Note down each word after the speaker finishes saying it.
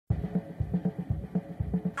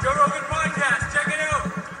Joe Rogan Podcast, check it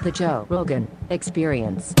out. The Joe Rogan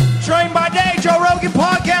Experience. Train by day, Joe Rogan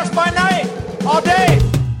Podcast by night, all day.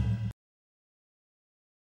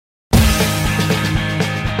 Oh,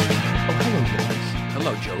 hello, guys.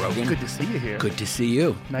 Hello, Joe Rogan. Good to see you here. Good to see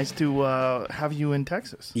you. Nice to have you in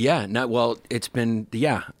Texas. Yeah, it's been,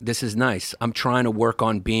 this is nice. I'm trying to work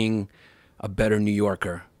on being a better New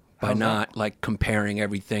Yorker by not, comparing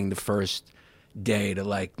everything the first day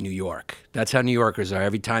to, New York. That's how New Yorkers are.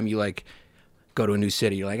 Every time you, go to a new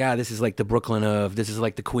city, you're like, this is like the Brooklyn of, this is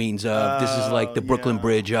like the Queens of, this is like the Brooklyn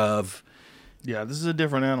Bridge of. Yeah, this is a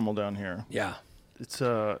different animal down here. Yeah. It's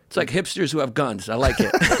like hipsters who have guns. I like it.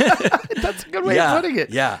 That's a good way of putting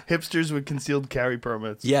it. Yeah. Hipsters with concealed carry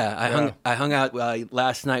permits. Yeah, I hung out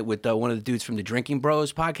last night with one of the dudes from the Drinking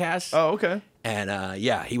Bros podcast. Oh, okay. And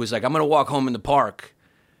he was like, I'm going to walk home in the park.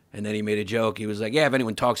 And then he made a joke. He was like, if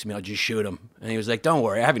anyone talks to me, I'll just shoot him. And he was like, don't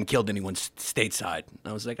worry, I haven't killed anyone stateside. And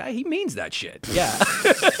I was like, he means that shit. Yeah.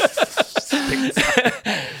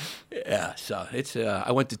 Yeah, so it's,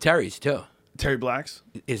 I went to Terry's too. Terry Black's?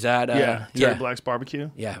 Is that? Terry Black's barbecue?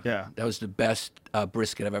 Yeah. Yeah. That was the best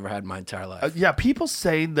brisket I've ever had in my entire life. People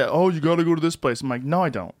say that, you got to go to this place. I'm like, no, I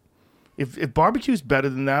don't. If barbecue's better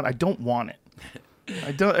than that, I don't want it.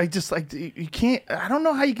 You can't, I don't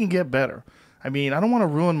know how you can get better. I mean, I don't want to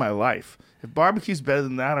ruin my life. If barbecue's better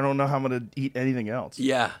than that, I don't know how I'm going to eat anything else.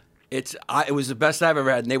 Yeah. It was the best I've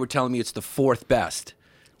ever had, and they were telling me it's the fourth best.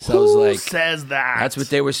 So Who I was like, says that? That's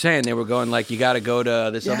what they were saying. They were going you got to go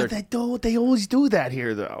to this other. They always do that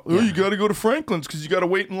here, though. Yeah. Oh, you got to go to Franklin's because you got to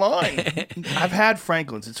wait in line. I've had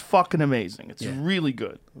Franklin's. It's fucking amazing. It's really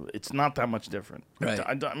good. It's not that much different. Right.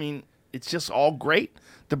 I mean, it's just all great.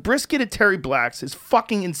 The brisket at Terry Black's is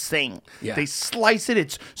fucking insane. Yeah. They slice it.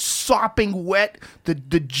 It's sopping wet. The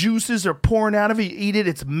juices are pouring out of it. You eat it.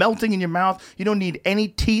 It's melting in your mouth. You don't need any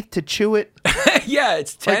teeth to chew it. Yeah,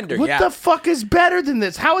 it's tender. What the fuck is better than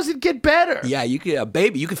this? How does it get better? Yeah, you can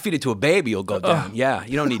feed it to a baby. It'll go down. Yeah,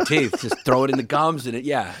 you don't need teeth. Just throw it in the gums and it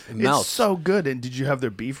melts. It's so good. And did you have their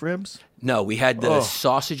beef ribs? No, we had the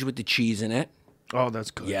sausage with the cheese in it. Oh,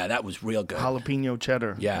 that's good. Yeah, that was real good. Jalapeno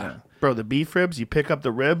cheddar. Yeah. Bro, the beef ribs, you pick up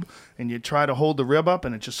the rib and you try to hold the rib up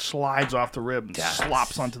and it just slides off the rib and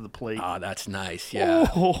slops onto the plate. Oh, that's nice. Yeah.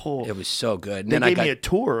 Oh. It was so good. And they gave me a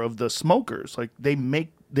tour of the smokers.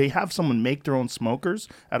 They have someone make their own smokers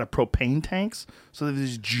out of propane tanks. So there's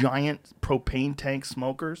these giant propane tank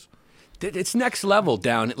smokers. It's next level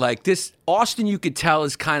down. Like this, Austin, you could tell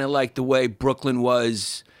is kind of like the way Brooklyn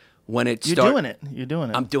was when it started. You're doing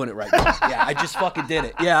it. I'm doing it right now. Yeah, I just fucking did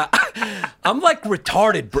it. Yeah. I'm like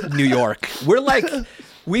retarded, New York.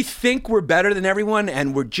 We think we're better than everyone,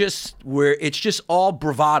 and it's just all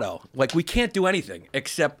bravado. Like, we can't do anything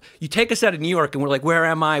except you take us out of New York, and we're like, where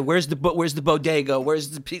am I? Where's the bodega? Where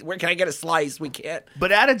can I get a slice? We can't.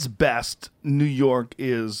 But at its best, New York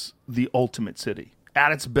is the ultimate city.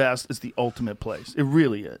 At its best, it's the ultimate place. It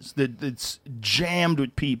really is. It's jammed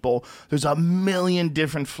with people. There's a million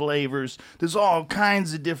different flavors. There's all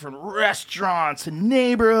kinds of different restaurants and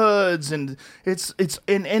neighborhoods, and it's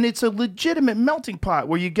a legitimate melting pot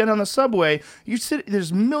where you get on the subway.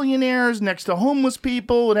 There's millionaires next to homeless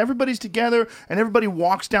people, and everybody's together, and everybody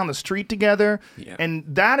walks down the street together. Yeah. And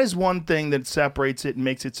that is one thing that separates it and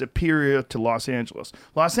makes it superior to Los Angeles.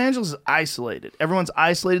 Los Angeles is isolated. Everyone's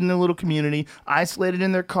isolated in their little community, isolated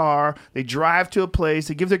in their car. They drive to a place.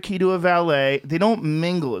 They give their key to a valet. They don't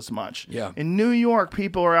mingle as much. Yeah. In New York,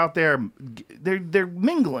 people are out there. They're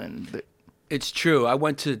mingling. It's true. I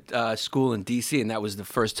went to school in D.C., and that was the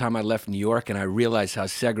first time I left New York, and I realized how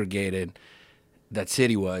segregated that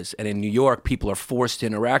city was. And in New York, people are forced to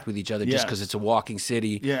interact with each other just because it's a walking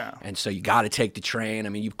city. Yeah. And so you got to take the train. I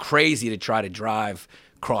mean, you're crazy to try to drive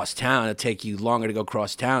cross town. It'll take you longer to go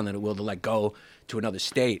cross town than it will to go to another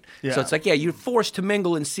state. Yeah. So it's like, you're forced to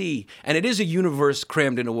mingle and see. And it is a universe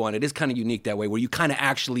crammed into one. It is kind of unique that way, where you kind of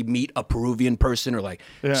actually meet a Peruvian person or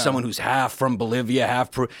someone who's half from Bolivia, half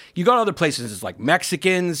you go to other places, it's like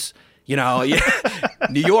Mexicans,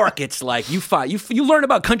 New York, it's like you learn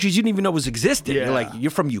about countries you didn't even know was existed. Yeah. You're like,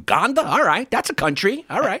 you're from Uganda? All right, that's a country.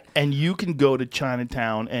 All right. And you can go to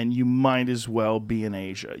Chinatown and you might as well be in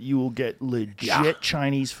Asia. You will get legit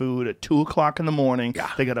Chinese food at 2 o'clock in the morning.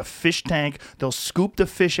 Yeah. They got a fish tank. They'll scoop the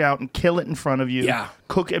fish out and kill it in front of you. Yeah.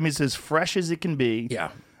 Cook it. I mean, it's as fresh as it can be. Yeah.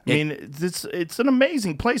 I mean, it's an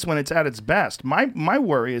amazing place when it's at its best. My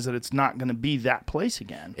worry is that it's not going to be that place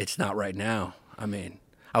again. It's not right now. I mean,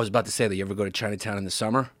 I was about to say that you ever go to Chinatown in the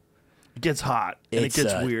summer? It gets hot and it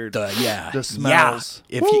gets weird. The smells.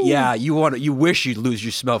 Yeah. You wish you'd lose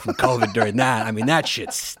your smell from COVID during that. I mean, that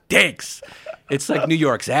shit stinks. It's like New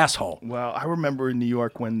York's asshole. Well, I remember in New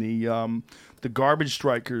York when the garbage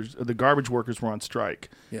strikers, the garbage workers were on strike,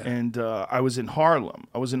 and I was in Harlem.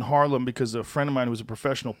 I was in Harlem because a friend of mine who was a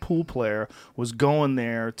professional pool player was going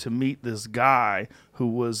there to meet this guy who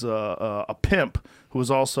was a pimp, who was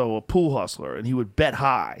also a pool hustler, and he would bet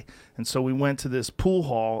high. And so we went to this pool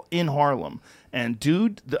hall in Harlem. And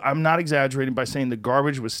dude, I'm not exaggerating by saying the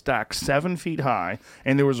garbage was stacked 7 feet high,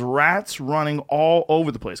 and there was rats running all over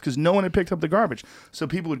the place because no one had picked up the garbage. So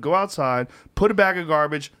people would go outside, put a bag of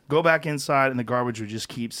garbage, go back inside, and the garbage would just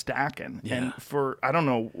keep stacking. Yeah. And for, I don't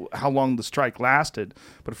know how long the strike lasted,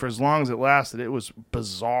 but for as long as it lasted, it was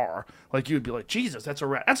bizarre. Like, you would be like, Jesus, that's a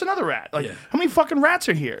rat. That's another rat. Like, how many fucking rats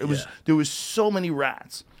are here? There was so many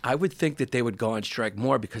rats. I would think that they would go on strike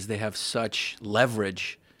more because they have such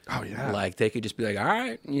leverage. Oh, yeah. Like, they could just be like, all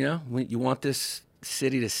right, you want this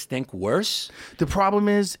city to stink worse? The problem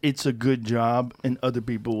is it's a good job, and other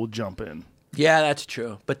people will jump in. Yeah, that's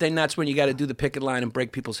true. But then that's when you got to do the picket line and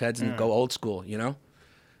break people's heads and go old school,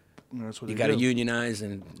 That's what You they got to do. unionize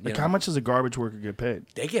and Like, how much does a garbage worker get paid?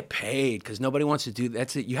 They get paid because nobody wants to do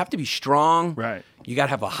that's it. You have to be strong. Right. You got to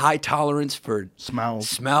have a high tolerance for Smells.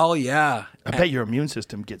 smell. Yeah. I bet your immune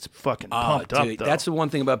system gets fucking pumped up, though. That's the one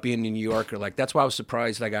thing about being a New Yorker. Like, that's why I was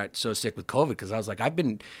surprised I got so sick with COVID because I was like, I've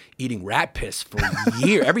been eating rat piss for a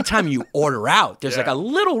year. Every time you order out, there's like a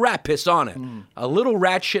little rat piss on it, a little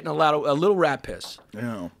rat shit and a little rat piss.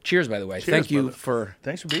 Yeah. Cheers, by the way. Cheers, Thank you brother.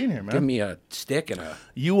 Thanks for being here, man. giving me a stick and a.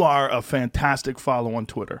 You are a fantastic follow on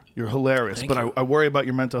Twitter. You're hilarious, Thank but you. I worry about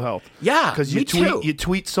your mental health. Yeah, because me too. You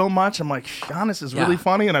tweet so much. I'm like, Yannis is really Yeah.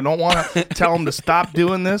 funny, and I don't want to tell him to stop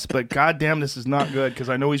doing this, but goddamn, this is not good because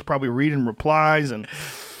I know he's probably reading replies and.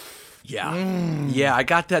 Yeah, yeah. I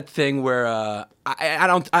got that thing where I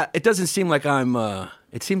don't. It doesn't seem like I'm.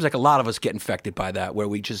 It seems like a lot of us get infected by that, where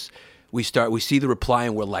we see the reply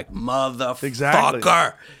and we're like, motherfucker, Exactly.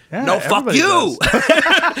 Yeah, no, fuck everybody you,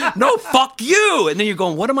 no, fuck you, and then you're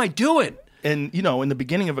going, what am I doing? And, in the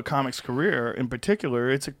beginning of a comic's career, in particular,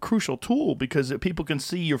 it's a crucial tool because people can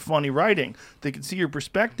see your funny writing. They can see your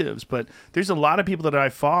perspectives. But there's a lot of people that I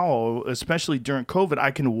follow, especially during COVID, I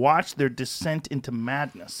can watch their descent into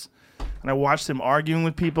madness. And I watch them arguing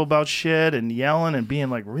with people about shit and yelling and being,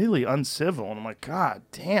 like, really uncivil. And I'm like, God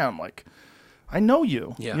damn, like, I know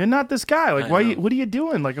you. Yeah. You're not this guy. Like, I know. what are you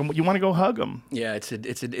doing? Like, you want to go hug him. Yeah, it's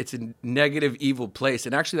a negative, evil place.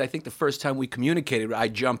 And actually, I think the first time we communicated, I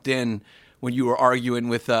jumped in when you were arguing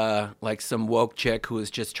with like some woke chick who was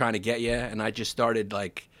just trying to get you, and I just started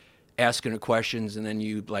like asking her questions, and then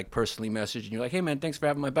you like personally messaged, and you're like, "Hey man, thanks for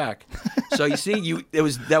having my back." So you see, that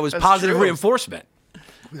was positive true. reinforcement.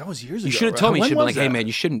 That was years ago. You should have right? told me. You When should have been was like, "Hey that? man,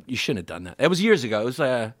 you shouldn't have done that." It was years ago. It was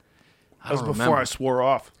That was before remember. I swore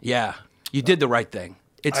off. Yeah, you did the right thing.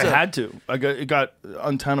 I had to. It got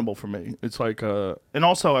untenable for me. It's like, and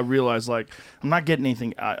also I realized like I'm not getting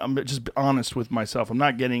anything. I'm just honest with myself. I'm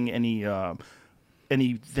not getting anything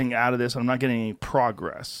out of this. I'm not getting any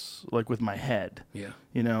progress like with my head. Yeah.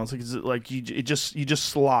 It's like you just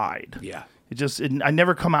slide. Yeah. I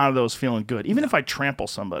never come out of those feeling good. Even if I trample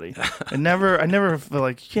somebody, I never feel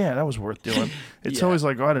like, yeah, that was worth doing. It's always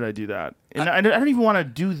like, why did I do that? And I don't even want to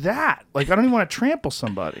do that. Like, I don't even want to trample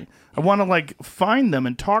somebody. I want to like find them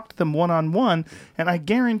and talk to them one-on-one, and I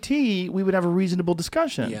guarantee we would have a reasonable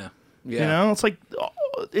discussion. Yeah. Yeah. It's like,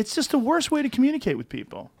 it's just the worst way to communicate with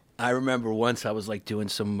people. I remember once I was like doing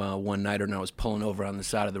some one-nighter, and I was pulling over on the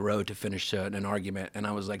side of the road to finish an argument, and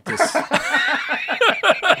I was like this.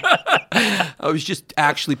 I was just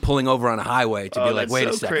actually pulling over on a highway to be like, that's wait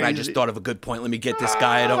a so second, I crazy. just thought of a good point. Let me get this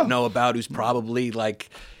guy I don't know about who's probably like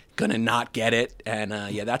gonna not get it. And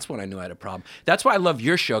that's when I knew I had a problem. That's why I love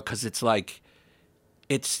your show, because it's like,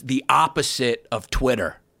 it's the opposite of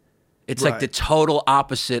Twitter. It's like Right. the total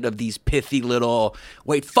opposite of these pithy little,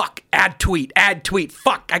 wait, fuck, add tweet,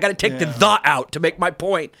 fuck, I gotta take the out to make my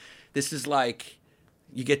point. This is like,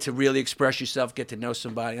 you get to really express yourself, get to know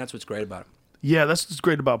somebody. That's what's great about it. Yeah, that's what's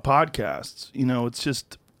great about podcasts.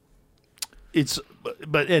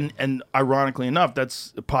 And ironically enough,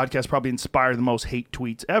 podcasts probably inspire the most hate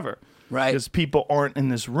tweets ever. Right. Because people aren't in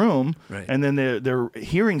this room, Right. and then they're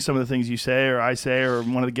hearing some of the things you say or I say or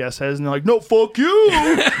one of the guests says, and they're like, "No, fuck you,"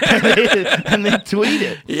 and they tweet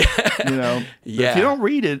it. Yeah. But Yeah. if you don't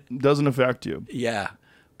read it, it doesn't affect you. Yeah.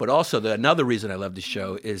 But also, another reason I love the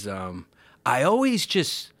show is I always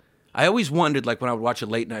wondered, like when I would watch a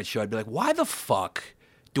late night show, I'd be like, why the fuck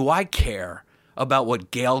do I care about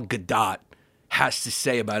what Gal Gadot has to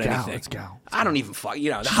say about anything? It's Gal. I don't even fuck. The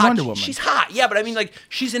She's hot, Wonder Woman. She's hot. Yeah, but I mean, like,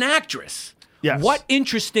 she's an actress. Yes. What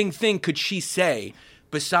interesting thing could she say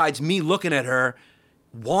besides me looking at her,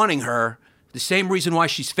 wanting her, The same reason why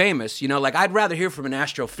she's famous. You know, like I'd rather hear from an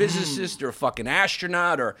astrophysicist or a fucking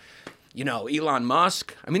astronaut or, you know, Elon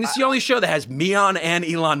Musk. I mean, it's the only show that has me on and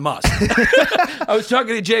Elon Musk. I was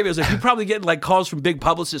talking to Jamie. I was like, you probably get like calls from big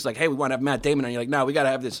publicists like, hey, we want to have Matt Damon on. You're like, no, we got to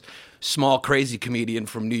have this small, crazy comedian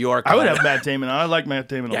from New York. I would have Matt Damon on. I like Matt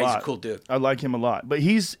Damon a lot. Yeah, he's a cool dude. I like him a lot. But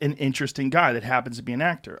he's an interesting guy that happens to be an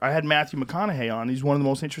actor. I had Matthew McConaughey on. He's one of the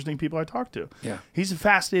most interesting people I talk to. Yeah. He's a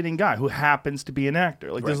fascinating guy who happens to be an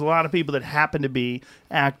actor. Like, there's a lot of people that happen to be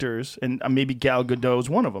actors, and maybe Gal Gadot's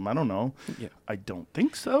one of them. I don't know. Yeah. I don't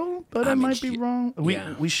think so, but I might be wrong.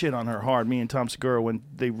 We shit on her hard, me and Tom Segura, when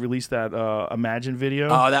they released that Imagine video.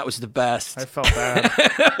 Oh, that was the best. I felt bad.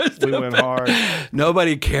 We went hard.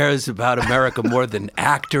 Nobody cares about America more than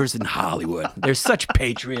actors in Hollywood. They're such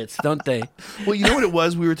patriots, don't they? Well, you know what it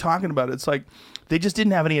was? We were talking about it. It's like they just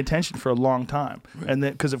didn't have any attention for a long time. And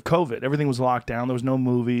then because of COVID, everything was locked down. There was no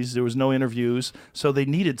movies. There was no interviews. So they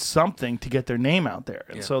needed something to get their name out there.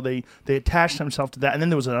 And so they attached themselves to that. And then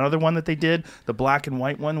there was another one that they did, the black and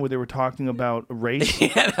white one, where they were talking about race.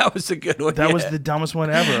 Yeah, that was a good one. That was the dumbest one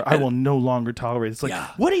ever. I will no longer tolerate it. It's like,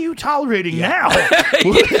 what are you tolerating now?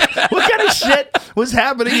 What kind of shit was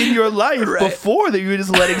happening in your life before that you were just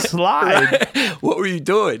letting slide? What were you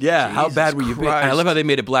doing? Yeah, Jesus how bad were you being? Christ. I love how they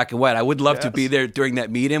made it black and white. I would love to be there during that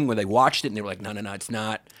meeting when they watched it and they were like, no, it's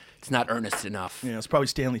not earnest enough. Yeah, it's probably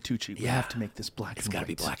Stanley Tucci. We have to make this black and white. It's got to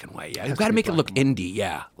be black and white. Yeah, you've got to make it look indie.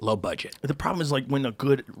 Yeah, low budget. The problem is like when a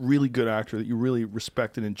really good actor that you really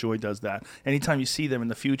respect and enjoy does that. Anytime you see them in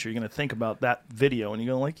the future, you're going to think about that video and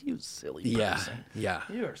you're going like, you silly person. Yeah.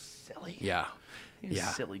 You're silly. Yeah. You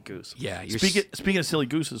silly goose. Yeah. Speaking of silly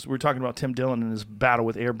gooses, we were talking about Tim Dillon and his battle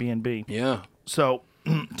with Airbnb. Yeah. So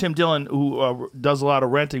Tim Dillon, who does a lot of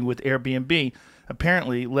renting with Airbnb,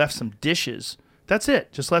 apparently left some dishes. That's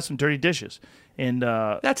it. Just left some dirty dishes. And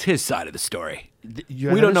that's his side of the story.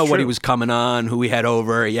 We don't know what he was coming on, who he had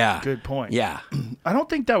over. Yeah. Good point. Yeah. I don't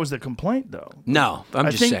think that was the complaint, though. No,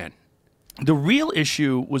 I'm just saying. The real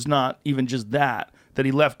issue was not even just that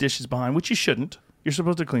he left dishes behind, which you shouldn't. You're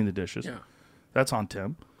supposed to clean the dishes. Yeah. That's on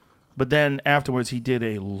Tim. But then afterwards, he did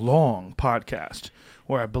a long podcast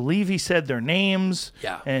where I believe he said their names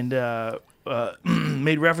and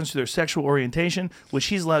made reference to their sexual orientation, which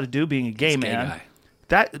he's allowed to do being a gay man.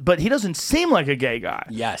 But he doesn't seem like a gay guy.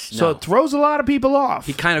 Yes. So it throws a lot of people off.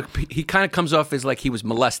 He kind of comes off as like he was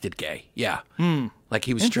molested gay. Yeah. Like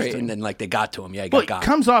he was straight and then like they got to him. Yeah, he got He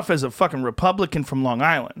comes off as a fucking Republican from Long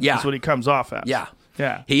Island. Yeah. That's what he comes off as. Yeah.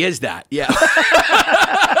 Yeah. He is that. Yeah.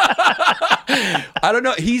 I don't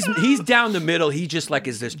know. He's down the middle. He just like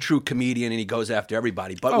is this true comedian and he goes after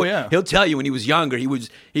everybody. But he'll tell you when he was younger, he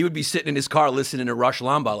would be sitting in his car listening to Rush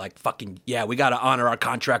Limbaugh like fucking we got to honor our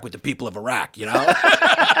contract with the people of Iraq, you know?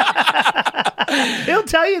 He'll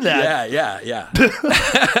tell you that. Yeah.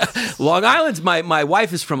 Long Island's my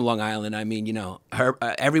wife is from Long Island. I mean, you know, her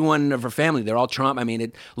everyone of her family, they're all Trump. I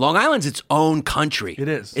mean, Long Island's its own country. It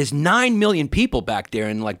is. It's 9 million people back there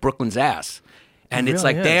in like Brooklyn's ass. And it's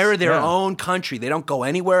like they're their own country. They don't go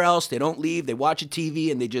anywhere else. They don't leave. They watch a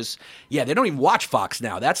TV and they just, they don't even watch Fox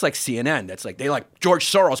now. That's like CNN. That's like, George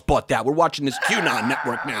Soros bought that. We're watching this QAnon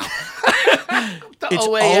network now. It's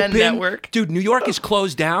OAN network. Dude, New York is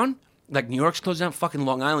closed down. Like, New York's closed down. Fucking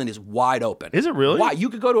Long Island is wide open. Is it really? Why? You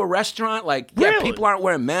could go to a restaurant. Like, people aren't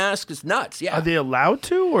wearing masks. It's nuts. Yeah. Are they allowed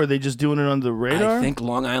to, or are they just doing it under the radar? I think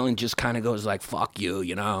Long Island just kind of goes like, fuck you,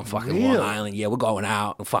 you know? Fucking Long Island. Yeah, we're going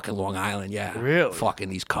out. Fucking Long Island. Yeah. Really? Fucking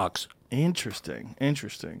these cucks. Interesting.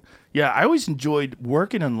 Yeah, I always enjoyed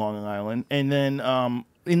working in Long Island. And then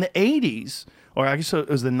in the 80s, or I guess it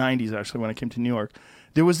was the 90s, actually, when I came to New York,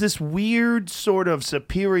 there was this weird sort of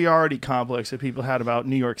superiority complex that people had about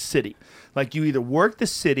New York City. Like, you either worked the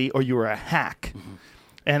city or you were a hack. Mm-hmm.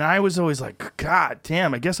 And I was always like, God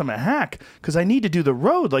damn, I guess I'm a hack because I need to do the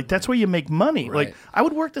road. Like, that's where you make money. Right. Like, I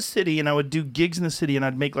would work the city and I would do gigs in the city and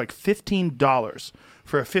I'd make like $15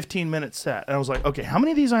 for a 15-minute set. And I was like, okay, how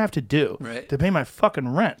many of these I have to do to pay my fucking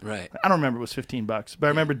rent? Right. I don't remember it was $15, but I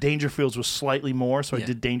remember Dangerfields was slightly more, so I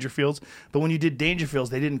did Dangerfields. But when you did Dangerfields,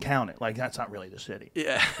 they didn't count it. Like, that's not really the city.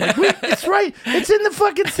 Yeah. Like, it's right. It's in the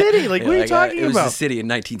fucking city. Like, what are you talking about? It was the city in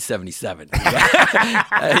 1977.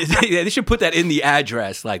 They should put that in the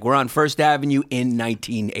address. Like, we're on First Avenue in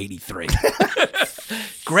 1983.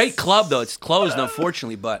 Great club, though. It's closed,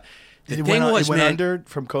 unfortunately, but... It went under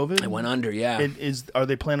from COVID? It went under, yeah. Are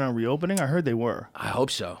they planning on reopening? I heard they were. I hope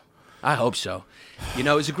so. You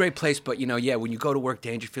know, it was a great place, but, you know, when you go to work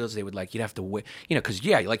Dangerfields, they would, like, you'd have to wait. You know, because,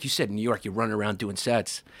 like you said, in New York, you're running around doing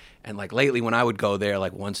sets. And, like, lately when I would go there,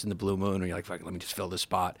 like, once in the blue moon, or you're like, fuck, let me just fill this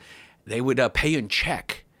spot, they would pay you in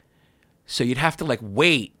check. So you'd have to like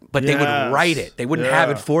wait, but they would write it. They wouldn't have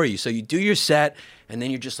it for you. So you do your set, and then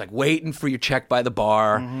you're just like waiting for your check by the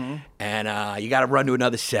bar, and you got to run to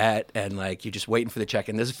another set, and like you're just waiting for the check.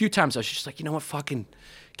 And there's a few times I was just like, you know what, fucking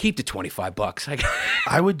keep the $25.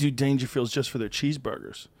 I would do Dangerfields just for their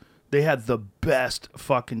cheeseburgers. They had the best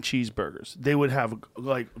fucking cheeseburgers. They would have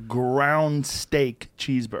like ground steak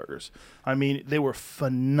cheeseburgers. I mean, they were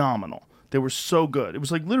phenomenal. They were so good. It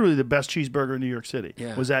was like literally the best cheeseburger in New York City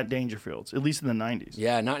was at Dangerfields, at least in the 90s.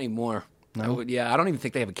 Yeah, not anymore. No? I don't even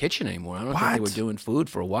think they have a kitchen anymore. I don't think they were doing food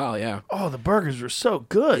for a while, Oh, the burgers were so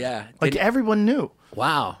good. Yeah. Like everyone knew.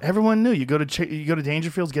 Wow. Everyone knew. You go to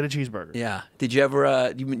Dangerfields, get a cheeseburger. Yeah. Did you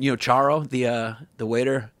ever, you know Charo, the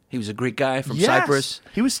waiter? He was a Greek guy from Cyprus.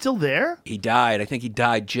 He was still there? He died. I think he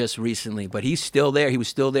died just recently, but he's still there. He was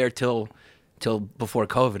still there till before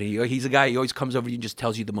COVID. He's a guy, he always comes over and just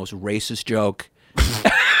tells you the most racist joke.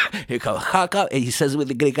 He goes, and he says it with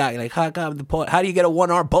the Greek guy, like, how do you get a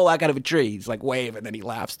one-armed Polak out of a tree? He's like, wave, and then he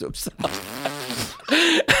laughs to himself.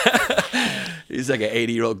 He's like an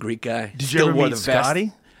 80-year-old Greek guy. Did you ever meet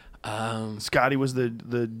Scotty? Scotty was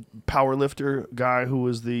the power lifter guy who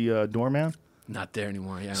was the doorman. Not there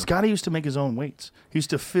anymore. Yeah. Scotty used to make his own weights. He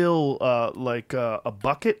used to fill like a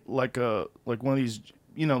bucket, like one of these,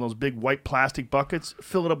 you know, those big white plastic buckets.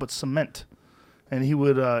 Fill it up with cement, and he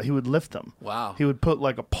would lift them. Wow. He would put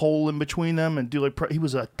like a pole in between them and do like he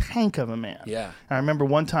was a tank of a man. Yeah. And I remember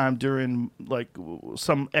one time during like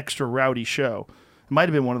some extra rowdy show. It might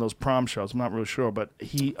have been one of those prom shows. I'm not really sure, but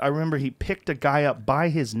I remember he picked a guy up by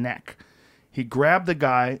his neck. He grabbed the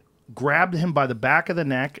guy, grabbed him by the back of the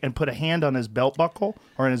neck, and put a hand on his belt buckle,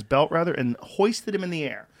 or in his belt rather, and hoisted him in the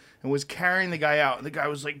air and was carrying the guy out. And the guy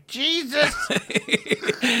was like, Jesus!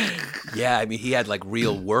 Yeah, I mean, he had like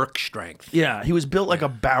real work strength. Yeah, he was built like a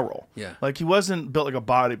barrel. Yeah. Like he wasn't built like a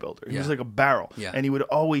bodybuilder. He was like a barrel. Yeah. And he would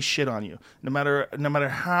always shit on you, no matter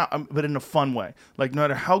how, but in a fun way. Like no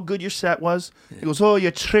matter how good your set was, he goes, "Oh,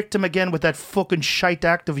 you tricked him again with that fucking shite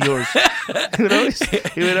act of yours." he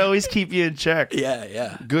would always keep you in check. Yeah,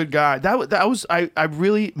 yeah. Good guy. That was I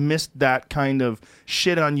really missed that kind of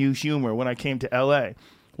shit on you humor when I came to L.A.,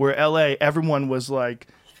 where L.A. everyone was like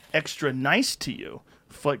extra nice to you.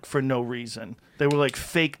 Like for no reason. They were like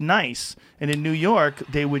fake nice, and in New York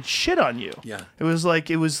they would shit on you. Yeah. It was like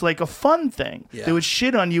a fun thing. Yeah. They would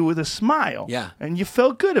shit on you with a smile. Yeah. And you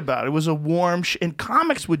felt good about it. It was a warm and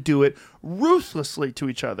comics would do it ruthlessly to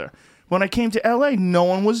each other. When I came to LA, no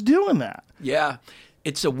one was doing that. Yeah.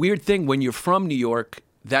 It's a weird thing when you're from New York,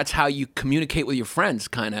 that's how you communicate with your friends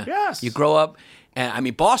kind of. Yes. You grow up, and I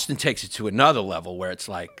mean Boston takes it to another level where it's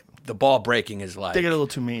like the ball breaking is like They get a little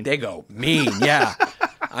too mean. They go mean, yeah.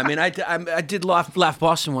 I mean, I did laugh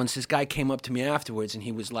Boston once. This guy came up to me afterwards, and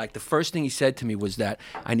he was like, the first thing he said to me was that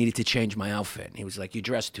I needed to change my outfit. And he was like, "You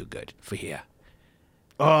dress too good for here."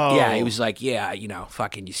 Oh. Yeah, he was like, "Yeah, you know,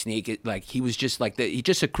 fucking you sneak it." Like he was just like he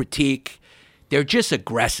just a critique. They're just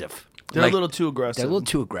aggressive. They're like, a little too aggressive. They're a little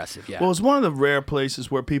too aggressive. Yeah. Well, it's one of the rare places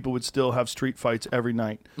where people would still have street fights every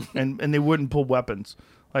night, and they wouldn't pull weapons.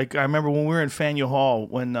 Like I remember when we were in Faneuil Hall,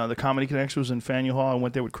 when the Comedy Connection was in Faneuil Hall. I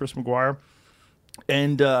went there with Chris McGuire.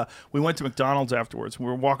 And we went to McDonald's afterwards. We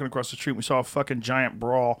were walking across the street. We saw a fucking giant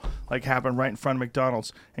brawl like happen right in front of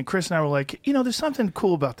McDonald's. And Chris and I were like, you know, there's something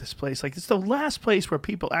cool about this place. Like it's the last place where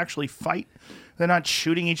people actually fight. They're not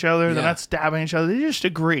shooting each other. Yeah. They're not stabbing each other. They just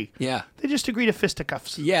agree. Yeah. They just agree to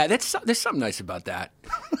fisticuffs. Yeah, there's something nice about that.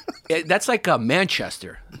 That's like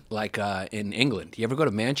Manchester, like in England. You ever go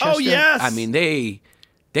to Manchester? Oh, yes. I mean, they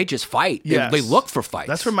just fight. Yes. They look for fights.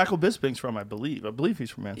 That's where Michael Bisping's from, I believe. I believe he's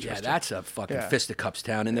from Manchester. Yeah, that's a fucking Yeah. fisticuffs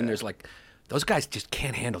town. And then there's like, those guys just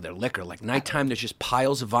can't handle their liquor. Like nighttime, there's just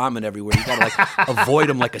piles of vomit everywhere. You gotta like avoid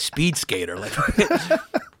them like a speed skater. Like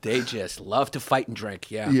they just love to fight and drink.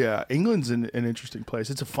 Yeah. Yeah, England's an interesting place.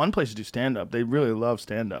 It's a fun place to do stand-up. They really love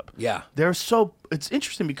stand-up. Yeah. It's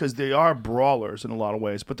interesting because they are brawlers in a lot of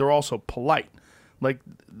ways, but they're also polite. Like,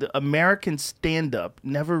 the American stand-up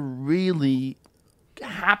never really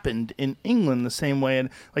happened in England the same way. And,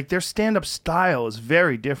 like, their stand-up style is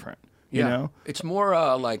very different, you know? It's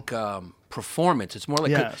more like performance. It's more like,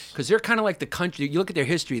 Yes. because they're kind of like the country. You look at their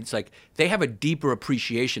history, it's like they have a deeper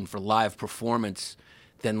appreciation for live performance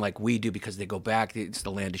than like we do because they go back. It's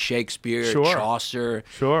the land of Shakespeare, Sure. Chaucer.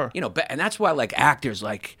 Sure. You know, and that's why like actors,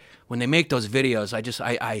 like when they make those videos,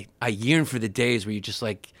 I yearn for the days where you just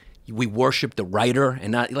like, we worship the writer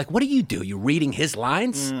and not like, what do? You're reading his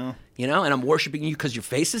lines, you know, and I'm worshiping you because your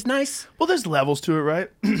face is nice. Well, there's levels to it, right?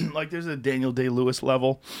 Like, there's a Daniel Day-Lewis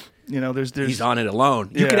level. he's on it alone.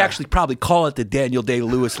 You could actually probably call it the Daniel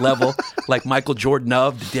Day-Lewis level, like Michael Jordan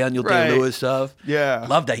of, the Daniel Day-Lewis of. Yeah.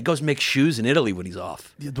 Love that. He goes make shoes in Italy when he's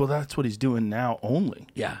off. Yeah, well, that's what he's doing now only.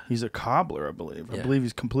 Yeah. He's a cobbler, I believe. I believe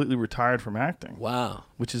he's completely retired from acting. Wow.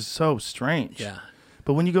 Which is so strange. Yeah.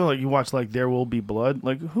 But when you go, you watch, There Will Be Blood,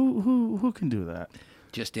 who can do that?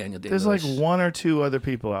 Just Daniel Day-Lewis. There's one or two other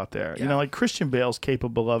people out there. Yeah. Christian Bale's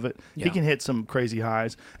capable of it. Yeah. He can hit some crazy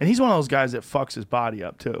highs. And he's one of those guys that fucks his body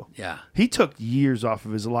up, too. Yeah. He took years off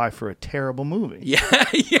of his life for a terrible movie. Yeah,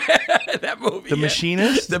 that movie. The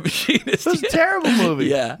Machinist? The Machinist. It was a terrible movie.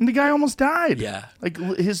 Yeah. And the guy almost died. Yeah.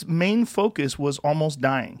 His main focus was almost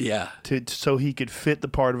dying. Yeah. So he could fit the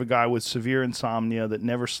part of a guy with severe insomnia that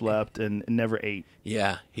never slept and never ate.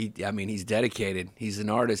 Yeah. He's dedicated. He's an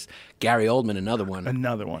artist. Gary Oldman, another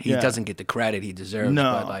one. He doesn't get the credit he deserves.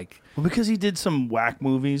 No. But well, because he did some whack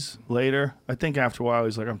movies later. I think after a while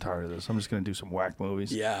he's like, I'm tired of this. I'm just going to do some whack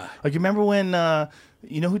movies. Yeah. You remember when,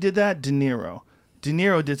 you know who did that? De Niro. De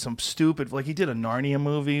Niro did some stupid, he did a Narnia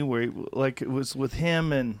movie where, it was with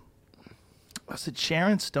him and, was it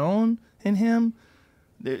Sharon Stone and him?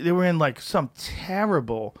 They were in, some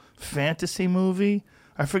terrible fantasy movie.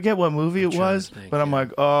 I forget what movie it was, but I'm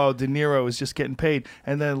like, oh, De Niro is just getting paid.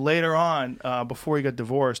 And then later on, before he got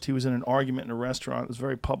divorced, he was in an argument in a restaurant. It was a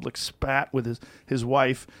very public spat with his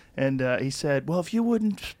wife. And he said, well, if you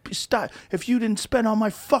didn't spend all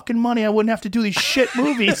my fucking money, I wouldn't have to do these shit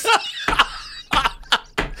movies.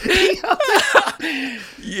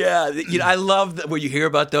 Yeah, I love when you hear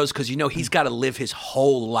about those because he's got to live his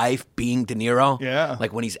whole life being De Niro. Yeah,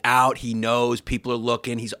 when he's out, he knows people are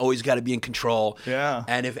looking. He's always got to be in control. Yeah,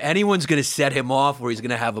 and if anyone's going to set him off, where he's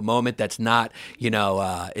going to have a moment that's not,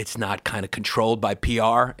 it's not kind of controlled by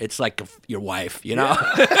PR. It's like your wife, Especially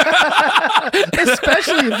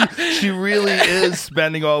if she really is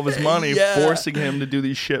spending all of his money, forcing him to do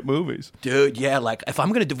these shit movies. Dude, yeah, if I'm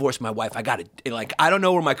going to divorce my wife, I got to, I don't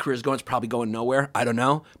know where my career's going. It's probably going nowhere. I don't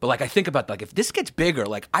know. But I think about if this gets bigger,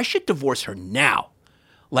 I should divorce her now.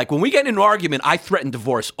 When we get in an argument, I threaten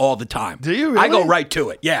divorce all the time. Do you really? I go right to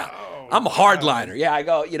it. Yeah. Oh, I'm a hardliner. Yeah, I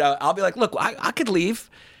go, I'll be like, look, I could leave.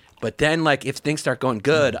 But then if things start going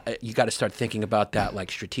good, you got to start thinking about that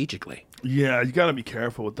strategically. Yeah, you got to be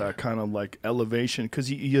careful with that kind of elevation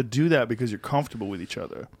because you do that because you're comfortable with each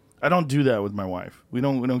other. I don't do that with my wife. We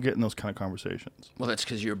don't get in those kind of conversations. Well, that's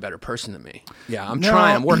because you're a better person than me. Yeah, I'm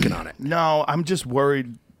trying. I'm working on it. No, I'm just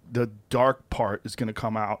worried the dark part is going to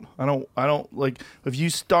come out. I don't if you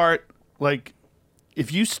start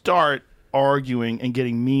arguing and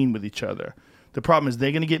getting mean with each other. The problem is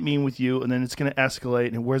they're going to get mean with you, and then it's going to escalate.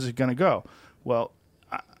 And where's it going to go? Well,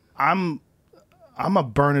 I'm a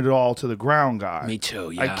burn it all to the ground guy. Me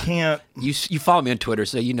too. Yeah. I can't. You follow me on Twitter,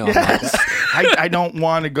 so you know. Yes. I don't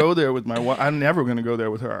want to go there with my wife. I'm never going to go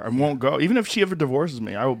there with her. I won't go. Even if she ever divorces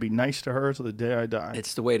me, I will be nice to her till the day I die.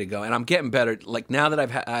 It's the way to go. And I'm getting better. Now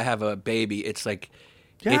that I have a baby, it's yeah,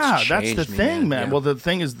 it's that's the thing, man. Yeah. Well, the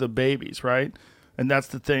thing is the babies, right? And that's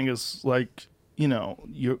the thing is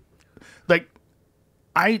you're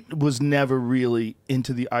I was never really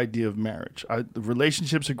into the idea of marriage. The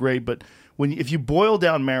relationships are great, but if you boil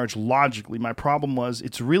down marriage logically, my problem was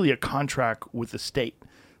it's really a contract with the state.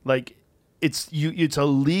 It's a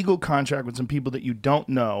legal contract with some people that you don't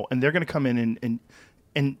know, and they're going to come in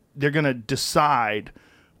and they're going to decide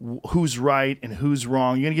who's right and who's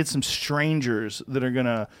wrong. You're going to get some strangers that are going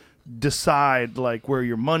to decide where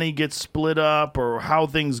your money gets split up or how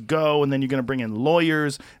things go, and then you're going to bring in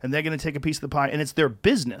lawyers and they're going to take a piece of the pie, and it's their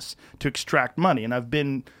business to extract money. And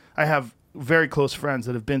I have very close friends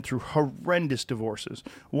that have been through horrendous divorces.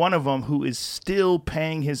 One of them who is still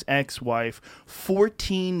paying his ex-wife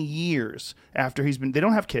 14 years after they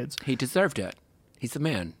don't have kids. He deserved it. He's the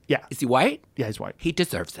man. Yeah. Is he white? Yeah, he's white. He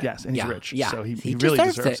deserves it. Yes, and he's rich. Yeah. So he really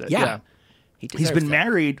deserves it. Yeah. He's been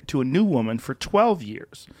married to a new woman for 12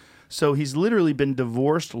 years. So he's literally been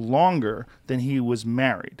divorced longer than he was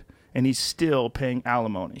married. And he's still paying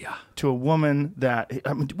alimony to a woman that,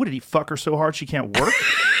 what did he fuck her so hard she can't work?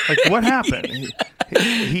 What happened?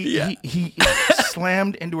 He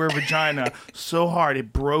slammed into her vagina so hard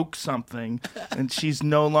it broke something, and she's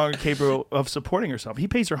no longer capable of supporting herself. He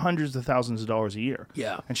pays her hundreds of thousands of dollars a year,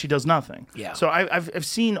 and she does nothing. Yeah. So I've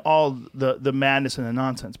seen all the madness and the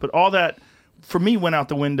nonsense, but all that for me went out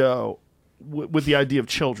the window with the idea of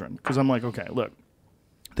children, because I'm like, okay, look,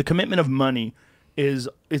 the commitment of money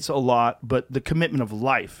it's a lot, but the commitment of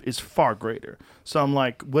life is far greater. So I'm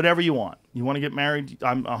like, whatever you want. You want to get married?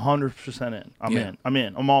 I'm 100% in. I'm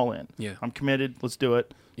in. I'm all in. Yeah. I'm committed. Let's do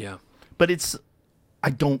it. Yeah. But I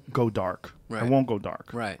don't go dark. Right. I won't go dark.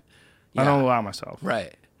 Right. I don't allow myself.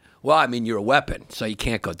 Right. Well, I mean, you're a weapon, so you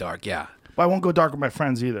can't go dark. Yeah. But I won't go dark with my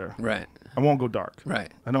friends either. Right. I won't go dark.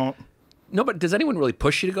 Right. I don't. No, but does anyone really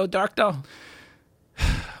push you to go dark though?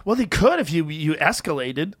 Well, they could if you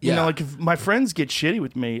escalated. You Yeah. know, like if my friends get shitty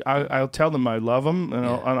with me, I'll tell them I love them, and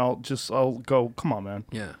I'll go, come on, man.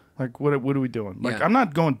 Yeah. Like, what are we doing? Like, Yeah. I'm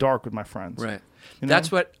not going dark with my friends. Right. You know?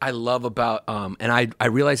 That's what I love about, and I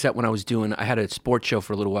realized that when I had a sports show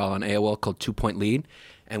for a little while on AOL called 2 Point Lead,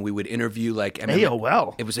 and we would interview like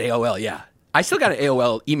AOL. It was AOL, yeah. I still got an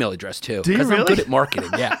AOL email address too. Do you really? I'm good at marketing,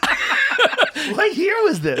 yeah. What year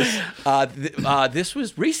was this? This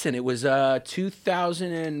was recent. It was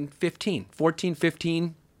 2015, 14,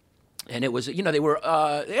 15. And it was, they had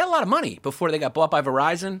a lot of money before they got bought by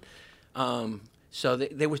Verizon. So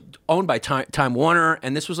they were owned by Time Warner,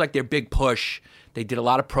 and this was like their big push. They did a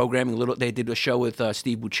lot of programming. They did a show with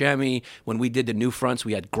Steve Buscemi. When we did the New Fronts,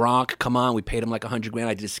 we had Gronk come on. We paid him like $100,000.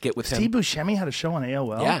 I did a skit with him. Steve Buscemi had a show on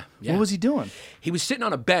AOL? Yeah. What was he doing? He was sitting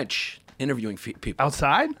on a bench interviewing people.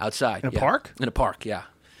 Outside? Outside. In a park? In a park, yeah.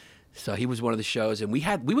 So he was one of the shows, and we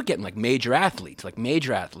were getting like major athletes.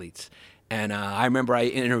 And I remember I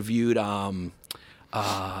interviewed Chris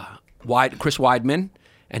Weidman,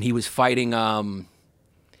 and he was fighting.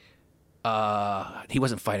 He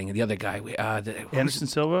wasn't fighting the other guy. Anderson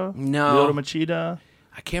Silva? No. Lyoto Machida?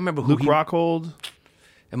 I can't remember who. Luke Rockhold?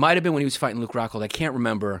 It might have been when he was fighting Luke Rockhold. I can't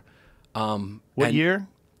remember. What year?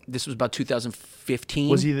 This was about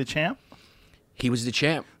 2015. Was he the champ? He was the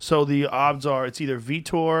champ. So the odds are it's either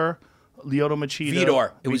Vitor, Lyoto Machida.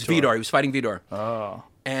 Vitor. It was Vitor. He was fighting Vitor. Oh.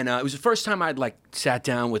 And it was the first time I'd like sat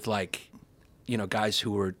down with guys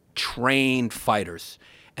who were trained fighters,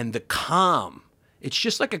 and the calm. It's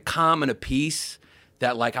just like a calm and a peace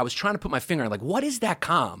that like I was trying to put my finger on. Like, what is that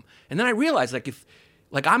calm? And then I realized I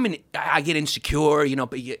get insecure,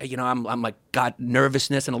 but I'm like got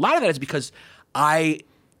nervousness, and a lot of that is because I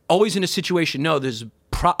always in a situation know there's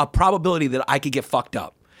a probability that I could get fucked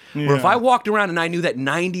up. Yeah. Or if I walked around and I knew that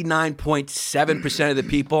 99.7% of the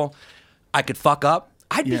people I could fuck up,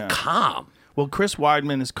 I'd be calm. Well, Chris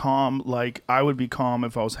Weidman is calm like I would be calm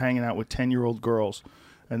if I was hanging out with 10-year-old girls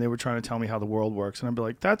and they were trying to tell me how the world works. And I'd be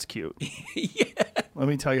like, that's cute. Yeah. Let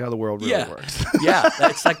me tell you how the world really works. Yeah,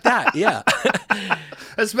 it's like that, yeah.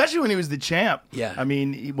 Especially when he was the champ. Yeah. I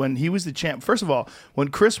mean, when he was the champ, first of all, when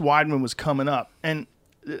Chris Weidman was coming up, and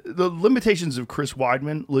the limitations of Chris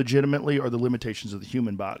Weidman legitimately are the limitations of the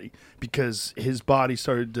human body because his body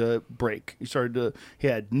started to break. He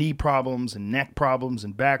had knee problems and neck problems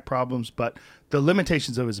and back problems, but the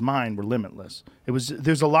limitations of his mind were limitless.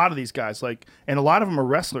 There's a lot of these guys and a lot of them are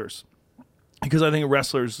wrestlers. Because I think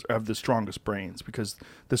wrestlers have the strongest brains, because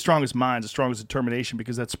the strongest minds, the strongest determination,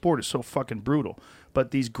 because that sport is so fucking brutal.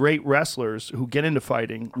 But these great wrestlers who get into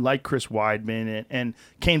fighting, like Chris Weidman and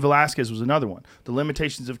Cain Velasquez was another one. The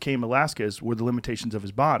limitations of Cain Velasquez were the limitations of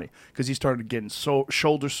his body, because he started getting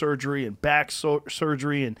shoulder surgery and back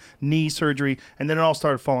surgery and knee surgery, and then it all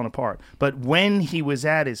started falling apart. But when he was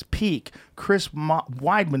at his peak, Chris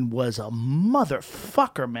Weidman was a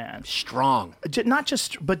motherfucker, man. Strong. Not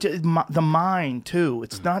just, but the mind too.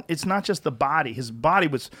 It's not just the body. His body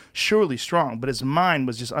was surely strong, but his mind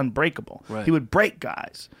was just unbreakable. Right. He would break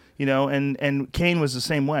guys, and Cain was the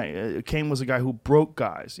same way. Cain was a guy who broke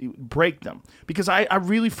guys. He would break them. Because I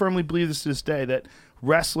really firmly believe this to this day, that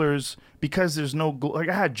wrestlers, because there's no, like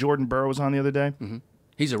I had Jordan Burroughs on the other day. Mm-hmm.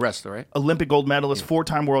 He's a wrestler, right? Olympic gold medalist,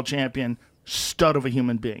 4-time world champion, stud of a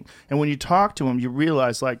human being. And when you talk to him, you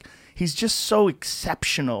realize he's just so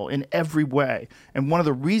exceptional in every way. And one of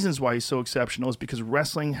the reasons why he's so exceptional is because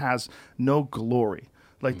wrestling has no glory.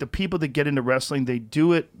 The people that get into wrestling, they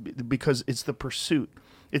do it because it's the pursuit.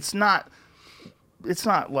 It's not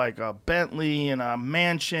like a Bentley and a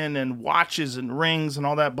mansion and watches and rings and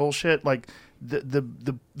all that bullshit.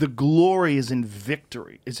 The glory is in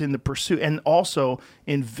victory. It's in the pursuit, and also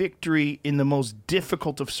in victory in the most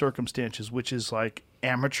difficult of circumstances, which is like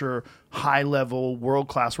amateur, high-level,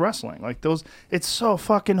 world-class wrestling. It's so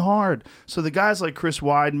fucking hard. So the guys like Chris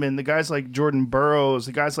Weidman, the guys like Jordan Burroughs,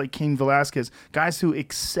 the guys like Cain Velasquez, guys who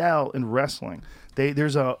excel in wrestling,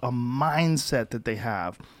 there's a mindset that they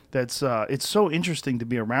have that's it's so interesting to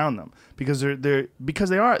be around them because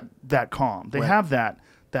they are that calm. They have that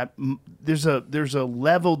there's a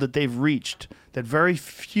level that they've reached that very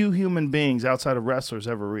few human beings outside of wrestlers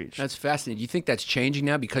ever reach. That's fascinating. Do you think that's changing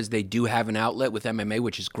now because they do have an outlet with MMA,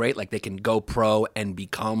 which is great? Like they can go pro and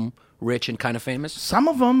become rich and kind of famous? Some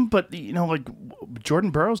of them, but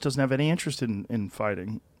Jordan Burroughs doesn't have any interest in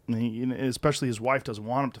fighting. Especially his wife doesn't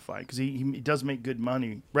want him to fight because he does make good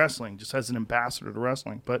money wrestling, just as an ambassador to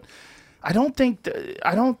wrestling. But I don't think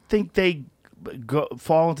they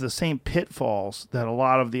fall into the same pitfalls that a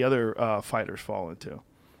lot of the other fighters fall into.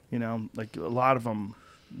 You know, like a lot of them,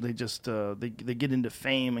 they just they get into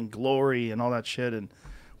fame and glory and all that shit. And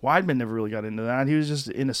Weidman never really got into that. He was just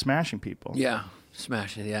into smashing people. Yeah,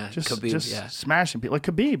 smashing. Yeah, just Khabib, smashing people. Like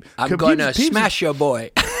Khabib. I'm going to smash your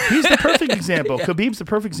boy. He's the perfect example. Khabib's the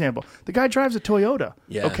perfect example. The guy drives a Toyota.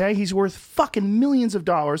 Yeah. Okay? He's worth fucking millions of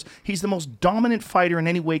dollars. He's the most dominant fighter in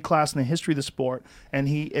any weight class in the history of the sport. And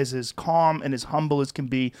he is as calm and as humble as can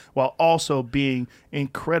be while also being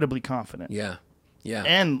incredibly confident. Yeah. Yeah.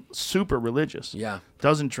 And super religious. Yeah.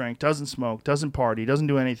 Doesn't drink, doesn't smoke, doesn't party, doesn't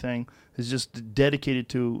do anything. Is just dedicated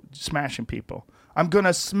to smashing people. I'm going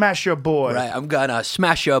to smash your boy. Right, I'm going to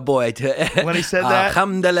smash your boy. When he said that?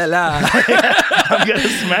 Alhamdulillah. I'm going to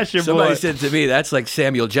smash your boy. Somebody said to me, that's like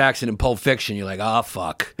Samuel Jackson in Pulp Fiction. You're like, oh,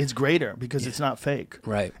 fuck. It's greater because it's not fake.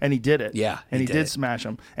 Right. And he did it. Yeah, And he did did it. smash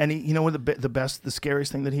him. And he, you know what the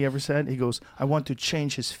scariest thing that he ever said? He goes, I want to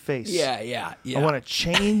change his face. Yeah. I want to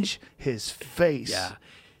change his face. Yeah.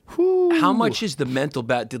 Whew. How much is the mental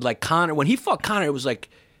bat? Did like Conor, when he fought Conor, it was like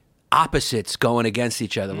opposites going against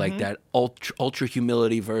each other, like that ultra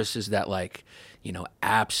humility versus that, like, you know,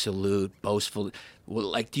 absolute boastful. Well,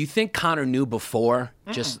 like, do you think Conor knew before?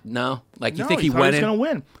 Just no, like you think he thought went he was in? going to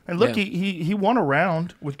win. And look, Yeah. he won a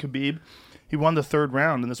round with Khabib. He won the third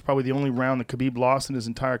round, and that's probably the only round that Khabib lost in his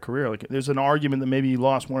entire career. Like, there's an argument that maybe he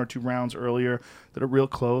lost 1 or 2 rounds earlier that are real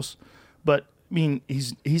close, but I mean,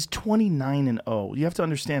 he's 29-0. You have to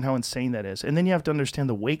understand how insane that is. And then you have to understand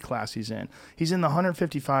the weight class he's in. He's in the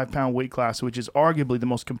 155-pound weight class, which is arguably the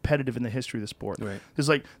most competitive in the history of the sport. Right. There's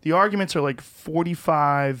like, the arguments are like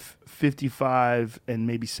 45, 55, and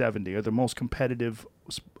maybe 70 are the most competitive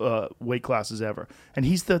weight classes ever. And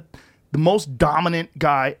he's the most dominant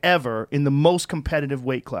guy ever in the most competitive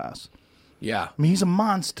weight class. Yeah, I mean, he's a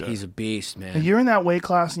monster. he's a beast, man. And you're in that weight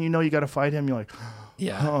class and you know you got to fight him. You're like,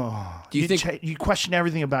 Yeah. oh. Do you think? You question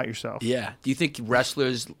everything about yourself? Yeah. Do you think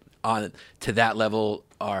wrestlers on to that level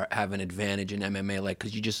have an advantage in MMA, like,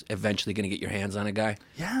 because you're just eventually going to get your hands on a guy?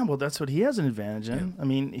 Yeah, well, that's what he has an advantage in. I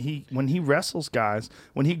mean, when he wrestles guys,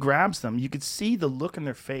 when he grabs them, you could see the look in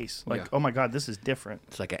their face, like, Yeah. oh my God, this is different.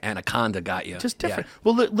 It's like an anaconda got you. Just different. Yeah.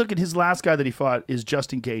 Well, look at his last guy that he fought is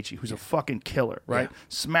Justin Gaethje, who's a fucking killer, right? Yeah.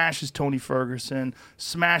 Smashes Tony Ferguson,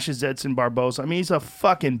 smashes Edson Barboza. I mean, he's a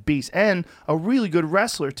fucking beast and a really good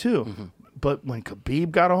wrestler too. Mm-hmm. But when Khabib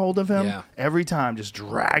got a hold of him, Yeah. every time just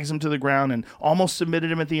drags him to the ground and almost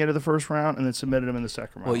submitted him at the end of the first round and then submitted him in the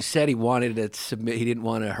second round. Well, he said he wanted to submit. He didn't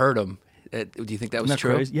want to hurt him. Do you think that was Isn't that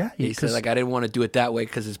true? crazy? Yeah, He said, 'cause- like, I didn't want to do it that way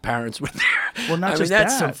because his parents were there. Well, not I just mean,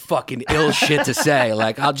 that's that. some fucking ill shit to say.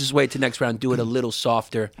 Like, I'll just wait till next round, do it a little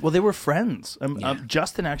softer. Well, they were friends. Yeah.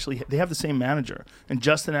 Justin actually, they have the same manager, and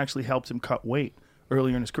Justin actually helped him cut weight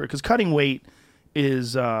earlier in his career. Because cutting weight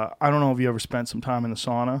is, I don't know if you ever spent some time in the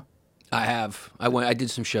sauna. I have. I did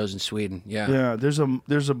some shows in Sweden. Yeah. Yeah, there's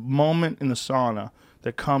a moment in the sauna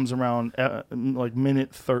that comes around like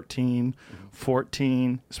minute 13,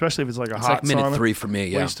 14, especially if it's like a It's hot like minute sauna. 3 for me.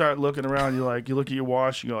 When Yeah. you start looking around, you look at your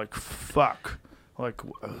watch, you go like, fuck, like,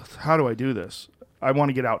 how do I do this? I want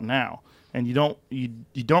to get out now. And you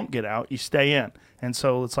don't get out, you stay in. And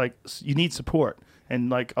so it's like you need support. And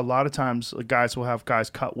like a lot of times guys will have guys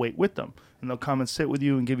cut weight with them, and they'll come and sit with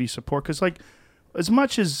you and give you support. Because like as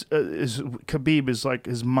much as Khabib is like,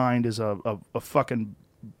 his mind is a fucking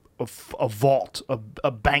a vault,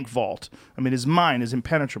 a bank vault. I mean, his mind is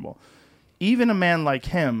impenetrable. Even a man like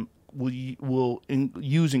him will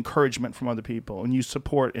use encouragement from other people and use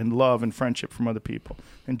support and love and friendship from other people.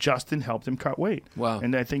 And Justin helped him cut weight. Wow.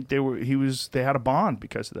 And I think they had a bond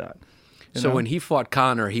because of that. You So know? when he fought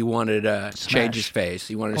Conor, he wanted to change his face.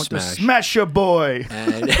 He wanted to I want to smash. smash your boy.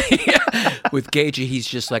 And with Gaethje, he's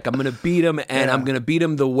just like, I'm going to beat him, and Yeah. I'm going to beat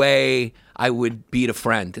him the way I would beat a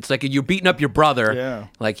friend. It's like you're beating up your brother. Yeah.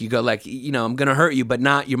 Like you go, like, you know, I'm going to hurt you, but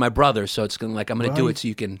not you're my brother. So it's going to, like, I'm going to do it so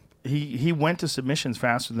you can. He went to submissions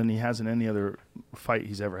faster than he has in any other fight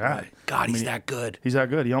he's ever had. God, I mean, he's that good. He's that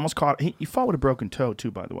good. He almost caught. He fought with a broken toe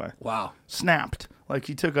too, by the way. Wow. Snapped. Like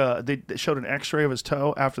he took they showed an X-ray of his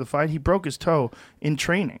toe after the fight. He broke his toe in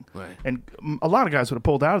training. Right. And a lot of guys would have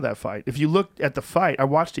pulled out of that fight. If you looked at the fight, I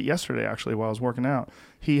watched it yesterday actually while I was working out.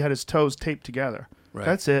 He had his toes taped together. Right.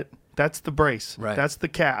 That's it. That's the brace. Right. That's the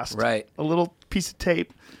cast. Right. A little piece of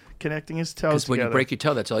tape connecting his toes Because when together. you break your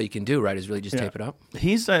toe, that's all you can do, right? Is really just tape it up.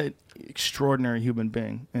 He's an extraordinary human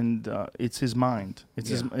being, and it's his mind. It's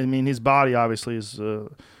Yeah. his body obviously is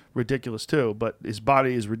ridiculous too, but his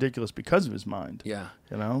body is ridiculous because of his mind. Yeah.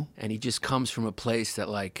 You know? And he just comes from a place that,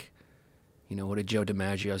 like, you know, what did Joe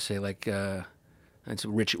DiMaggio say? Like, That's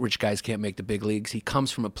rich guys can't make the big leagues. He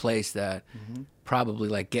comes from a place that probably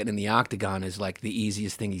like getting in the octagon is like the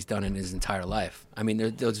easiest thing he's done in his entire life. I mean,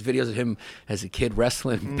 those videos of him as a kid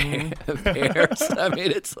wrestling bears. I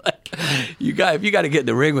mean, it's like if you got to get in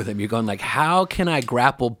the ring with him, you're going like, how can I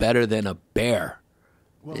grapple better than a bear?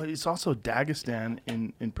 Well, it's also Dagestan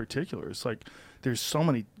in particular. It's like there's so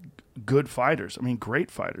many good fighters. I mean, great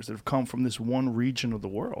fighters that have come from this one region of the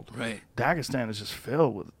world. Right. Dagestan is just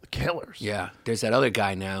filled with killers. Yeah. There's that other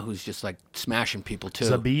guy now who's just like smashing people too.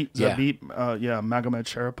 Zabit, Magomed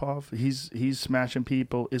Sharapov. He's smashing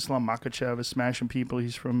people. Islam Makhachev is smashing people.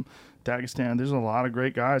 He's from Dagestan. There's a lot of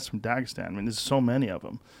great guys from Dagestan. I mean, there's so many of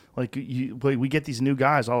them. Like we get these new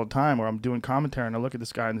guys all the time where I'm doing commentary and I look at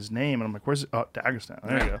this guy and his name and I'm like, where's it? Oh, Dagestan.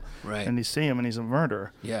 There you go. Right. And you see him and he's a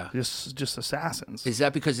murderer. Yeah. Just assassins. Is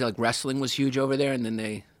that because like wrestling was huge over there and then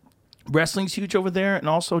they... Wrestling's huge over there, and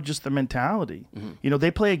also just the mentality. You know, they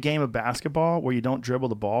play a game of basketball where you don't dribble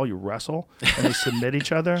the ball, you wrestle, and they submit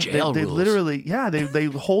each other. They rules. literally, they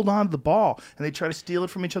hold on to the ball, and they try to steal it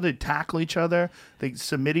from each other, they tackle each other, they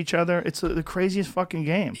submit each other. It's the craziest fucking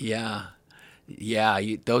game. Yeah. Yeah,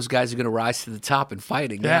 those guys are going to rise to the top in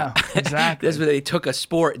fighting. Yeah, exactly. That's where they took a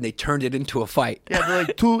sport and they turned it into a fight. Yeah, they're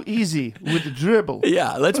like too ezy with the dribble.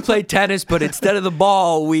 Yeah, let's play tennis, but instead of the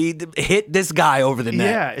ball, we hit this guy over the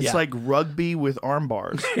net. Yeah, it's like rugby with arm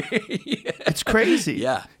bars. It's crazy.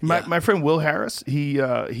 Yeah. My friend Will Harris, he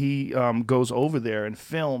goes over there and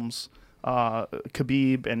films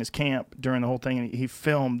Khabib and his camp during the whole thing, and he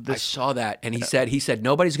filmed this. I saw that, and he said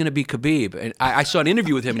nobody's going to beat Khabib. And I saw an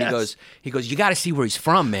interview with him, and he goes, you got to see where he's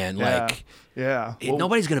from, man. Like,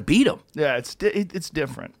 nobody's going to beat him. Yeah, it's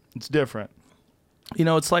different. It's different. You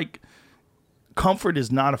know, it's like comfort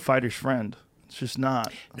is not a fighter's friend. It's just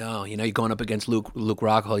not. No, you know, you're going up against Luke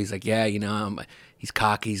Rockhold. He's like, yeah, you know, he's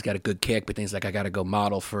cocky. He's got a good kick, but then he's like, I got to go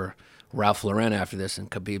model for Ralph Lauren after this.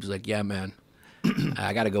 And Khabib's like, yeah, man.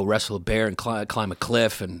 I got to go wrestle a bear and climb a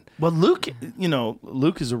cliff. And well, Luke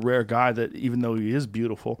is a rare guy that, even though he is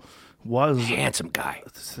beautiful, was a handsome guy.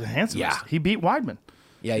 The handsomest. He beat Weidman.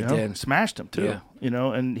 Yeah, he did. Smashed him too. Yeah. You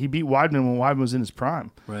know, and he beat Weidman when Weidman was in his prime.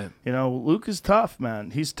 Right. You know, Luke is tough, man.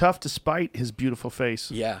 He's tough despite his beautiful face.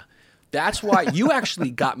 Yeah, that's why you actually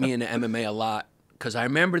got me into MMA a lot. Because I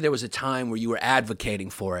remember there was a time where you were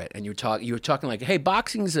advocating for it, and you were talking like, "Hey,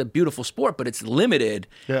 boxing is a beautiful sport, but it's limited."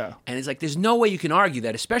 Yeah, and it's like there's no way you can argue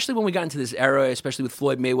that, especially when we got into this era, especially with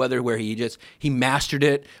Floyd Mayweather, where he mastered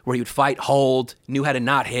it, where he would fight, hold, knew how to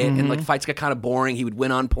not hit, and like fights got kind of boring. He would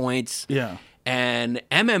win on points. Yeah, and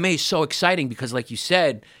MMA is so exciting because, like you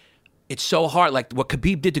said, it's so hard, like what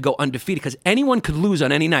Khabib did to go undefeated, because anyone could lose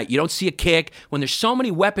on any night. You don't see a kick when there's so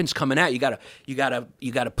many weapons coming out. You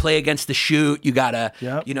gotta play against the shoot. You gotta,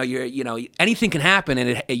 anything can happen.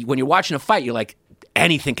 And when you're watching a fight, you're like,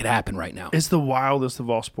 anything could happen right now. It's the wildest of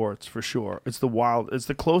all sports for sure. It's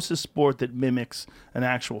the closest sport that mimics an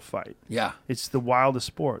actual fight. Yeah, it's the wildest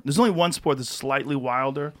sport. There's only one sport that's slightly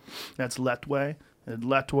wilder. That's Letway. And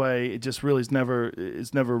Letway, it just really it's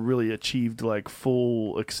never really achieved like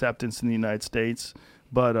full acceptance in the United States.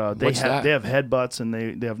 But they have headbutts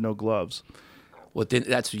and they have no gloves. Well,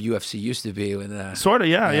 that's what UFC used to be. Sort of,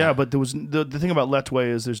 yeah. But there was the thing about Letway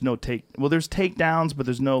is there's no there's takedowns, but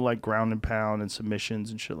there's no like ground and pound and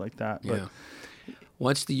submissions and shit like that. But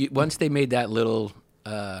once they made that little,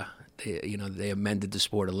 they amended the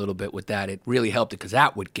sport a little bit with that. It really helped it because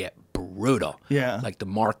that would get brutal. Yeah, like the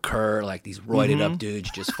Mark Kerr, like these roided up dudes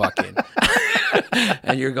just fucking.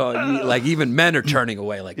 And you're going, like, even men are turning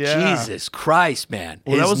away. Like, Jesus Christ, man.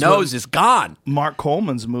 Well, his nose is gone. Mark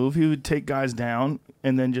Coleman's move, he would take guys down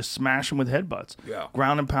and then just smash them with headbutts. Yeah.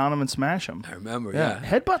 Ground and pound them and smash them. I remember, yeah.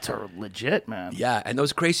 Headbutts are legit, man. Yeah, and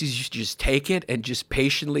those crazies used to just take it and just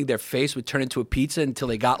patiently, their face would turn into a pizza until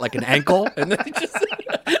they got, like, an ankle. And then just...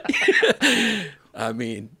 I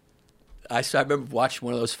mean... I remember watching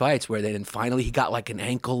one of those fights where then finally he got like an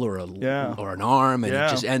ankle or an arm and it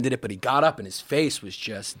just ended it, but he got up and his face was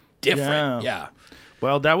just different. Yeah.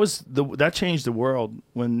 Well, that changed the world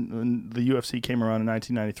when the UFC came around in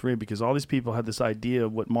 1993 because all these people had this idea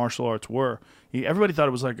of what martial arts were. Everybody thought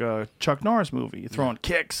it was like a Chuck Norris movie. You're throwing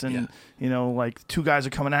kicks and like two guys are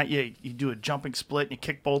coming at you. You do a jumping split and you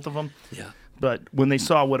kick both of them. Yeah. But when they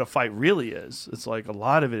saw what a fight really is, it's like a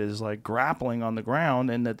lot of it is like grappling on the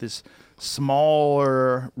ground, and that this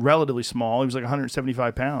relatively small, he was like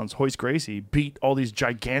 175 pounds, Hoist Gracie, beat all these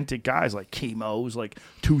gigantic guys like Chemo, who's like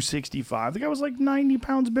 265. The guy was like 90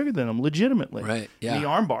 pounds bigger than him, legitimately. Right, yeah. And he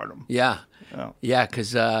armbarred him. Yeah. Oh. Yeah,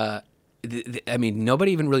 because, I mean,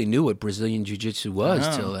 nobody even really knew what Brazilian Jiu-Jitsu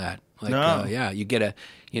was till that. Like, you get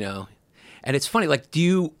And it's funny, like, do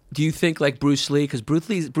you think like Bruce Lee? Because Bruce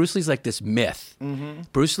Lee's like this myth. Mm-hmm.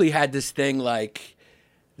 Bruce Lee had this thing like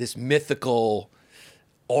this mythical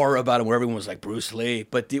aura about him where everyone was like Bruce Lee.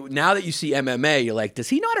 But now that you see MMA, you're like, does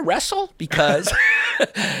he know how to wrestle? Because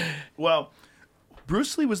well,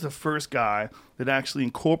 Bruce Lee was the first guy that actually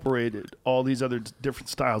incorporated all these other different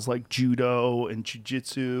styles like judo and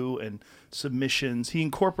jiu-jitsu and submissions. He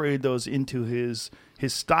incorporated those into his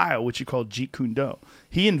style, which he called Jeet Kune Do.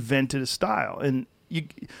 He invented a style, and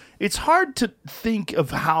it's hard to think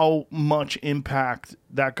of how much impact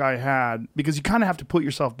that guy had because you kind of have to put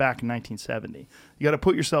yourself back in 1970. You got to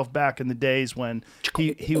put yourself back in the days when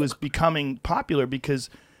he was becoming popular because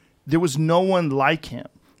there was no one like him.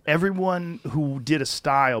 Everyone who did a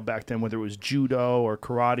style back then, whether it was judo or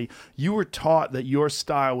karate, you were taught that your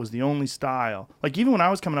style was the only style. Like even when I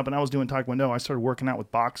was coming up and I was doing taekwondo, I started working out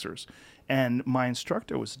with boxers, and my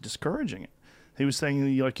instructor was discouraging it. He was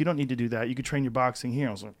saying, like, you don't need to do that. You could train your boxing here.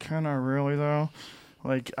 I was like, can I really though?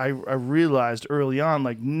 Like I realized early on,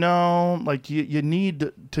 like, no, like you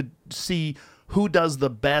need to see who does the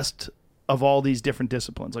best of all these different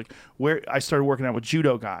disciplines. Like where I started working out with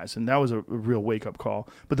judo guys, and that was a real wake-up call.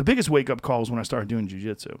 But the biggest wake-up call was when I started doing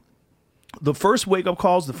jiu-jitsu. The first wake-up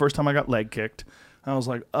call was the first time I got leg kicked. I was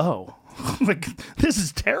like, oh, like this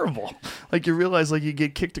is terrible. Like you realize like you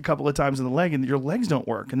get kicked a couple of times in the leg and your legs don't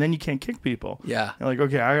work, and then you can't kick people. Yeah. You're like,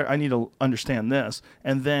 okay, I need to understand this.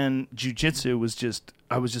 And then jiu-jitsu was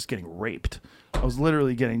I was just getting raped. I was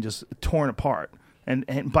literally getting just torn apart.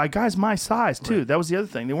 And by guys my size too. Right. That was the other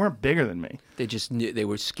thing. They weren't bigger than me. They just knew they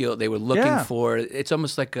were skilled. They were looking for. It's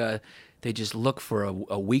almost like they just look for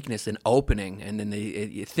a weakness, an opening, and then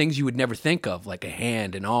things you would never think of, like a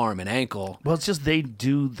hand, an arm, an ankle. Well, it's just they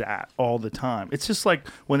do that all the time. It's just like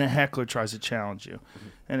when a heckler tries to challenge you,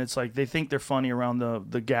 and it's like they think they're funny around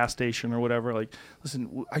the gas station or whatever. Like,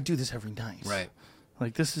 listen, I do this every night. Right.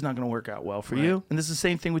 Like, this is not going to work out well for you. And this is the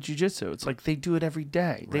same thing with jiu-jitsu. It's like they do it every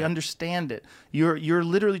day. They understand it. You're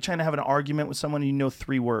literally trying to have an argument with someone and you know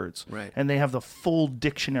 3 words. Right. And they have the full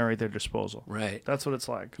dictionary at their disposal. Right. That's what it's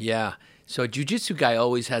like. Yeah. So a jiu-jitsu guy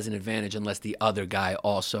always has an advantage unless the other guy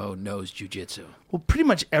also knows jiu-jitsu. Well, pretty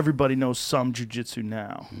much everybody knows some jiu-jitsu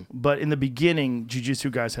now. Mm-hmm. But in the beginning, jiu-jitsu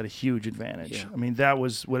guys had a huge advantage. Yeah. I mean, that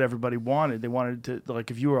was what everybody wanted. They wanted to, like,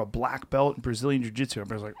 if you were a black belt in Brazilian jiu-jitsu,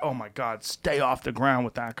 everybody was like, oh, my God, stay off the ground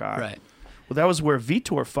with that guy. Right. Well, that was where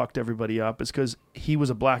Vitor fucked everybody up, is because he was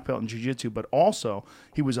a black belt in jiu-jitsu, but also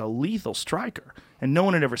he was a lethal striker. And no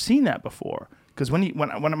one had ever seen that before. Because when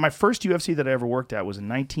my first UFC that I ever worked at was in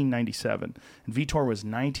 1997, and Vitor was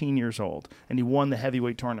 19 years old, and he won the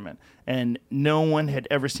heavyweight tournament, and no one had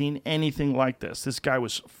ever seen anything like this. This guy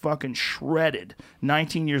was fucking shredded,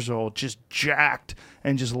 19 years old, just jacked,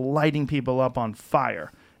 and just lighting people up on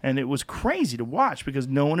fire. And it was crazy to watch because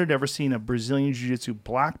no one had ever seen a Brazilian Jiu-Jitsu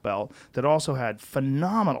black belt that also had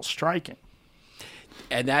phenomenal striking.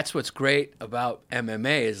 And that's what's great about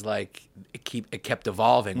MMA is like it kept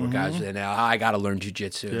evolving. Where guys were now, I got to learn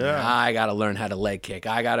jiu-jitsu. Yeah. I got to learn how to leg kick.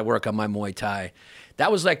 I got to work on my Muay Thai.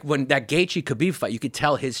 That was like when that Gaethje Khabib fight. You could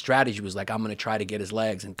tell his strategy was like, I'm going to try to get his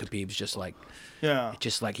legs, and Khabib's just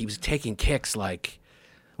like he was taking kicks like.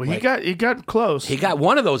 Well, he got close. He got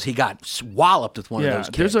one of those. He got walloped with one of those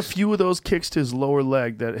kicks. There's a few of those kicks to his lower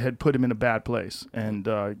leg that had put him in a bad place, and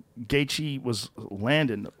Gaethje was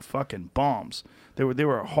landing fucking bombs. They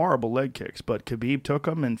were horrible leg kicks, but Khabib took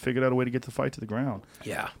them and figured out a way to get the fight to the ground.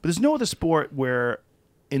 Yeah. But there's no other sport where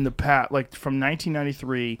in the past, like from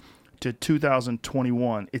 1993 to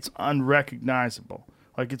 2021, it's unrecognizable.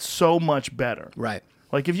 Like it's so much better. Right.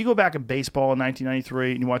 Like if you go back in baseball in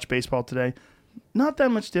 1993 and you watch baseball today, not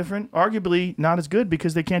that much different. Arguably not as good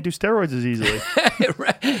because they can't do steroids as easily.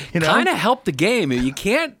 Right. You know? Kind of helped the game. You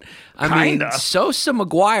can't. I mean, Sosa,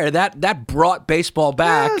 McGuire, that brought baseball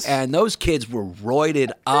back, and those kids were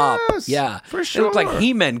roided up. Yes, yeah, for sure. They looked like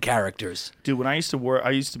He-Man characters. Dude, when I used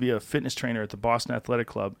to be a fitness trainer at the Boston Athletic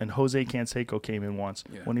Club, and Jose Canseco came in once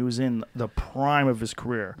when he was in the prime of his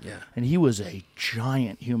career. Yeah. And he was a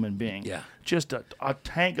giant human being. Yeah. Just a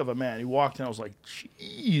tank of a man. He walked in, I was like,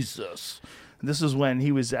 Jesus. This is when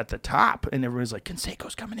he was at the top, and everyone's like,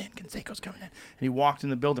 Canseco's coming in. And he walked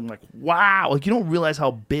in the building like, wow. Like, you don't realize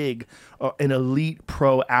how big an elite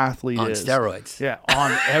pro athlete is. On steroids. Yeah,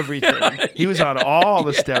 on everything. He was on all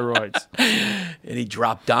the steroids. And he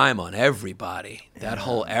dropped dime on everybody. That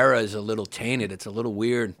whole era is a little tainted. It's a little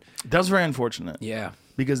weird. That's very unfortunate. Yeah.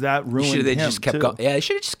 Because that ruined him, they just kept going. Yeah, they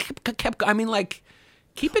should have just kept going. I mean, like,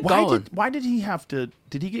 keep it going. Why did he have to?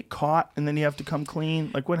 Did he get caught and then he have to come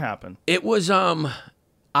clean? Like, what happened? It was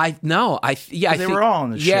I They were all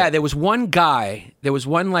on the Yeah, shit. there was one guy. There was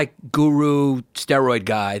one like guru steroid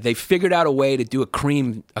guy. They figured out a way to do a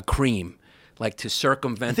cream, like to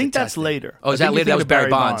circumvent. I think the that's testing. later. Oh, is I that think later? you That was think of Barry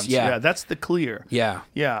Bonds. Yeah, that's the clear. yeah.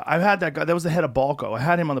 Yeah, I've had that guy. That was the head of Balco. I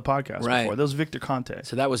had him on the podcast Right. before. That was Victor Conte.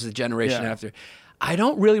 So that was the generation Yeah. after. I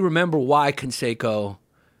don't really remember why Canseco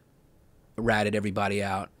ratted everybody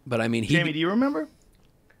out, but I mean, Jamie, do you remember?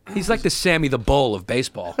 he's like the Sammy the Bull of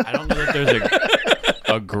baseball. I don't know that there's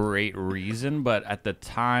a great reason, but at the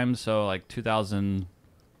time, so like 2000,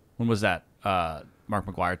 when was that? Mark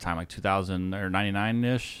McGwire time, like 2000 or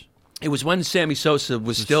 99-ish. It was when Sammy Sosa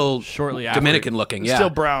was still shortly after. Dominican looking. Yeah, Still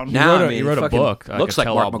brown. Now, He wrote a fucking book. Looks like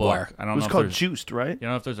Mark McGwire. I It don't was know if called there's, Juiced, right? you don't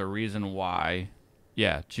know if there's a reason why.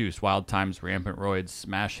 Yeah, Juice, Wild Times, Rampant Roids,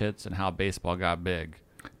 Smash Hits, and How Baseball Got Big.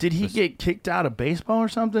 Did he get kicked out of baseball or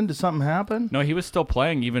something? Did something happen? No, he was still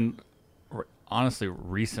playing even, honestly,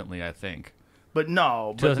 recently, I think. But not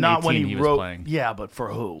when 2018 he he was wrote. playing. Yeah, but for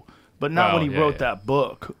who? But not when he yeah, wrote yeah. that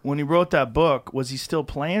book. When he wrote that book, was he still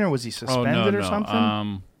playing or was he suspended or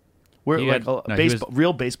something? Where he like had- no, he was-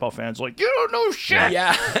 real baseball fans like, you don't know shit.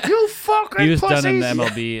 Yeah. You fucking He was pussies. done in the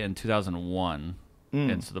MLB in 2001,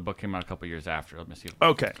 and so the book came out a couple years after. Let me see.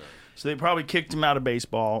 Okay, so they probably kicked him out of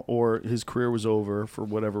baseball, or his career was over for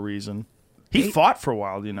whatever reason. He fought for a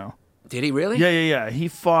while, you know. Did he really? Yeah. He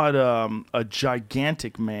fought a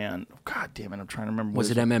gigantic man. God damn it, I'm trying to remember. Was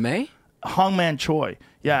what it his- MMA? Hongman Choi.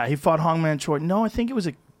 Yeah, he fought Hongman Choi. No, I think it was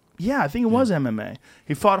I think it was MMA.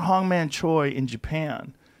 He fought Hongman Choi in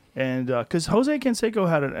Japan, and because Jose Canseco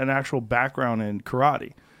had an actual background in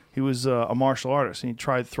karate. He was a martial artist, and he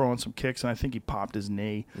tried throwing some kicks, and I think he popped his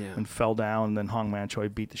knee and fell down, and then Hongman Choi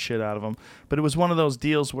beat the shit out of him. But it was one of those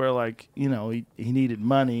deals where, like, you know, he needed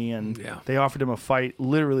money, and they offered him a fight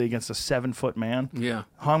literally against a 7-foot man. Yeah.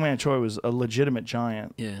 Hongman Choi was a legitimate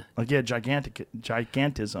giant. Yeah. Like,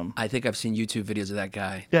 gigantism. I think I've seen YouTube videos of that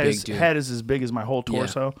guy. Yeah, Big his dude. head is as big as my whole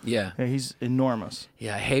torso. Yeah. He's enormous.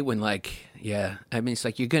 Yeah, I hate when I mean, it's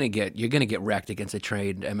like you're gonna get wrecked against a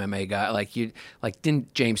trained MMA guy.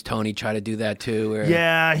 Didn't James Toney try to do that too? Or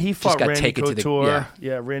Yeah, he fought gotta Randy take it to the- Couture.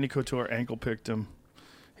 yeah. Randy Couture ankle picked him.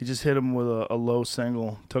 He just hit him with a low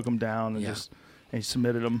single, took him down, and and he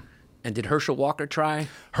submitted him. And did Herschel Walker try?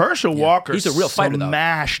 Herschel Walker He's a real fighter, though.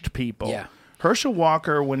 smashed people. Yeah. Herschel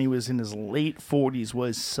Walker, when he was in his late 40s,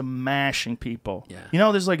 was smashing people. Yeah. You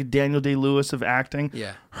know, there's like a Daniel Day-Lewis of acting.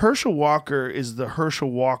 Yeah. Herschel Walker is the Herschel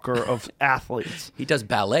Walker of athletes. He does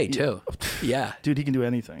ballet too. Yeah. Dude, he can do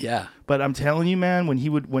anything. Yeah. But I'm telling you, man, when he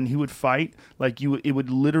would fight, like it would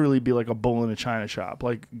literally be like a bull in a china shop.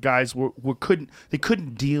 Like guys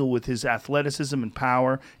couldn't deal with his athleticism and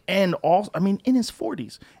power, and also, I mean, in his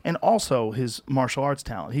 40s, and also his martial arts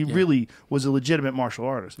talent. He really was a legitimate martial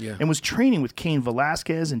artist, and was training with Cain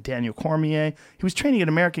Velasquez and Daniel Cormier. He was training at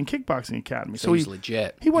American Kickboxing Academy, So he's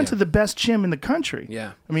legit. He went to the best gym in the country.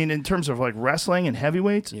 Yeah. I mean, in terms of like wrestling and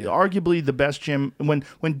heavyweights, arguably the best gym. When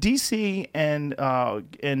DC and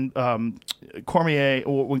Cormier,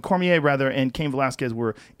 or when Cormier rather, and Cain Velasquez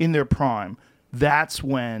were in their prime, that's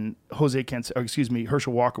when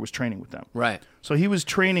Herschel Walker was training with them. Right. So he was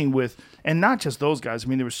training with, and not just those guys. I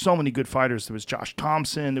mean, there were so many good fighters. There was Josh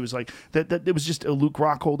Thompson. There was like that. There was just a Luke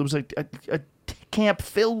Rockhold. There was like a camp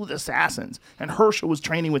filled with assassins, and Herschel was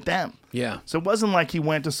training with them. Yeah. So it wasn't like he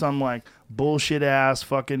went to some like bullshit ass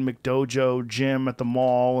fucking McDojo gym at the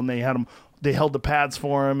mall, and they held the pads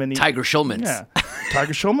for him, and Tiger Schulman's. Yeah.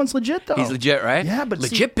 Tiger Schulman's legit though. He's legit, right? Yeah, but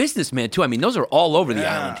legit businessman too. I mean, those are all over the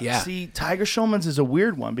island. Yeah. See, Tiger Schulman's is a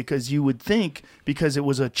weird one because you would think, because it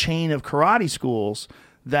was a chain of karate schools,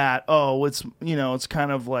 that it's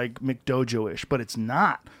kind of like McDojo-ish, but it's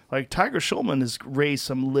not. Like Tiger Schulman has raised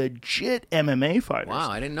some legit MMA fighters.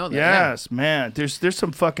 Wow, I didn't know that. Yes, man. There's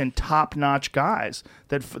some fucking top-notch guys.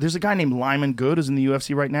 There's a guy named Lyman Good who's in the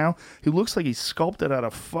UFC right now who looks like he's sculpted out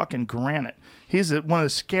of fucking granite. He's one of the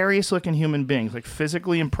scariest looking human beings, like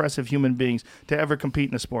physically impressive human beings to ever compete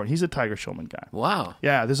in the sport. He's a Tiger Schulman guy. Wow.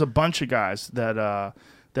 Yeah, there's a bunch of guys that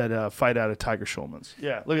fight out of Tiger Schulman's.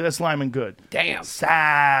 Yeah, look at that's Lyman Good. Damn.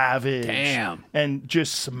 Savage. Damn. And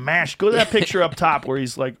just smash. Go to that picture up top where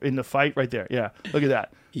he's like in the fight right there. Yeah, look at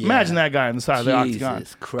that. Yeah. Imagine that guy on the side of the Jesus octagon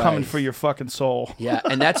Christ. coming for your fucking soul. Yeah,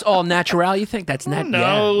 and that's all natural. You think that's not? Who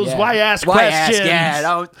knows? Yeah. Why ask Why questions? Ask?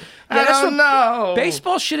 Yeah, I don't know.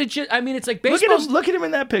 Baseball should have just. I mean, it's like Look baseball. at him. Look at him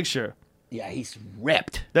in that picture. Yeah, he's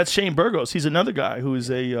ripped. That's Shane Burgos. He's another guy who's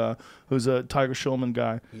a Tiger Schulman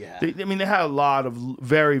guy. Yeah. They had a lot of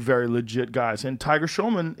very, very legit guys. And Tiger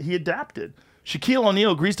Schulman, he adapted. Shaquille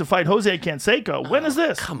O'Neal agrees to fight Jose Canseco. When is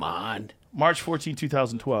this? Come on. March 14,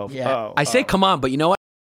 2012. Yeah. I say come on, but you know what?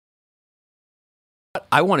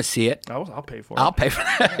 I want to see it. I'll pay for it. I'll pay for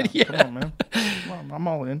that. Yeah. Come on, man. Come on, I'm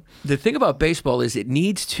all in. The thing about baseball is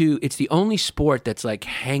it's the only sport that's like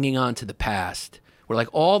hanging on to the past. Where like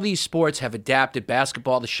all these sports have adapted.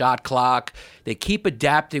 Basketball, the shot clock, they keep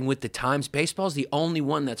adapting with the times. Baseball's the only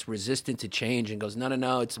one that's resistant to change and goes,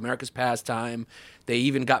 no, it's America's pastime. They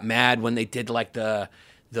even got mad when they did like the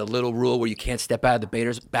little rule where you can't step out of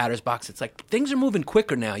the batter's box. It's like things are moving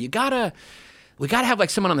quicker now. We gotta have like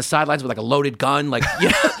someone on the sidelines with like a loaded gun, like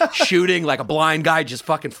shooting, like a blind guy just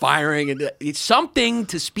fucking firing, and it's something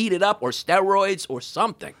to speed it up, or steroids, or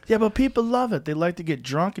something. Yeah, but people love it. They like to get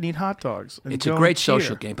drunk and eat hot dogs. And It's a great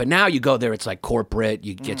social game. But now you go there, it's like corporate.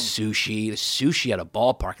 You get sushi. The sushi at a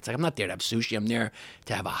ballpark. It's like I'm not there to have sushi. I'm there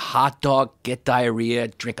to have a hot dog, get diarrhea,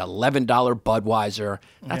 drink $11 Budweiser.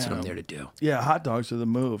 That's what I'm there to do. Yeah, hot dogs are the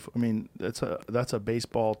move. I mean, that's a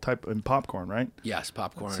baseball type and popcorn, right? Yes,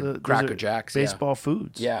 popcorn, Cracker Jacks. Baseball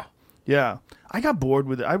foods. Yeah. Yeah. I got bored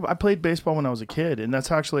with it. I played baseball when I was a kid, and that's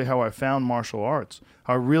actually how I found martial arts.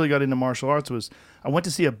 How I really got into martial arts was I went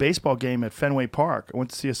to see a baseball game at Fenway Park. I went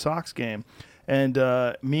to see a Sox game, and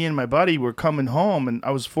me and my buddy were coming home, and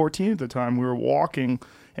I was 14 at the time. We were walking,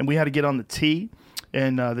 and we had to get on the T,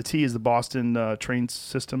 and the T is the Boston train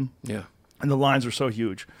system. Yeah. And the lines were so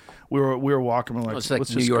huge. We were walking. We're like, It's like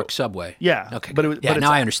let's New just York go. subway. Yeah. Okay. But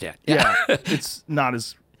now I understand. Yeah. It's not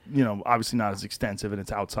as obviously not as extensive, and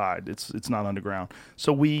it's outside. It's not underground.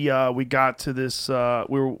 So we got to this.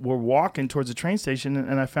 We're walking towards the train station,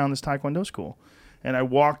 and I found this Taekwondo school. And I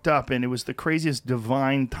walked up, and it was the craziest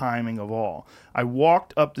divine timing of all. I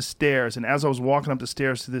walked up the stairs, and as I was walking up the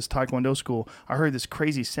stairs to this Taekwondo school, I heard this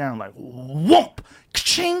crazy sound like whoomp,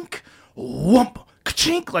 ka-chink, whoomp,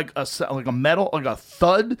 ka-chink, like a metal, like a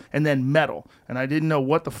thud, and then metal. And I didn't know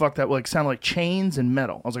what the fuck that like sounded like, chains and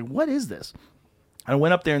metal. I was like, what is this? I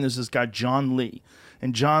went up there, and there's this guy, John Lee.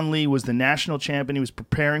 And John Lee was the national champion. He was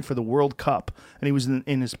preparing for the World Cup, and he was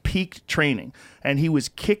in his peak training. And he was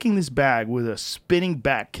kicking this bag with a spinning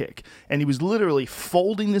back kick. And he was literally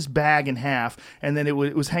folding this bag in half, and then it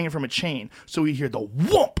was hanging from a chain. So we hear the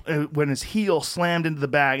whoop when his heel slammed into the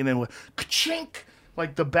bag, and then went ka-chink,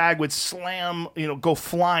 like the bag would slam, go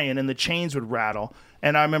flying, and the chains would rattle.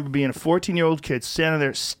 And I remember being a 14-year-old kid standing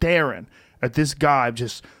there staring at this guy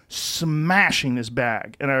just smashing this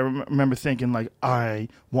bag. And I remember thinking, like, I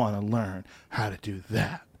want to learn how to do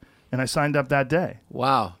that. And I signed up that day.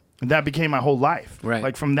 Wow. And that became my whole life. Right.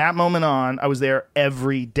 Like, from that moment on, I was there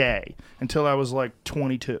every day until I was, like,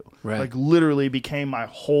 22. Right. Like, literally became my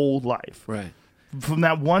whole life. Right. From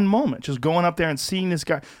that one moment, just going up there and seeing this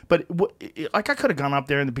guy. But, like, I could have gone up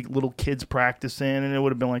there and the little kids practicing, and it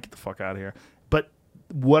would have been like, get the fuck out of here. But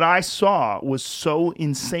what I saw was so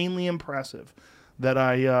insanely impressive that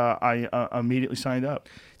I immediately signed up.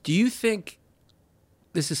 Do you think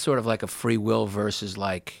this is sort of like a free will versus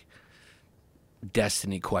like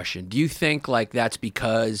destiny question? Do you think like that's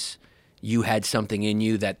because you had something in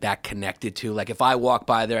you that connected to? Like if I walk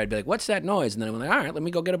by there, I'd be like, "What's that noise?" And then I'm like, "All right, let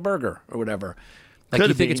me go get a burger or whatever." Like, do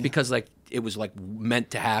you think it's because like it was like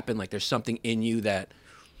meant to happen? Like there's something in you that.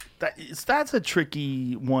 That's a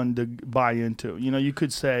tricky one to buy into. You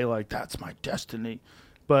could say like that's my destiny.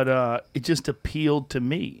 But it just appealed to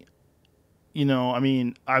me. I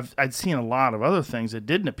mean, I'd seen a lot of other things that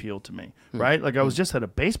didn't appeal to me, right? Like I was just at a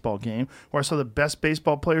baseball game where I saw the best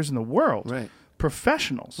baseball players in the world, right?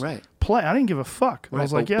 Professionals, right? Play. I didn't give a fuck. Right. I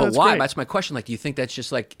was like, yeah, but that's why? great. That's my question. Like, do you think that's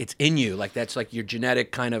just like it's in you? Like that's like your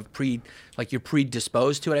genetic kind of like you're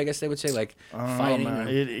predisposed to it? I guess they would say like fighting. Man.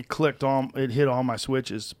 It clicked it hit all my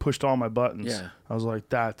switches, pushed all my buttons. Yeah. I was like,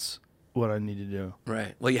 that's what I need to do.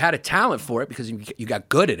 Right. Well, you had a talent for it because you got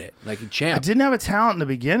good at it, like a champ. I didn't have a talent in the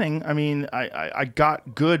beginning. I mean, I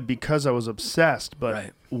got good because I was obsessed, but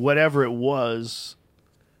right. Whatever it was,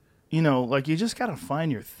 like you just got to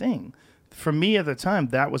find your thing. For me at the time,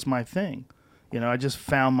 that was my thing. I just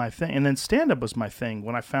found my thing. And then stand-up was my thing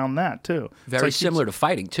when I found that, too. Very like similar to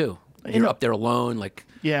fighting, too. You're up there alone, like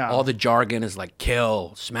all the jargon is like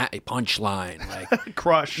kill, smack, punchline, like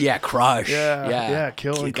crush. Yeah, crush. Yeah,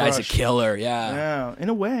 kill and guy's crush. a killer. Yeah. Yeah, in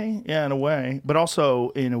a way, but also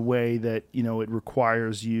in a way that it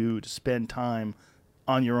requires you to spend time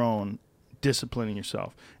on your own, disciplining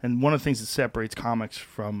yourself. And one of the things that separates comics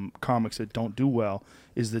from comics that don't do well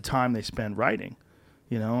is the time they spend writing.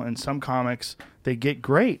 And some comics they get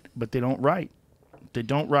great, but they don't write.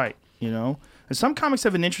 And some comics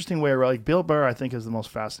have an interesting way of writing. Like Bill Burr, I think, is the most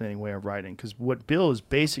fascinating way of writing because what Bill is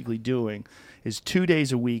basically doing is 2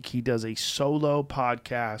 days a week he does a solo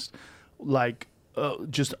podcast, like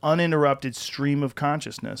just uninterrupted stream of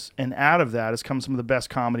consciousness, and out of that has come some of the best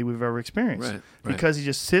comedy we've ever experienced. Right. Because he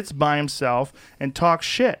just sits by himself and talks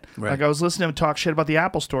shit. Right. Like I was listening to him talk shit about the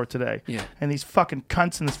Apple Store today. Yeah. And these fucking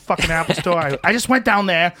cunts in this fucking Apple Store. I just went down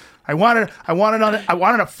there. I wanted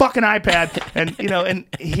a fucking iPad, and and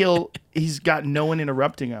he's got no one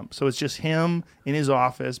interrupting him. So it's just him in his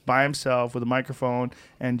office by himself with a microphone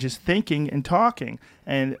and just thinking and talking,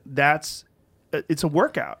 and it's a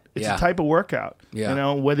workout. It's a type of workout.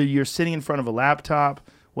 Yeah. Whether you're sitting in front of a laptop,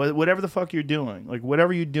 whatever the fuck you're doing, like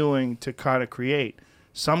whatever you're doing to kind of create.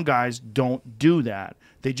 Some guys don't do that.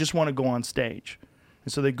 They just want to go on stage.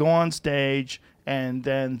 And so they go on stage and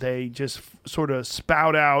then they just sort of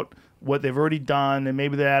spout out what they've already done, and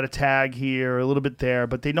maybe they add a tag here or a little bit there,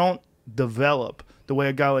 but they don't develop the way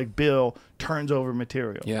a guy like Bill turns over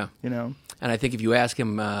material. Yeah. And I think if you ask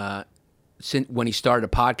him when he started a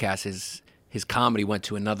podcast, his comedy went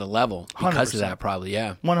to another level because 100%. of that, probably.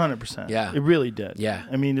 Yeah. 100%. Yeah. It really did. Yeah.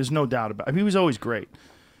 I mean, there's no doubt about it. I mean, he was always great.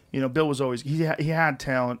 Bill was always, he had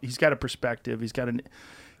talent. He's got a perspective. He's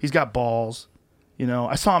got balls.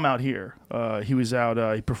 I saw him out here. He was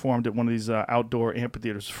out, he performed at one of these outdoor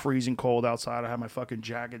amphitheaters, freezing cold outside. I had my fucking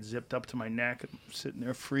jacket zipped up to my neck, and sitting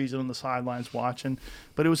there freezing on the sidelines watching.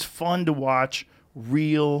 But it was fun to watch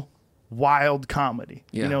real wild comedy.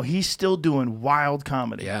 Yeah. He's still doing wild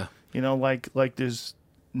comedy. Yeah. Like there's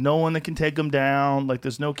no one that can take him down. Like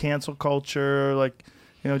there's no cancel culture. Like,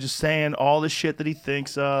 just saying all the shit that he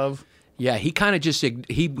thinks of. Yeah, he kind of just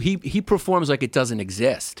he performs like it doesn't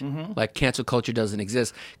exist, Mm-hmm. like cancel culture doesn't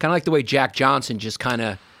exist. Kind of like the way Jack Johnson just kind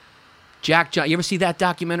of You ever see that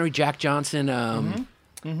documentary, Jack Johnson?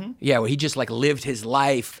 Yeah, where he just like lived his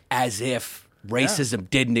life as if racism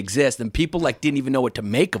didn't exist, and people like didn't even know what to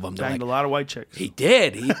make of him. They're Banged like, a lot of white chicks. he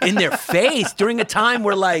did. In their face during a time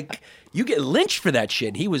where like you get lynched for that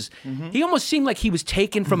shit. He almost seemed like he was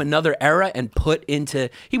taken from another era and put into.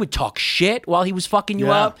 He would talk shit while he was fucking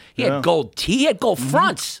you up. He had gold teeth. He had gold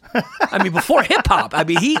fronts. I mean, before hip hop. I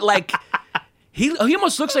mean, he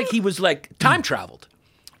almost looks like he was like time traveled.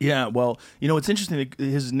 Yeah, well, it's interesting.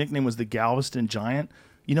 His nickname was the Galveston Giant.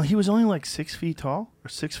 He was only like 6 feet tall, or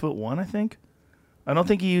 6'1", I think. I don't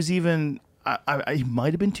think he was even. He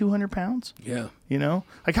might have been 200 pounds. Yeah.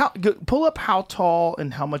 Like pull up how tall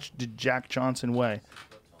and how much did Jack Johnson weigh?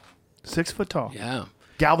 6 foot tall. Yeah.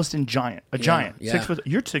 Galveston Giant, giant. Yeah. 6 foot.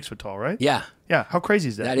 You're 6 foot tall, right? Yeah. Yeah. How crazy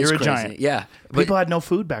is that? That You're is a crazy. giant. Yeah. People had no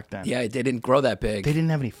food back then. Yeah, they didn't grow that big. They didn't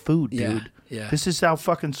have any food, Yeah, dude. yeah. This is how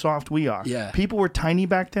fucking soft we are. Yeah. People were tiny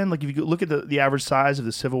back then. Like if you look at the average size of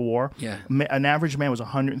the Civil War, Yeah. An average man was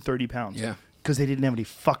 130 pounds. Yeah. Because they didn't have any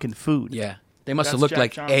fucking food. Yeah. They must have That's looked Jack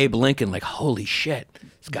like Johnson. Abe Lincoln, like, holy shit,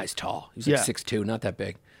 this guy's tall. He's like Yeah. 6'2", not that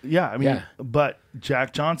big. Yeah, I mean, Yeah. but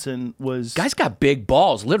Jack Johnson was Guy's got big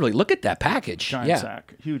balls, literally. Look at that package. giant yeah.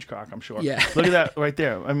 sack, huge cock, I'm sure. Yeah. Look at that right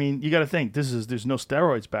there. I mean, you got to think there's no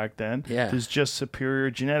steroids back then. Yeah. There's just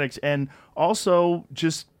superior genetics and also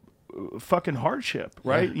just fucking hardship,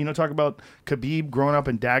 right? Yeah. Talk about Khabib growing up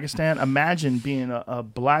in Dagestan. Imagine being a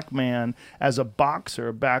black man as a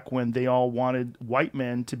boxer back when they all wanted white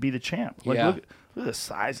men to be the champ. Like, Yeah. look at the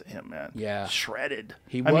size of him, man. Yeah. Shredded.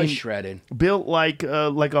 He I was mean, shredded. built like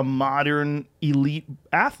a modern elite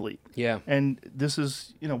athlete. Yeah. And this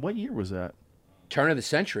is, what year was that? Turn of the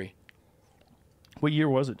century. What year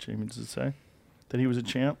was it, Jamie? Does it say that he was a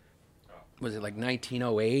champ? Was it like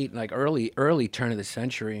 1908? Like early turn of the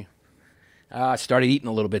century. Started eating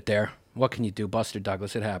a little bit there. What can you do? Buster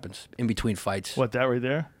Douglas, it happens. In between fights. What, that right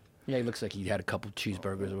there? Yeah, he looks like he had a couple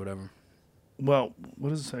cheeseburgers or whatever. Well, what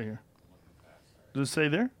does it say here? Does it say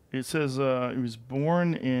there? It says he was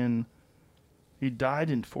born in. He died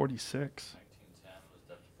in 46. 1910 was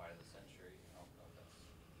dubbed Fight of the Century.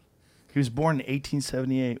 He was born in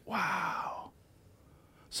 1878. Wow.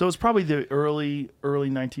 So it's probably the early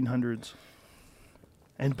 1900s.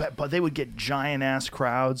 And but they would get giant ass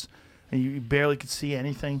crowds, and you barely could see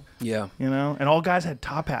anything. Yeah. And all guys had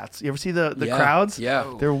top hats. You ever see the Yeah, crowds?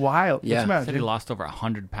 yeah. They're wild. Yeah. What's the matter, Said he dude? lost over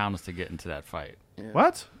 100 pounds to get into that fight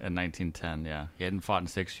What? in 1910. Yeah, he hadn't fought in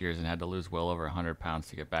 6 years and had to lose well over 100 pounds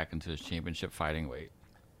to get back into his championship fighting weight.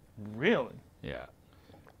 Really? Yeah.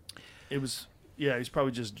 It was. Yeah, he's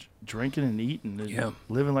probably just drinking and eating and Yeah.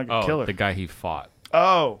 living like a Oh, killer. the guy he fought.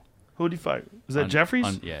 Oh, who'd he fight? Was that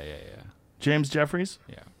Jeffries? Yeah. James Jeffries?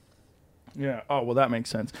 Yeah. Yeah. Oh, well, that makes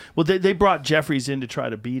sense. Well, they brought Jeffries in to try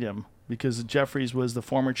to beat him because Jeffries was the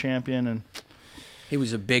former champion, and He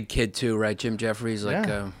was a big kid too, right? Jim Jeffries, like,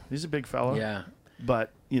 yeah, he's a big fellow. yeah.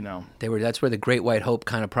 But That's where the Great White Hope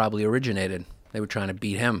kind of probably originated. They were trying to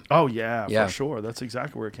beat him. oh yeah, Yeah. for sure. That's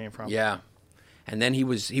exactly where it came from. Yeah. And then he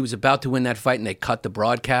was about to win that fight, and they cut the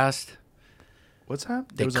broadcast. What's that?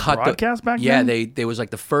 They There was a cut broadcast back yeah, then? there was like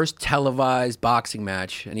the first televised boxing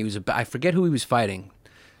match, and I forget who he was fighting.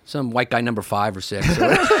 Some white guy number 5 or 6. Or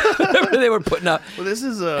whatever they were putting up. Well, this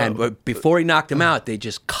is but before he knocked him out, they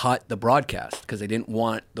just cut the broadcast because they didn't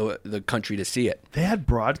want the country to see it. They had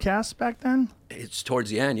broadcasts back then? It's towards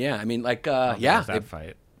the end, yeah. I mean, like, It was yeah. that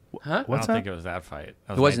fight. Huh? What's I don't that? think it was that fight.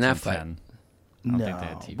 That It wasn't that fight. 1910. I don't No. think they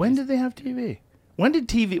had TVs. When did they have TV? When did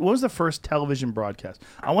TV? What was the first television broadcast?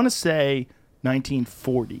 I want to say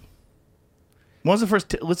 1940. When was the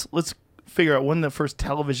first? Let's figure out when the first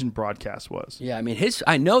television broadcast was. Yeah, I mean,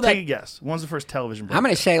 I know that. Take a guess. When was the first television I'm going to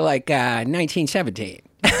broadcast? say like 1917.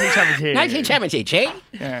 1917. 1917, Chief.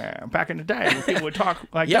 Yeah, back in the day, when people would talk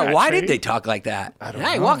like Yeah, that. why see? did they talk like that? I don't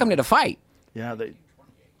Hey, know. welcome to the fight. Yeah,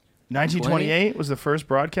 1928 was the first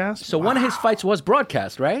broadcast. So one of his fights was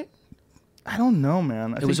broadcast, right? I don't know,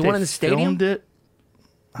 man. I think was the they one in the stadium? filmed it.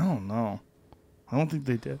 I don't know. I don't think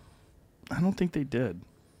they did. I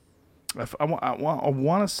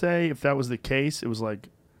want to say if that was the case, it was like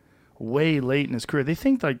way late in his career. They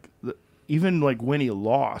think like even like when he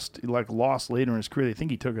lost later in his career, they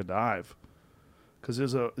think he took a dive. Because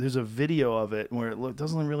there's a video of it where it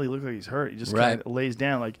doesn't really look like he's hurt. He just kind of lays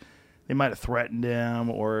down. Like they might have threatened him,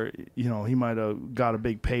 or he might have got a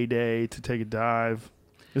big payday to take a dive.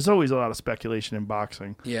 There's always a lot of speculation in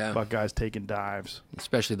boxing about guys taking dives.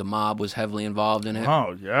 Especially the mob was heavily involved in it.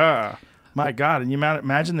 Oh yeah, my God! And you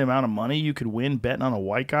imagine the amount of money you could win betting on a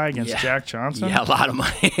white guy against Jack Johnson. Yeah, a lot of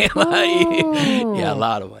money. Yeah, a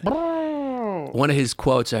lot of money. One of his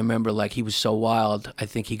quotes, I remember, like he was so wild. I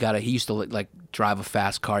think he used to like drive a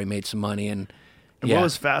fast car. He made some money, and what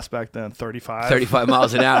was fast back then? 35. 35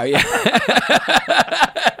 miles an hour. Yeah.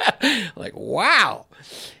 Like wow.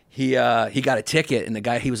 He got a ticket, and the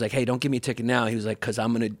guy, he was like, "Hey, don't give me a ticket now." He was like, "Cause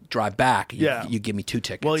I'm gonna drive back. You give me 2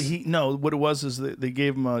 tickets." Well, what it was is they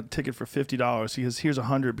gave him a ticket for $50. He goes, "Here's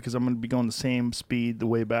 $100 because I'm gonna be going the same speed the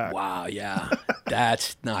way back." Wow, yeah,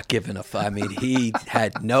 that's not giving a fuck. I mean, he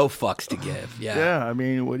had no fucks to give. Yeah, Yeah, I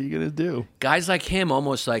mean, what are you gonna do? guys like him,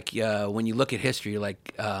 almost like when you look at history,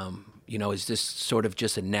 like. Is this sort of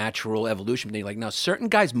just a natural evolution thing? Like, now, certain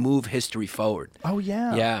guys move history forward. Oh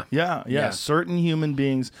yeah. Yeah. Certain human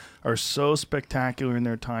beings are so spectacular in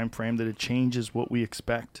their time frame that it changes what we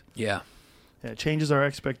expect. Yeah. It changes our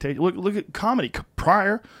expectation. Look at comedy.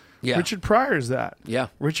 Pryor. Yeah. Richard Pryor is that. Yeah.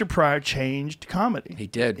 Richard Pryor changed comedy. He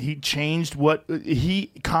did. He changed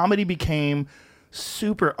comedy became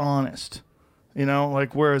super honest.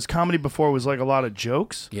 Like whereas comedy before was like a lot of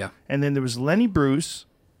jokes. Yeah. And then there was Lenny Bruce,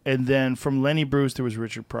 and then from Lenny Bruce there was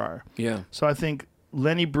Richard Pryor. Yeah. So I think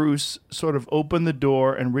Lenny Bruce sort of opened the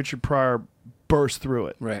door and Richard Pryor burst through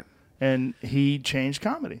it. Right. And he changed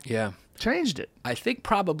comedy. Yeah. Changed it. I think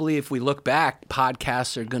probably if we look back,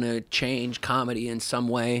 podcasts are going to change comedy in some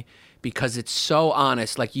way because it's so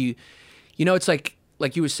honest. Like it's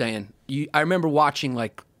like you were saying, I remember watching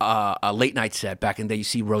like a late night set back in the day. You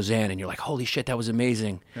see Roseanne and you're like, holy shit, that was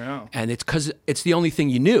amazing. Yeah. And it's because it's the only thing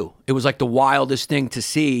you knew. It was like the wildest thing to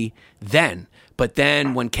see then. But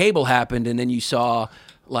then when cable happened and then you saw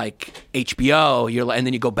like HBO, and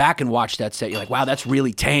then you go back and watch that set, you're like, wow, that's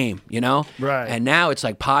really tame, Right. And now it's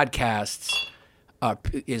like podcasts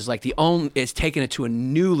is like it's taking it to a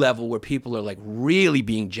new level where people are like really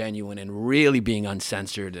being genuine and really being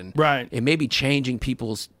uncensored, and right. It may be changing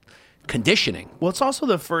people's conditioning. Well, it's also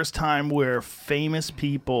the first time where famous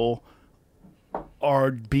people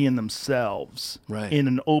are being themselves in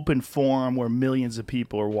an open forum where millions of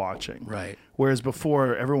people are watching. Right. Whereas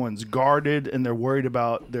before, everyone's guarded and they're worried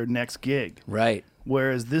about their next gig. Right.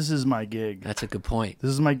 Whereas this is my gig. That's a good point.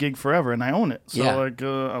 This is my gig forever, and I own it. So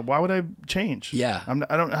why would I change? Yeah.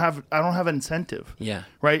 I don't have an incentive. Yeah.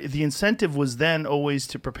 Right. The incentive was then always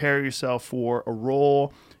to prepare yourself for a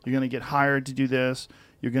role. You're going to get hired to do this.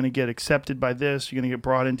 You're going to get accepted by this. You're going to get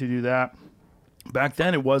brought in to do that. Back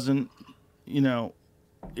then, it wasn't. It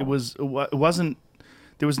wasn't.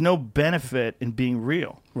 There was no benefit in being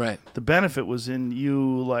real. Right. The benefit was in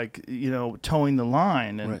you, towing the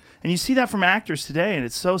line, and right. And you see that from actors today, and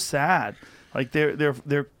it's so sad. Like they're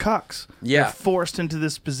cucks. Yeah. They're forced into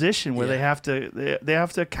this position where they have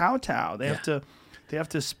to kowtow. They have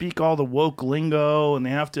to speak all the woke lingo, and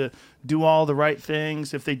they have to do all the right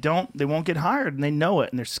things. If they don't, they won't get hired, and they know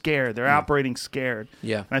it, and they're scared. They're operating scared.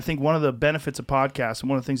 Yeah. And I think one of the benefits of podcasts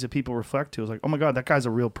and one of the things that people reflect to is like, oh my God, that guy's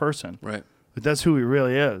a real person. Right. But that's who he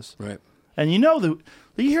really is. Right. And you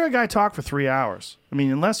hear a guy talk for 3 hours. I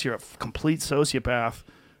mean, unless you're a complete sociopath,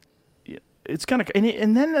 it's gonna,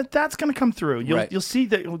 and then that's gonna come through. You'll see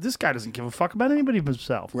that this guy doesn't give a fuck about anybody but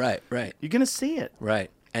himself. Right. Right. You're gonna see it. Right.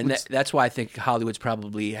 And that's why I think Hollywood's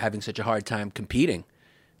probably having such a hard time competing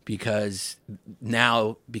because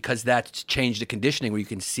that's changed the conditioning where you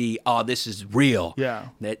can see, oh, this is real. Yeah.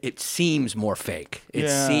 That it seems more fake. It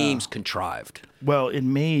Yeah. seems contrived. Well, it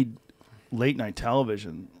made late night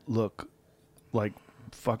television look like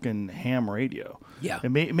fucking ham radio. Yeah. It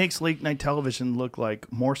makes late night television look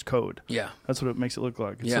like Morse code. Yeah. That's what it makes it look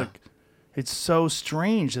like. It's Yeah. like, it's so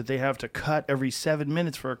strange that they have to cut every 7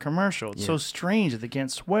 minutes for a commercial. It's so strange that they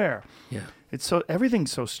can't swear. Yeah.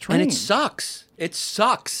 Everything's so strange. And it sucks. It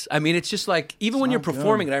sucks. I mean, it's just like, even when you're not good.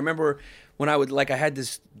 performing it, I remember when I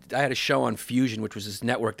had a show on Fusion, which was this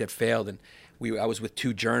network that failed, and I was with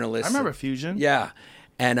two journalists. I remember Fusion. Yeah.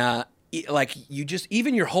 And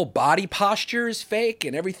even your whole body posture is fake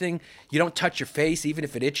and everything. You don't touch your face even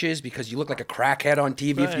if it itches because you look like a crackhead on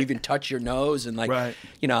TV if you even touch your nose. And I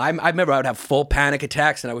remember I would have full panic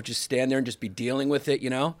attacks and I would just stand there and just be dealing with it,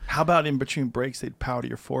 How about in between breaks they'd powder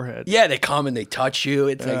your forehead? Yeah, they come and they touch you.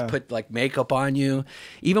 It's like put makeup on you.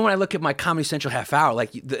 Even when I look at my Comedy Central half hour,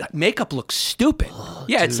 the makeup looks stupid.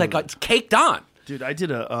 It's like it's caked on. Dude, I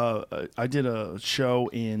did a show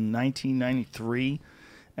in 1993.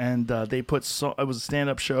 And they put it was a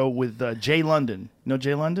stand-up show with Jay London. You know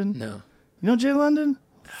Jay London? No. You know Jay London?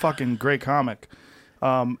 Fucking great comic.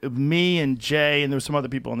 Me and Jay, and there were some other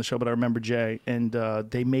people on the show, but I remember Jay. And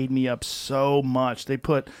they made me up so much.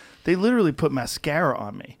 They literally put mascara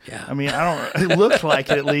on me. Yeah. I mean, it looked like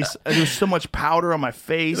it at least. There was so much powder on my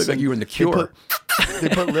face. It looked like you were in The Cure. They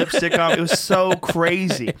put lipstick on. It was so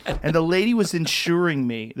crazy. And the lady was ensuring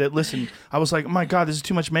me that, listen, I was like, oh my God, this is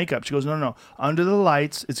too much makeup. She goes, no. Under the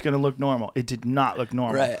lights, it's going to look normal. It did not look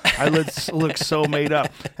normal. Right. I looked so made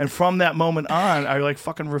up. And from that moment on, I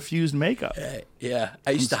fucking refused makeup. Yeah.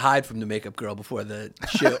 I used to hide from the makeup girl before the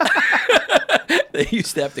show. They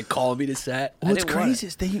used to have to call me to set. What's crazy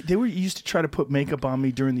is they were used to try to put makeup on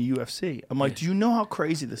me during the UFC. I'm like, do you know how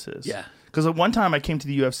crazy this is? Yeah. Because at one time I came to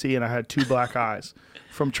the UFC and I had 2 black eyes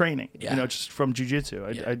from training. Yeah. Just from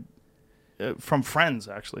jiu-jitsu. From friends,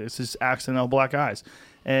 actually. It's just accidental black eyes.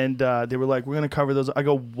 And they were like, we're going to cover those. I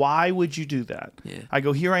go, why would you do that? Yeah. I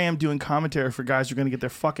go, here I am doing commentary for guys who are going to get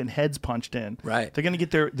their fucking heads punched in. Right. They're going to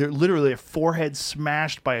get their literally a forehead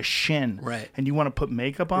smashed by a shin. Right. And you want to put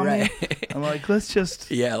makeup on me? I'm like, let's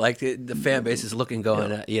just... Yeah, like the fan base is looking,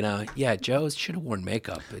 going, Joe should have worn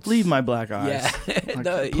makeup. Leave my black eyes. Yeah.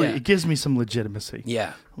 Like, please, it gives me some legitimacy.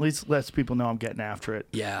 Yeah. At least lets people know I'm getting after it.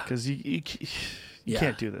 Yeah. Because you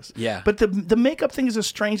can't do this. Yeah. But the makeup thing is a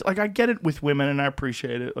strange... Like, I get it with women, and I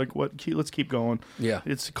appreciate it. Like, let's keep going. Yeah.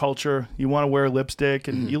 It's culture. You want to wear lipstick,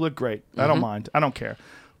 and you look great. I don't mind. I don't care.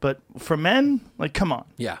 But for men, like, come on.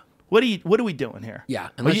 Yeah. What are we doing here? Yeah.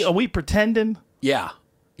 Are we pretending? Yeah.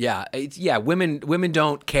 Yeah. Women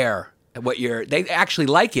don't care what they actually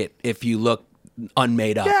like it if you look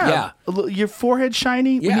unmade up. Yeah. Your forehead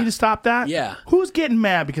shiny? Yeah. We need to stop that? Yeah. Who's getting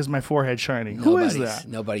mad because my forehead's shiny? Who is that?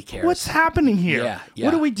 Nobody cares. What's happening here? Yeah.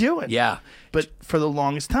 What are we doing? Yeah. But for the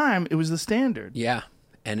longest time, it was the standard. Yeah.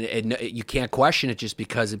 And you can't question it just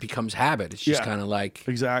because it becomes habit. It's just kind of like...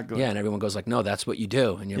 Exactly. Yeah, and everyone goes like, no, that's what you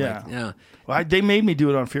do. And you're like, yeah. Well, they made me do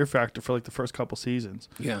it on Fear Factor for like the first couple seasons.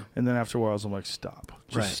 Yeah. And then afterwards, I'm like, stop.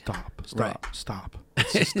 Just stop. Stop.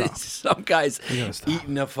 Just stop. Some guys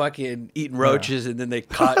stop. eating roaches and then they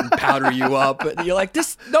cut and powder you up. And you're like,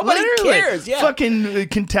 nobody Literally, cares. Yeah. Fucking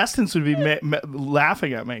contestants would be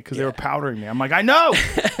laughing at me because they were powdering me. I'm like, I know.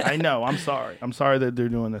 I'm sorry. I'm sorry that they're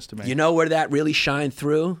doing this to me. You know where that really shined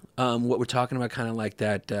through? What we're talking about, kind of like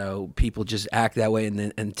that people just act that way and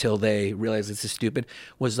then until they realize this is stupid,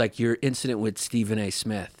 was like your incident with Stephen A.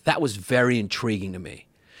 Smith. That was very intriguing to me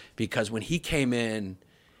because when he came in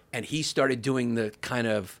and he started doing the kind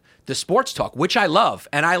of the sports talk, which I love,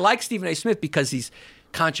 and I like Stephen A. Smith because he's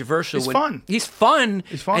controversial. He's fun. He's fun.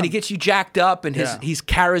 He's fun. And he gets you jacked up, and he's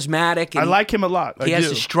charismatic. And I like him a lot. He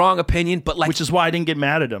has a strong opinion, but like, which is why I didn't get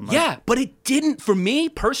mad at him. Yeah, but it didn't, for me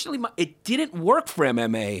personally, it didn't work for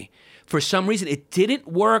MMA. For some reason, it didn't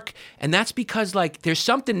work, and that's because like there's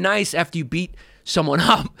something nice after you beat someone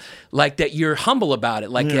up, like that you're humble about it.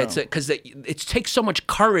 Like it's because it takes so much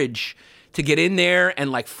courage to get in there and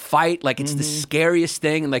like fight, like it's the scariest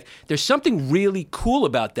thing, and like there's something really cool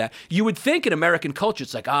about that. You would think in American culture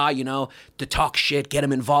it's like to talk shit, get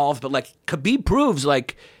them involved, but like Khabib proves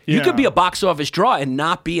like you could be a box office draw and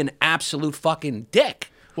not be an absolute fucking dick.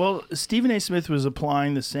 Well, Stephen A. Smith was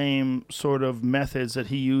applying the same sort of methods that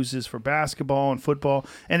he uses for basketball and football,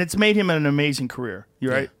 and it's made him an amazing career.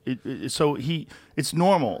 You're right. It's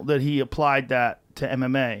normal that he applied that to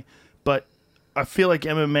MMA, but I feel like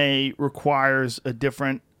MMA requires a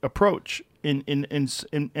different approach.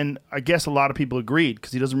 and I guess a lot of people agreed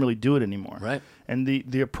because he doesn't really do it anymore. Right. And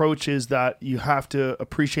the approach is that you have to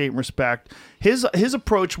appreciate and respect. His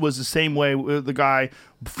approach was the same way. The guy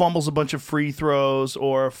fumbles a bunch of free throws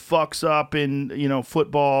or fucks up in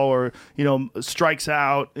football or strikes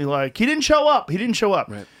out. Like he didn't show up.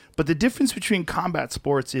 Right. But the difference between combat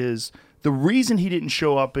sports is the reason he didn't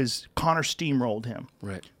show up is Connor steamrolled him.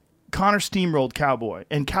 Right. Connor steamrolled Cowboy,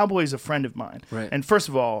 and Cowboy is a friend of mine. Right. And first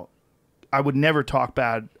of all, I would never talk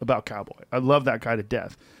bad about Cowboy. I love that guy to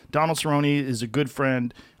death. Donald Cerrone is a good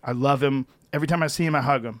friend. I love him. Every time I see him, I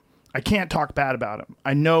hug him. I can't talk bad about him.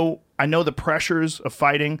 I know the pressures of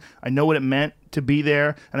fighting. I know what it meant to be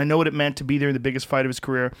there, and I know what it meant to be there in the biggest fight of his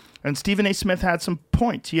career. And Stephen A. Smith had some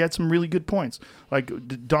points. He had some really good points. Like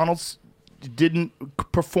Donald didn't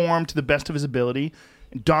perform to the best of his ability.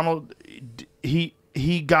 Donald,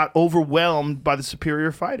 he got overwhelmed by the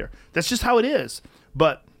superior fighter. That's just how it is.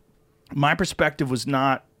 But my perspective was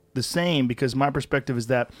not the same because my perspective is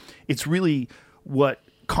that it's really what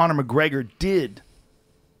Conor McGregor did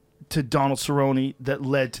to Donald Cerrone that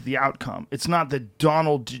led to the outcome. It's not that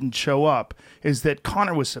Donald didn't show up, is that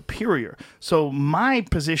Conor was superior. So my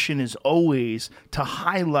position is always to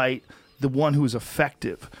highlight the one who is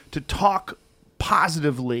effective, to talk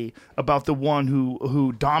positively about the one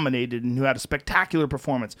who dominated and who had a spectacular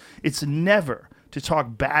performance. It's never to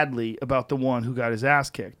talk badly about the one who got his ass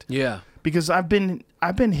kicked. Yeah. Because I've been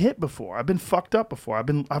hit before. I've been fucked up before.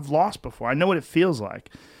 I've lost before. I know what it feels like.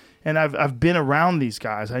 And I've been around these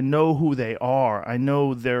guys. I know who they are. I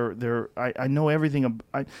know I know everything.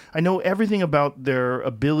 I know everything about their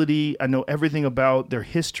ability. I know everything about their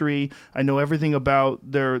history. I know everything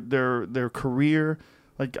about their career.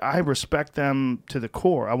 Like, I respect them to the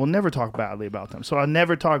core. I will never talk badly about them. So I'll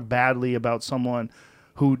never talk badly about someone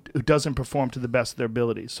who doesn't perform to the best of their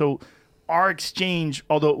ability. So our exchange,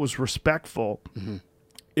 although it was respectful,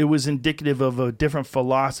 it was indicative of a different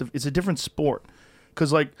philosophy. It's a different sport.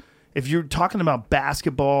 Because, like, if you're talking about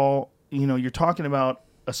basketball, you're talking about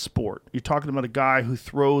a sport. You're talking about a guy who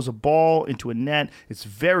throws a ball into a net. It's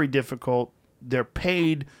very difficult. They're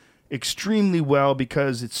paid extremely well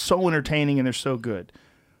because it's so entertaining and they're so good.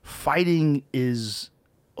 Fighting is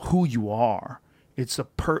who you are. It's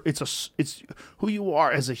who you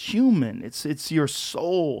are as a human. It's your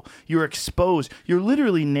soul. You're exposed. You're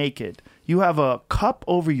literally naked. You have a cup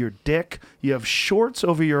over your dick. You have shorts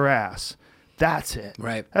over your ass. That's it.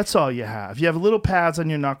 Right. That's all you have. You have little pads on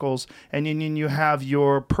your knuckles, and then you have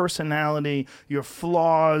your personality, your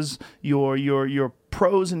flaws, your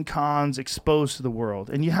pros and cons exposed to the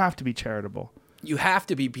world, and you have to be charitable. You have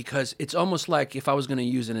to be, because it's almost like, if I was going to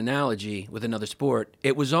use an analogy with another sport,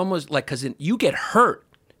 it was almost like, because you get hurt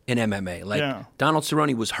in MMA. Like, Donald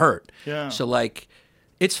Cerrone was hurt. Yeah. So, like,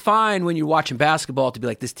 it's fine when you're watching basketball to be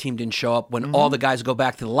like, this team didn't show up, when all the guys go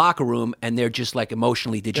back to the locker room and they're just, like,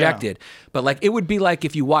 emotionally dejected. But, like, it would be like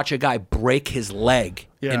if you watch a guy break his leg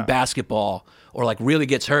in basketball, or, like, really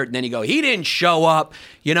gets hurt, and then you go, he didn't show up,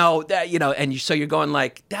 so you're going,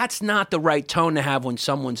 like, that's not the right tone to have when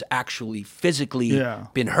someone's actually physically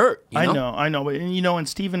been hurt. I know. But, and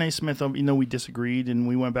Stephen A. Smith, we disagreed and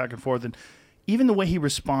we went back and forth, and even the way he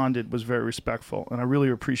responded was very respectful, and I really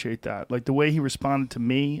appreciate that. Like, the way he responded to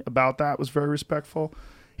me about that was very respectful.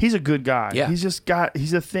 He's a good guy. Yeah. He's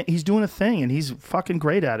doing a thing, and he's fucking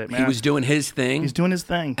great at it, man. He was doing his thing. He's doing his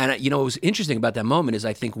thing. And, what was interesting about that moment is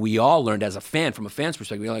I think we all learned as a fan, from a fan's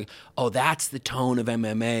perspective, we're like, oh, that's the tone of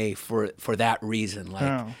MMA for that reason.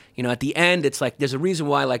 Like, at the end, it's like, there's a reason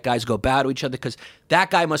why, like, guys go bow to each other, because that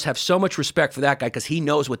guy must have so much respect for that guy, because he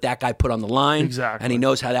knows what that guy put on the line. Exactly. And he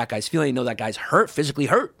knows how that guy's feeling. He knows that guy's hurt, physically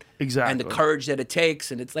hurt. Exactly. And the courage that it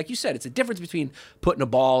takes. And it's like you said, it's a difference between putting a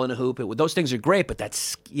ball in a hoop. Those things are great, but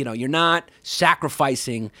that's, you're not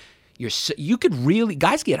sacrificing. You could really,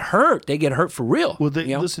 guys get hurt. They get hurt for real. Well,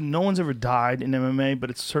 listen, no one's ever died in MMA,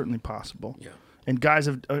 but it's certainly possible. Yeah. And guys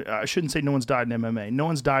have, I shouldn't say no one's died in MMA. No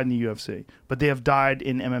one's died in the UFC, but they have died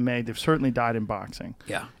in MMA. They've certainly died in boxing.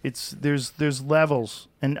 Yeah. There's levels.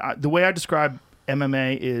 And the way I describe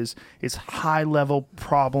MMA is it's high-level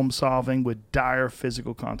problem solving with dire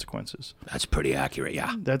physical consequences. That's pretty accurate,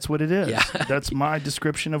 yeah. That's what it is. Yeah. That's my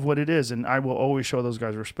description of what it is, and I will always show those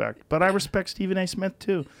guys respect. But I respect Stephen A. Smith,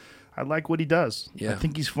 too. I like what he does. Yeah. I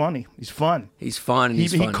think he's funny. He's fun. He's fun. He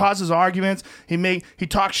causes arguments. He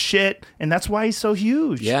talks shit, and that's why he's so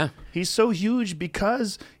huge. Yeah. He's so huge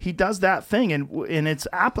because he does that thing, and it's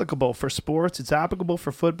applicable for sports. It's applicable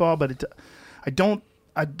for football, but I don't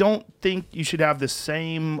think you should have the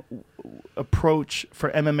same approach for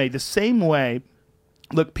MMA. The same way,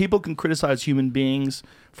 look, people can criticize human beings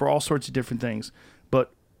for all sorts of different things,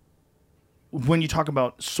 but when you talk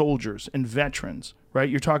about soldiers and veterans, right,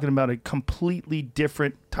 you're talking about a completely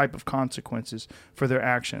different type of consequences for their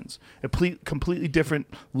actions, completely different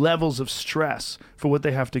levels of stress for what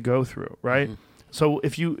they have to go through, right? Mm-hmm. So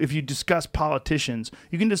if you discuss politicians,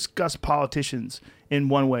 you can discuss politicians in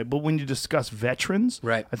one way, but when you discuss veterans,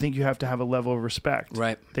 right, I think you have to have a level of respect.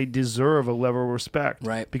 Right. They deserve a level of respect.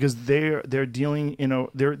 Right. Because they're dealing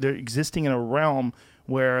they're existing in a realm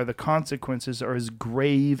where the consequences are as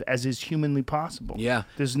grave as is humanly possible. Yeah.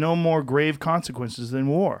 There's no more grave consequences than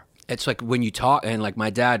war. It's like when you talk, and like my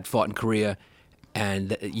dad fought in Korea,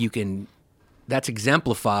 and that's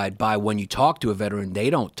exemplified by when you talk to a veteran, they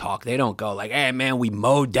don't talk. They don't go like, hey, man, we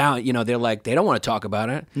mowed down. They're like, they don't want to talk about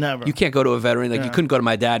it. Never. You can't go to a veteran. Like, you couldn't go to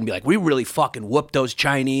my dad and be like, we really fucking whooped those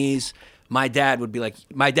Chinese. My dad would be like,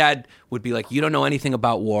 you don't know anything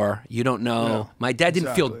about war. You don't know. Yeah, my dad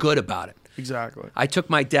didn't feel good about it. Exactly. I took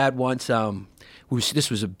my dad once. This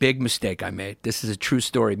was a big mistake I made. This is a true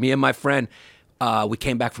story. Me and my friend, we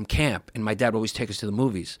came back from camp, and my dad would always take us to the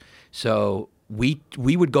movies. So we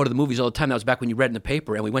would go to the movies all the time. That was back when you read in the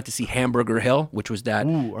paper, and we went to see Hamburger Hill, which was that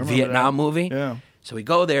Vietnam movie. Yeah. So we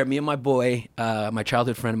go there, me and my boy, my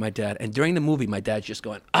childhood friend and my dad, and during the movie, my dad's just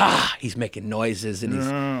going, he's making noises,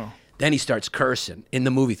 and then he starts cursing in the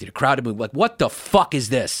movie theater, crowded movie, like, what the fuck is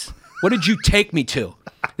this? What did you take me to?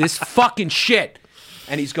 This fucking shit.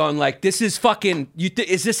 And he's going like, this is fucking,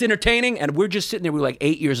 is this entertaining? And we're just sitting there, we were like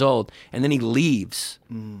 8 years old. And then he leaves.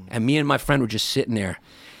 And me and my friend were just sitting there.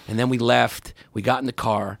 And then we left, we got in the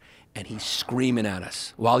car, and he's screaming at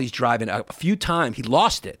us while he's driving. A few times, he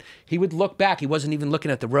lost it. He would look back, he wasn't even looking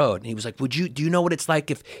at the road. And he was like, do you know what it's like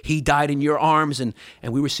if he died in your arms? And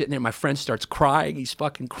we were sitting there, my friend starts crying, he's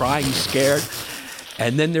fucking crying, he's scared.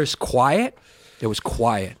 And then there's quiet. There was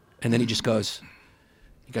quiet. And then he just goes,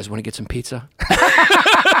 you guys want to get some pizza?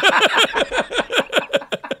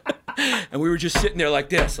 And we were just sitting there like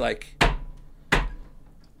this, like,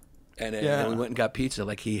 and then we went and got pizza.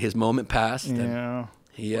 Like his moment passed. Yeah.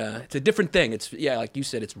 And it's a different thing. It's like you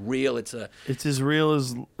said, it's real. It's as real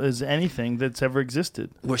as anything that's ever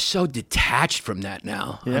existed. We're so detached from that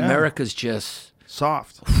now. Yeah. America's just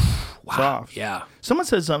soft. Wow. Soft. Yeah. Someone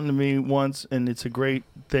said something to me once, and it's a great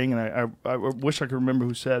thing, and I wish I could remember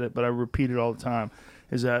who said it, but I repeat it all the time,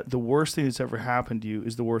 is that the worst thing that's ever happened to you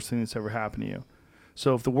is the worst thing that's ever happened to you.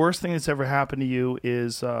 So if the worst thing that's ever happened to you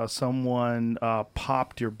is someone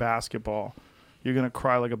popped your basketball, you're going to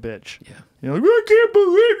cry like a bitch. Yeah. You're like, I can't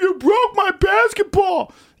believe you broke my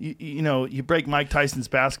basketball. You break Mike Tyson's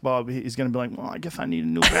basketball, he's going to be like, well, I guess I need a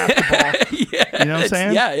new basketball. Yeah. You know what I'm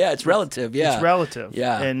saying? Yeah, it's relative. Yeah. It's relative.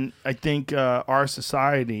 Yeah. And I think our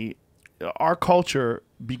society, our culture,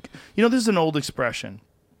 this is an old expression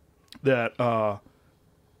that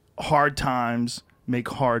hard times make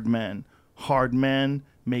hard men. Hard men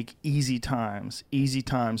make easy times. Easy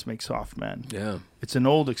times make soft men. Yeah. It's an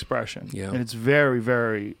old expression. Yeah. And it's very,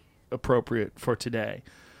 very appropriate for today.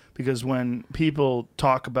 Because when people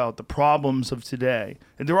talk about the problems of today,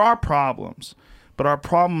 and there are problems, but our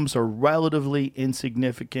problems are relatively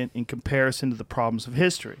insignificant in comparison to the problems of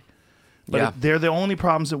history. But they're the only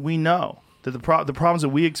problems that we know. That the problems that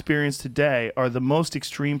we experience today are the most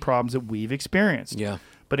extreme problems that we've experienced. Yeah.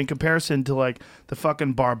 But in comparison to like the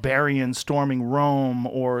fucking barbarians storming Rome,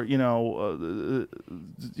 or the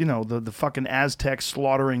fucking Aztecs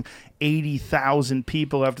slaughtering 80,000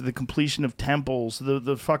 people after the completion of temples,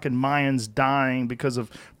 the fucking Mayans dying because of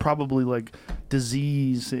probably like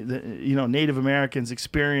disease, Native Americans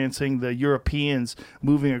experiencing the Europeans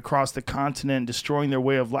moving across the continent, destroying their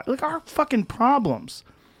way of life. Like, our fucking problems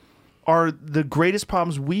are the greatest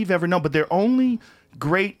problems we've ever known, but they're only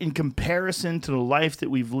great in comparison to the life that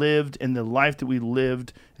we've lived, and the life that we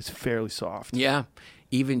lived is fairly soft. Yeah.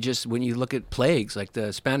 Even just when you look at plagues, like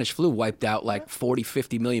the Spanish flu wiped out like 40,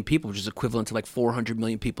 50 million people, which is equivalent to like 400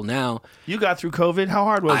 million people now. You got through COVID. How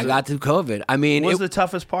hard was it? I got through COVID. I mean, what was the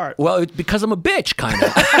toughest part? Well, because I'm a bitch, kind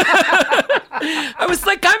of. I was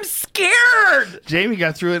like, I'm scared. Jamie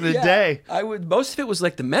got through it in a day. Most of it was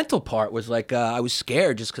like the mental part was like I was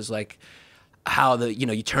scared just because like how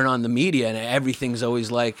you turn on the media and everything's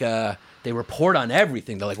always like they report on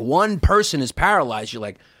everything. They're like, one person is paralyzed. You're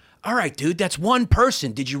like, all right, dude, that's one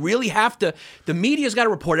person. Did you really have to? The media's got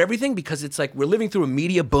to report everything because it's like we're living through a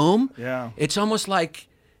media boom. Yeah. It's almost like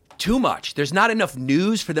too much. There's not enough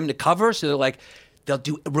news for them to cover. So they're like, they'll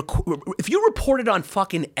do, if you reported on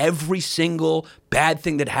fucking every single bad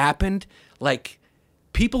thing that happened, like,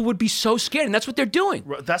 people would be so scared, and that's what they're doing.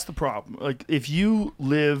 That's the problem. Like, if you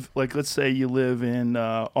live, like, let's say you live in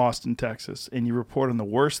Austin, Texas, and you report on the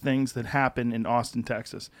worst things that happen in Austin,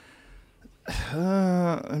 Texas,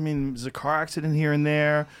 I mean, there's a car accident here and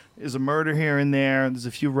there. There's a murder here and there. There's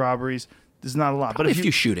a few robberies. There's not a lot. Probably a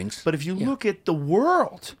few shootings. But if you look at the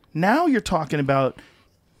world, now you're talking about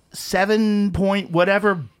 7 point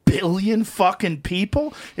whatever billion fucking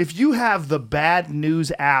people. If you have the bad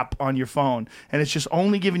news app on your phone and it's just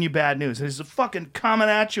only giving you bad news, and it's fucking coming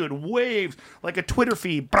at you in waves like a Twitter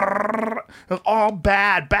feed, brrr, all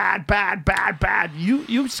bad,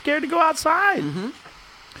 you scared to go outside.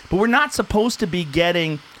 But we're not supposed to be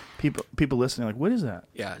getting people listening like, what is that?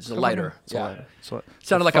 Yeah, it's a lighter. It's a lighter.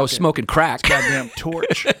 Sounded like I was smoking crack. Goddamn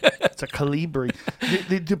torch. It's a Calibri.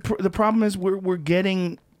 The problem is we're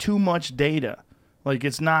getting too much data. Like,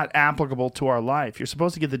 it's not applicable to our life. You're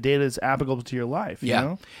supposed to get the data that's applicable to your life. You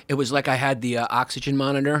know? It was like I had the oxygen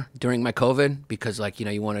monitor during my COVID because, like,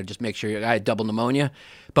 you want to just make sure I had double pneumonia.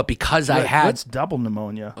 But because I had... What's double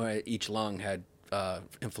pneumonia? Each lung had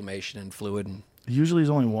inflammation and fluid. And usually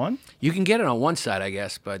there's only one? You can get it on one side, I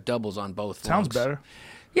guess, but double's on both Sounds lungs. better.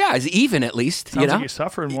 Yeah, it's even at least. Sounds like you're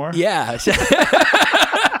suffering more. Yeah.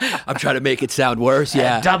 I'm trying to make it sound worse.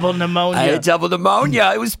 Yeah. Double pneumonia. I had double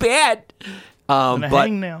pneumonia. It was bad. And a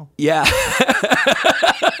hangnail. Yeah.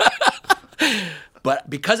 But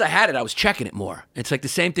because I had it, I was checking it more. It's like the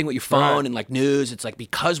same thing with your phone and like news. It's like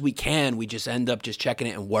because we just end up just checking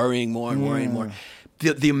it and worrying more and worrying more.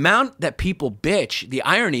 The amount that people bitch, the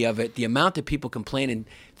irony of it, the amount that people complain and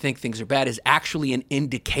think things are bad is actually an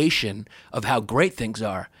indication of how great things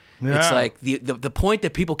are. Yeah. It's like the point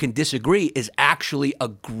that people can disagree is actually a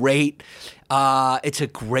great it's a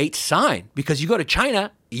great sign because you go to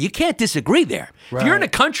China, you can't disagree there. Right. If you're in a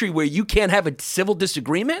country where you can't have a civil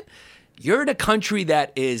disagreement, you're in a country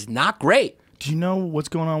that is not great. Do you know what's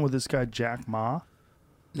going on with this guy Jack Ma?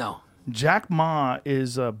 No. Jack Ma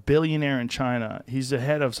is a billionaire in China. He's the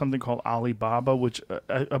head of something called Alibaba, which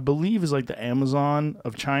I believe is like the Amazon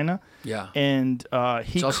of China. Yeah. And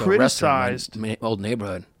he it's also criticized... a restaurant in my old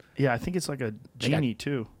neighborhood. Yeah, I think it's like a genie,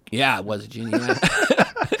 too. Yeah, it was a genie.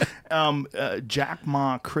 Jack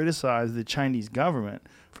Ma criticized the Chinese government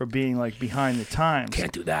for being like behind the times.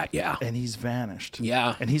 Can't do that, yeah. And he's vanished.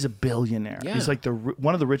 Yeah. And he's a billionaire. Yeah. He's like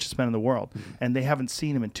one of the richest men in the world. And they haven't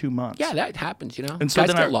seen him in 2 months. Yeah, that happens, And so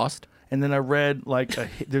guys get lost. And then I read like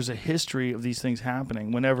there's a history of these things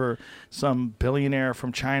happening. Whenever some billionaire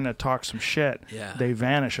from China talks some shit, they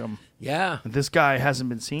vanish him. Yeah. And this guy hasn't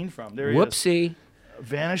been seen from. There he Whoopsie. is.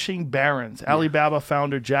 Vanishing barons. Alibaba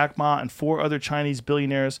founder Jack Ma and 4 other Chinese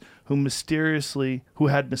billionaires who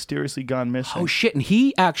had mysteriously gone missing. Oh shit! And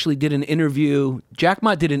he actually did an interview. Jack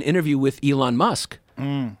Ma did an interview with Elon Musk.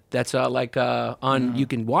 That's on. You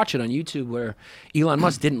can watch it on YouTube where Elon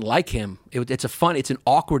Musk didn't like him. It's an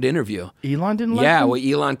awkward interview. Elon didn't like him? Yeah, well,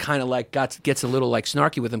 Elon kind of like gets a little like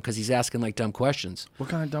snarky with him because he's asking like dumb questions. What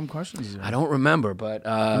kind of dumb questions is he? I don't remember, but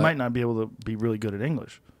he might not be able to be really good at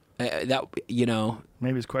English.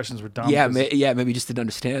 Maybe his questions were dumb. Yeah, maybe he just didn't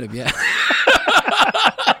understand him. Yeah,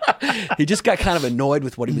 he just got kind of annoyed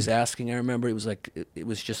with what he was asking. I remember it was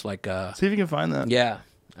just like. See if you can find that. Yeah,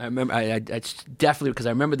 I remember. It's definitely because I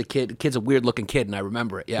remember the kid. The kid's a weird looking kid, and I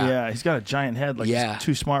remember it. Yeah, yeah, he's got a giant head. Like he's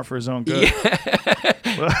too smart for his own good. Yeah.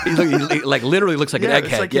 he like literally looks like an egghead.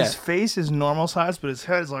 It's like his face is normal size, but his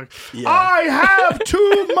head is like, I have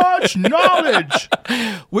too much knowledge.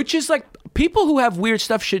 Which is like. People who have weird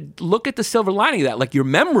stuff should look at the silver lining of that. Like, you're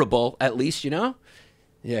memorable, at least, Yeah,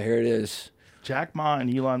 here it is. Jack Ma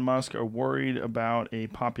and Elon Musk are worried about a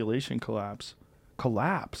population collapse.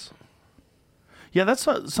 Collapse? Yeah, that's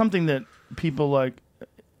something that people like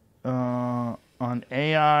on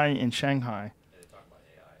AI in Shanghai. They talk about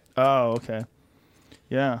AI. Oh, okay.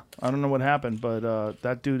 Yeah, I don't know what happened, but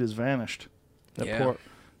that dude has vanished. That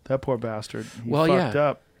poor bastard. He fucked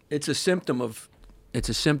up. It's a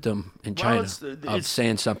symptom in China of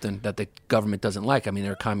saying something that the government doesn't like. I mean,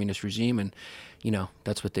 they're a communist regime, and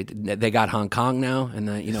that's what they did. They got Hong Kong now, and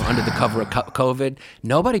under the cover of COVID,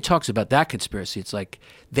 nobody talks about that conspiracy. It's like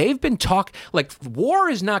they've been like war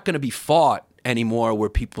is not going to be fought anymore, where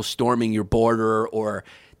people storming your border or.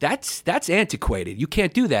 That's antiquated. You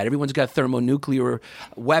can't do that. Everyone's got thermonuclear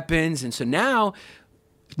weapons, and so now.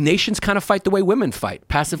 Nations kind of fight the way women fight,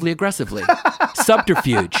 passively aggressively.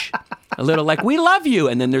 Subterfuge. A little like, we love you.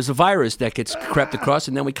 And then there's a virus that gets crept across,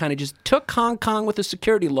 and then we kind of just took Hong Kong with a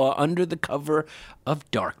security law under the cover of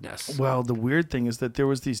darkness. Well, the weird thing is that there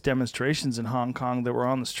was these demonstrations in Hong Kong that were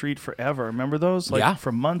on the street forever. Remember those?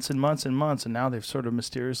 For months and months and months, and now they've sort of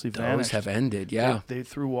mysteriously vanished. Those have ended, yeah. They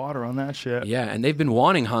threw water on that shit. Yeah, and they've been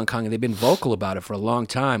wanting Hong Kong, and they've been vocal about it for a long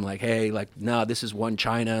time. Like, hey, no, this is one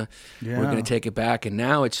China. Yeah. We're going to take it back. And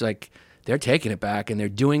now it's like they're taking it back, and they're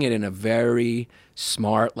doing it in a very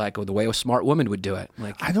smart, like the way a smart woman would do it.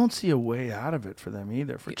 Like, I don't see a way out of it for them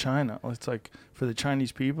either. For China, it's like for the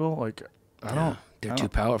Chinese people, like they're too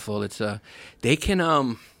powerful. It's they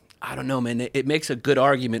can I don't know, man. It makes a good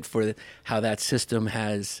argument for how that system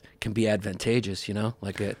can be advantageous. You know,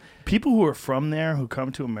 like it. People who are from there, who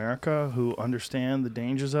come to America, who understand the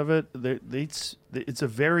dangers of it, it's a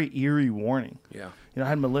very eerie warning. Yeah. You know, I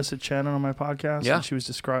had Melissa Chen on my podcast. Yeah. And she was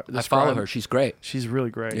describing. I follow her. She's great. She's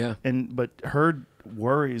really great. Yeah. But her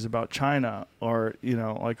worries about China are, you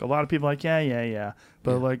know, like a lot of people are like, yeah.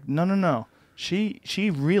 But like, no.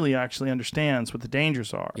 She really actually understands what the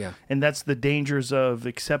dangers are. Yeah. And that's the dangers of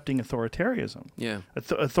accepting authoritarianism. Yeah.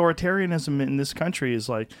 Authoritarianism in this country is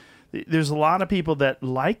like, there's a lot of people that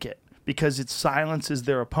like it because it silences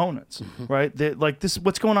their opponents, right? Like this,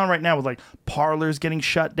 what's going on right now with like Parler's getting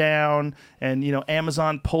shut down, and you know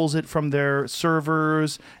Amazon pulls it from their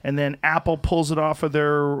servers, and then Apple pulls it off of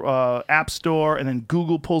their App Store, and then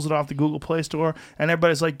Google pulls it off the Google Play Store, and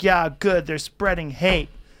everybody's like, yeah, good, they're spreading hate.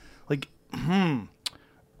 Like,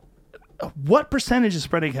 what percentage is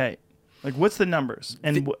spreading hate? Like, what's the numbers?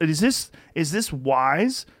 And is this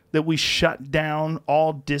wise that we shut down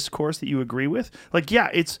all discourse that you agree with? Like, yeah,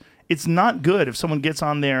 it's not good if someone gets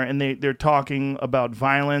on there and they're talking about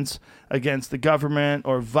violence against the government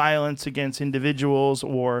or violence against individuals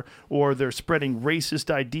or they're spreading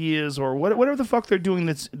racist ideas or whatever the fuck they're doing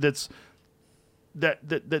that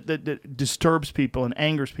disturbs people and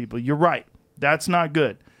angers people. You're right. That's not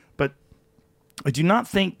good. But I do not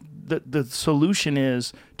think that the solution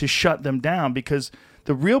is to shut them down, because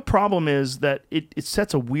the real problem is that it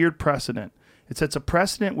sets a weird precedent. It sets a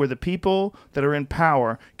precedent where the people that are in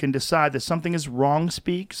power can decide that something is wrong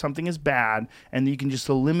speak, something is bad, and you can just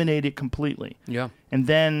eliminate it completely. Yeah. And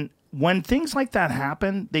then when things like that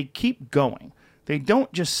happen, they keep going. They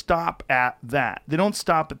don't just stop at that. They don't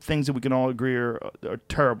stop at things that we can all agree are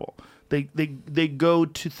terrible. They go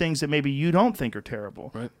to things that maybe you don't think are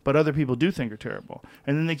terrible, right, but other people do think are terrible.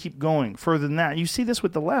 And then they keep going further than that. You see this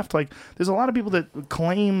with the left. Like, there's a lot of people that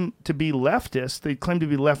claim to be leftists. They claim to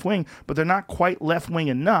be left-wing, but they're not quite left-wing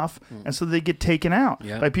enough, and so they get taken out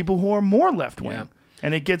by people who are more left-wing. Yeah.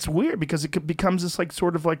 And it gets weird because it becomes this like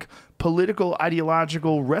sort of like political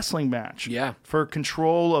ideological wrestling match for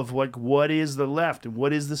control of like what is the left and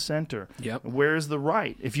what is the center. Yep. And where is the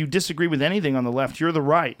right? If you disagree with anything on the left, you're the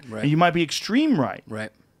right. And you might be extreme right. Right.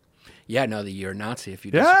 Yeah, no, you're a Nazi if you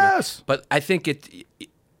disagree. Yes. But I think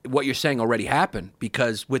what you're saying already happened,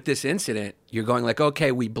 because with this incident, you're going like,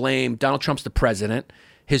 okay, we blame Donald Trump's the president.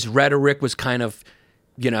 His rhetoric was kind of,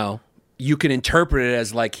 you know, you can interpret it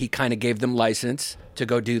as like he kind of gave them license to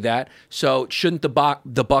go do that. So shouldn't the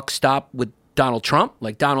buck stop with Donald Trump?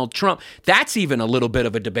 Like Donald Trump, that's even a little bit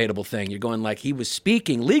of a debatable thing. You're going like he was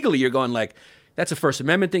speaking legally. You're going like that's a First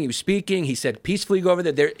Amendment thing. He was speaking. He said peacefully go over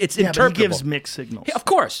there. It's interpretable. But he gives mixed signals. Yeah, of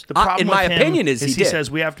course. The problem in my with him opinion is he says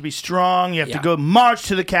we have to be strong. You have to go march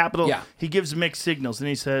to the Capitol. Yeah. He gives mixed signals, and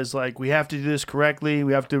he says like we have to do this correctly.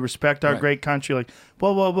 We have to respect our great country. Like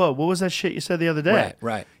whoa. What was that shit you said the other day?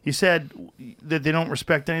 Right. You said that they don't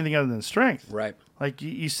respect anything other than strength. Right. Like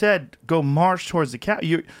you said, go march towards the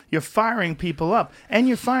Capitol. You're firing people up, and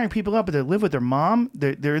you're firing people up. But they live with their mom.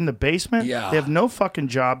 They're in the basement. Yeah. They have no fucking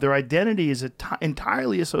job. Their identity is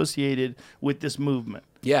entirely associated with this movement.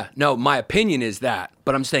 Yeah. No, my opinion is that,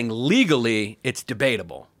 but I'm saying legally it's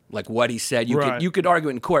debatable. Like what he said, you could argue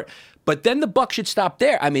it in court, but then the buck should stop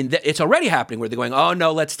there. I mean, it's already happening where they're going, oh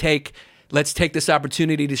no, let's take this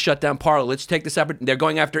opportunity to shut down Parler. Let's take this opportunity. They're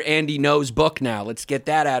going after Andy No's book now. Let's get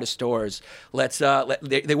that out of stores.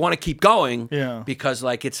 They want to keep going because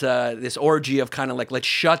like it's this orgy of kind of like, let's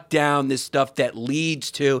shut down this stuff that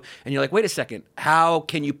leads to, and you're like, wait a second, how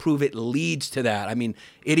can you prove it leads to that? I mean,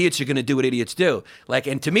 idiots are going to do what idiots do. Like,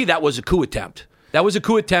 and to me, that was a coup attempt. That was a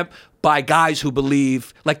coup attempt by guys who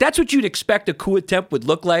believe, like that's what you'd expect a coup attempt would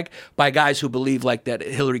look like, by guys who believe like that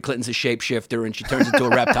Hillary Clinton's a shapeshifter and she turns into a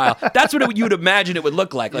reptile. That's what you'd imagine it would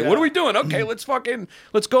look like. Like, what are we doing? Okay, let's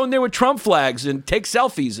go in there with Trump flags and take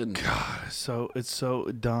selfies. And God, it's so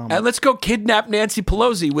dumb. And let's go kidnap Nancy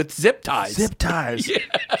Pelosi with zip ties. Zip ties.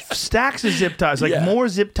 Stacks of zip ties. Like more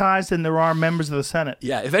zip ties than there are members of the Senate.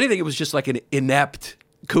 Yeah, if anything, it was just like an inept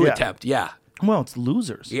coup attempt. Yeah. Well, it's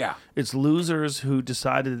losers. Yeah. It's losers who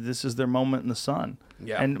decided that this is their moment in the sun.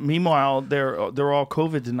 Yeah. And meanwhile, they're all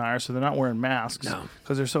COVID deniers, so they're not wearing masks No.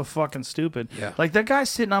 because they're so fucking stupid. Yeah. Like that guy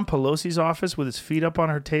sitting on Pelosi's office with his feet up on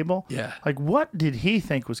her table. Yeah. Like, what did he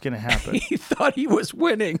think was going to happen? He thought he was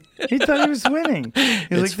winning. He thought he was winning. He's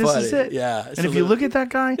like, It's this funny. is it. Yeah, And if you look at that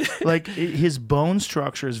guy, like his bone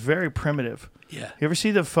structure is very primitive. Yeah. You ever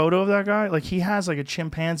see the photo of that guy? Like he has like a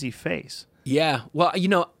chimpanzee face. Yeah. Well,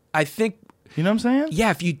 I think. You know what I'm saying?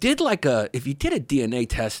 Yeah, if you did a DNA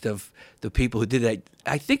test of the people who did that,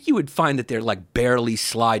 I think you would find that they're like barely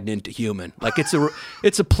sliding into human. Like it's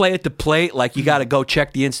a play at the plate. Like you got to go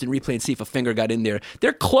check the instant replay and see if a finger got in there.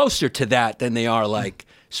 They're closer to that than they are like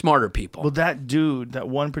smarter people. Well, that dude, that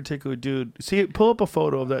one particular dude. See, pull up a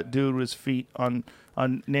photo of that dude with his feet on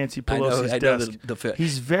Nancy Pelosi's I know desk. the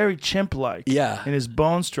He's very chimp-like. Yeah. In his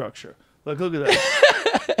bone structure. Look at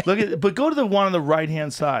that. But go to the one on the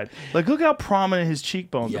right-hand side. Like, look how prominent his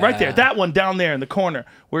cheekbones are. Right there. That one down there in the corner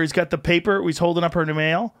where he's got the paper, where he's holding up her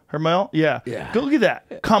mail. Yeah. Yeah. Go look at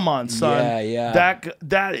that. Come on, son. Yeah.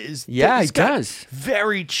 That is. Yeah, he's he got does.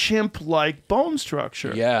 Very chimp-like bone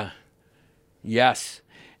structure. Yeah. Yes.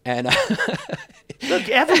 And look,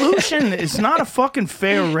 evolution is not a fucking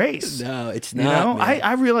fair race. No, it's You not. know, man.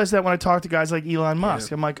 I realize that when I talk to guys like Elon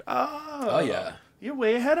Musk. I'm like, Oh yeah. you're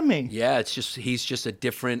way ahead of me. Yeah, he's just a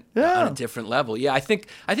different Yeah. on a different level. Yeah, I think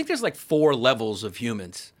there's like 4 levels of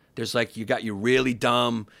humans. There's like you got your really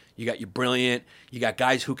dumb, you got your brilliant, you got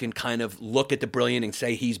guys who can kind of look at the brilliant and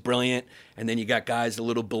say he's brilliant, and then you got guys a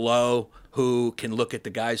little below who can look at the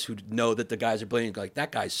guys who know that the guys are brilliant and go like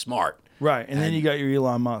that guy's smart. Right, and then you got your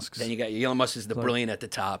Elon Musks. Then you got your Elon Musk is the brilliant at the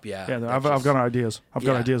top. Yeah. Yeah, That's I've got ideas. I've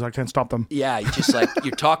got Yeah. ideas. I can't stop them. Yeah, he's just like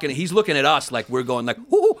you're talking. He's looking at us like we're going like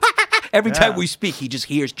 "Ooh, ha, ha, ha." Every time Yeah. we speak. He just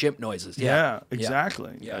hears chimp noises. Yeah,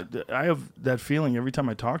 exactly. Yeah. I have that feeling every time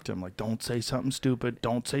I talk to him. Like, don't say something stupid.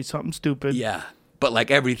 Don't say something stupid. Yeah, but like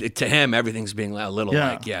to him, everything's being a little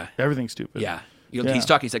like everything's stupid. yeah. Yeah. He's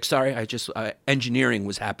talking. He's like, sorry, I just engineering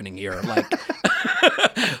was happening here. Like,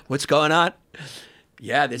 what's going on?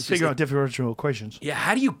 Yeah, this Figure out differential equations. Yeah,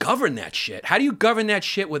 how do you govern that shit? How do you govern that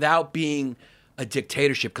shit without being a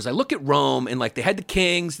dictatorship? Because I look at Rome and like they had the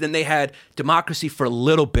kings, then they had democracy for a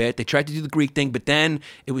little bit. They tried to do the Greek thing, but then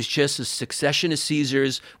it was just a succession of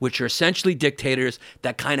Caesars, which are essentially dictators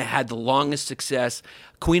that kind of had the longest success.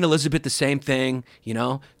 Queen Elizabeth, the same thing,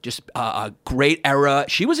 just a great era.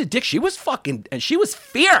 She was a dick. She was fucking, and she was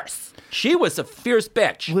fierce. She was a fierce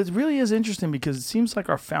bitch. Well, it really is interesting because it seems like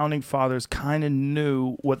our founding fathers kind of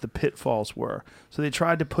knew what the pitfalls were. So they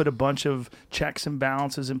tried to put a bunch of checks and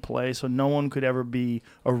balances in place so no one could ever be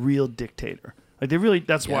a real dictator. Like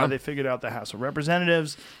that's why they figured out the House of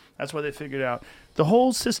Representatives. That's why they figured out the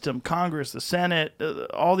whole system, Congress, the Senate,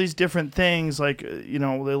 all these different things, like, the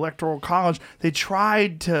Electoral College. They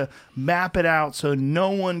tried to map it out so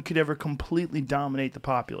no one could ever completely dominate the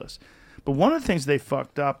populace. But one of the things they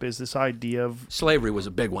fucked up is this idea of... Slavery was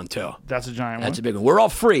a big one, too. That's a giant one. That's a big one. We're all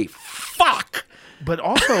free. Fuck! But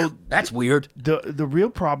also... That's weird. The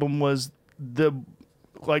real problem was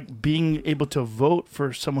being able to vote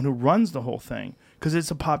for someone who runs the whole thing. Because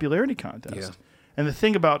it's a popularity contest. Yeah. And the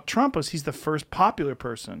thing about Trump is he's the first popular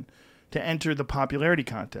person to enter the popularity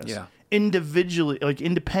contest. Yeah. Individually,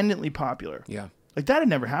 independently popular. Yeah. Like that had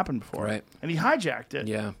never happened before. Right. And he hijacked it.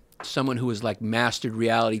 Yeah. Someone who has like mastered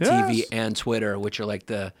reality TV and Twitter, which are like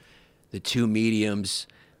the two mediums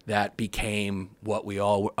that became what we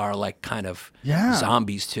all are like kind of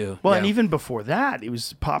zombies to. Well, and even before that, it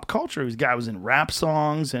was pop culture. This guy was in rap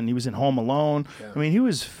songs and he was in Home Alone. Yeah. I mean, he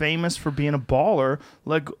was famous for being a baller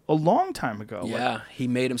like a long time ago. Yeah, he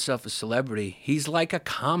made himself a celebrity. He's like a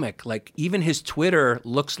comic. Like even his Twitter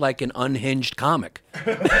looks like an unhinged comic.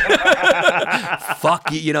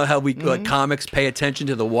 Fuck you know how we like, comics pay attention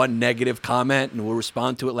to the one negative comment and we'll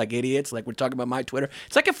respond to it like idiots. Like we're talking about my Twitter.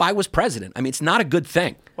 It's like if I was president. I mean, it's not a good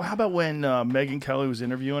thing. Well, how about when Megyn Kelly was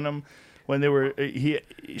interviewing him? When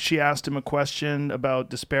she asked him a question about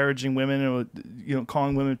disparaging women and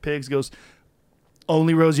calling women pigs. He goes,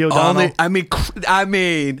 only Rosie O'Donnell. I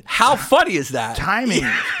mean, how funny is that? Timing,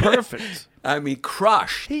 perfect. I mean,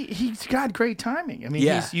 crushed. He's got great timing. I mean,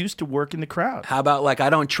 he's used to working the crowd. How about like I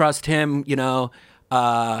don't trust him,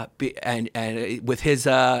 and with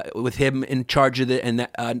him in charge of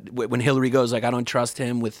when Hillary goes like I don't trust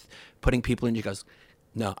him with putting people in. She goes,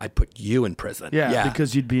 No, I'd put you in prison. Yeah,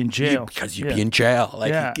 because you'd be in jail. Because you'd be in jail.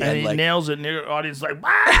 Like, and he like, nails it, and the audience is like,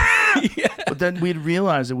 "Ah!" But then we'd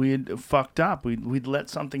realize that we had fucked up. We'd let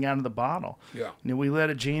something out of the bottle. Yeah. We let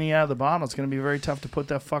a genie out of the bottle. It's going to be very tough to put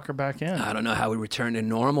that fucker back in. I don't know how we return to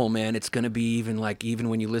normal, man. It's going to be even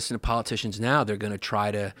when you listen to politicians now, they're going to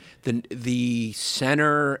try to the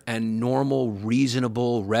center and normal,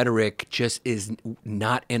 reasonable rhetoric just is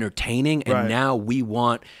not entertaining, and now we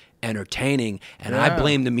want entertaining, and I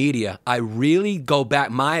blame the media. I really go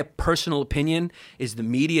back. My personal opinion is the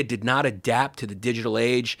media did not adapt to the digital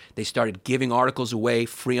age. They started giving articles away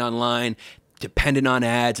free online, dependent on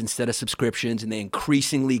ads instead of subscriptions, and they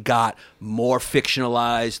increasingly got more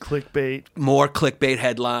fictionalized, more clickbait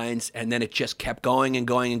headlines, and then it just kept going and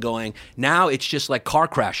going and going. Now it's just like car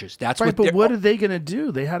crashes. That's right. But what are they going to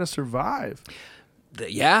do? They had to survive.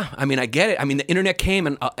 Yeah, I mean, I get it. I mean, the internet came,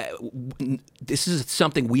 and this is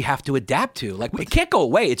something we have to adapt to. Like, it can't go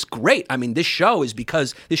away. It's great. I mean, this show is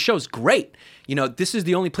great. You know, this is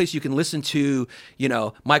the only place you can listen to, you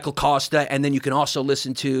know, Michael Costa, and then you can also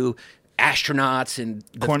listen to astronauts and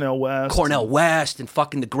Cornel West and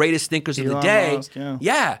fucking the greatest thinkers of the day. Musk,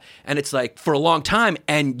 and it's like for a long time,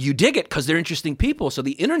 and you dig it because they're interesting people. So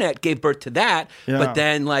the internet gave birth to that. But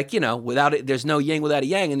then, like, you know, without it, there's no yin without a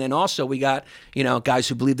yang. And then also we got, you know, guys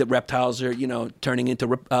who believe that reptiles are, you know, turning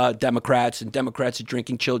into Democrats, and Democrats are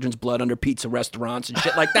drinking children's blood under pizza restaurants and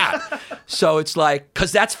shit like that. So it's like,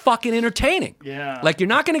 because that's fucking entertaining. Like, you're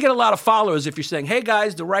not going to get a lot of followers if you're saying, hey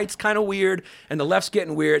guys, the right's kind of weird and the left's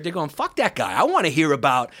getting weird. They're going, fuck that guy. I want to hear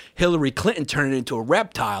about Hillary Clinton turning into a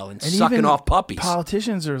reptile and sucking off puppies.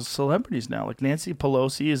 Politicians are celebrities now. Like Nancy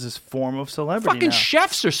Pelosi is this form of celebrity. Fucking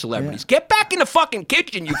chefs are celebrities. Get back in the fucking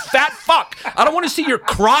kitchen, you fat fuck. I don't want to see your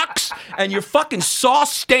Crocs and your fucking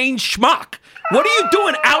sauce-stained schmuck. What are you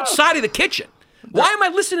doing outside of the kitchen? Why am I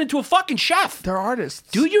listening to a fucking chef? They're artists.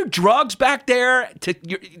 Do your drugs back there.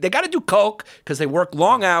 They got to do coke because they work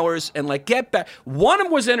long hours and like get back. One of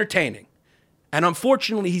them was entertaining, and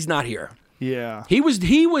unfortunately, he's not here. Yeah, he was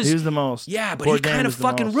the most. Yeah, but he kind of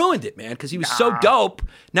fucking ruined it, man, because he was so dope.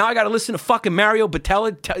 Now I got to listen to fucking Mario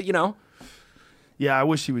Batella. You know. Yeah, I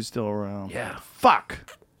wish he was still around. Yeah,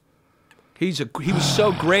 fuck. He was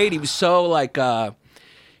so great. He was so like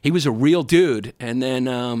he was a real dude, and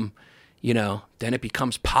then. You know, then it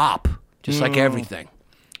becomes pop, just like everything.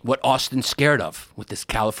 What Austin's scared of with this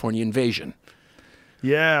California invasion.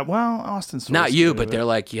 Yeah, well, Austin's not you, but they're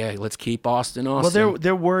like, yeah, let's keep Austin. Well,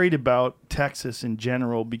 they're worried about Texas in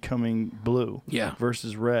general becoming blue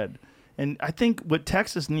versus red. And I think what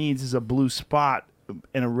Texas needs is a blue spot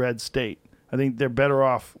in a red state. I think they're better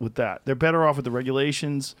off with that. They're better off with the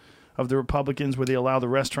regulations of the Republicans, where they allow the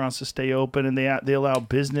restaurants to stay open, and they allow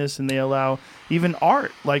business, and they allow even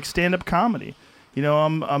art like stand-up comedy. You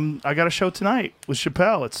know, I got a show tonight with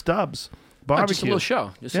Chappelle at Stubbs Barbecue. Just a little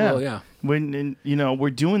show, a little. When you know,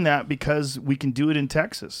 we're doing that because we can do it in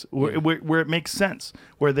Texas, where it makes sense.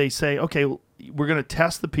 Where they say, okay, we're going to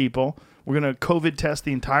test the people, we're going to COVID test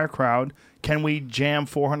the entire crowd. Can we jam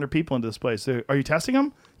 400 people into this place? Are you testing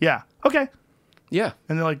them? Yeah. Okay. Yeah.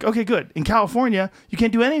 And they're like, okay, good. In California, you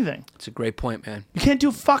can't do anything. It's a great point, man. You can't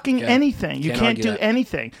do fucking anything. You can't do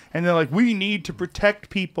anything. And they're like, we need to protect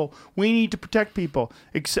people. We need to protect people.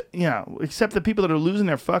 Except the people that are losing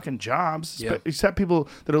their fucking jobs. Yeah. Except people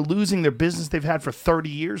that are losing their business they've had for 30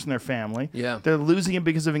 years in their family. Yeah. They're losing it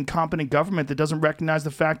because of incompetent government that doesn't recognize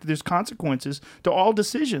the fact that there's consequences to all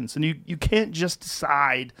decisions. And you can't just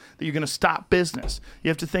decide that you're going to stop business. You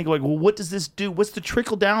have to think like, well, what does this do? What's the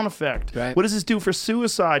trickle-down effect? Right. What does this do for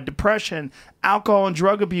suicide, depression, alcohol and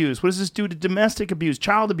drug abuse? What does this do to domestic abuse,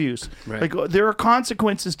 child abuse? Right. Like, there are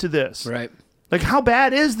consequences to this. Right. Like, how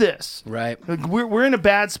bad is this? Right. Like, we're in a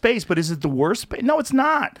bad space, but is it the worst space? No, it's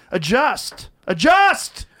not. Adjust.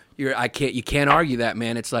 You can't argue that,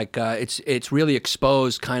 man. It's like it's really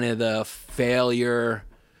exposed kind of the failure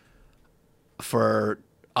for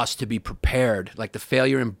us to be prepared, like the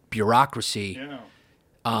failure in bureaucracy.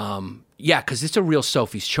 Yeah, because it's a real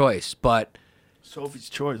Sophie's choice, but. Sophie's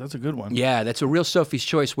Choice, that's a good one. Yeah, that's a real Sophie's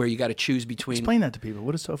Choice where you got to choose between. Explain that to people.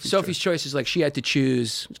 What is Sophie's Choice? Sophie's Choice is like she had to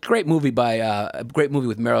choose. It's a great movie with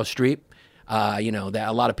Meryl Streep. You know that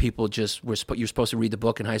a lot of people just you're supposed to read the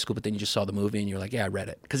book in high school, but then you just saw the movie and you're like, yeah, I read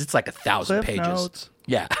it because it's like 1,000 pages. Notes.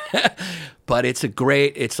 Yeah, but it's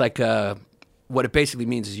like what it basically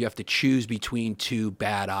means is you have to choose between two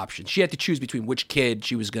bad options. She had to choose between which kid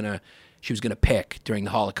she was gonna pick during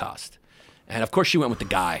the Holocaust. And of course she went with the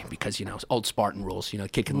guy because, you know, old Spartan rules, you know,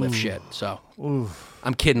 kid can lift shit. So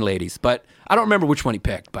I'm kidding, ladies. But I don't remember which one he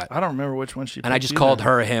picked. But I don't remember which one she picked. And I just called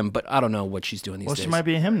her a him, but I don't know what she's doing these days. Well, she might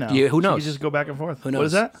be a him now. Yeah, who knows? She could just go back and forth. Who knows? What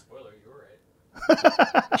is that? Spoiler, you were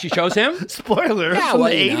She chose him? Spoiler Yeah, from well,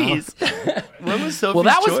 the you know. 80s. When was Sophie's Well,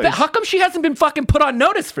 that was. choice? How come she hasn't been fucking put on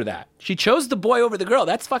notice for that? She chose the boy over the girl.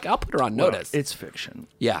 That's fucking. I'll put her on notice. It's fiction.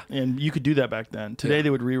 Yeah. And you could do that back then. Today they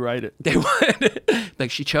would rewrite it. They would.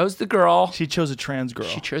 Like, she chose the girl. She chose a trans girl.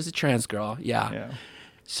 She chose a trans girl. Yeah. Yeah.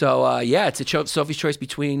 So it's Sophie's choice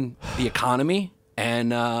between the economy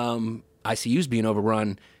and ICUs being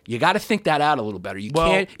overrun. You got to think that out a little better. You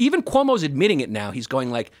can't. Even Cuomo's admitting it now. He's going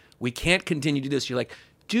like, we can't continue to do this. You're like,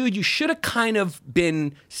 dude, you should have kind of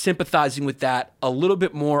been sympathizing with that a little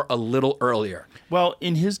bit more, a little earlier. Well,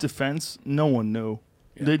 in his defense, no one knew.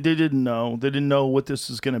 Yeah. They didn't know. They didn't know what this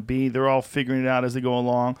was going to be. They're all figuring it out as they go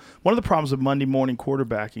along. One of the problems with Monday morning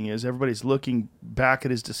quarterbacking is everybody's looking back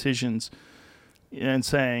at his decisions and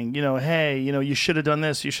saying, hey, you should have done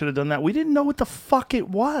this, you should have done that. We didn't know what the fuck it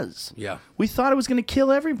was. Yeah. We thought it was going to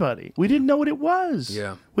kill everybody. We didn't know what it was.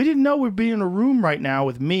 Yeah. We didn't know we'd be in a room right now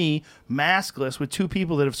with me, maskless, with two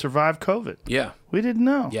people that have survived COVID. Yeah. We didn't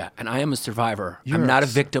know. Yeah, and I am a survivor. You're I'm not a a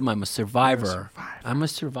victim. I'm a survivor. You're a survivor. I'm a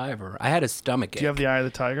survivor. I had a stomach ache. Do you have the eye of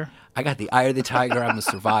the tiger? I got the eye of the tiger. I'm a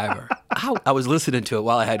survivor. Ow, I was listening to it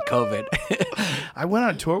while I had COVID. I went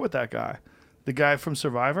on tour with that guy. The guy from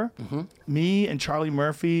Survivor, me and Charlie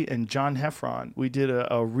Murphy and John Heffron, we did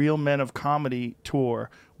a Real Men of Comedy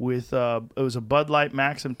tour with, it was a Bud Light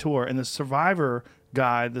Maxim tour, and the Survivor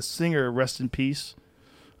guy, the singer, rest in peace,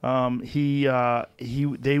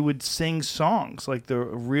 they would sing songs like the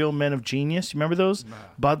Real Men of Genius. You remember those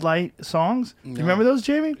Bud Light songs? No. You remember those,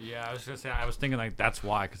 Jamie? Yeah, I was just saying. I was thinking like that's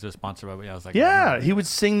why because they're sponsored by. I was like, yeah, he would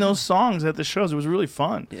sing those songs at the shows. It was really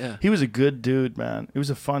fun. Yeah, he was a good dude, man. He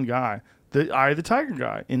was a fun guy. The Eye of the Tiger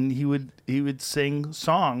guy, and he would sing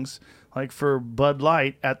songs like for Bud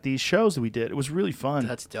Light at these shows that we did. It was really fun.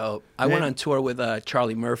 That's dope. I went on tour with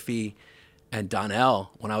Charlie Murphy and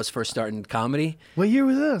Donnell when I was first starting comedy. What year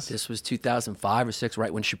was this? This was 2005 or 6,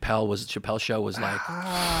 right when Chappelle's show was like.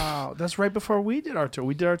 Wow, that's right before we did our tour.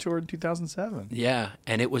 We did our tour in 2007. Yeah,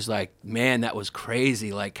 and it was like, man, that was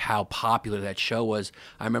crazy, like how popular that show was.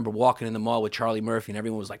 I remember walking in the mall with Charlie Murphy, and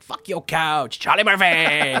everyone was like, fuck your couch, Charlie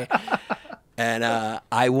Murphy! And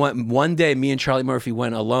I went one day. Me and Charlie Murphy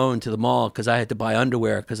went alone to the mall because I had to buy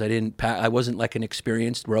underwear because I wasn't like an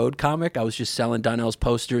experienced road comic. I was just selling Donnell's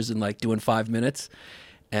posters and like doing 5 minutes.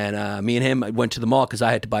 And me and him went to the mall because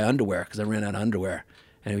I had to buy underwear because I ran out of underwear.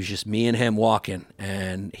 And it was just me and him walking,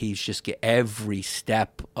 and he's just every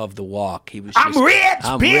step of the walk. He was just, I'm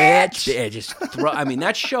rich. Yeah, just I mean,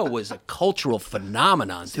 that show was a cultural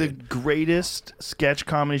phenomenon, It's dude. the greatest sketch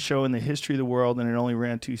comedy show in the history of the world, and it only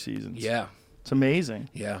ran 2 seasons. Yeah. It's amazing.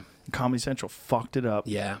 Yeah. Comedy Central fucked it up.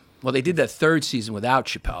 Yeah. Well, they did that 3rd season without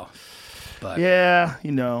Chappelle. But yeah,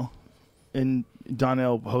 and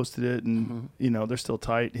Donnell hosted it, and they're still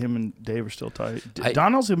tight. Him and Dave are still tight.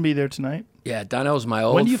 Donnell's gonna be there tonight. Yeah, Donnell's my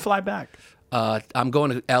old. When do you fly back? I'm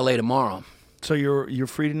going to L.A. tomorrow. So you're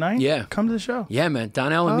free tonight? Yeah. Come to the show. Yeah, man.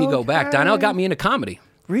 Donnell and me go back. Donnell got me into comedy.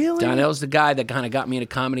 Really? Donnell's the guy that kind of got me into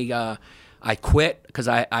comedy. I quit because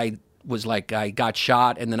I was like, I got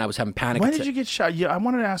shot, and then I was having panic When attacks. did you get shot? Yeah, I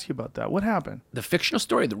wanted to ask you about that. What happened? The fictional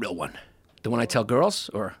story or the real one? The one I tell girls,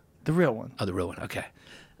 or? The real one. Oh, the real one. Okay.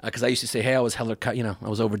 Because I used to say, hey, I was I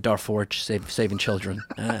was over Darfur saving children.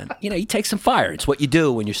 And, you take some fire. It's what you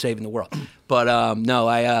do when you're saving the world. But no,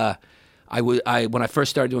 when I first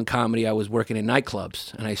started doing comedy, I was working in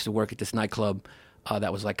nightclubs, and I used to work at this nightclub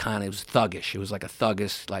that was like it was thuggish. It was like a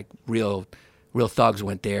thuggish, like real thugs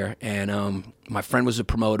went there. And my friend was a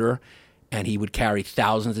promoter, and he would carry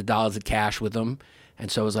thousands of dollars of cash with him. And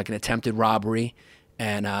so it was like an attempted robbery.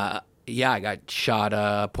 And I got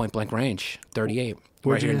shot point blank range, 38.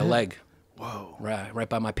 Where'd Right you here in get the hit? leg. Whoa. Right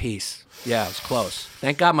by my piece. Yeah, it was close.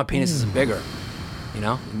 Thank God my penis isn't bigger.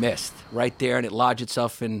 It missed. Right there, and it lodged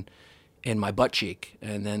itself in my butt cheek.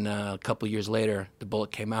 And then a couple of years later, the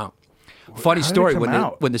bullet came out. Funny How did it story, come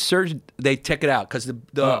out? when the surgeon, they took it out, because a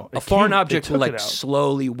it foreign came- object they will took it like out.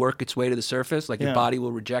 slowly work its way to the surface, like Yeah. your body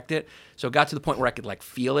will reject it. So it got to the point where I could like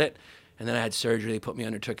feel it. And then I had surgery. They put me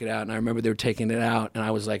under, took it out, and I remember they were taking it out, and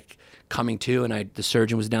I was like coming to, and the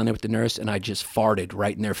surgeon was down there with the nurse, and I just farted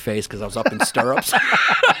right in their face because I was up in stirrups.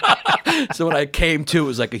 So when I came to, it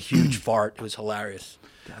was like a huge fart. It was hilarious.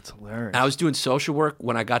 That's hilarious. And I was doing social work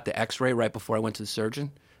when I got the X-ray right before I went to the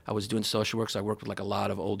surgeon. I was doing social work, so I worked with like a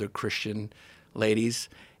lot of older Christian ladies.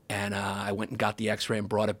 And I went and got the X-ray and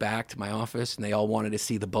brought it back to my office, and they all wanted to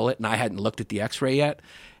see the bullet, and I hadn't looked at the X-ray yet.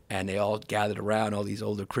 And they all gathered around, all these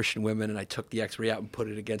older Christian women, and I took the X-ray out and put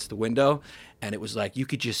it against the window. And it was like, you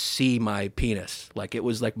could just see my penis. Like, it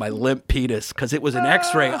was like my limp penis, because it was an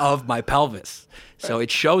X-ray of my pelvis. So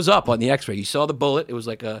it shows up on the X-ray. You saw the bullet. It was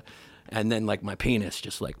like And then like my penis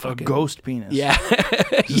just like A fucking ghost penis. Yeah.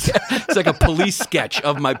 It's like a police sketch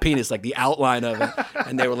of my penis, like the outline of it.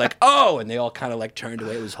 And they were like, oh, and they all kind of like turned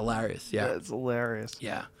away. It was hilarious. Yeah. That's hilarious.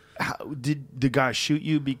 Yeah. Did the guy shoot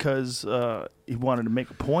you because he wanted to make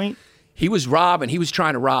a point? He was Rob, and he was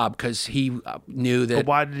trying to rob because he knew that. But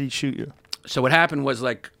why did he shoot you? So what happened was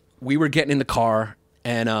like we were getting in the car,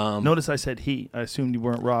 and Notice I said he. I assumed you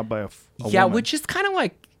weren't robbed by a yeah, woman. which is kind of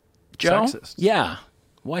like Joe. Sexist. Yeah.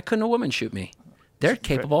 Why couldn't a woman shoot me? They're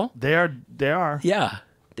capable. They are. Yeah.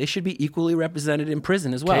 They should be equally represented in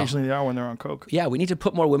prison as well. Occasionally they are when they're on coke. Yeah, we need to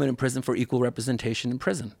put more women in prison for equal representation in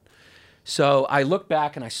prison. So I looked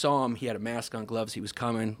back and I saw him. He had a mask on, gloves. He was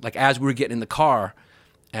coming. Like as we were getting in the car,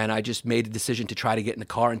 and I just made a decision to try to get in the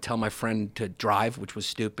car and tell my friend to drive, which was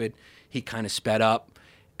stupid. He kind of sped up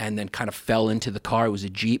and then kind of fell into the car. It was a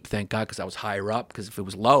Jeep, thank God, because I was higher up. Because if it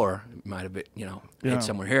was lower, it might have been, hit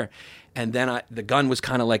somewhere here. And then the gun was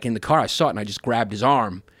kind of like in the car. I saw it and I just grabbed his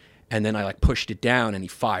arm, and then I like pushed it down and he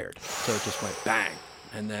fired. So it just went bang,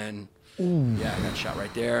 and then yeah, I got shot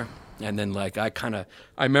right there. And then like I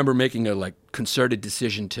remember making a like concerted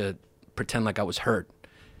decision to pretend like I was hurt.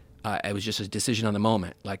 It was just a decision on the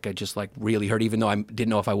moment. Like I just like really hurt, even though I didn't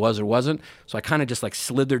know if I was or wasn't. So I kind of just like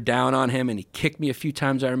slithered down on him, and he kicked me a few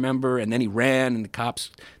times, I remember. And then he ran, and the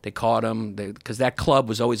cops, they caught him because that club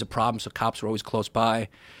was always a problem. So cops were always close by.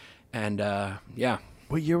 And yeah.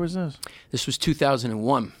 What year was this? This was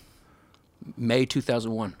 2001, May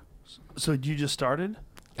 2001. So you just started?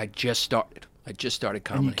 I just started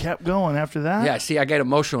comedy. And you kept going after that? Yeah, see, I get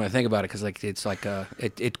emotional when I think about it because like it's like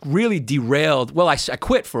it really derailed. Well, I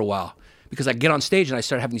quit for a while because I get on stage and I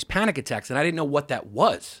started having these panic attacks, and I didn't know what that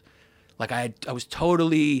was. Like I was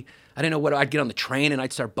totally, I didn't know what. I'd get on the train and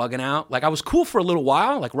I'd start bugging out. Like I was cool for a little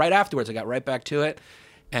while. Like right afterwards, I got right back to it.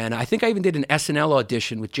 And I think I even did an SNL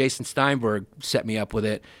audition with Jason Steinberg, set me up with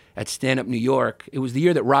it at Stand Up New York. It was the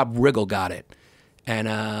year that Rob Riggle got it. And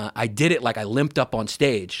I did it like I limped up on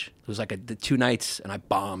stage. It was like the 2 nights, and I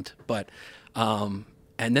bombed. But and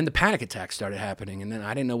then the panic attacks started happening, and then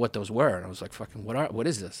I didn't know what those were. And I was like, "Fucking what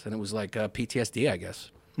is this?" And it was like PTSD, I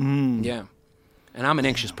guess. Yeah. And I'm an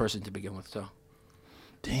anxious person to begin with, so.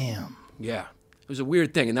 Damn. Yeah, it was a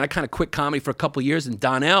weird thing. And then I kind of quit comedy for a couple of years, and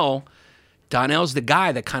Donnell's the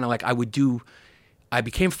guy that kind of like I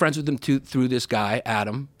became friends with him through this guy,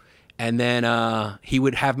 Adam. And then he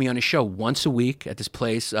would have me on his show once a week at this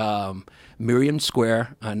place, Miriam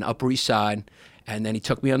Square on Upper East Side. And then he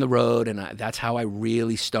took me on the road, and that's how I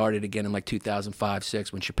really started again in like 2005,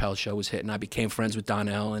 6 when Chappelle's show was hitting. I became friends with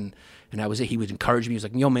Donnell, and that was it. He would encourage me. He was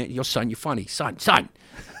like, "Yo, man, yo, son, you're funny. Son."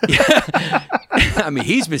 I mean,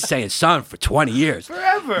 he's been saying son for 20 years.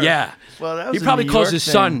 Forever. Yeah. Well, that was he probably a New calls York his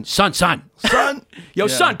thing. son. Son. Yo, Yeah.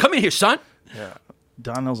 son, come in here, son. Yeah.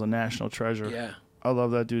 Donnell's a national treasure. Yeah. I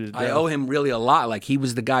love that dude to death. I owe him really a lot. Like, he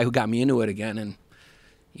was the guy who got me into it again. And,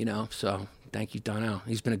 so thank you, Donnell.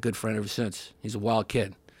 He's been a good friend ever since. He's a wild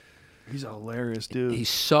kid. He's a hilarious dude. He's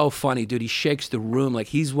so funny, dude. He shakes the room. Like,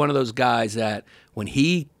 he's one of those guys that when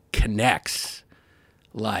he connects,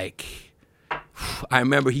 like, I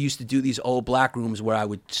remember he used to do these old black rooms where I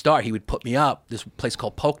would start. He would put me up. This place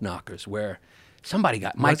called Poke Knockers, where somebody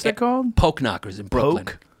got What's it called? Poke Knockers in Brooklyn.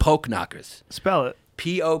 Poke Knockers. Spell it.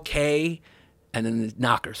 POK and then the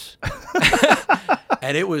Knockers.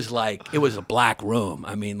 And it was a black room.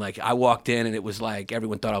 I mean, like, I walked in and it was like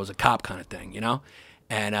everyone thought I was a cop kind of thing,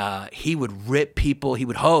 And he would rip people. He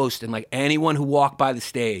would host, and like anyone who walked by the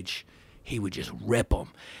stage, he would just rip them.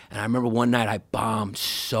 And I remember one night I bombed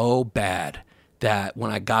so bad that when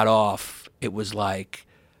I got off, it was like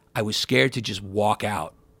I was scared to just walk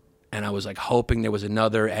out. And I was like hoping there was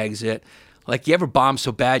another exit. Like, you ever bomb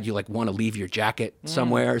so bad you like want to leave your jacket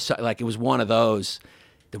somewhere? So, like, it was one of those.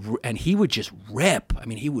 And he would just rip. I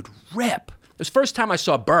mean, he would rip. It was the first time I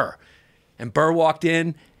saw Burr. And Burr walked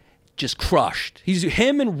in, just crushed.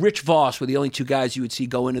 Him and Rich Voss were the only two guys you would see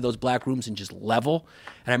go into those black rooms and just level.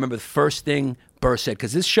 And I remember the first thing Burr said,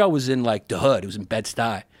 because this show was in like the hood. It was in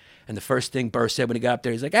Bed-Stuy. And the first thing Burr said when he got up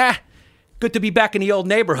there, he's like, good to be back in the old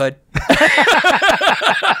neighborhood.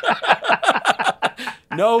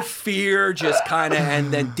 No fear, just kind of,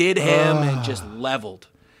 and then did him and just leveled.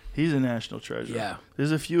 He's a national treasure. Yeah.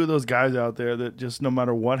 There's a few of those guys out there that just no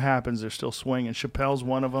matter what happens, they're still swinging. Chappelle's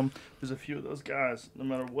one of them. There's a few of those guys. No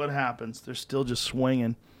matter what happens, they're still just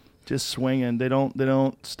swinging. Just swinging. They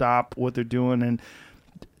don't stop what they're doing. And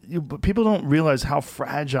but people don't realize how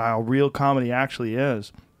fragile real comedy actually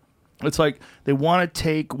is. It's like they want to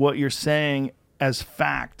take what you're saying as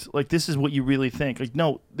fact. Like, this is what you really think. Like,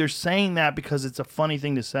 no, they're saying that because it's a funny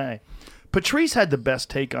thing to say. Patrice had the best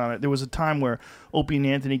take on it. There was a time where Opie and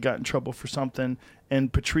Anthony got in trouble for something,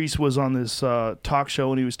 and Patrice was on this talk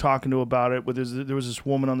show, and he was talking to about it. There was this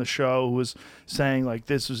woman on the show who was saying, like,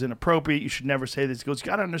 this was inappropriate. You should never say this. He goes, you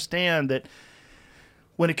got to understand that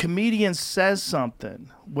when a comedian says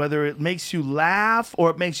something, whether it makes you laugh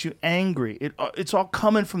or it makes you angry, it's all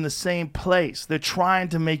coming from the same place. They're trying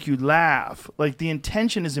to make you laugh. Like, the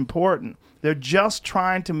intention is important. They're just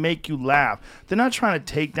trying to make you laugh. They're not trying to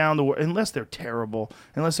take down the world, unless they're terrible,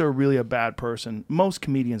 unless they're really a bad person. Most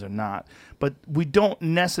comedians are not. But we don't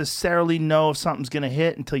necessarily know if something's going to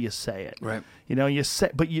hit until you say it. Right. You know,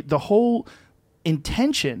 the whole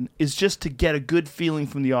intention is just to get a good feeling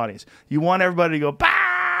from the audience. You want everybody to go, bah!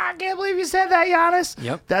 I can't believe you said that, Yannis.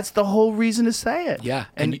 Yep. That's the whole reason to say it. Yeah,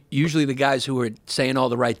 and usually the guys who are saying all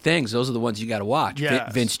the right things, those are the ones you got to watch.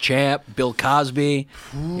 Yes. Vince Champ, Bill Cosby.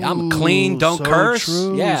 I'm clean, don't so curse.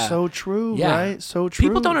 True, yeah, so true, yeah. right? So true.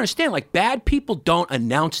 People don't understand. Like, bad people don't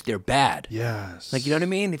announce they're bad. Yes. Like, you know what I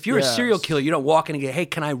mean? If you're a serial killer, you don't walk in and go, hey,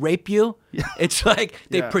 can I rape you? Yeah. It's like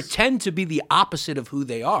they pretend to be the opposite of who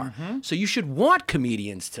they are. Mm-hmm. So you should want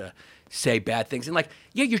comedians to say bad things. And, like,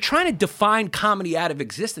 yeah, you're trying to define comedy out of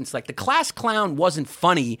existence. Like, the class clown wasn't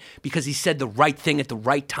funny because he said the right thing at the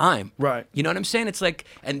right time. Right. You know what I'm saying? It's like,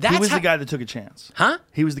 and that's he was the guy that took a chance. Huh?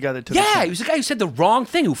 He was the guy that took a chance. Yeah, he was the guy who said the wrong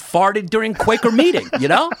thing, who farted during Quaker meeting, you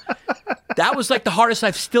know? That was, like, the hardest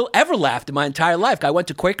I've still ever laughed in my entire life. I went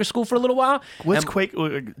to Quaker school for a little while. What's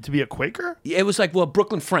Quaker? To be a Quaker? It was like, well,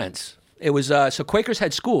 Brooklyn Friends. It was, so Quakers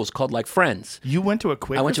had schools called, like, Friends. You went to a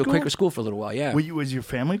Quaker school? I went to a Quaker school for a little while, yeah. Was your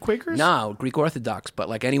family Quakers? No, Greek Orthodox, but,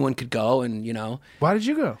 like, anyone could go and, you know. Why did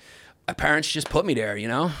you go? My parents just put me there, you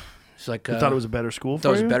know. It's like, you thought it was a better school for you? Thought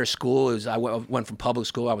it was a better school. I went from public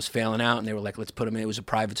school. I was failing out, and they were like, let's put him in. It was a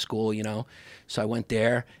private school, you know. So I went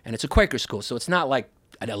there, and it's a Quaker school, so it's not like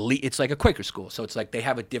an elite. It's like a Quaker school, so it's like they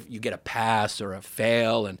have you get a pass or a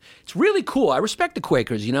fail, and it's really cool. I respect the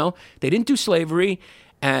Quakers, you know. They didn't do slavery.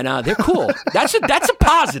 And they're cool. That's a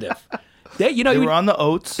positive. They were on the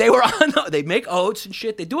oats. They make oats and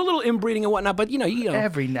shit. They do a little inbreeding and whatnot, but you know.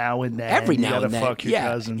 Every now and then. Every now and then. Fuck your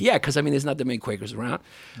cousin. Yeah, because I mean, there's not that many Quakers around.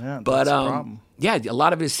 Yeah, but that's the problem. Yeah, a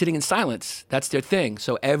lot of it is sitting in silence. That's their thing.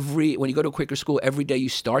 So when you go to a Quaker school, every day you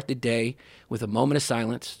start the day with a moment of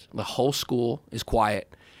silence. The whole school is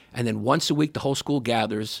quiet. And then once a week, the whole school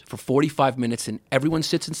gathers for 45 minutes, and everyone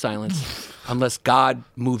sits in silence unless God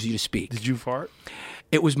moves you to speak. Did you fart?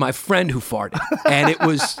 It was my friend who farted, and it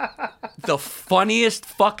was the funniest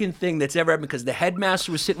fucking thing that's ever happened, because the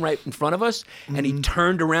headmaster was sitting right in front of us, and he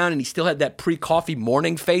turned around, and he still had that pre-coffee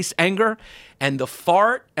morning face anger, and the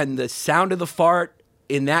fart and the sound of the fart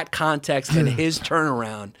in that context and his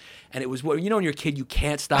turnaround, and it was, you know, when you're a kid, you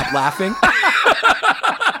can't stop laughing.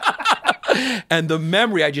 And the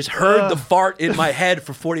memory, I just heard the fart in my head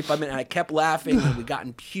for 45 minutes, and I kept laughing, and we got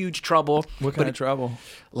in huge trouble. What kind of trouble?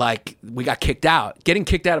 Like, we got kicked out. Getting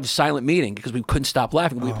kicked out of a silent meeting because we couldn't stop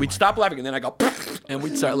laughing. We'd stop laughing, and then I go, and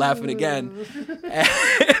we'd start laughing again.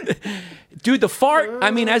 And, dude, the fart, I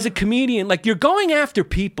mean, as a comedian, like, you're going after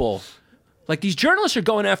people. Like, these journalists are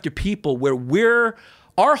going after people where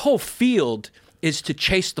our whole field is to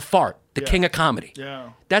chase the fart, the king of comedy.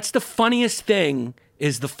 Yeah. That's the funniest thing,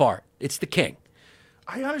 is the fart. It's the king.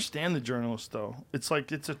 I understand the journalist, though. It's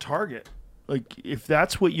like, it's a target. Like, if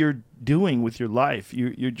that's what you're doing with your life,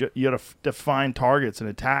 you got to define targets and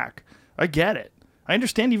attack. I get it. I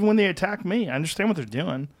understand even when they attack me. I understand what they're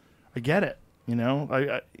doing. I get it. You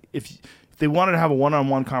know, if they wanted to have a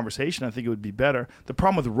one-on-one conversation, I think it would be better. The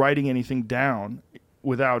problem with writing anything down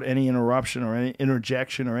without any interruption or any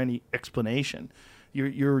interjection or any explanation,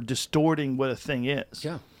 you're distorting what a thing is.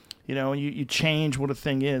 Yeah. You know, you change what a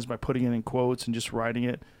thing is by putting it in quotes and just writing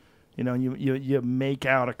it. You know, you make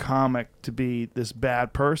out a comic to be this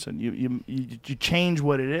bad person. You change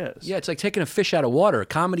what it is. Yeah, it's like taking a fish out of water.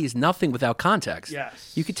 Comedy is nothing without context.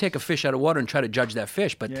 Yes. You could take a fish out of water and try to judge that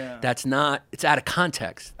fish, but that's not, it's out of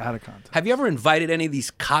context. Out of context. Have you ever invited any of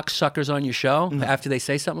these cocksuckers on your show after they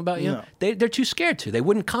say something about you? No. They're too scared to. They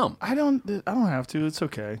wouldn't come. I don't have to. It's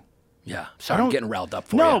okay. Yeah. Sorry, I'm getting riled up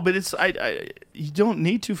for you. No, but it's you don't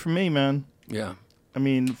need to for me, man. Yeah. I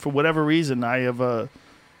mean, for whatever reason, I have a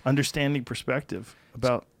understanding perspective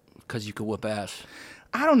about. Because you could whoop ass.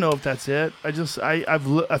 I don't know if that's it.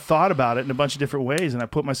 I've thought about it in a bunch of different ways, and I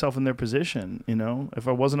put myself in their position. You know, if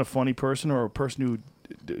I wasn't a funny person or a person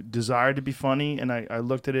who desired to be funny, and I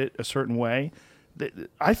looked at it a certain way,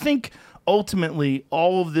 I think ultimately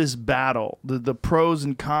all of this battle, the pros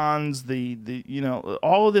and cons, the you know,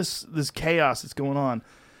 all of this chaos that's going on,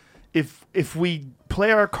 if we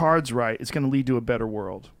play our cards right, it's going to lead to a better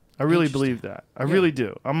world. I really believe that. I really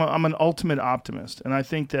do. I'm an ultimate optimist, and I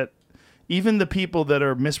think that even the people that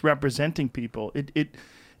are misrepresenting people, it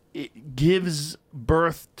gives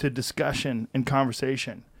birth to discussion and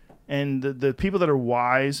conversation. And the people that are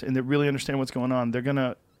wise and that really understand what's going on, they're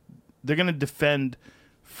gonna defend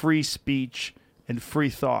free speech and free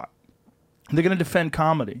thought. They're gonna defend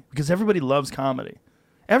comedy because everybody loves comedy.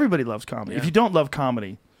 Everybody loves comedy. Yeah. If you don't love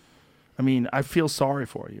comedy, I mean, I feel sorry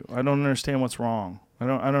for you. I don't understand what's wrong. I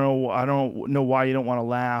don't know why you don't want to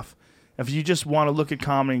laugh. If you just want to look at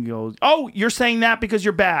comedy and go, oh, you're saying that because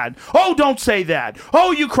you're bad. Oh, don't say that.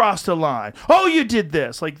 Oh, you crossed the line. Oh, you did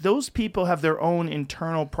this. Like, those people have their own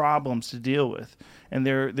internal problems to deal with. And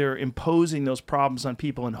they're imposing those problems on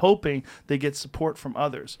people and hoping they get support from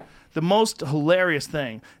others. The most hilarious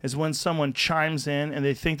thing is when someone chimes in and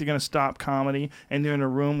they think they're going to stop comedy and they're in a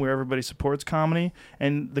room where everybody supports comedy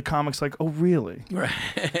and the comic's like, oh, really? Right.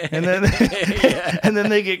 And then and then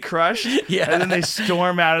they get crushed. Yeah. And then they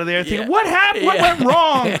storm out of there thinking, what happened? What went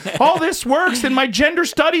wrong? All this works in my gender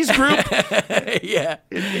studies group. Yeah.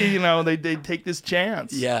 They take this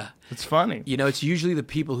chance. Yeah. It's funny. It's usually the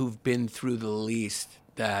people who've been through the least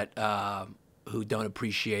that who don't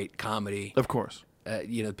appreciate comedy. Of course.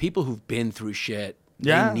 People who've been through shit,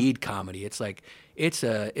 Yeah. they need comedy. It's like it's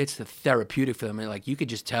a therapeutic for them. And like you could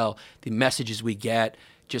just tell the messages we get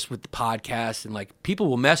just with the podcast, and like people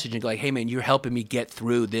will message and go like, "Hey man, you're helping me get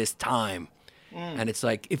through this time." And it's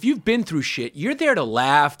like, if you've been through shit, you're there to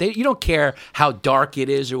laugh. You don't care how dark it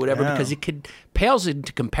is or whatever, because it pales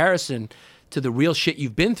into comparison to the real shit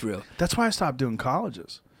you've been through. That's why I stopped doing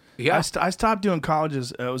colleges. Yeah. I stopped doing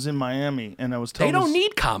colleges. I was in Miami, and I was told They don't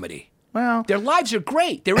need comedy. Well, Their lives are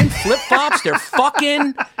great. They're in flip-flops. They're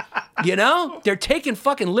fucking, they're taking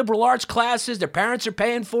fucking liberal arts classes. Their parents are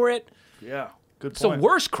paying for it. yeah, good It's the point.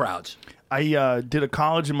 worst crowds. I did a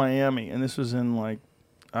college in Miami, and this was in like,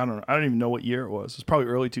 I don't even know what year it was. It was probably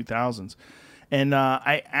early 2000s. And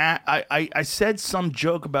I said some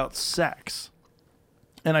joke about sex,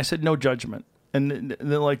 and I said no judgment. And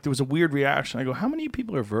then like there was a weird reaction. I go, how many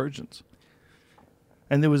people are virgins?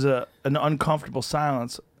 And there was an uncomfortable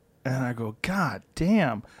silence. And I go, God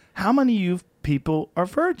damn, how many of you people are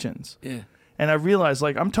virgins? Yeah. And I realized,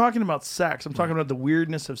 like, I'm talking about sex. I'm talking about the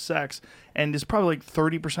weirdness of sex. And there's probably like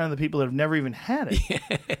 30% of the people that have never even had it.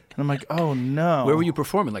 And I'm like, oh, no. Where were you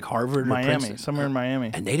performing? Like Harvard or Miami, Princeton? somewhere in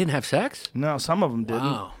Miami. And they didn't have sex? No, some of them didn't.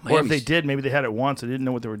 Wow. Or if they Miami's- did, maybe they had it once. They didn't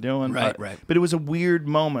know what they were doing. Right, right. But it was a weird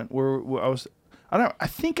moment where I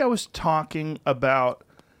think I was talking about,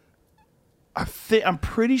 I'm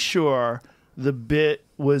pretty sure the bit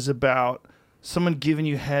was about someone giving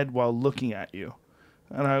you head while looking at you.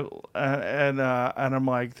 And I'm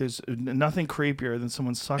like, there's nothing creepier than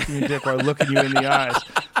someone sucking your dick while looking you in the eyes.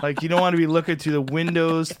 Like, you don't want to be looking through the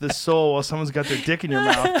windows to the soul while someone's got their dick in your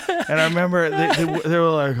mouth. And I remember they were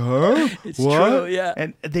like, huh? It's what? true, yeah.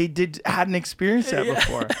 And they hadn't experienced that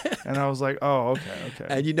before. And I was like, oh, okay.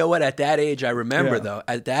 And you know what? At that age, I remember, Yeah. though,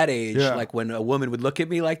 at that age, Yeah. like when a woman would look at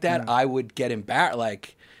me like that, I would get embarrassed.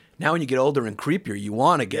 Like, now when you get older and creepier, you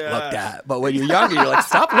want to get looked at. But when you're younger, you're like,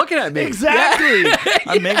 stop looking at me. Exactly. Yeah.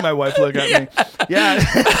 I make my wife look at me. Yeah.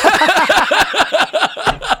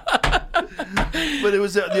 But it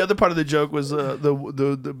was the other part of the joke was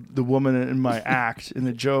the woman in my act, and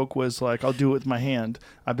the joke was like, I'll do it with my hand.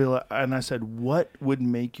 I'd be like, and I said, what would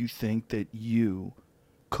make you think that you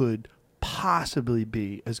could possibly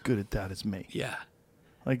be as good at that as me? Yeah.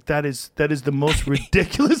 Like that is the most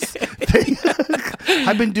ridiculous thing.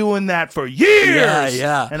 I've been doing that for years.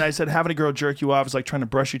 Yeah. And I said, having a girl jerk you off is like trying to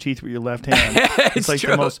brush your teeth with your left hand. It's like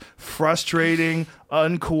true. the most frustrating,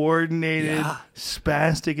 uncoordinated,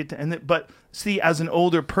 spastic. But see, as an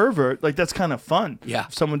older pervert, like that's kind of fun. Yeah.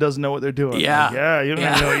 If someone doesn't know what they're doing. Yeah. Like, yeah. You don't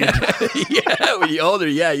even know what you're doing. Yeah, when you're older,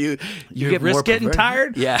 you Your get wrist more getting perverted.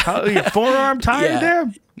 tired? Yeah. How, your forearm tired Yeah. there?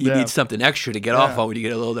 You Yeah. need something extra to get off on when you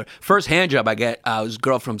get a little older. First hand job I get was a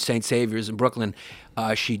girl from St. Saviour's in Brooklyn.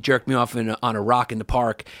 She jerked me off on a rock in the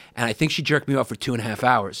park, and I think she jerked me off for 2.5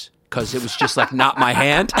 hours because it was just like not my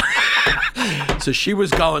hand. So she was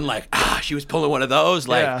going like, she was pulling one of those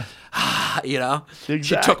like, She took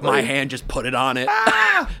Exactly. my hand, just put it on it,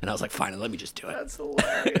 and I was like, fine, let me just do it. That's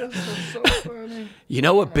hilarious. That's so funny. You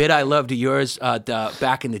know what bit I loved of yours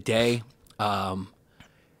back in the day?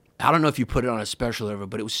 I don't know if you put it on a special ever,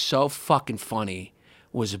 but it was so fucking funny.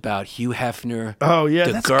 Was about Hugh Hefner. Oh yeah,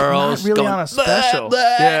 the that's girls not really going, on a special.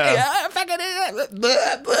 "Blah, blah, Yeah. fucking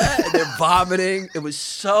blah, blah," and they're vomiting. It was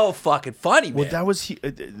so fucking funny, man. Well, that was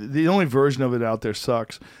the only version of it out there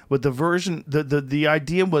sucks. But the version, the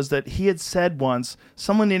idea was that he had said once,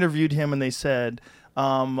 someone interviewed him and they said,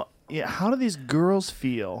 how do these girls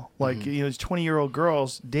feel? Like, these 20-year-old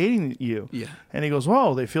girls dating you. Yeah. And he goes,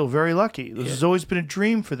 well, they feel very lucky. This has always been a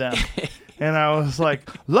dream for them. And I was like,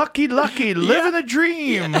 lucky, living a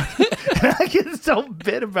dream. And I get so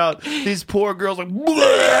bit about these poor girls like,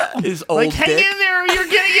 His old like, hang dick. in there, you're gonna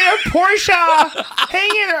get a Porsche. Hang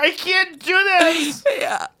in there, I can't do this.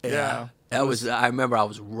 Yeah. That was. I remember I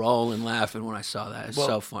was rolling laughing when I saw that. It's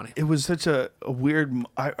so funny. It was such a weird.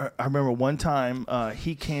 I remember one time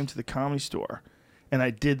he came to the Comedy Store, and I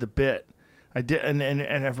did the bit. I did, and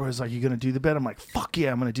everyone was like, "You gonna do the bit?" I'm like, "Fuck yeah,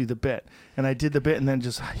 I'm gonna do the bit." And I did the bit, and then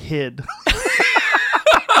just hid.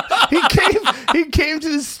 He came to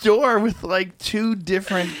the store with like 2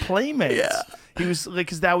 different playmates. Yeah. He was like,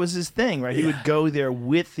 because that was his thing, right? He would go there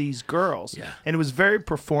with these girls, and it was very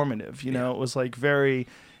performative. You know, it was like very.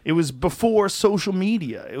 It was before social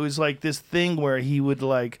media. It was like this thing where he would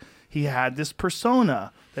like, he had this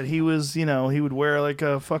persona that he was, you know, he would wear like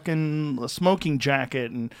a fucking smoking jacket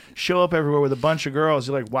and show up everywhere with a bunch of girls.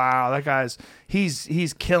 You're like, wow, that guy's,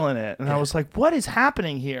 he's killing it. And I was like, what is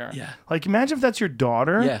happening here? Yeah. Like, imagine if that's your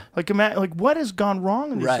daughter. Yeah. Like what has gone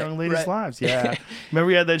wrong in these young ladies' lives? Yeah. Remember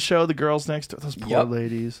we had that show, The Girls Next Door? Those poor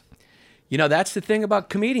ladies. You know, that's the thing about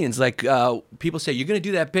comedians. Like, people say, you're going to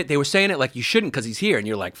do that bit. They were saying it like you shouldn't because he's here. And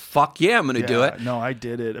you're like, fuck yeah, I'm going to do it. No, I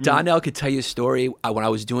did it. I mean, Donnell could tell you a story. When I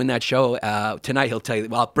was doing that show, tonight he'll tell you,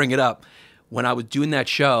 well, I'll bring it up. When I was doing that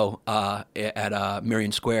show at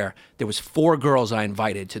Marion Square, there was 4 girls I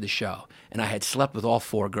invited to the show. And I had slept with all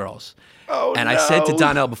 4 girls. Oh, and I said to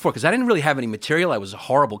Donnell before, because I didn't really have any material. I was a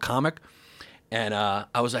horrible comic. And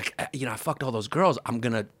I was like, you know, I fucked all those girls. I'm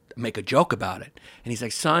going to make a joke about it. And he's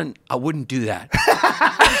like, son, I wouldn't do that.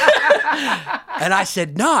 And I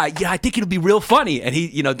said, no, I think it'll be real funny. And he,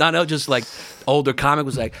 you know, Donnell, just like older comic,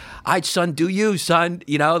 was like, all right, son, do you, son,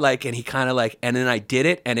 you know, like, and he kind of like, and then I did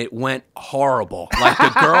it and it went horrible. Like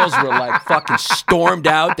the girls were like fucking stormed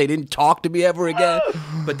out. They didn't talk to me ever again.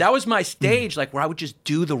 But that was my stage, like where I would just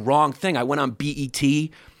do the wrong thing. I went on BET,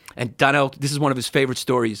 and Donnell, this is one of his favorite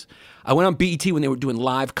stories. I went on BET when they were doing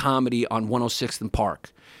live comedy on 106th and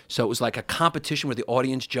Park. So it was like a competition where the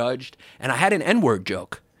audience judged, and I had an N-word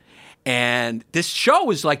joke. And this show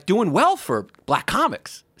was like doing well for black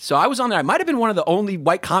comics. So I was on there. I might have been one of the only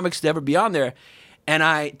white comics to ever be on there. And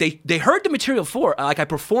they heard the material like I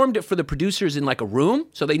performed it for the producers in like a room.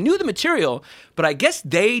 So they knew the material, but I guess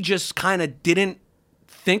they just kind of didn't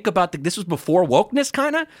think about this was before wokeness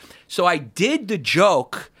kind of. So I did the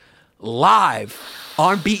joke live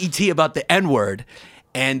on BET about the N-word.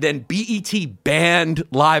 And then BET banned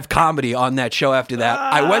live comedy on that show after that.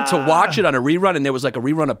 I went to watch it on a rerun, and there was like a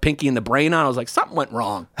rerun of Pinky and the Brain on. I was like, something went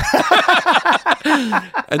wrong.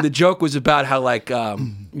 And the joke was about how, like,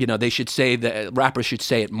 you know, they should say that rappers should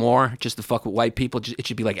say it more just to fuck with white people. It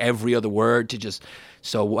should be like every other word to just,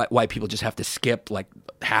 so white people just have to skip like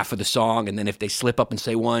half of the song. And then if they slip up and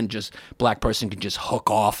say one, just black person can just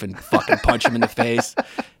hook off and fucking punch him in the face.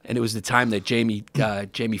 And it was the time that Jamie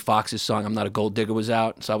Foxx's song "I'm Not a Gold Digger" was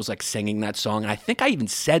out, so I was like singing that song, and I think I even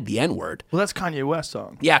said the N-word. Well, that's Kanye West's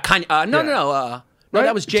song. Yeah, Kanye. No, right?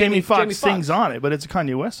 that was Jamie Foxx sings on it, but it's a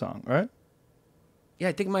Kanye West song, right? Yeah,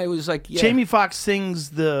 I think it was like Jamie Foxx sings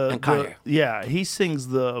and Kanye. He sings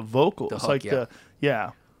the vocals, the hook,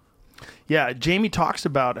 like Jamie talks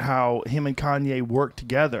about how him and Kanye worked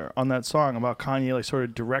together on that song. About Kanye like sort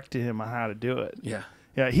of directed him on how to do it.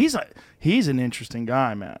 Yeah, he's an interesting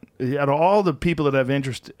guy, man. Out of all the people that I've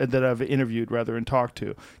interviewed and talked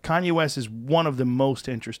to, Kanye West is one of the most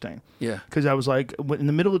interesting. Yeah, because I was like, in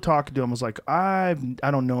the middle of talking to him, I was like, I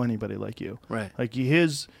don't know anybody like you. Right. Like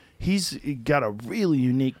he's got a really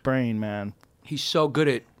unique brain, man. He's so good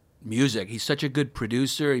at music. He's such a good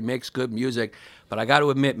producer. He makes good music. But I got to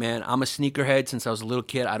admit, man, I'm a sneakerhead since I was a little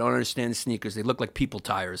kid. I don't understand sneakers. They look like people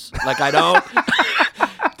tires. Like I don't.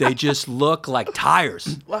 They just look like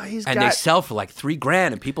tires. Well, they sell for like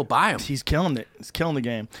 $3,000 and people buy them. He's killing it. He's killing the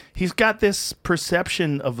game. He's got this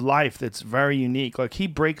perception of life that's very unique. Like he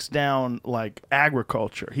breaks down like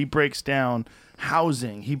agriculture. He breaks down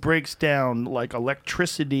housing. He breaks down like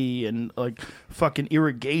electricity and like fucking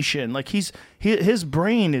irrigation. Like his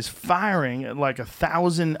brain is firing at like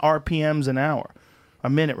 1,000 RPMs an hour. A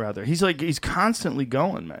minute, rather. He's constantly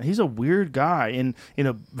going, man. He's a weird guy in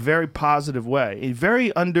a very positive way. He's very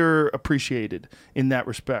underappreciated in that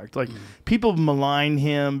respect. Like, people malign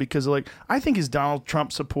him because, like, I think his Donald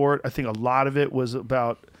Trump support, I think a lot of it was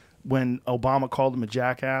about when Obama called him a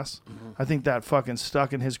jackass. I think that fucking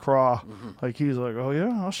stuck in his craw. Like, he was like, oh,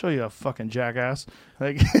 yeah, I'll show you a fucking jackass.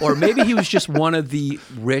 Like, or maybe he was just one of the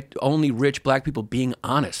only rich black people being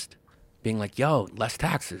honest. Being like, yo, less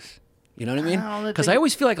taxes. You know what I mean? Because I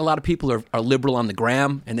always feel like a lot of people are liberal on the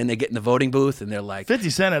gram, and then they get in the voting booth, and they're like...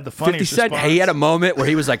 50 Cent had the funniest 50 Cent, response. He had a moment where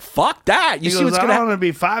he was like, fuck that. You see what's going to happen? I want to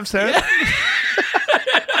be 5 cents.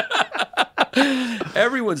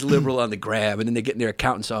 Everyone's liberal on the grab, and then they get in their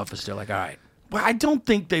accountant's office. They're like, all right. Well, I don't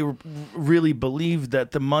think they really believe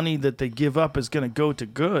that the money that they give up is going to go to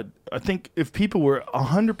good. I think if people were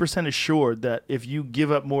 100% assured that if you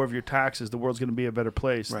give up more of your taxes, the world's going to be a better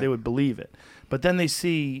place, they would believe it. But then they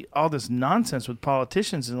see all this nonsense with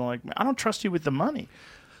politicians, and they're like, I don't trust you with the money.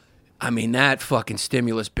 I mean, that fucking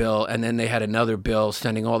stimulus bill, and then they had another bill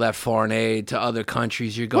sending all that foreign aid to other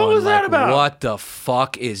countries. You're going, what was that about? What the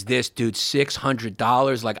fuck is this, dude?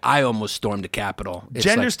 $600? Like, I almost stormed the Capitol. It's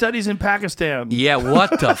Gender studies in Pakistan. Yeah,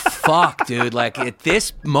 what the fuck, dude? Like, at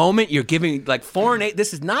this moment, you're giving, like, foreign aid.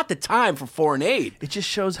 This is not the time for foreign aid. It just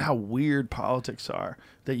shows how weird politics are,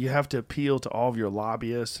 that you have to appeal to all of your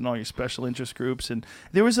lobbyists and all your special interest groups. And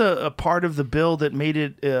there was a part of the bill that made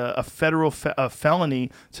it a federal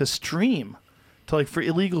felony to stream, for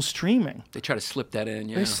illegal streaming. They try to slip that in,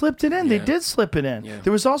 yeah. They slipped it in. Yeah. They did slip it in. Yeah.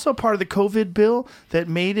 There was also a part of the COVID bill that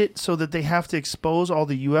made it so that they have to expose all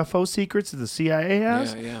the UFO secrets that the CIA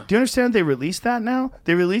has. Yeah. Do you understand they released that now?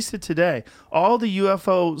 They released it today. All the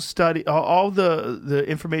UFO study, all the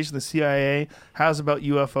information the CIA has about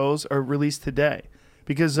UFOs are released today.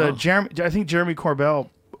 Because I think Jeremy Corbell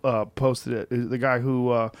posted it. The guy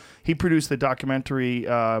who he produced the documentary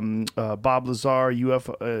Bob Lazar,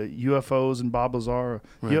 UFOs and Bob Lazar.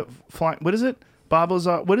 Right. What is it? Bob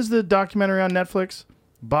Lazar. What is the documentary on Netflix?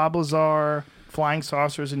 Bob Lazar, flying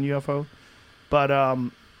saucers and UFO. But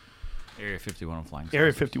Area 51 and flying saucers.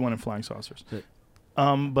 Area 51 and flying saucers.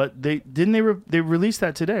 But they released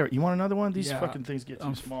that today. You want another one? These fucking things get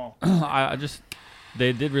too small.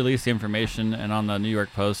 They did release the information, and on the New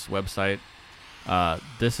York Post website,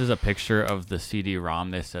 this is a picture of the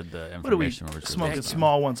CD-ROM. They said the information was smoking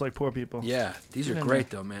small ones like poor people. Yeah, these are great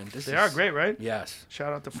though, man. They are great, right? Yes.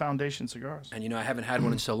 Shout out to Foundation Cigars. And you know, I haven't had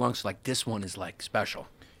one in so long, so like this one is like special.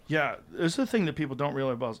 Yeah, there's the thing that people don't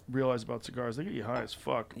realize about cigars. They get you high as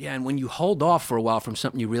fuck. Yeah, and when you hold off for a while from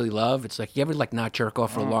something you really love, it's like you ever like not jerk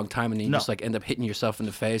off for a long time, and then you just like end up hitting yourself in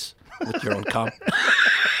the face with your own cum.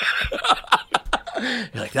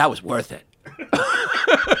 You're like, that was worth it.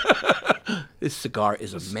 This cigar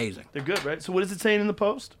is amazing. They're good, right? So what is it saying in the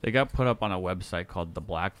Post? They got put up on a website called The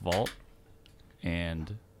Black Vault,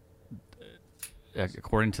 and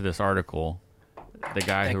according to this article, the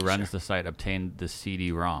guy who runs the site obtained the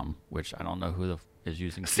CD-ROM, which I don't know who is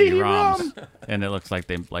using CD-ROMs, and it looks like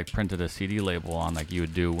they like printed a CD label on like you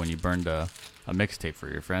would do when you burned a mixtape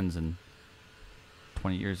for your friends and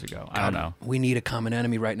 20 years ago. I don't know. We need a common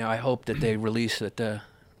enemy right now. I hope that they release that the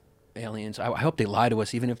aliens. I hope they lie to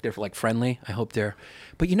us, even if they're like friendly. I hope they're.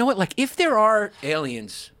 But you know what? Like, if there are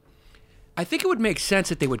aliens, I think it would make sense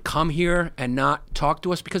that they would come here and not talk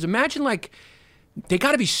to us. Because imagine, like, they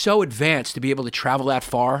got to be so advanced to be able to travel that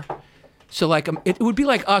far. So, like, it would be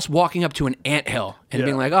like us walking up to an anthill and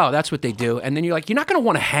being like, oh, that's what they do. And then you're like, you're not going to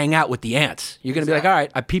want to hang out with the ants. You're going to be like, all right,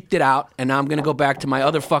 I peeped it out, and now I'm going to go back to my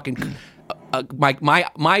other fucking.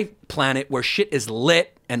 My planet where shit is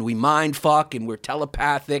lit and we mind fuck and we're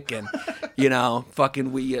telepathic and you know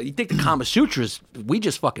fucking we you think the Kama Sutras we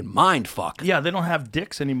just fucking mind fuck. Yeah, they don't have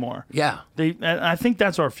dicks anymore. Yeah, I think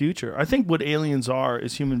that's our future. I think what aliens are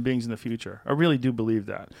is human beings in the future. I really do believe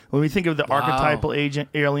that. When we think of the archetypal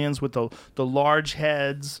aliens with the large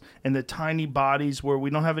heads and the tiny bodies, where we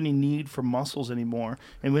don't have any need for muscles anymore,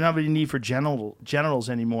 and we don't have any need for genitals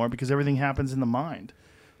anymore because everything happens in the mind.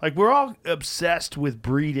 Like, we're all obsessed with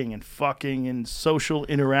breeding and fucking and social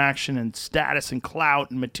interaction and status and clout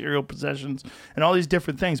and material possessions and all these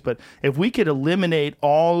different things. But if we could eliminate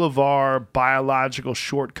all of our biological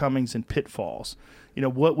shortcomings and pitfalls, you know,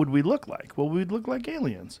 what would we look like? Well, we'd look like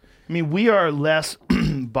aliens. I mean, we are less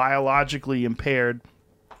biologically impaired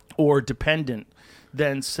or dependent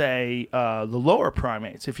than, say, the lower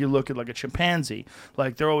primates. If you look at, like, a chimpanzee,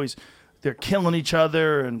 like, they're killing each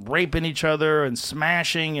other and raping each other and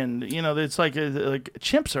smashing, and you know, it's like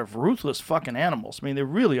chimps are ruthless fucking animals. I mean, they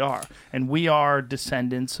really are, and we are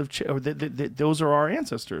descendants of those are our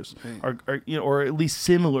ancestors, or at least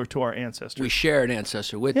similar to our ancestors. We share an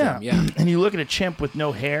ancestor with them. Yeah, and you look at a chimp with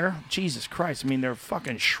no hair. Jesus Christ! I mean, they're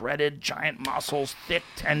fucking shredded, giant muscles, thick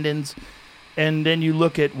tendons. And then you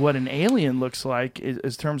look at what an alien looks like in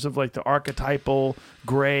terms of like the archetypal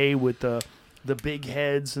gray with the big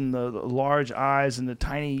heads and the large eyes and the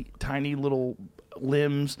tiny little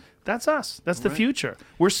limbs. That's us. That's the future.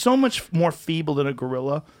 We're so much more feeble than a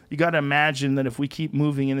gorilla. You got to imagine that if we keep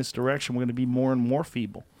moving in this direction, we're going to be more and more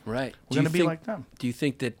feeble. Right. We're going to be like them. Do you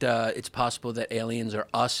think that it's possible that aliens are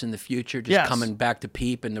us in the future, just coming back to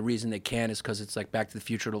peep, and the reason they can is because it's like Back to the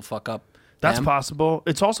Future, it'll fuck up That's them? possible.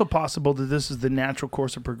 It's also possible that this is the natural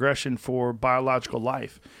course of progression for biological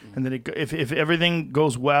life, and that if everything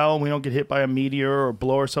goes well, we don't get hit by a meteor or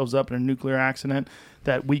blow ourselves up in a nuclear accident,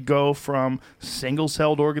 that we go from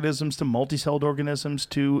single-celled organisms to multi-celled organisms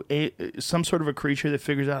to some sort of a creature that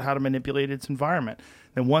figures out how to manipulate its environment.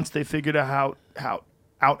 And once they figured out how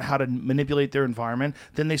to manipulate their environment,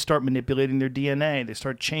 then they start manipulating their DNA. They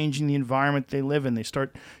start changing the environment they live in. They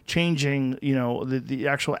start changing, the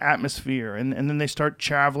actual atmosphere, and then they start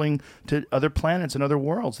traveling to other planets and other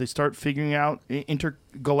worlds. They start figuring out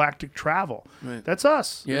intergalactic travel. Right. That's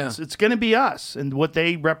us. Yeah. It's going to be us, and what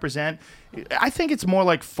they represent. I think it's more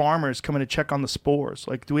like farmers coming to check on the spores.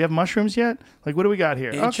 Like, do we have mushrooms yet? Like, what do we got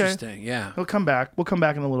here? Interesting, Okay. yeah. We'll come back. We'll come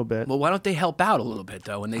back in a little bit. Well, why don't they help out a little bit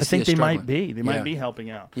though when they I see think us they struggling? might be. They might Yeah. be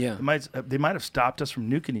helping out. Yeah. They might have stopped us from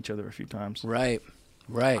nuking each other a few times. Right.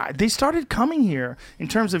 They started coming here in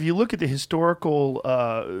terms of, you look at the historical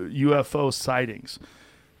UFO sightings.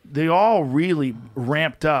 They all really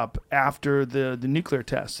ramped up after the nuclear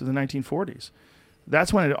tests in the 1940s.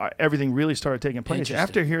 That's when everything really started taking place.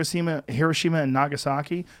 After Hiroshima and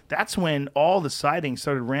Nagasaki, that's when all the sightings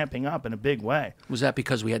started ramping up in a big way. Was that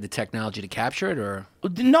because we had the technology to capture it, or?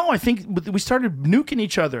 No, I think we started nuking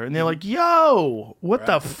each other, and they're like, "Yo, what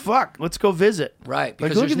the fuck? Let's go visit." Right,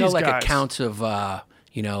 because look there's at no these guys. accounts of an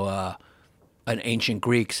ancient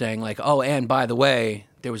Greek saying like, "Oh, and by the way,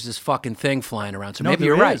 there was this fucking thing flying around." So maybe there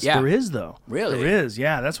you're right. is. Yeah, There is, though. Really? There is,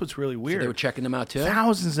 yeah. That's what's really So weird. they were checking them out too.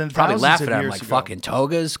 Thousands and Probably thousands laughing of at them years like ago. fucking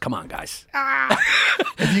togas. Come on, guys.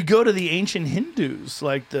 If you go to the ancient Hindus,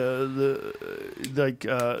 like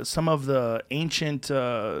some of the ancient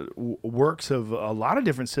works of a lot of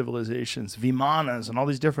different civilizations, Vimanas and all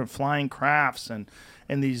these different flying crafts, and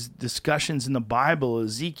these discussions in the Bible,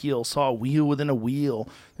 Ezekiel saw a wheel within a wheel.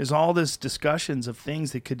 There's all this discussions of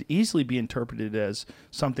things that could easily be interpreted as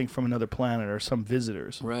something from another planet or some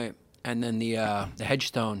visitors. Right, and then the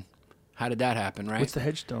hedgestone. How did that happen? Right. What's the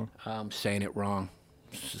hedgestone? I'm saying it wrong.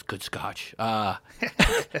 This is good scotch.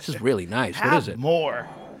 This is really nice. What Have is it? more.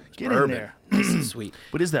 Get in Bourbon. there. This is sweet.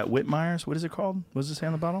 What is that? Whitmeyer's? What is it called? What does it say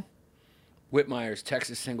on the bottle? Whitmeyer's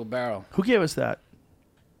Texas Single Barrel. Who gave us that?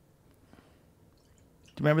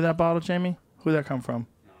 Do you remember that bottle, Jamie? Who did that come from?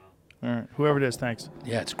 No. All right. Whoever it is, thanks.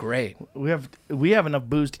 Yeah, it's great. We have enough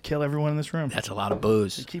booze to kill everyone in this room. That's a lot of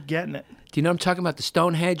booze. Keep getting it. Do you know what I'm talking about? The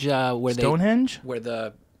Stonehenge, Stonehenge? where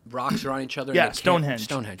the rocks are on each other. Yeah, and they can't- Stonehenge.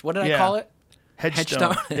 Stonehenge. What did I Yeah. call it?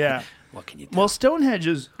 Hedgestone. Yeah. What can you do? Well, Stonehenge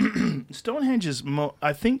is.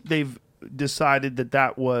 I think they've decided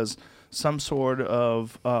that was some sort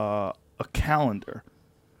of a calendar.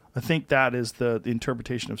 I think that is the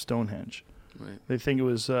interpretation of Stonehenge. Right. They think it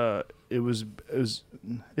was. Is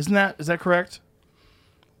that correct?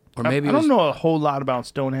 Or maybe I don't know a whole lot about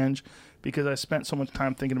Stonehenge because I spent so much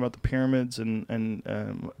time thinking about the pyramids and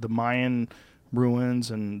the Mayan ruins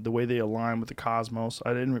and the way they align with the cosmos.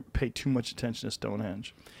 I didn't pay too much attention to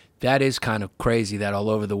Stonehenge. That is kind of crazy that all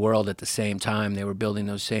over the world at the same time they were building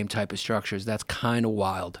those same type of structures. That's kind of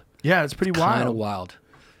wild. Yeah, it's pretty wild. Kind of wild.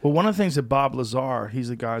 Well, one of the things that Bob Lazar, he's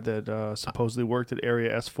the guy that supposedly worked at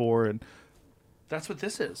Area S4, and that's what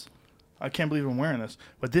this is. I can't believe I'm wearing this.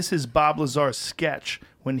 But this is Bob Lazar's sketch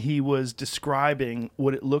when he was describing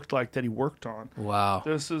what it looked like that he worked on. Wow.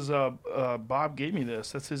 This is, Bob gave me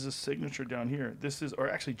this. That's his signature down here. This is, or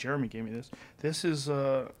actually Jeremy gave me this. This is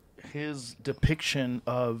his depiction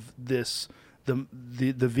of this, the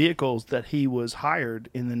vehicles that he was hired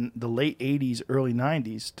in the late 80s, early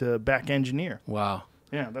 90s to back engineer. Wow.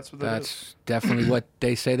 Yeah, that's what that is. That's definitely what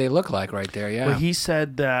they say they look like right there, yeah. But he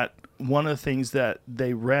said that one of the things that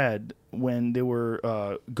they read when they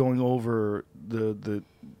were going over the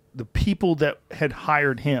people that had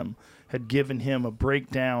hired him had given him a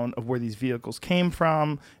breakdown of where these vehicles came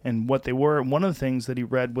from and what they were. And one of the things that he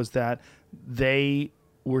read was that they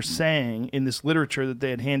were saying in this literature that they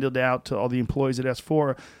had handed out to all the employees at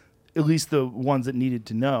S4, at least the ones that needed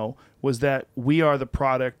to know, was that we are the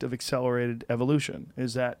product of accelerated evolution,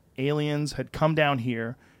 is that aliens had come down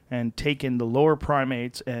here and taken the lower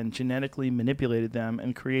primates and genetically manipulated them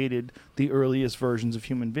and created the earliest versions of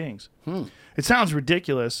human beings. It sounds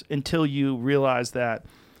ridiculous until you realize that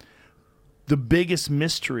the biggest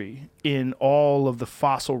mystery in all of the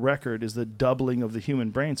fossil record is the doubling of the human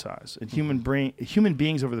brain size. And human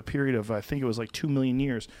beings over the period of, I think it was like 2 million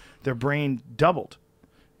years, their brain doubled.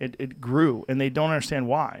 It grew, and they don't understand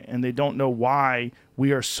why. And they don't know why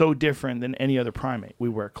we are so different than any other primate. We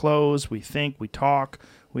wear clothes, we think, we talk,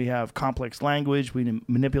 we have complex language, we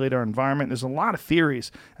manipulate our environment. There's a lot of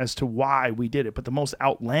theories as to why we did it, but the most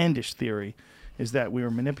outlandish theory is that we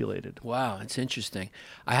were manipulated. Wow, it's interesting.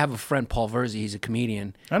 I have a friend, Paul Verzi. He's a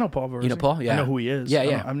comedian. I know Paul Verzi. You know Paul? Yeah. I know who he is.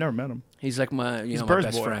 Yeah. I've never met him. He's like my, He's my Burr's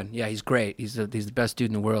best boy. friend. Yeah, he's great. He's the best dude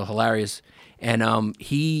in the world. Hilarious. And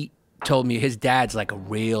he told me his dad's like a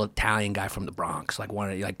real Italian guy from the Bronx, like one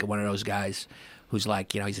of those guys who's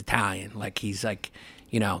like, he's Italian. Like he's like,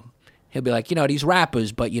 he'll be like, these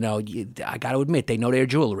rappers, but I got to admit they know their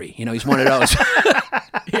jewelry. He's one of those.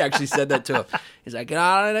 He actually said that to him. He's like,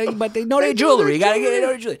 but they know their jewelry. You got to get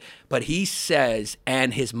their jewelry. But he says,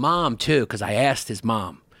 and his mom too, because I asked his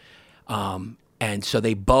mom. And so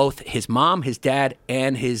they both, his mom, his dad,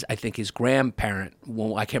 and I think his grandparent,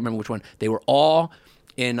 well, I can't remember which one, they were all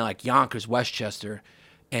in like Yonkers, Westchester,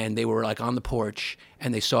 and they were like on the porch,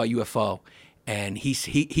 and they saw a UFO. And he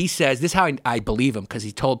says, this is how I believe him, because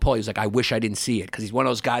he told Paul, he was like, I wish I didn't see it, because he's one of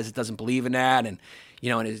those guys that doesn't believe in that. And,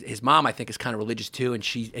 and his mom, I think, is kind of religious too, and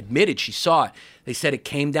she admitted she saw it. They said it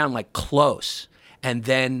came down like close, and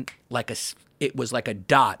then it was like a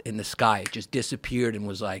dot in the sky. It just disappeared and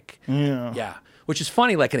was like, yeah. Which is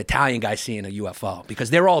funny, like an Italian guy seeing a UFO, because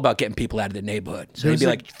they're all about getting people out of the neighborhood. So they'd be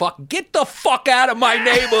like, get the fuck out of my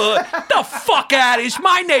neighborhood. The fuck out. It's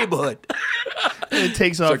my neighborhood. It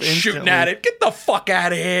takes off instantly. Shooting at it. Get the fuck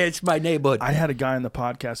out of here. It's my neighborhood. I had a guy on the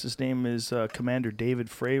podcast. His name is Commander David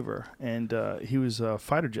Fravor, and he was a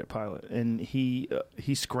fighter jet pilot, and he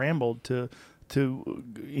scrambled to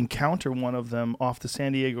encounter one of them off the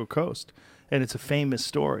San Diego coast. And it's a famous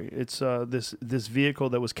story. It's this vehicle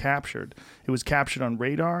that was captured. It was captured on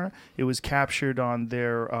radar. It was captured on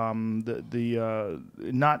their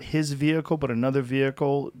not his vehicle, but another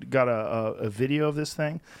vehicle got a video of this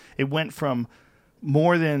thing. It went from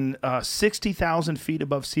more than 60,000 feet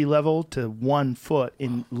above sea level to 1 foot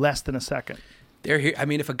in less than a second. They're here. I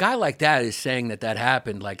mean, if a guy like that is saying that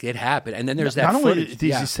happened, like it happened, and then there's that not footage. Only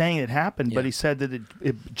is he saying it happened, but he said that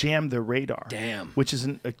it jammed their radar. Damn. Which is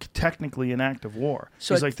technically an act of war.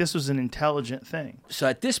 So he's like, this was an intelligent thing. So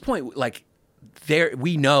at this point, like,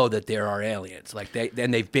 we know that there are aliens, like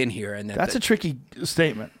they've been here, and that's a tricky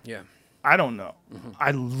statement. Yeah. I don't know. Mm-hmm.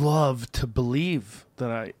 I love to believe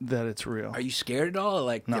that it's real. Are you scared at all?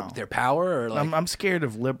 Like no. their power, or like I'm scared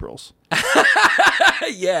of liberals.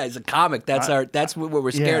 Yeah, as a comic, that's what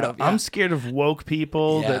we're scared of. Yeah. I'm scared of woke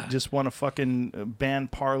people that just want to fucking ban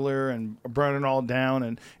Parler and burn it all down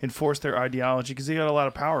and enforce their ideology because they got a lot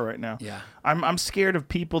of power right now. Yeah, I'm scared of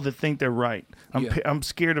people that think they're right. I'm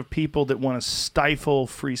scared of people that want to stifle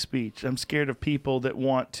free speech. I'm scared of people that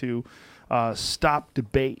want to stop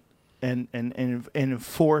debate and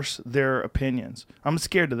enforce their opinions. I'm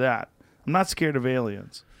scared of that. I'm not scared of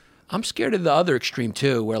aliens. I'm scared of the other extreme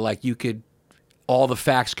too, where like all the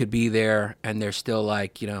facts could be there, and they're still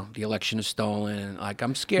like, the election is stolen. And like,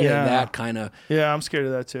 I'm scared of that kind of. Yeah, I'm scared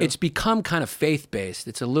of that too. It's become kind of faith-based.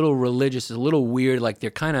 It's a little religious. It's a little weird. Like they're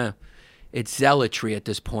kind of, it's zealotry at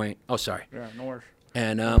this point. Oh, sorry. Yeah, no worries.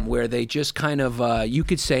 And where they just kind of, you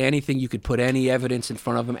could say anything, you could put any evidence in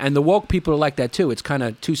front of them. And the woke people are like that too. It's kind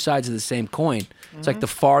of two sides of the same coin. It's like the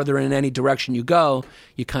farther in any direction you go,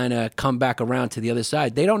 you kind of come back around to the other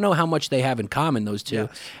side. They don't know how much they have in common, those two.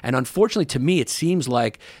 Yes. And unfortunately, to me, it seems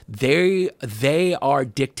like they are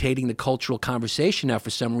dictating the cultural conversation now for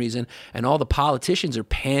some reason, and all the politicians are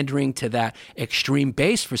pandering to that extreme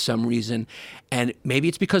base for some reason. And maybe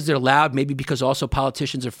it's because they're loud, maybe because also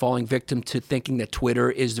politicians are falling victim to thinking that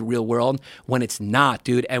Twitter is the real world when it's not,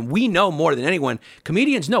 dude. And we know more than anyone.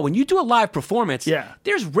 Comedians know when you do a live performance,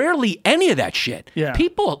 there's rarely any of that shit. Yeah.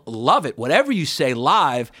 People love it, whatever you say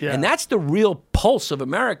live, and that's the real pulse of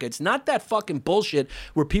America. It's not that fucking bullshit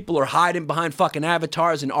where people are hiding behind fucking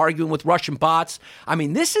avatars and arguing with Russian bots. I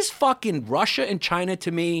mean, this is fucking Russia and China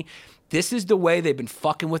to me. This is the way they've been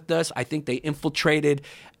fucking with us. I think they infiltrated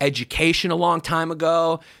education a long time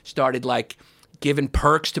ago, started like giving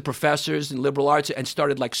perks to professors in liberal arts, and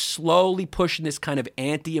started like slowly pushing this kind of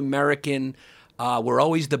anti-American, we're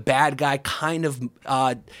always the bad guy kind of,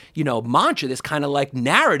 mantra, this kind of like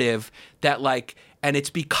narrative that like, and it's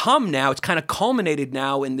become now, it's kind of culminated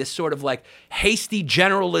now in this sort of like hasty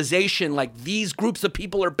generalization, like these groups of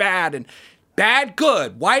people are bad and bad,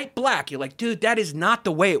 good, white, black. You're like, dude, that is not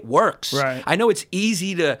the way it works. Right. I know it's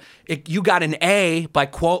easy you got an A by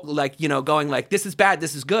quote, like, going like, this is bad,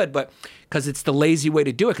 this is good, but because it's the lazy way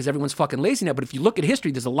to do it, because everyone's fucking lazy now. But if you look at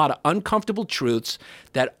history, there's a lot of uncomfortable truths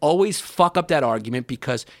that always fuck up that argument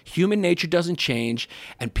because human nature doesn't change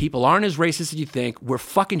and people aren't as racist as you think. We're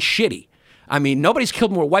fucking shitty. I mean, nobody's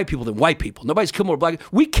killed more white people than white people. Nobody's killed more black.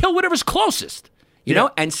 We kill whatever's closest. You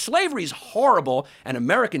know, and slavery is horrible, and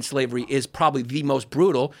American slavery is probably the most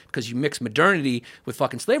brutal because you mix modernity with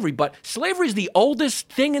fucking slavery. But slavery is the oldest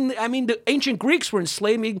thing the ancient Greeks were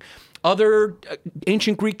enslaving other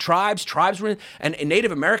ancient Greek tribes. And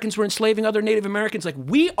Native Americans were enslaving other Native Americans. Like,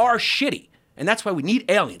 we are shitty, and that's why we need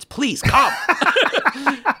aliens. Please come.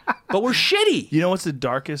 But we're shitty. You know what's the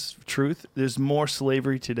darkest truth? There's more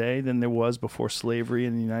slavery today than there was before slavery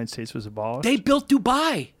in the United States was abolished. They built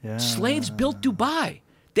Dubai. Yeah. Slaves built Dubai.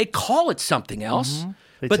 They call it something else.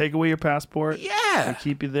 They but take away your passport. Yeah. They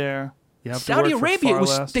keep you there. You have Saudi to work Arabia, for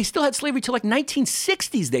far less. they still had slavery till like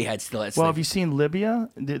 1960s. They had slavery. Well, have you seen Libya?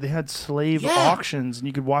 They had slave auctions, and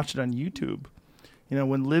you could watch it on YouTube. You know,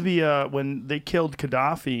 when they killed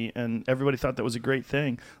Gaddafi and everybody thought that was a great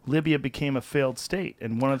thing, Libya became a failed state.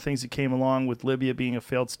 And one of the things that came along with Libya being a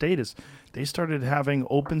failed state is they started having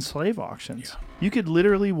open slave auctions. Yeah. You could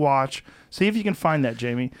literally watch. See if you can find that,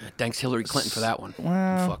 Jamie. Thanks Hillary Clinton for that one.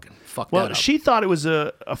 Well, fucking fuck that up. She thought it was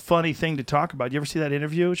a funny thing to talk about. You ever see that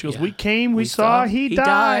interview? She goes, we came, we saw, he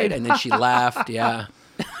died. And then she laughed, yeah.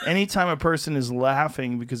 Anytime a person is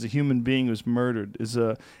laughing because a human being was murdered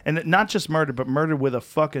and not just murdered, but murdered with a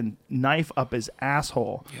fucking knife up his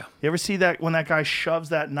asshole. Yeah. You ever see that when that guy shoves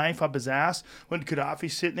that knife up his ass? When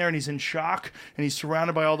Gaddafi's sitting there and he's in shock and he's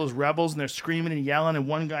surrounded by all those rebels and they're screaming and yelling and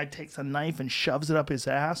one guy takes a knife and shoves it up his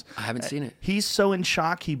ass. I haven't seen it. He's so in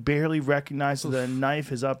shock he barely recognizes that a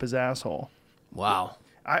knife is up his asshole. Wow.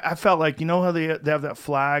 I felt like, you know how they have that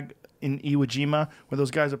flag in Iwo Jima where those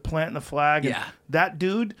guys are planting the flag? Yeah. And that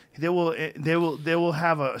dude, they will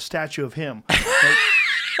have a statue of him.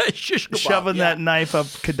 Shoving that knife up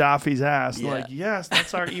Gaddafi's ass. Yeah. Like, yes,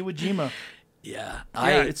 that's our Iwo Jima. Yeah.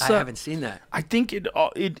 I haven't seen that. I think it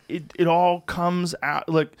all comes out.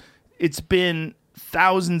 Look, it's been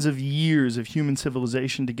thousands of years of human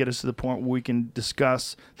civilization to get us to the point where we can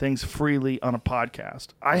discuss things freely on a podcast.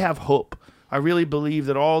 I have hope. I really believe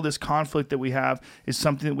that all this conflict that we have is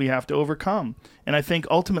something that we have to overcome. And I think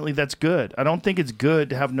ultimately that's good. I don't think it's good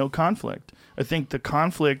to have no conflict. I think the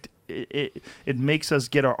conflict, it makes us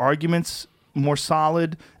get our arguments more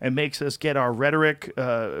solid. It makes us get our rhetoric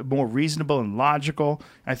more reasonable and logical.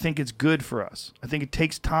 I think it's good for us. I think it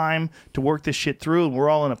takes time to work this shit through. And we're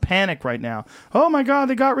all in a panic right now. Oh, my God,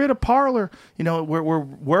 they got rid of Parler. You know, we're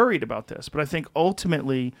worried about this. But I think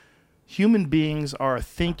ultimately human beings are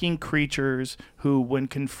thinking creatures who, when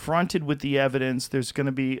confronted with the evidence, there's going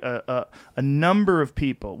to be a number of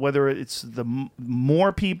people, whether it's the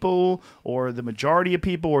more people or the majority of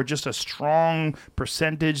people or just a strong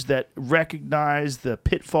percentage that recognize the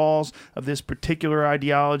pitfalls of this particular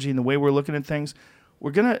ideology and the way we're looking at things.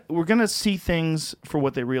 We're gonna see things for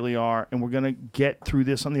what they really are, and we're gonna get through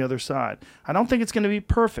this on the other side. I don't think it's going to be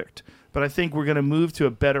perfect, but I think we're going to move to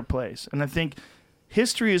a better place. And I think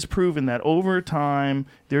history has proven that over time,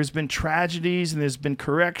 there's been tragedies and there's been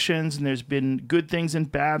corrections and there's been good things and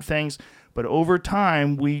bad things. But over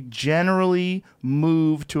time, we generally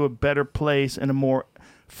move to a better place and a more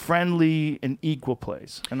friendly and equal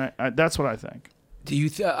place. And that's what I think. Do you?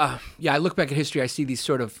 I look back at history. I see these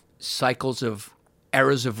sort of cycles of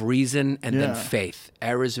eras of reason and then faith.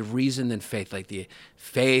 Eras of reason, then faith. Like the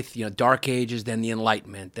faith, Dark Ages, then the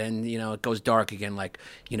Enlightenment. Then, it goes dark again. Like,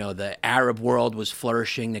 the Arab world was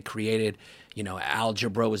flourishing. They created,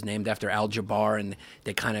 algebra was named after Al-Jabbar. And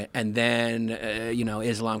they kind of, and then,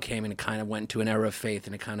 Islam came and it kind of went into an era of faith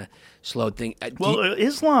and it kind of slowed things.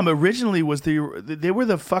 Islam originally was they were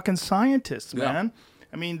the fucking scientists, man.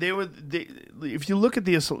 I mean, if you look at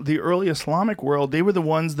the early Islamic world, they were the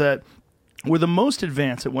ones that were the most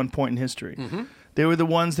advanced at one point in history. Mm-hmm. They were the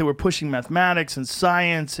ones that were pushing mathematics and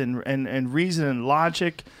science and reason and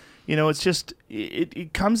logic. It's just,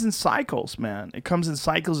 it comes in cycles, man. It comes in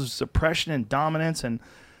cycles of suppression and dominance. And,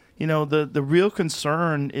 the real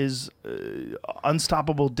concern is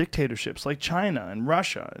unstoppable dictatorships like China and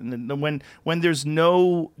Russia. And when there's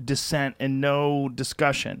no dissent and no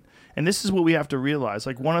discussion. And this is what we have to realize.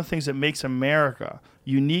 Like, one of the things that makes America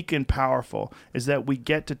unique and powerful is that we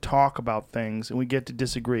get to talk about things and we get to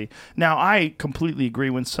disagree. Now, I completely agree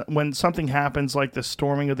when something happens like the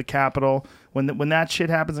storming of the Capitol, when that shit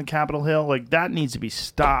happens in Capitol Hill, like, that needs to be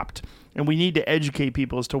stopped. And we need to educate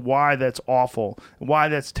people as to why that's awful, why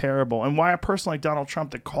that's terrible, and why a person like Donald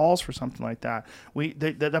Trump that calls for something like that,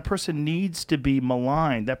 that person needs to be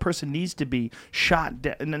maligned. That person needs to be shot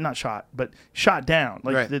down.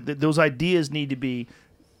 Like, right. Those ideas need to be,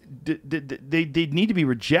 they need to be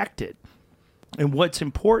rejected. And what's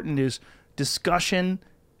important is discussion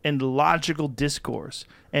and logical discourse.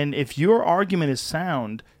 And if your argument is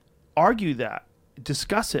sound, argue that,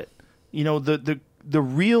 discuss it. The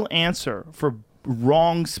real answer for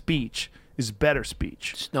wrong speech is better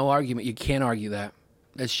speech. It's no argument. You can't argue that.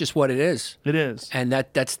 It's just what it is. It is. And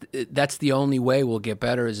that's the only way we'll get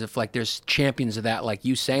better is if like there's champions of that, like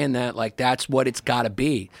you saying that, like that's what it's got to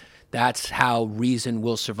be. That's how reason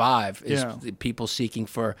will survive, is people seeking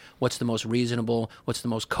for what's the most reasonable, what's the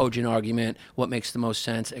most cogent argument, what makes the most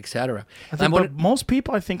sense, etc. But most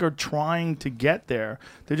people, I think, are trying to get there.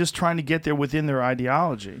 They're just trying to get there within their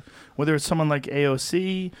ideology. Whether it's someone like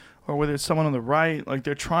AOC or whether it's someone on the right, like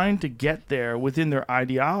they're trying to get there within their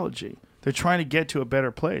ideology. They're trying to get to a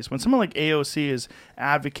better place. When someone like AOC is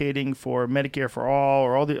advocating for Medicare for all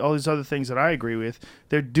or all these other things that I agree with,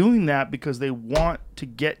 they're doing that because they want to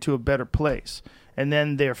get to a better place. And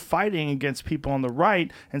then they're fighting against people on the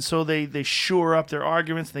right, and so they shore up their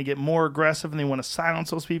arguments, and they get more aggressive, and they want to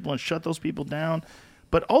silence those people and shut those people down.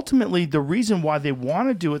 But ultimately, the reason why they want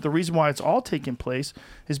to do it, the reason why it's all taking place,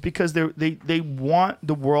 is because they want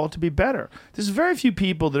the world to be better. There's very few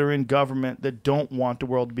people that are in government that don't want the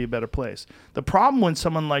world to be a better place. The problem when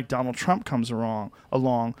someone like Donald Trump comes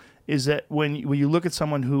along is that when you look at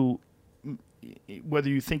someone who, whether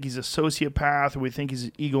you think he's a sociopath or we think he's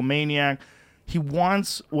an egomaniac, he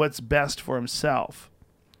wants what's best for himself.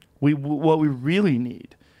 What we really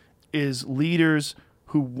need is leaders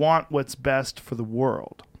who want what's best for the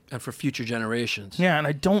world. And for future generations. Yeah, and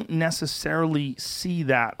I don't necessarily see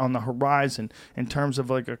that on the horizon in terms of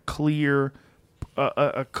like a clear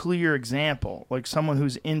example, like someone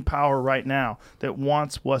who's in power right now that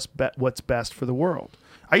wants what's best for the world.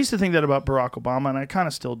 I used to think that about Barack Obama, and I kind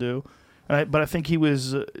of still do, but I think he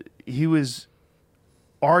was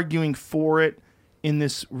arguing for it in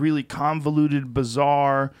this really convoluted,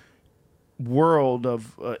 bizarre world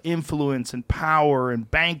of influence and power and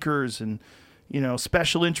bankers and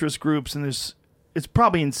special interest groups, and it's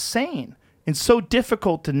probably insane and so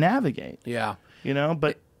difficult to navigate.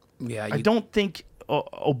 But I don't think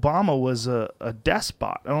Obama was a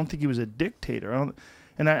despot. I don't think he was a dictator.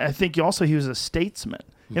 I think also he was a statesman.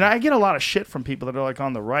 I get a lot of shit from people that are like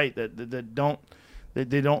on the right that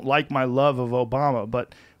don't like my love of Obama,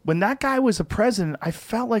 but when that guy was a president, I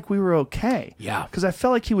felt like we were okay. Yeah. Because I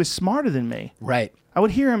felt like he was smarter than me. Right. I would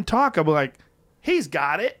hear him talk. I'd be like, he's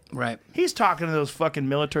got it. Right. He's talking to those fucking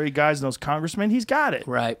military guys and those congressmen. He's got it.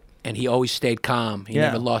 Right. And he always stayed calm. He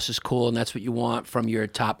never lost his cool, and that's what you want from your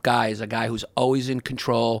top guy, is a guy who's always in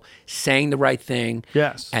control, saying the right thing,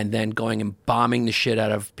 and then going and bombing the shit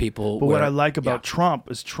out of people. But what I like about Trump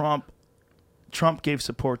is Trump gave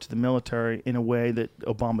support to the military in a way that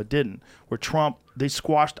Obama didn't. Where they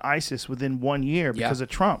squashed ISIS within 1 year because of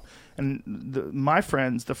Trump. And the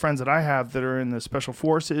friends that I have that are in the special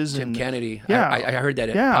forces, Tim and Kennedy, I heard that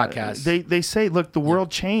podcast. They say, look, the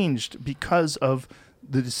world changed because of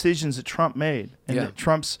the decisions that Trump made, and that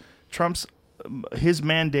Trump's his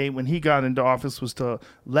mandate when he got into office was to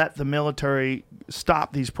let the military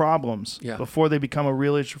stop these problems before they become a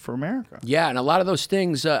real issue for America. Yeah, and a lot of those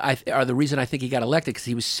things are the reason I think he got elected, because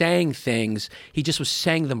he was saying things, he just was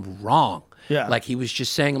saying them wrong. Yeah. Like he was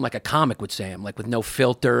just saying them like a comic would say them, like with no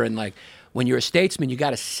filter. And like when you're a statesman, you got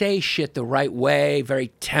to say shit the right way, very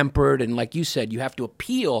tempered. And like you said, you have to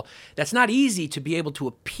appeal. That's not easy, to be able to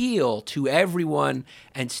appeal to everyone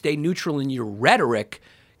and stay neutral in your rhetoric,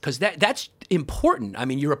 because that's important. I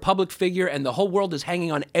mean, you're a public figure, and the whole world is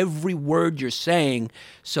hanging on every word you're saying.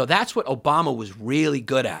 So that's what Obama was really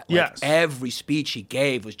good at. Like every speech he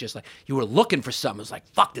gave was just like, you were looking for something. It was like,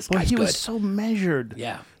 fuck, this guy's good. He was so measured.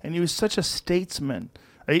 Yeah. And he was such a statesman.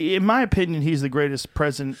 In my opinion, he's the greatest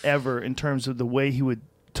president ever in terms of the way he would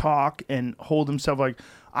talk and hold himself. Like,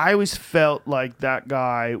 I always felt like that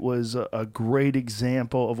guy was a great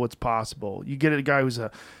example of what's possible. You get a guy who's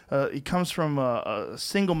he comes from a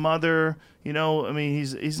single mother. I mean,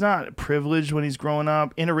 he's not privileged when he's growing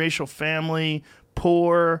up. Interracial family,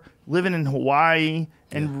 poor, living in Hawaii,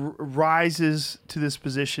 and rises to this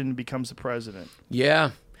position, becomes the president.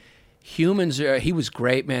 Yeah. Humans, he was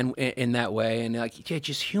great, man, in that way. And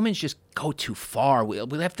humans just go too far. We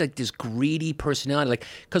have this greedy personality,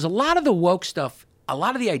 because a lot of the woke stuff, a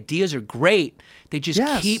lot of the ideas are great. They just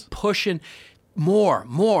keep pushing more.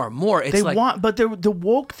 It's the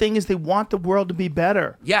woke thing is they want the world to be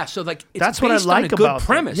better. Yeah, so like that's what I like on a good about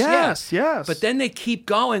premise. Yes. But then they keep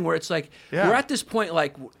going where it's like we're at this point.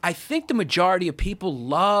 Like I think the majority of people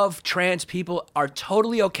love trans people, are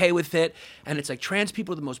totally okay with it, and it's like trans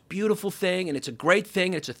people are the most beautiful thing, and it's a great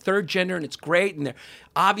thing, and it's a third gender, and it's great, and they're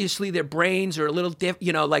obviously their brains are a little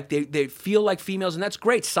like they feel like females, and that's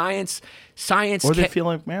great. Science, or they feel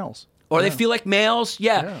like males. Or they feel like males,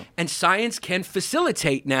 and science can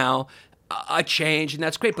facilitate now a change, and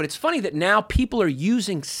that's great. But it's funny that now people are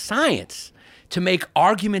using science to make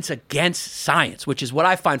arguments against science, which is what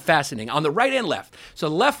I find fascinating, on the right and left. So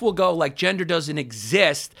the left will go like gender doesn't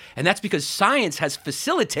exist, and that's because science has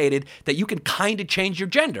facilitated that you can kind of change your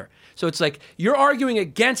gender. So it's like you're arguing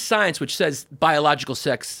against science, which says biological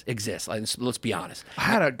sex exists. Let's be honest. I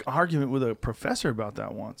had an argument with a professor about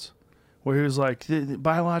that once, where he was like,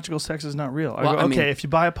 biological sex is not real. I go, okay, if you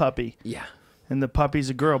buy a puppy. Yeah. And the puppy's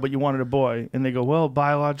a girl, but you wanted a boy. And they go, well,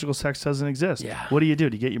 biological sex doesn't exist. Yeah. What do? Do you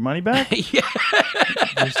get your money back? Yeah.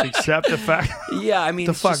 Just accept the fact. Yeah, I mean,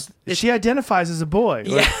 the fuck. She identifies as a boy.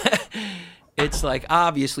 Yeah. It's like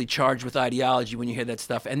obviously charged with ideology when you hear that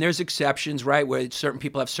stuff. And there's exceptions, right, where certain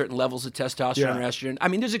people have certain levels of testosterone or estrogen. I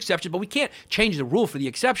mean, there's exceptions, but we can't change the rule for the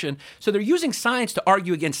exception. So they're using science to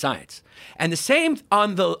argue against science. And the same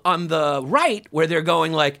on the right, where they're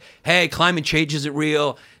going like, hey, climate change isn't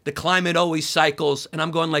real. The climate always cycles. And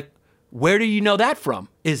I'm going like, where do you know that from?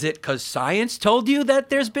 Is it because science told you that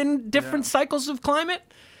there's been different cycles of climate?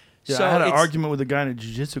 Yeah, so I had an argument with a guy in a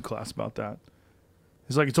jiu-jitsu class about that.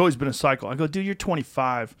 He's like, it's always been a cycle. I go, dude, you're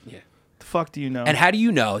 25. Yeah. The fuck do you know? And how do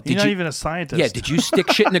you know? You're not even a scientist. Yeah, did you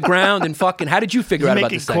stick shit in the ground and fucking, how did you figure out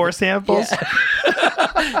about the cycle? Making core samples?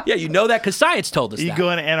 Yeah. Yeah, you know that because science told us that. You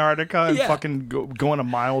go into Antarctica and fucking going a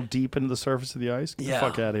mile deep into the surface of the ice? Get the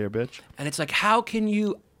fuck out of here, bitch. And it's like, how can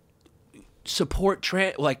you support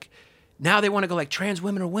now they want to go like trans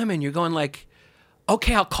women are women. You're going like,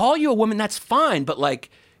 okay, I'll call you a woman, that's fine, but like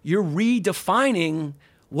you're redefining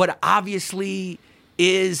what obviously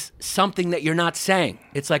is something that you're not saying.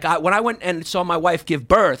 It's like when I went and saw my wife give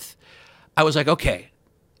birth, I was like, okay.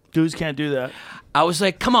 Dudes can't do that. I was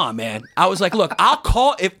like, come on, man. I was like, look,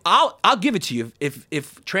 I'll give it to you.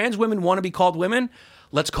 If trans women want to be called women,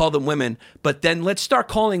 let's call them women. But then let's start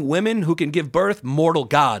calling women who can give birth mortal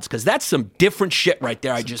gods, because that's some different shit right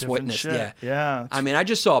there. I just witnessed. Shit. Yeah. I mean, I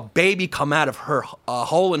just saw a baby come out of her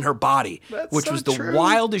hole in her body, which was the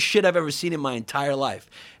wildest shit I've ever seen in my entire life.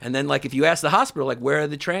 And then, like, if you ask the hospital, like, where are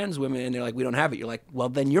the trans women? And they're like, we don't have it. You're like, well,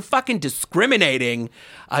 then you're fucking discriminating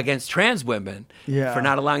against trans women for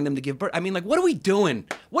not allowing them to give birth. I mean, like, what are we doing?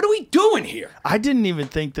 What are we doing here? I didn't even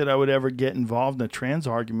think that I would ever get involved in a trans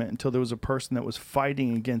argument until there was a person that was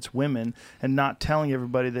fighting against women and not telling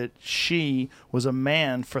everybody that she was a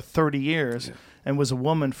man for 30 years and was a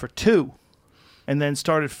woman for 2. And then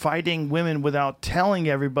started fighting women without telling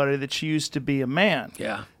everybody that she used to be a man.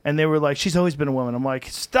 Yeah. And they were like, she's always been a woman. I'm like,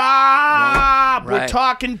 stop! Right. We're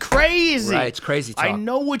talking crazy. Right, it's crazy talk. I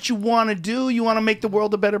know what you want to do. You want to make the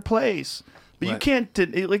world a better place. But you can't,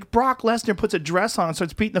 like Brock Lesnar puts a dress on and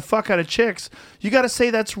starts beating the fuck out of chicks. You got to say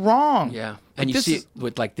that's wrong. Yeah. And you see it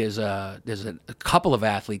with like there's a couple of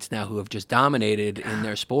athletes now who have just dominated in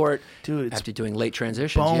their sport after doing late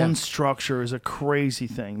transitions. Bone structure is a crazy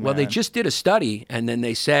thing, man. Well, they just did a study, and then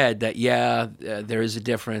they said that, there is a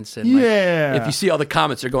difference. And if you see all the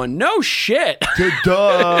comments, they're going, no shit.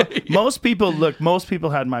 Duh. Most people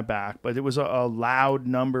had my back, but it was a loud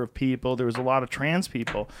number of people. There was a lot of trans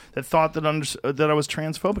people that thought that I was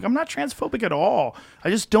transphobic. I'm not transphobic at all.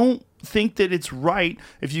 I just don't think that it's right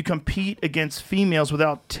if you compete against females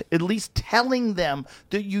without at least telling them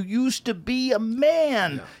that you used to be a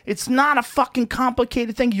man. Yeah. It's not a fucking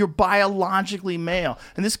complicated thing. You're biologically male.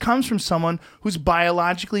 And this comes from someone who's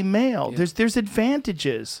biologically male. Yeah. There's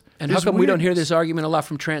advantages. And how come we don't hear this argument a lot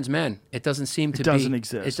from trans men? It doesn't seem to be. It doesn't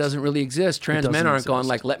exist. It doesn't really exist. Trans men aren't going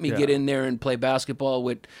like, let me get in there and play basketball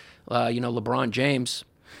with, LeBron James.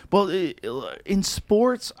 Well, in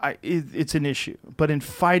sports, it's an issue. But in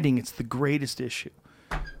fighting, it's the greatest issue.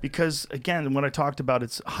 Because, again, when I talked about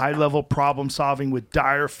it's high-level problem-solving with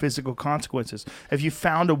dire physical consequences. If you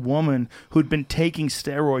found a woman who'd been taking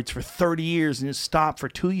steroids for 30 years and just stopped for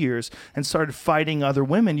 2 years and started fighting other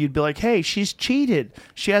women, you'd be like, hey, she's cheated.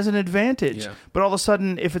 She has an advantage. Yeah. But all of a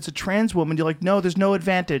sudden, if it's a trans woman, you're like, no, there's no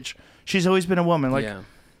advantage. She's always been a woman. Like,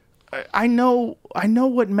 I know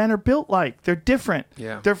what men are built like. They're different.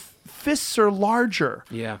 Yeah. Their fists are larger.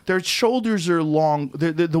 Yeah. Their shoulders are long.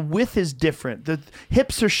 The width is different. The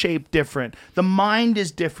hips are shaped different. The mind is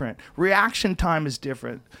different. Reaction time is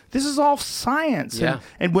different. This is all science. Yeah.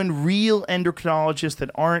 And when real endocrinologists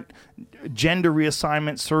that aren't gender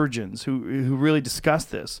reassignment surgeons who really discuss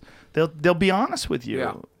this, they'll be honest with you.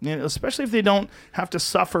 Yeah. You know, especially if they don't have to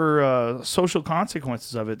suffer social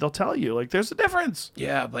consequences of it. They'll tell you, like, there's a difference.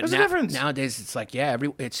 Yeah, but there's a difference. Nowadays it's like,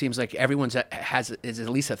 it seems like everyone's is at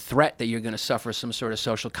least a threat that you're going to suffer some sort of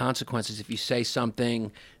social consequences if you say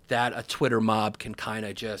something that a Twitter mob can kind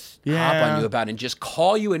of just hop on you about and just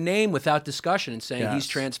call you a name without discussion and saying he's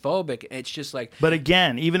transphobic. It's just like... But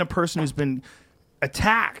again, even a person who's been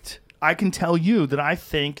attacked, I can tell you that I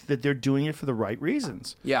think that they're doing it for the right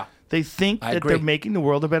reasons. Yeah. They think that agree. they're making the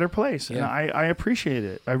world a better place, and Yeah. I appreciate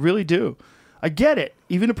it. I really do. I get it.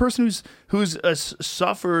 Even a person who's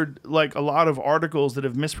suffered like a lot of articles that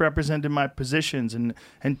have misrepresented my positions and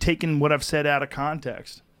taken what I've said out of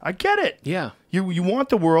context. I get it. Yeah. You want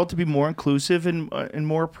the world to be more inclusive and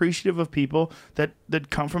more appreciative of people that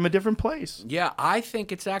come from a different place. Yeah, I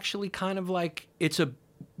think it's actually kind of like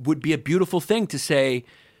would be a beautiful thing to say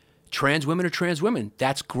trans women are trans women.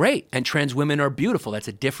 That's great. And trans women are beautiful. That's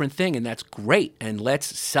a different thing, and that's great. And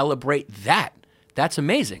let's celebrate that. That's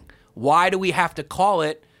amazing. Why do we have to call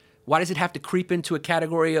it? Why does it have to creep into a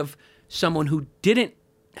category of someone who didn't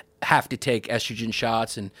have to take estrogen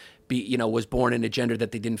shots and was born in a gender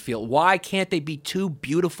that they didn't feel? Why can't they be two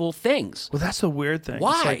beautiful things? Well, that's a weird thing.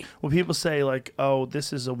 Why? It's like, when people say like, "Oh,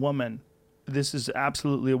 this is a woman. This is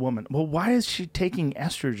absolutely a woman." Well, why is she taking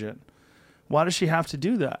estrogen? Why does she have to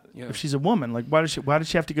do that? Yeah. If she's a woman, like why does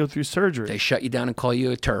she have to go through surgery? They shut you down and call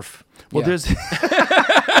you a TERF. Well, there's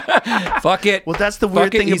Fuck it. well, that's the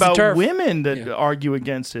weird thing he's a about TERF. women that argue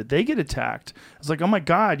against it. They get attacked. It's like, oh my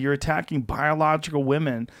God, you're attacking biological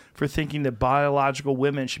women for thinking that biological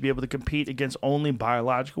women should be able to compete against only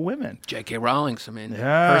biological women. J.K. Rowling's, I mean, her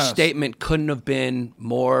Yes. statement couldn't have been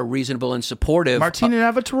more reasonable and supportive. Martina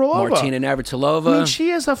Navratilova. Martina Navratilova. I mean, she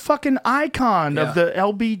is a fucking icon Yeah. of the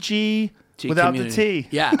LBG without community. the T.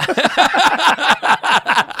 Yeah.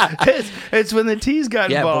 It's when the T's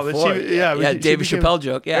got involved. that before. She David became- Chappelle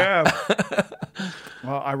joke. Yeah.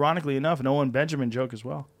 Well, ironically enough, an Owen Benjamin joke as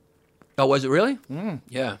well. Oh, was it really?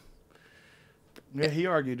 Yeah. Yeah, he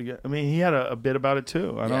argued again. I mean, he had a bit about it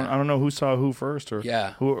too. I Yeah. don't know who saw who first, or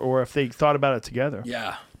Yeah. or if they thought about it together.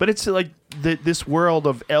 Yeah. But it's like this world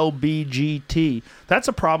of LBGT. That's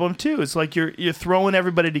a problem too. It's like you're throwing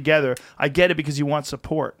everybody together. I get it because you want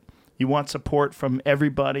support. You want support from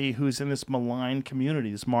everybody who's in this maligned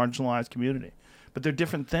community, this marginalized community. But they're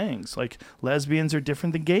different things. Like lesbians are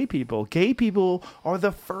different than gay people. Gay people are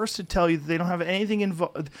the first to tell you that they don't have anything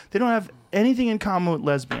They don't have anything in common with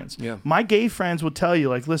lesbians. Yeah. My gay friends will tell you,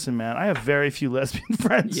 like, listen, man, I have very few lesbian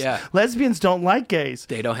friends. Yeah. Lesbians don't like gays.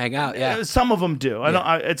 They don't hang out. Yeah. Some of them do.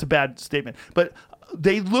 It's a bad statement, but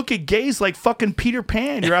they look at gays like fucking Peter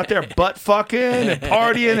Pan. You're out there butt fucking and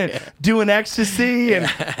partying and doing ecstasy and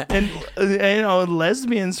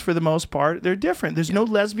lesbians for the most part, they're different. There's no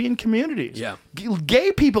lesbian communities. Yeah.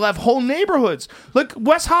 Gay people have whole neighborhoods. Look,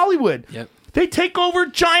 West Hollywood. Yep. They take over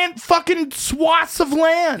giant fucking swaths of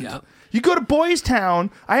land. Yep. You go to Boys Town.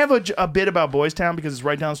 I have a bit about Boys Town because it's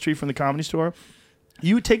right down the street from the Comedy Store.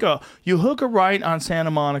 You hook a right on Santa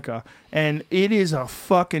Monica, and it is a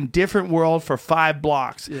fucking different world for 5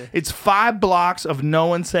 blocks. Yeah. It's 5 blocks of no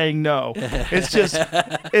one saying no. It's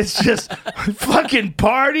just fucking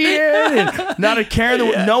partying and not a care.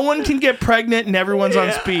 No one can get pregnant, and everyone's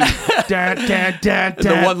on speed.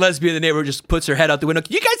 The one lesbian in the neighborhood just puts her head out the window.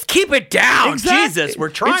 You guys keep it down. Exactly. Jesus, we're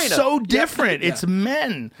trying It's to. so different. It's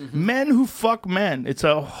men. Men who fuck men. It's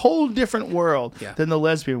a whole different world than the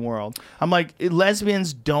lesbian world. I'm like, lesbians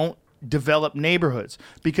don't develop neighborhoods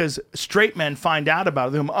because straight men find out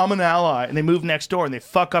about them. I'm an ally, and they move next door and they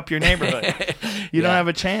fuck up your neighborhood. You don't have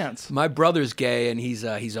a chance. My brother's gay, and he's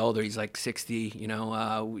older. He's like 60.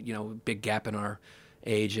 Big gap in our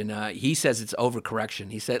age, and he says it's overcorrection.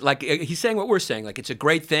 He said, like, he's saying what we're saying. Like, it's a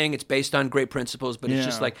great thing. It's based on great principles, but it's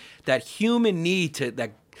just like that human need to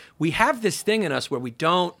that we have this thing in us where we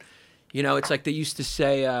don't. It's like they used to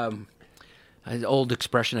say. An old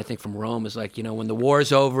expression, I think, from Rome is like, when the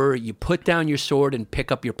war's over, you put down your sword and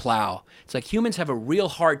pick up your plow. It's like humans have a real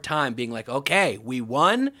hard time being like, okay, we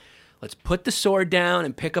won. Let's put the sword down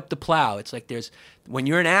and pick up the plow. It's like when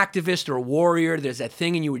you're an activist or a warrior, there's that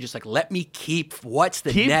thing in you where you're just like, let me keep next?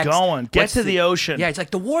 Keep going. Get to the ocean. Yeah, it's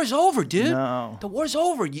like the war's over, dude. No. The war's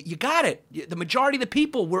over. You got it. The majority of the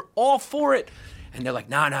people, we're all for it. And they're like,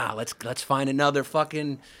 nah, let's find another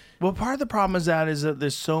fucking... Well, part of the problem is that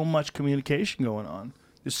there's so much communication going on.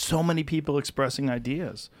 There's so many people expressing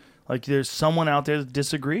ideas. Like there's someone out there that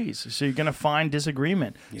disagrees. So you're going to find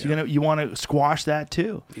disagreement. Yeah. So you want to squash that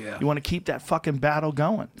too. Yeah. You want to keep that fucking battle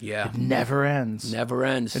going. Yeah. It never ends. Never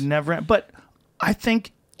ends. It never ends. But I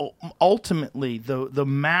think ultimately the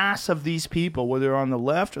mass of these people, whether they're on the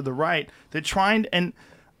left or the right, they're trying and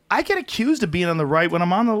I get accused of being on the right when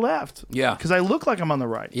I'm on the left. Yeah. Because I look like I'm on the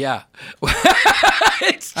right. Yeah.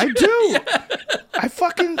 I do.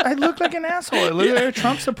 I look like an asshole. I look like a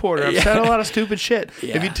Trump supporter. I've said a lot of stupid shit.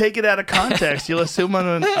 Yeah. If you take it out of context, you'll assume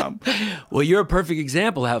I'm Well, you're a perfect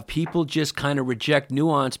example of how people just kind of reject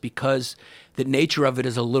nuance because the nature of it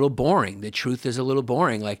is a little boring. The truth is a little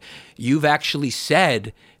boring. Like, you've actually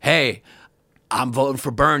said, hey, I'm voting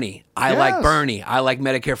for Bernie. I like Bernie. I like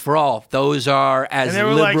Medicare for all. Those are as And they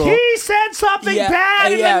were liberal. like, he said something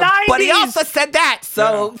bad in the 90s. But he also said that.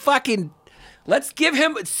 So fucking, let's give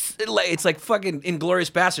him, it's like fucking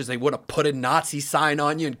Inglourious Bastards. They would have put a Nazi sign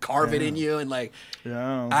on you and carve it in you. And like,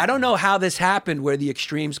 I don't know how this happened where the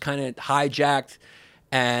extremes kind of hijacked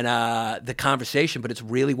and the conversation, but it's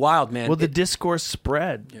really wild, man. Well, the discourse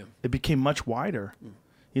spread. Yeah. It became much wider.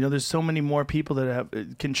 You know, there's so many more people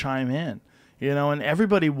that can chime in. You know, and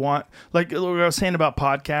everybody like I was saying about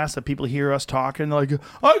podcasts, that people hear us talking, they're like,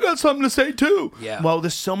 I got something to say too. Yeah. Well,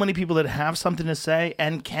 there's so many people that have something to say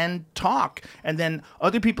and can talk. And then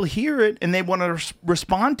other people hear it and they want to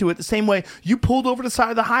respond to it the same way you pulled over the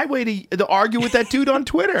side of the highway to argue with that dude on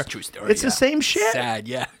Twitter. It's a true story. It's the same shit. Sad,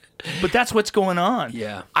 yeah. But that's what's going on.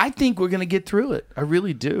 Yeah. I think we're going to get through it. I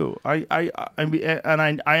really do. I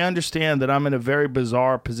understand that I'm in a very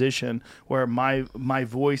bizarre position where my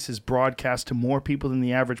voice is broadcast to more people than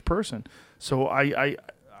the average person. So I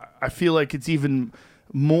feel like it's even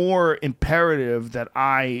more imperative that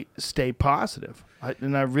I stay positive.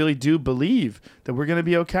 And I really do believe that we're going to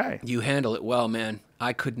be okay. You handle it well, man.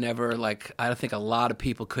 I could never, I don't think a lot of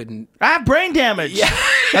people couldn't. I have brain damage. Yeah.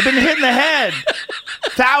 I've been hit in the head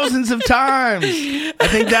thousands of times. I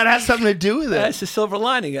think that has something to do with it. That's the silver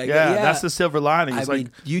lining, I guess. Yeah, that's the silver lining. It's I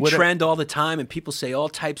mean, you trend all the time, and people say all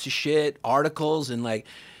types of shit, articles, and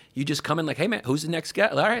you just come in like, hey man, who's the next guy?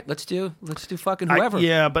 All right, let's do fucking whoever.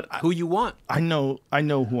 Who you want. I know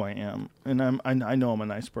who I am, and I know I'm a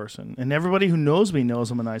nice person, and everybody who knows me knows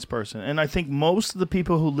I'm a nice person, and I think most of the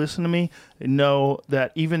people who listen to me know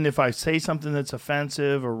that even if I say something that's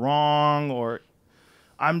offensive or wrong, or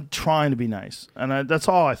I'm trying to be nice, and that's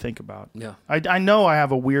all I think about. Yeah, I know I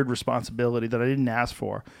have a weird responsibility that I didn't ask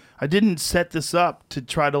for. I didn't set this up to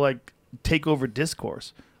try to take over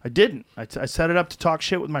discourse. I didn't. I set it up to talk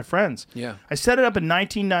shit with my friends. Yeah. I set it up in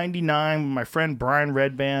 1999 with my friend Brian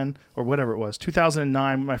Redband, or whatever it was,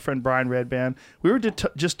 2009 with my friend Brian Redband. We were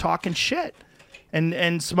just talking shit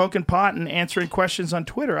and smoking pot and answering questions on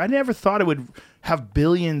Twitter. I never thought it would have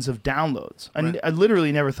billions of downloads. Right. I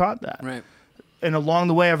literally never thought that. Right. And along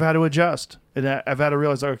the way, I've had to adjust. And I've had to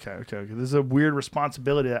realize, okay. This is a weird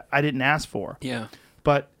responsibility that I didn't ask for. Yeah.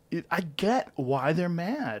 But I get why they're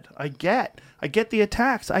mad. I get the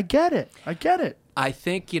attacks. I get it. I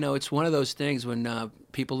think, it's one of those things when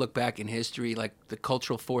people look back in history, like the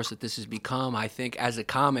cultural force that this has become. I think as a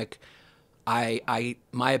comic, my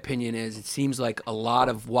opinion is it seems like a lot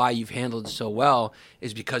of why you've handled it so well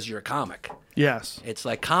is because you're a comic. Yes. It's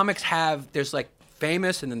like comics there's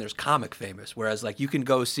famous and then there's comic famous, whereas you can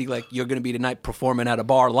go see you're going to be tonight performing at a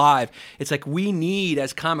bar live. It's like we need,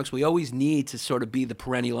 as comics, we always need to sort of be the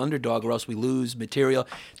perennial underdog or else we lose material.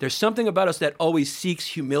 There's something about us that always seeks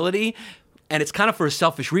humility, and it's kind of for a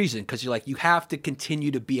selfish reason, because you're you have to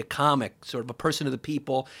continue to be a comic, sort of a person of the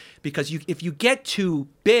people, because if you get too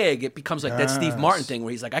big, it becomes like that Steve Martin thing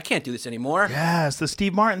where he's like, I can't do this anymore. Yes, the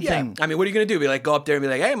Steve Martin thing. I mean, what are you going to do? Be go up there and be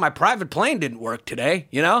like, hey, my private plane didn't work today,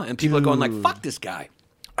 And people are going fuck this guy.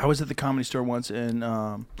 I was at the Comedy Store once,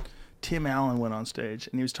 and Tim Allen went on stage,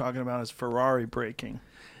 and he was talking about his Ferrari braking.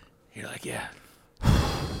 You're like, yeah.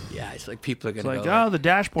 Yeah, it's like people are going to go the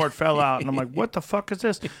dashboard fell out. And I'm like, what the fuck is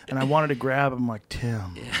this? And I wanted to grab him. I'm like,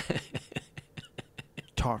 Tim,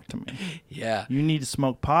 talk to me. Yeah. You need to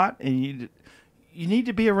smoke pot, and you need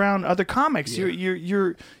to be around other comics. Yeah.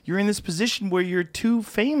 You're in this position where you're too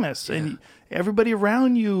famous, and everybody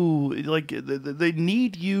around you, they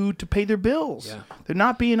need you to pay their bills. Yeah. They're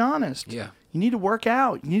not being honest. Yeah. You need to work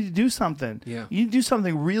out. You need to do something. Yeah. You need to do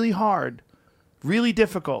something really hard, really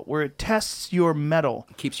difficult, where it tests your mettle.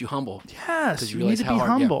 It keeps you humble. Yes, you need to be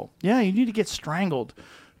humble. Yeah, you need to get strangled.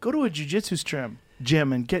 Go to a jiu-jitsu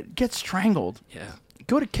gym and get strangled. Yeah.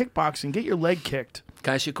 Go to kickboxing, get your leg kicked.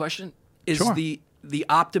 Can I ask you a question? Is Sure. the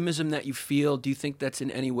optimism that you feel, do you think that's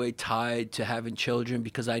in any way tied to having children?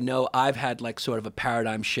 Because I know I've had sort of a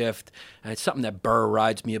paradigm shift, and it's something that Burr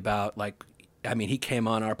rides me about. He came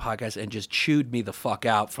on our podcast and just chewed me the fuck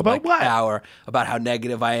out for About what? an hour about how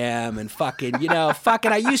negative I am and fucking,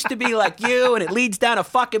 I used to be like you and it leads down a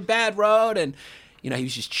fucking bad road. And, he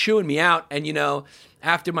was just chewing me out. And,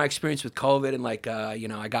 after my experience with COVID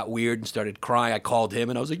and I got weird and started crying, I called him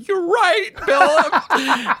and I was like, you're right,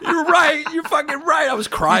 Bill. You're right. You're fucking right. I was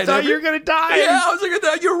crying. You thought you were going to die. Yeah, I was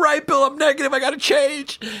like, you're right, Bill. I'm negative. I got to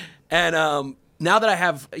change. And now that I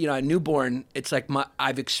have, a newborn, it's like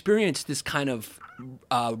I've experienced this kind of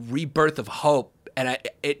rebirth of hope. And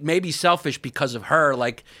it may be selfish because of her.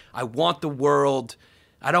 I want the world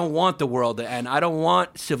I don't want the world to end. I don't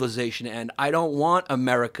want civilization to end. I don't want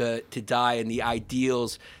America to die and the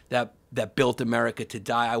ideals that built America to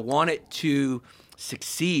die. I want it to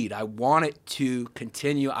succeed. I want it to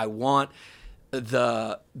continue. I want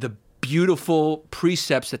the beautiful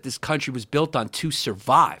precepts that this country was built on to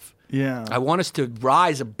survive. Yeah. I want us to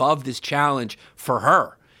rise above this challenge for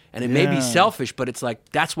her. And it may be selfish, but it's like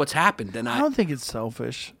that's what's happened. And I don't think it's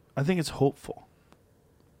selfish. I think it's hopeful.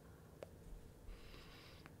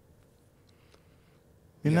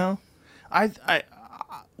 You know, I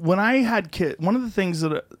when I had kids, one of the things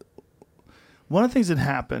that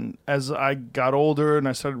happened as I got older and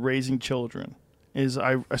I started raising children is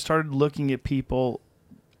I started looking at people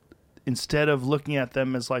instead of looking at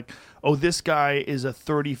them as like, oh, this guy is a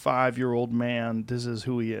 35-year-old man. This is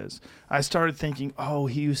who he is. I started thinking, oh,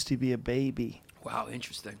 he used to be a baby. Wow,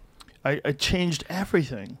 interesting. I changed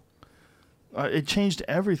everything. It changed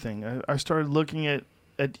everything. I started looking at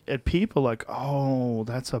people like, oh,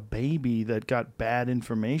 that's a baby that got bad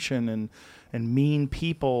information and mean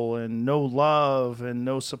people and no love and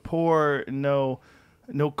no support and no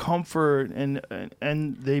comfort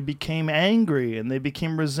and they became angry and they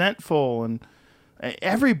became resentful and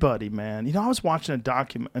everybody, man. You know, I was watching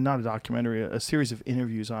a series of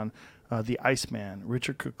interviews on the Iceman,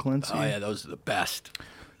 Richard Kuklinski. Oh yeah, those are the best.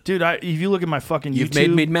 Dude, if you look at my fucking You've YouTube... made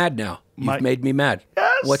me mad now. You've made me mad.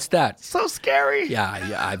 Yes. What's that? So scary. Yeah,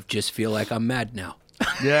 I just feel like I'm mad now.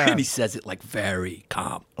 Yeah. And he says it like very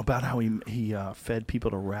calm. About how he fed people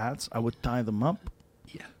to rats. I would tie them up.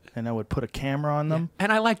 Yeah. And I would put a camera on them.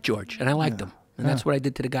 And I liked George, and I liked him. And that's what I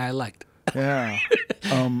did to the guy I liked. Yeah.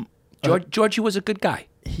 George, he was a good guy.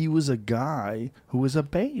 He was a guy who was a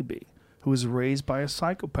baby, who was raised by a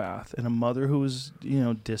psychopath and a mother who was,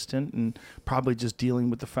 distant and probably just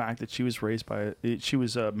dealing with the fact that she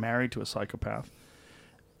was married to a psychopath,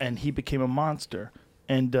 and he became a monster.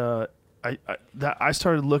 And I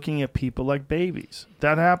started looking at people like babies.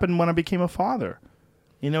 That happened when I became a father,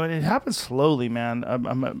 and it happened slowly, man.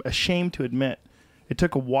 I'm ashamed to admit it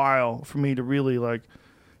took a while for me to really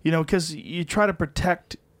because you try to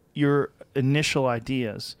protect your initial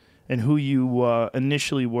ideas and who you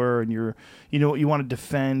initially were, and you want to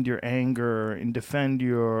defend your anger and defend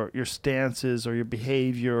your stances or your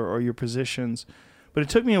behavior or your positions. But it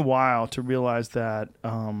took me a while to realize that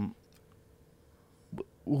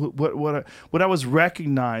what I was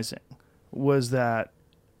recognizing was that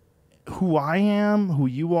who I am, who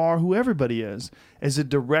you are, who everybody is a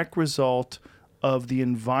direct result of the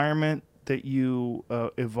environment that you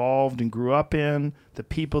evolved and grew up in, the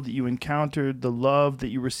people that you encountered, the love that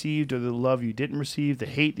you received or the love you didn't receive, the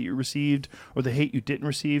hate that you received or the hate you didn't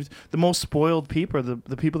receive. The most spoiled people are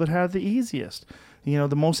the people that had the easiest.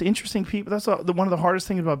 The most interesting people. That's one of the hardest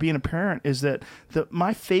things about being a parent is that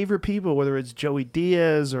my favorite people, whether it's Joey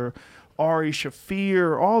Diaz or Ari Shaffir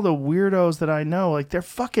or all the weirdos that I know, like their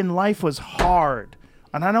fucking life was hard.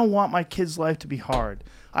 And I don't want my kid's life to be hard.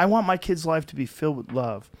 I want my kid's life to be filled with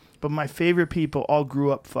love. But my favorite people all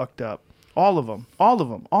grew up fucked up. All of them.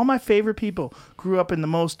 All my favorite people grew up in the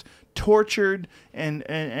most tortured and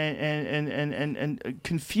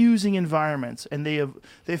confusing environments, and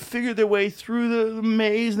they figured their way through the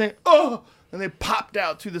maze, and they popped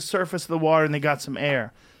out through the surface of the water, and they got some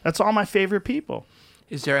air. That's all my favorite people.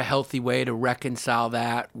 Is there a healthy way to reconcile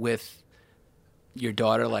that with your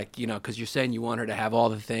daughter? Because you're saying you want her to have all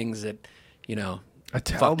the things that, I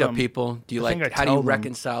tell fucked them, up people. Do you how do you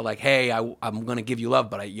reconcile hey, I'm going to give you love,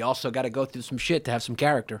 but you also got to go through some shit to have some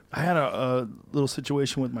character? I had a little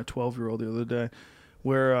situation with my 12-year-old the other day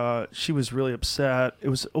where she was really upset. It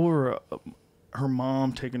was over her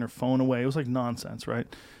mom taking her phone away. It was like nonsense, right?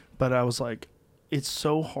 But I was like, it's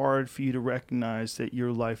so hard for you to recognize that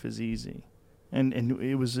your life is easy. And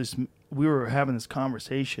it was this, we were having this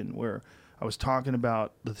conversation where I was talking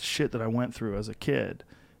about the shit that I went through as a kid.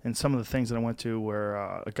 And some of the things that I went to where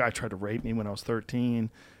a guy tried to rape me when I was 13.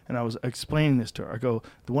 And I was explaining this to her. I go,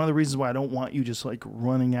 one of the reasons why I don't want you just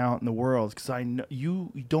running out in the world is because I know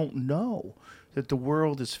you don't know that the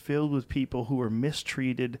world is filled with people who are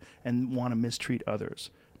mistreated and want to mistreat others.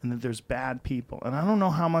 And that there's bad people. And I don't know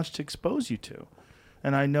how much to expose you to.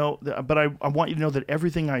 And I know that, but I want you to know that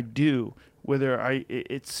everything I do, whether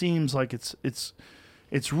it seems like it's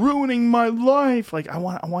ruining my life. I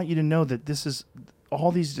want you to know that this is... all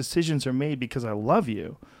these decisions are made because I love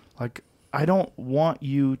you. I don't want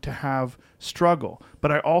you to have struggle,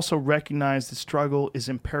 but I also recognize the struggle is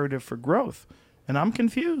imperative for growth. And I'm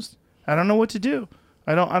confused. I don't know what to do.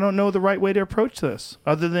 I don't know the right way to approach this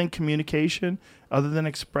other than communication, other than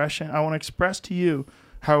expression. I want to express to you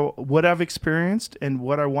what I've experienced and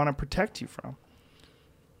what I want to protect you from.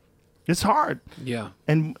 It's hard. Yeah.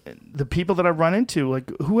 And the people that I run into,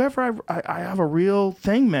 like whoever I have a real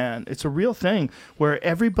thing, man. It's a real thing where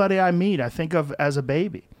everybody I meet, I think of as a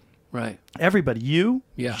baby. Right. Everybody. You,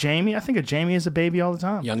 Yeah. Jamie. I think of Jamie as a baby all the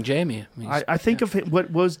time. Young Jamie. I think of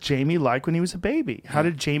what was Jamie like when he was a baby. How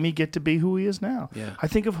did Jamie get to be who he is now? Yeah. I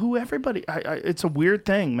think of who everybody. It's a weird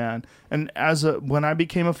thing, man. And when I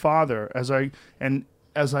became a father, as I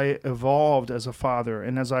evolved as a father,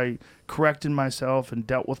 and as I corrected myself and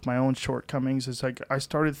dealt with my own shortcomings, it's like I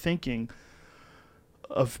started thinking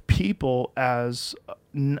of people as,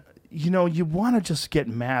 you want to just get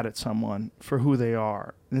mad at someone for who they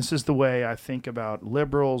are. And this is the way I think about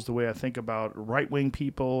liberals, the way I think about right-wing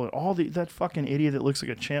people, and that fucking idiot that looks like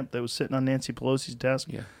a chimp that was sitting on Nancy Pelosi's desk.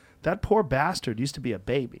 Yeah. That poor bastard used to be a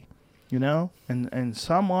baby. And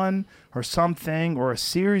someone or something or a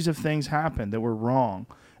series of things happened that were wrong,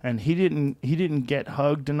 and he didn't get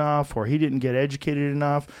hugged enough, or he didn't get educated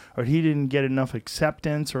enough, or he didn't get enough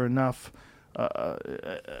acceptance or enough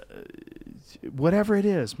whatever it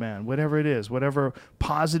is, man, whatever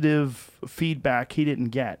positive feedback he didn't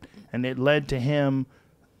get, and it led to him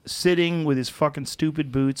sitting with his fucking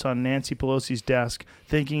stupid boots on Nancy Pelosi's desk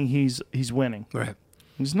thinking he's winning. Right.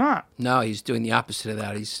 He's not. No, he's doing the opposite of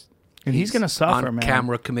that. He's going to suffer, on man.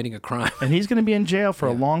 camera committing a crime. And he's going to be in jail for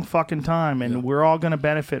a long fucking time, and we're all going to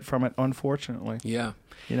benefit from it, unfortunately. Yeah.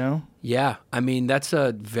 Yeah. I mean, that's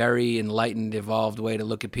a very enlightened, evolved way to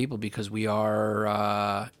look at people, because we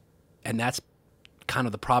are, and that's kind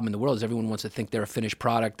of the problem in the world, is everyone wants to think they're a finished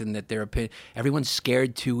product, and that everyone's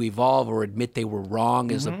scared to evolve or admit they were wrong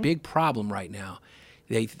is a big problem right now.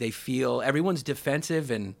 They feel everyone's defensive,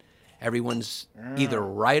 and everyone's either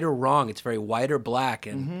right or wrong. It's very white or black,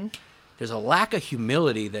 and there's a lack of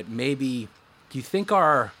humility that maybe, do you think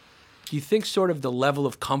sort of the level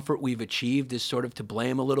of comfort we've achieved is sort of to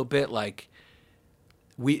blame a little bit? Like,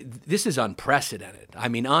 this is unprecedented. I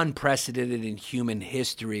mean, unprecedented in human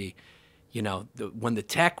history. When the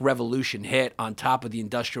tech revolution hit on top of the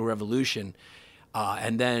industrial revolution,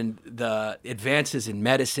 and then the advances in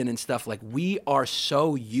medicine and stuff, like, we are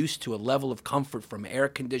so used to a level of comfort, from air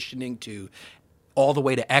conditioning to all the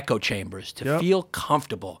way to echo chambers, to feel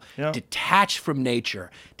comfortable, detached from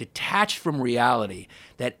nature, detached from reality,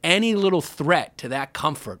 that any little threat to that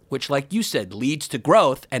comfort, which, like you said, leads to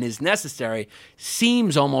growth and is necessary,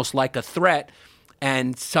 seems almost like a threat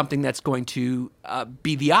and something that's going to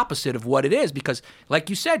be the opposite of what it is. Because,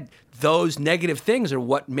 like you said, those negative things are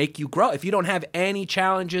what make you grow. If you don't have any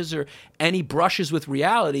challenges or any brushes with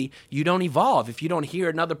reality, you don't evolve. If you don't hear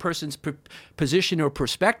another person's position or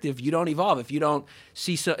perspective, you don't evolve. If you don't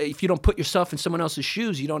if you don't put yourself in someone else's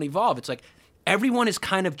shoes, you don't evolve. It's like everyone is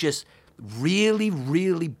kind of just really,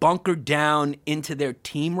 really bunkered down into their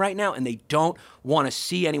team right now, and they don't want to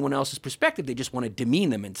see anyone else's perspective. They just want to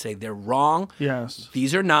demean them and say they're wrong. Yes.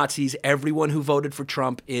 These are Nazis. Everyone who voted for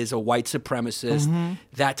Trump is a white supremacist,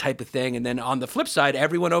 that type of thing. And then on the flip side,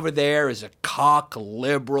 everyone over there is a cock,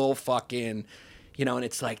 liberal, fucking, and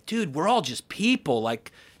it's like, dude, we're all just people.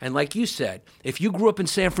 And like you said, if you grew up in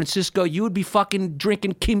San Francisco, you would be fucking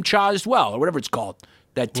drinking Kim Cha as well, or whatever it's called.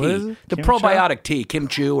 That tea. The Kim probiotic cha? Tea. Kim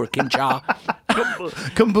Chu or Kim Cha.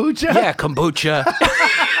 Kombucha? Yeah, kombucha.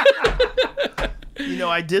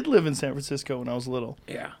 I did live in San Francisco when I was little.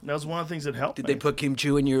 Yeah. That was one of the things that helped me. Did they put Kim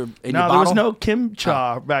Chu in your bottle? No, there was no Kim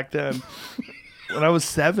Cha back then. When I was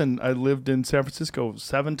 7, I lived in San Francisco,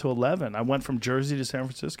 7 to 11. I went from Jersey to San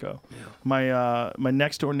Francisco. Yeah. My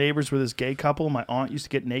next door neighbors were this gay couple. My aunt used to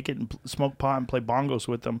get naked and smoke pot and play bongos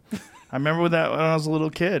with them. I remember that when I was a little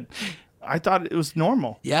kid. I thought it was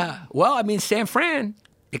normal. Yeah. Well, I mean, San Fran,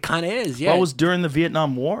 it kind of is, yeah. Well, it was during the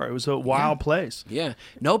Vietnam War. It was a wild place. Yeah.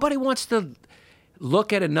 Nobody wants to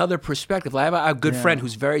look at another perspective. I have a good friend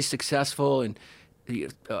who's very successful and,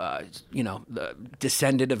 the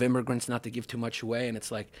descendant of immigrants, not to give too much away. And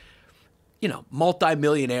it's like,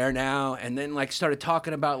 multi-millionaire now. And then, started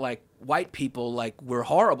talking about, white people, we're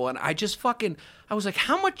horrible. And I was like,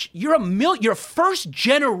 how much, you're a first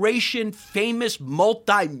generation famous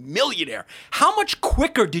multi-millionaire. How much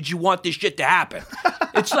quicker did you want this shit to happen?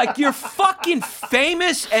 It's like you're fucking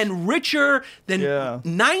famous and richer than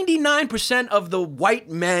 99% of the white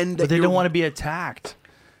men. But they don't want to be attacked.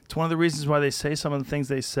 It's one of the reasons why they say some of the things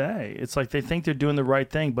they say. It's like they think they're doing the right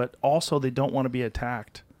thing, but also they don't want to be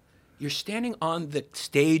attacked. You're standing on the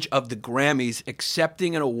stage of the Grammys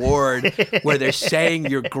accepting an award where they're saying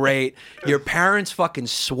you're great. Your parents fucking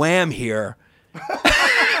swam here.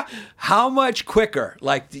 How much quicker?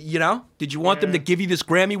 Did you want them to give you this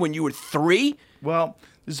Grammy when you were 3? Well,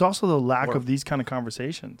 there's also the lack of these kind of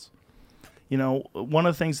conversations. One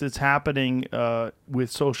of the things that's happening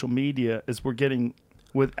with social media is we're getting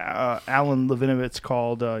with Alan Levinovitz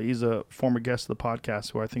called. He's a former guest of the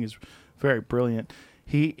podcast, who I think is very brilliant.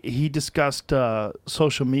 He discussed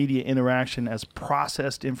social media interaction as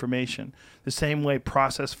processed information. The same way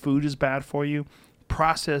processed food is bad for you,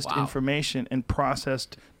 processed information and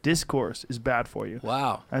processed discourse is bad for you.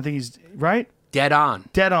 Wow. I think he's right. Dead on.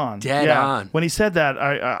 Dead on. Dead on. When he said that,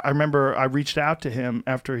 I remember I reached out to him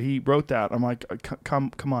after he wrote that. I'm like,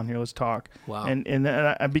 come on here, let's talk. Wow.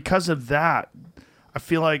 And because of that, I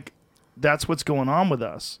feel like that's what's going on with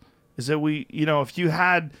us. Is that we, if you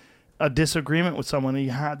had a disagreement with someone and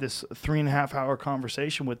you had this 3.5 hour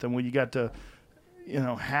conversation with them where you got to,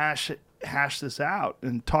 hash this out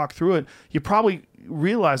and talk through it, you probably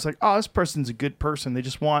realize like, oh, this person's a good person.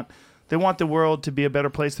 They want the world to be a better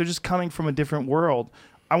place. They're just coming from a different world.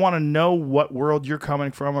 I want to know what world you're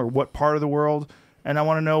coming from or what part of the world, and I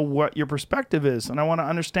want to know what your perspective is, and I want to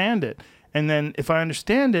understand it. And then if I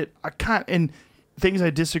understand it, and things I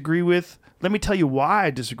disagree with, let me tell you why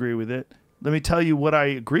I disagree with it. Let me tell you what I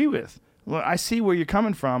agree with. Well, I see where you're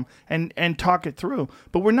coming from and talk it through.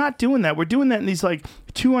 But we're not doing that. We're doing that in these like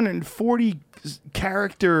 240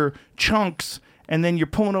 character chunks, and then you're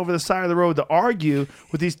pulling over the side of the road to argue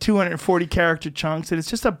with these 240 character chunks, and it's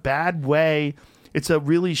just a bad way. It's a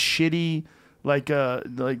really shitty, like a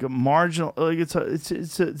marginal, like it's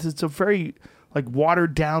a very like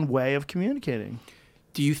watered down way of communicating.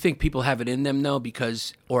 Do you think people have it in them though,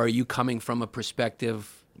 or are you coming from a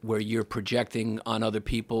perspective where you're projecting on other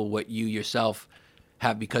people what you yourself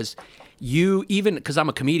have? Because because I'm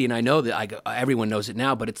a comedian, I know that everyone knows it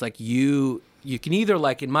now, but it's like you can either,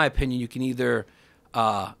 like in my opinion, you can either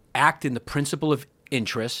act in the principle of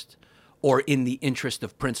interest or in the interest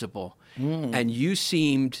of principle. And you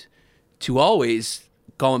seemed to always,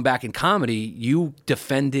 going back in comedy, you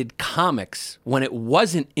defended comics when it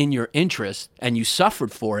wasn't in your interest and you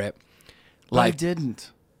suffered for it. I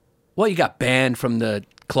didn't. Well, you got banned from the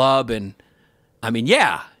club, and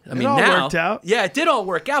it all worked out. Yeah, it did all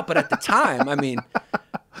work out, but at the time,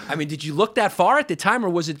 did you look that far at the time, or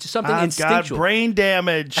was it just something instinctual? Got brain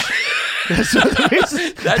damage. That's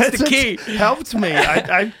the key. Helped me.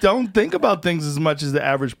 I don't think about things as much as the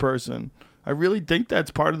average person. I really think that's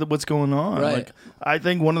part of what's going on. Right. Like, I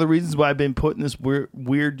think one of the reasons why I've been put in this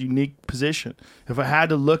weird, unique position, if I had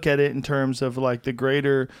to look at it in terms of like the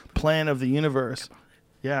greater plan of the universe,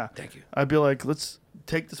 thank you. I'd be like, let's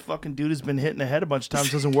take this fucking dude who's been hit in the head a bunch of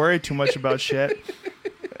times, doesn't worry too much about shit.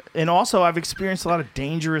 And also, I've experienced a lot of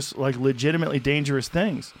dangerous, like legitimately dangerous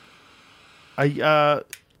things.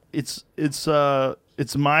 It's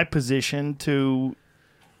my position to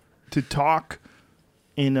talk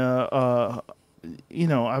in I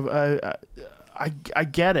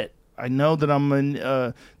get it. I know that I'm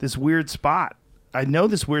in this weird spot. I know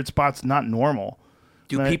this weird spot's not normal.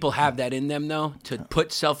 Do people have that in them, though, to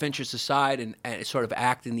put self-interest aside and sort of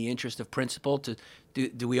act in the interest of principle?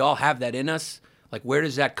 Do we all have that in us? Like, where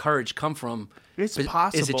does that courage come from? It's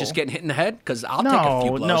possible. Is it just getting hit in the head? Because I'll take a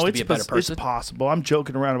few blows to be a better person. It's possible. I'm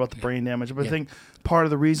joking around about the brain damage, but I think part of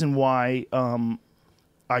the reason why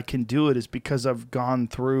I can do it is because I've gone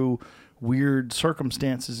through weird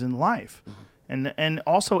circumstances in life. And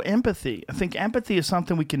also empathy. I think empathy is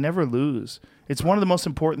something we can never lose. It's one of the most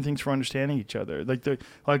important things for understanding each other.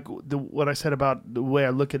 What I said about the way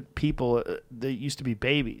I look at people, they used to be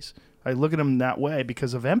babies. I look at them that way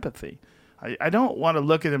because of empathy. I don't want to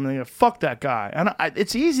look at them and go, fuck that guy. And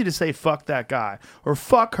it's easy to say fuck that guy or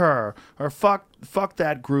fuck her or fuck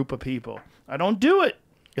that group of people. I don't do it.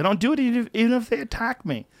 I don't do it even if they attack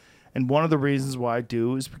me. And one of the reasons why I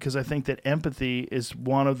do is because I think that empathy is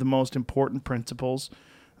one of the most important principles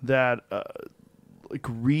that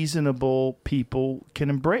reasonable people can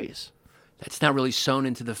embrace. That's not really sewn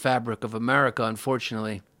into the fabric of America,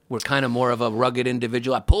 unfortunately. We're kind of more of a rugged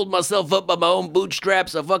individual. I pulled myself up by my own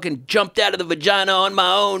bootstraps. I fucking jumped out of the vagina on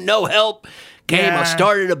my own, no help. I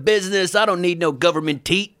started a business. I don't need no government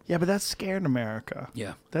teat. Yeah, but that's scared America.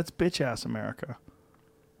 Yeah. That's bitch-ass America.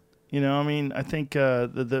 I think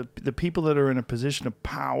the people that are in a position of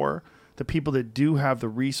power, the people that do have the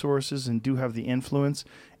resources and do have the influence,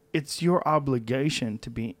 it's your obligation to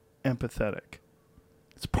be empathetic.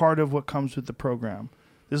 It's part of what comes with the program.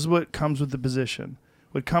 This is what comes with the position.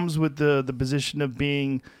 What comes with the position of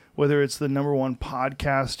being, whether it's the number one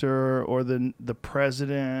podcaster or the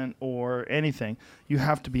president or anything, you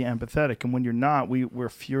have to be empathetic. And when you're not, we're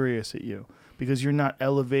furious at you because you're not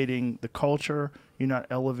elevating the culture. You're not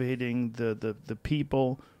elevating the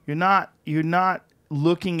people. You're not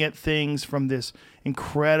looking at things from this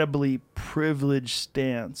incredibly privileged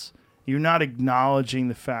stance. You're not acknowledging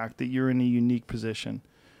the fact that you're in a unique position.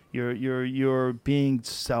 You're being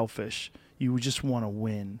selfish. You just want to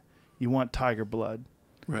win. You want tiger blood.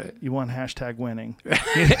 Right. You want #winning.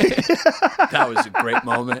 That was a great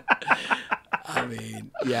moment. I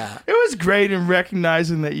mean, yeah. It was great in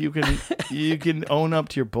recognizing that you can own up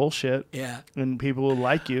to your bullshit. Yeah. And people will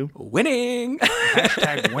like you. Winning.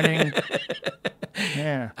 #winning.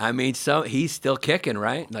 Yeah. I mean, so he's still kicking,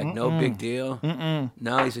 right? Like, no big deal.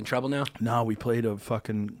 No, he's in trouble now? No, we played a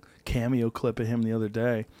fucking cameo clip of him the other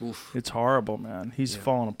day. Oof. It's horrible, man. He's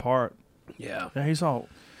falling apart. Yeah. Yeah, he's all...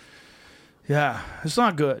 Yeah, it's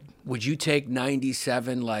not good. Would you take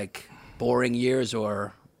 97, like, boring years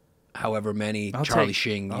or however many Charlie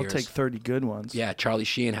Sheen years? I'll take 30 good ones. Yeah, Charlie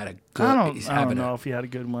Sheen had a good... I don't know if he had a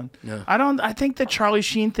good one. No. I think the Charlie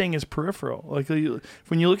Sheen thing is peripheral. Like,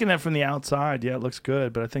 when you're looking at it from the outside, yeah, it looks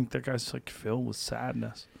good, but I think that guy's, like, filled with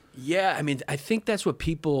sadness. Yeah, I mean, I think that's what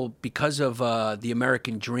people, because of the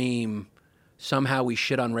American dream, somehow we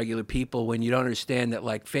shit on regular people when you don't understand that,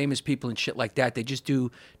 like, famous people and shit like that, they just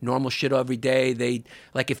do normal shit every day. They,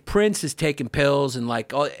 like, if Prince is taking pills and,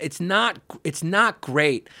 like, oh, it's not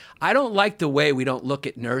great. I don't like the way we don't look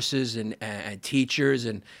at nurses and teachers,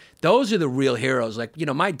 and those are the real heroes. Like, you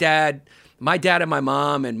know, my dad and my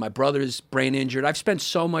mom and my brother's brain injured. I've spent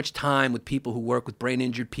so much time with people who work with brain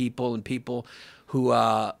injured people and people who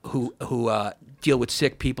deal with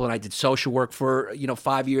sick people, and I did social work for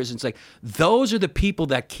 5 years. And it's like, those are the people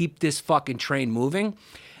that keep this fucking train moving.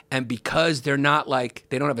 And because they're not, like,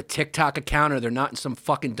 they don't have a TikTok account or they're not in some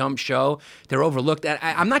fucking dumb show, they're overlooked. And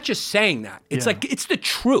I'm not just saying that. It's like, it's the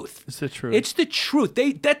truth. It's the truth. It's the truth.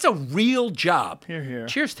 That's a real job. Here, here.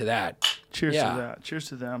 Cheers to that. Cheers to that. Cheers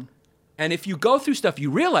to them. And if you go through stuff, you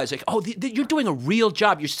realize, like, oh, you're doing a real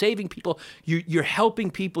job. You're saving people. You're helping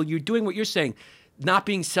people. You're doing what you're saying. Not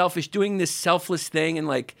being selfish, doing this selfless thing, and,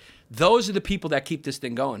 like, those are the people that keep this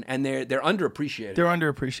thing going, and they're underappreciated. They're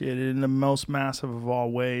underappreciated in the most massive of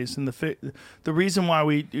all ways, and the reason why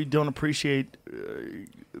we don't appreciate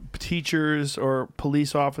teachers or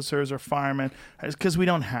police officers or firemen is because we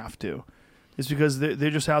don't have to. It's because they're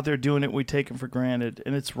just out there doing it. We take them for granted,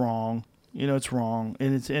 and it's wrong. It's wrong,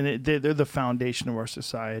 and they're the foundation of our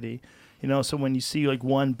society. So when you see, like,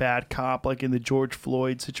 one bad cop, like in the George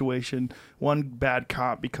Floyd situation, one bad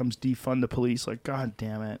cop becomes defund the police. Like, God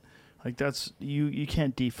damn it. Like, that's, you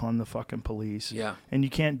can't defund the fucking police. Yeah. And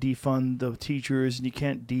you can't defund the teachers, and you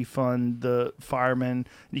can't defund the firemen, and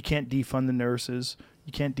you can't defund the nurses.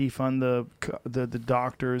 You can't defund the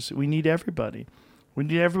doctors. We need everybody. We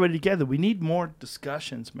need everybody together. We need more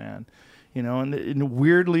discussions, man. And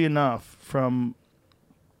weirdly enough, from,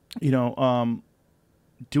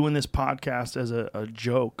 doing this podcast as a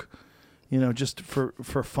joke, just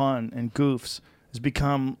for fun and goofs, has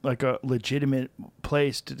become like a legitimate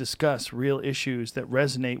place to discuss real issues that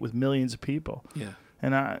resonate with millions of people. Yeah.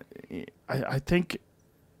 And I think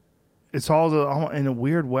it's all in a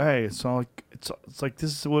weird way. It's all like it's like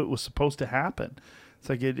this is what was supposed to happen. It's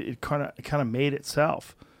like it kind of made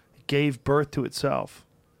itself. It gave birth to itself.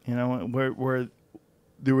 Where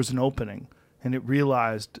there was an opening, and it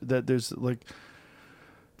realized that there's, like,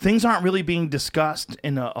 things aren't really being discussed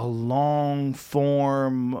in a long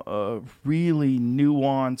form, really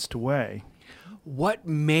nuanced way. What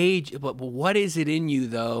is it in you,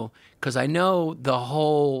 though? Because I know the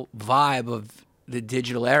whole vibe of the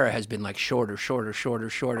digital era has been, like, shorter,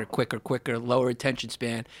 quicker, lower attention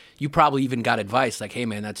span. You probably even got advice like, hey,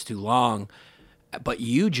 man, that's too long. But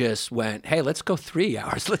you just went, hey, let's go 3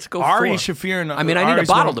 hours. Let's go 4. Ari Shafir. I mean, I need a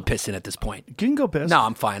bottle to piss in at this point. You can go piss. No,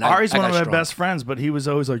 I'm fine. Ari's one of my best friends, but he was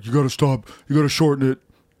always like, you got to stop. You got to shorten it.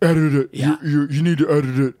 Edit it. Yeah. You need to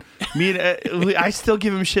edit it. I still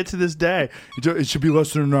give him shit to this day. It should be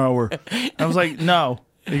less than an hour. I was like, no.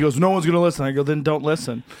 He goes, no one's going to listen. I go, then don't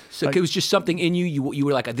listen. So it was just something in you. You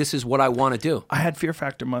were like, this is what I want to do. I had Fear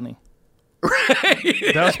Factor money.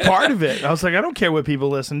 Right. That was part of it. I was like, I don't care what people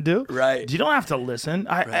listen to. Right. You don't have to listen.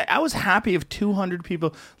 I was happy if 200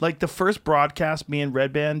 people, like the first broadcast me and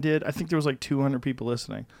Red Band did, I think there was like 200 people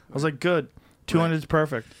listening. I was like, good. 200 is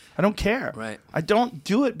perfect. I don't care. Right. I don't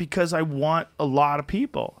do it because I want a lot of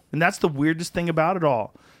people. And that's the weirdest thing about it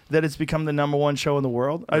all, that it's become the number one show in the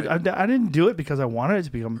world. Right. I didn't do it because I wanted it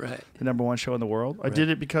to become the number one show in the world. I did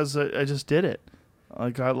it because I just did it.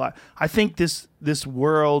 Like, I think this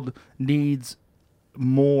world needs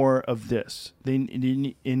more of this.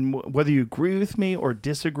 Whether you agree with me or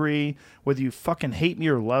disagree, whether you fucking hate me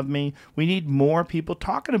or love me, we need more people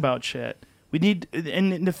talking about shit. We need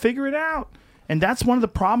and to figure it out. And that's one of the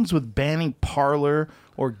problems with banning Parler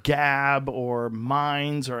Gab or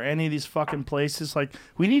Minds or any of these fucking places. Like,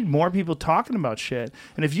 we need more people talking about shit.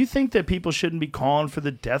 And if you think that people shouldn't be calling for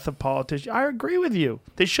the death of politicians, I agree with you.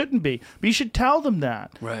 They shouldn't be. But you should tell them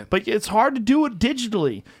that. Right. But it's hard to do it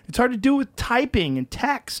digitally. It's hard to do it with typing and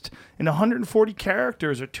text in 140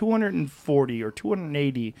 characters or 240 or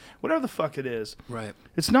 280, whatever the fuck it is. Right.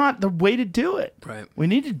 It's not the way to do it. Right. We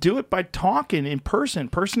need to do it by talking in person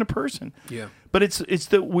to person. Yeah. But it's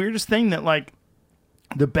the weirdest thing that, like,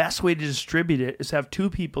 the best way to distribute it is have two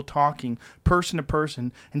people talking person to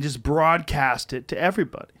person and just broadcast it to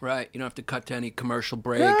everybody. Right. You don't have to cut to any commercial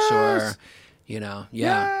breaks Yes. or,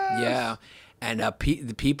 yeah. And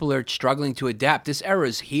the people are struggling to adapt. This era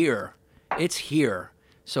is here. It's here.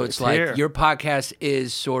 So it's like here. your podcast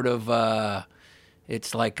is sort of,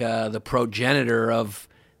 it's like the progenitor of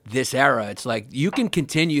this era. It's like you can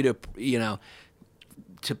continue to,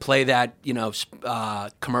 to play that,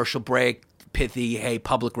 commercial break, pithy, hey,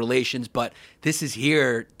 public relations, but this is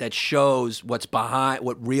here that shows what's behind,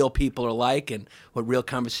 what real people are like and what real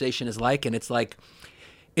conversation is like. And it's like,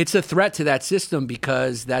 it's a threat to that system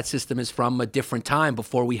because that system is from a different time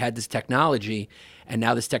before we had this technology. And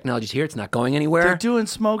now this technology's here. It's not going anywhere. They're doing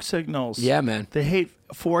smoke signals. Yeah, man. They hate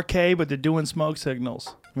 4K, but they're doing smoke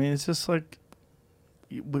signals. I mean, it's just like,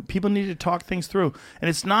 people need to talk things through. And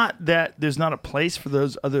it's not that there's not a place for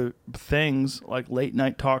those other things like late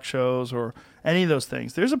night talk shows or any of those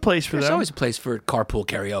things. There's a place for them. There's always a place for carpool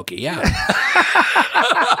karaoke, yeah.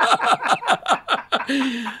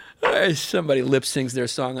 Somebody lip syncs their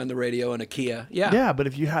song on the radio in a Kia. Yeah. Yeah, but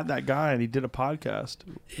if you had that guy and he did a podcast,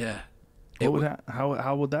 Yeah.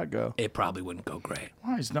 how would that go? It probably wouldn't go great.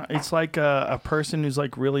 Why? It's like a person who's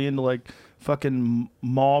like really into like fucking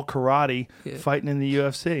mall karate fighting in the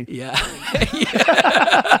UFC. Yeah.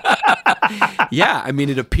 Yeah, I mean,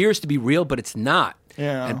 it appears to be real, but it's not.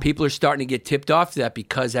 Yeah. And people are starting to get tipped off to that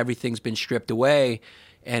because everything's been stripped away.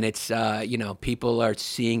 And it's, people are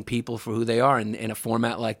seeing people for who they are in a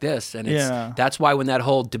format like this. And that's why when that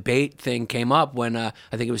whole debate thing came up, when I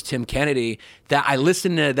think it was Tim Kennedy, that I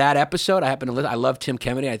listened to that episode. I love Tim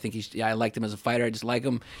Kennedy. I think I liked him as a fighter. I just like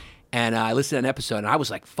him. And I listened to an episode, and I was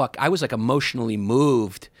like, fuck. I was like emotionally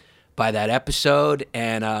moved by that episode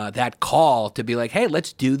and that call to be like, hey,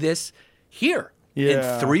 let's do this here in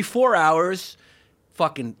 3-4 hours.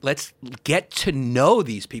 Fucking let's get to know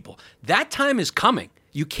these people. That time is coming.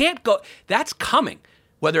 You can't go. That's coming.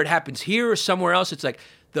 Whether it happens here or somewhere else, it's like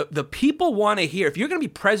the people want to hear. If you're going to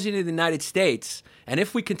be president of the United States, and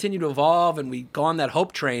if we continue to evolve and we go on that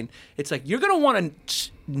hope train, it's like you're going to want to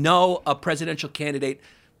know a presidential candidate,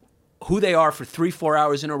 who they are for 3-4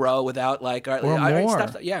 hours in a row without like or more.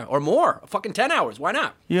 Yeah, or more. Fucking 10 hours. Why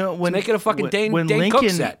not? Let's make it a fucking Dane Lincoln, Cook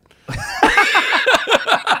set.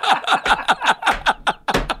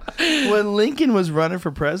 When Lincoln was running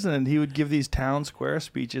for president, he would give these town square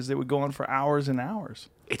speeches that would go on for hours and hours.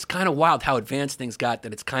 It's kind of wild how advanced things got,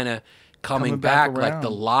 that it's kind of coming back. Like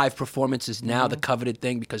the live performances now, the coveted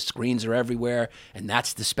thing, because screens are everywhere, and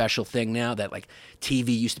that's the special thing now, that like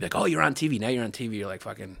TV used to be like, oh, you're on TV, now you're on TV, you're like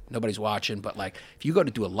fucking nobody's watching, but like if you go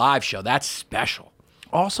to do a live show, that's special.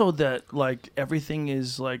 Also that like everything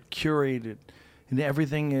is like curated and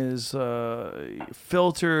everything is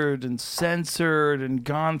filtered and censored and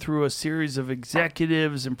gone through a series of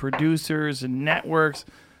executives and producers and networks,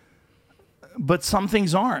 but some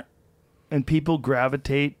things aren't, and people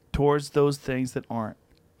gravitate towards those things that aren't.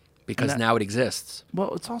 Because now it exists.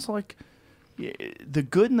 Well, it's also like the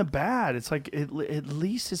good and the bad. It's like at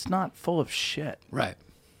least it's not full of shit. Right.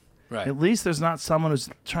 Right. At least there's not someone who's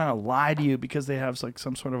trying to lie to you because they have like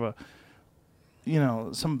some sort of a,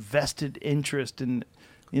 some vested interest in,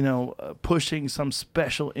 pushing some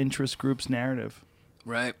special interest group's narrative.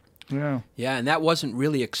 Right. Yeah. Yeah, and that wasn't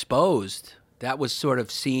really exposed. That was sort of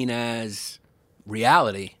seen as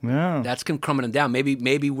reality. Yeah. That's coming down.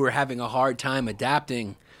 Maybe we're having a hard time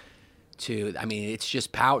adapting to. I mean, it's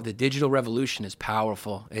just power. The digital revolution is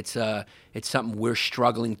powerful. It's something we're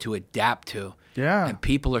struggling to adapt to. Yeah. And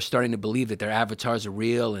people are starting to believe that their avatars are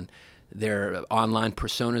real and their online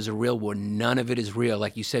personas are real, where none of it is real.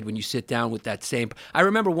 Like you said, when you sit down with that same. I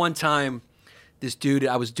remember one time, this dude,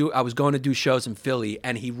 I was going to do shows in Philly,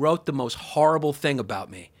 and he wrote the most horrible thing about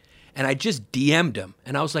me, and I just DM'd him,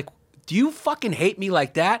 and I was like, do you fucking hate me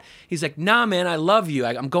like that? He's like, nah, man, I love you.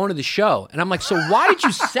 I'm going to the show. And I'm like, so why did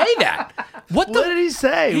you say that? What did he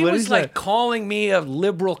say? He What was did he like say? calling me a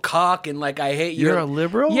liberal cock and like, I hate you. You're a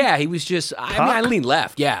liberal? Yeah, he was just, I mean, I lean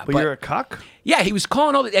left, yeah. But you're a cuck? Yeah, he was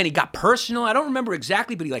calling all that, and he got personal. I don't remember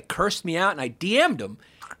exactly, but he like cursed me out, and I DM'd him.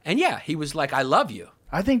 And yeah, he was like, I love you.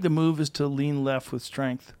 I think the move is to lean left with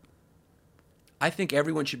strength. I think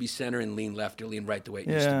everyone should be center and lean left or lean right the way it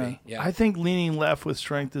used to be. Yeah. I think leaning left with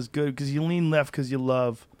strength is good because you lean left because you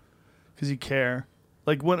love, because you care.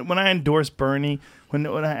 Like when I endorsed Bernie, when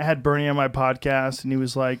I had Bernie on my podcast, and he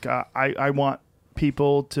was like, I want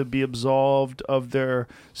people to be absolved of their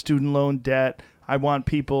student loan debt. I want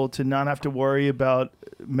people to not have to worry about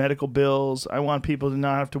medical bills. I want people to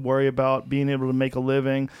not have to worry about being able to make a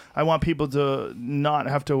living. I want people to not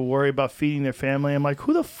have to worry about feeding their family. I'm like,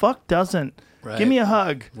 who the fuck doesn't? Right. Give me a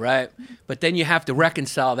hug. Right. But then you have to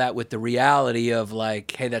reconcile that with the reality of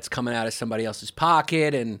like, hey, that's coming out of somebody else's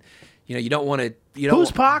pocket, and you don't want to.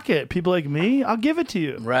 Whose pocket? People like me? I'll give it to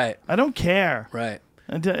you. Right. I don't care. Right.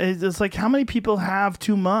 It's like, how many people have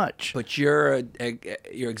too much? But you're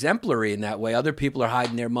exemplary in that way. Other people are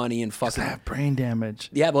hiding their money and fucking. I have brain damage.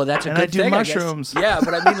 Yeah, well, that's a and good thing. I do mushrooms. Yeah,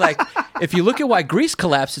 but I mean, like, if you look at why Greece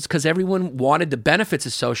collapsed, it's because everyone wanted the benefits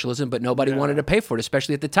of socialism, but nobody wanted to pay for it,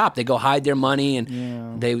 especially at the top. They go hide their money,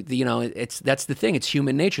 and they, that's the thing. It's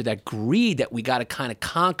human nature, that greed that we got to kind of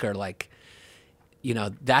conquer. Like,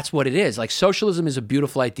 that's what it is. Like, socialism is a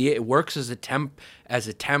beautiful idea. It works as a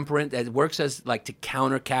temperate. It works as like to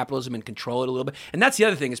counter capitalism and control it a little bit. And that's the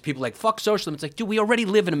other thing is people like, fuck socialism. It's like, dude, we already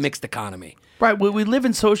live in a mixed economy. Right. We live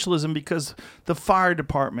in socialism because the fire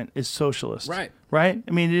department is socialist. Right. Right?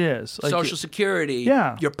 I mean, it is. Like, Social Security,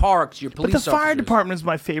 yeah. your parks, your police But the fire officers. department is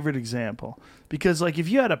my favorite example because, like, if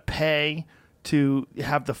you had to pay to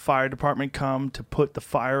have the fire department come to put the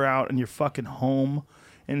fire out in your fucking home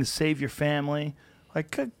and to save your family,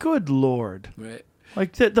 like, good Lord. Right.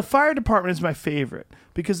 Like, the fire department is my favorite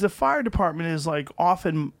because the fire department is, like,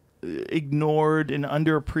 often ignored and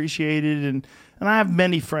underappreciated. And I have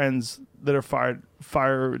many friends that are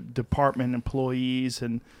fire department employees.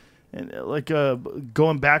 And like,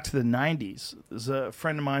 going back to the 90s, there's a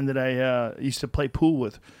friend of mine that I used to play pool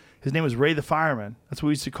with. His name was Ray the Fireman. That's what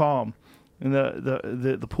we used to call him in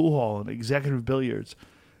the pool hall and executive billiards.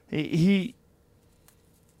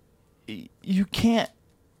 You can't.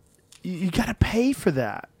 You got to pay for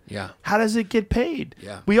that. Yeah. How does it get paid?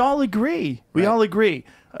 Yeah. We all agree. We Right. all agree.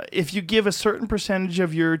 If you give a certain percentage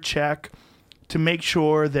of your check to make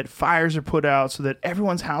sure that fires are put out so that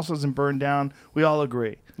everyone's house doesn't burn down, we all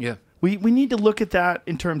agree. Yeah. We need to look at that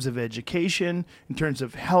in terms of education, in terms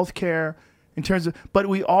of healthcare, but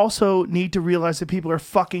we also need to realize that people are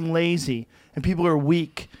fucking lazy and people are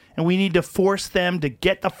weak. And we need to force them to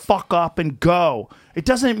get the fuck up and go. It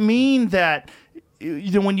doesn't mean that,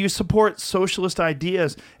 when you support socialist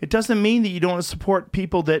ideas, it doesn't mean that you don't want to support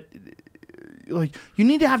people that, like, you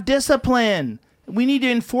need to have discipline. We need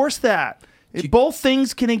to enforce that. Both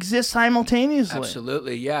things can exist simultaneously.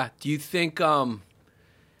 Absolutely, yeah. Do you think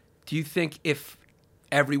if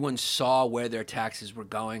everyone saw where their taxes were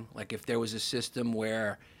going, like if there was a system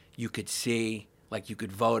where you could see, like you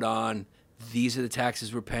could vote on, these are the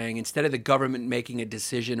taxes we're paying, instead of the government making a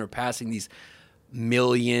decision or passing these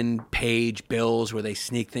million-page bills where they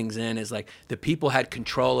sneak things in, is like the people had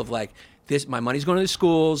control of, like, this, my money's going to the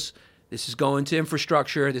schools, this is going to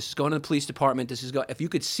infrastructure, this is going to the police department, if you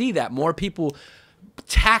could see that, more people,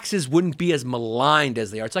 taxes wouldn't be as maligned as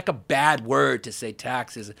they are. It's like a bad word to say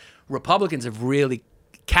taxes. Republicans have really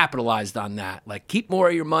capitalized on that. Like, keep more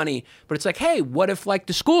of your money, but it's like, hey, what if, like,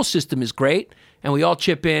 the school system is great and we all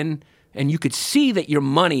chip in, and you could see that your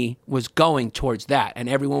money was going towards that, and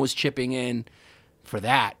everyone was chipping in for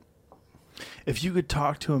that. If you could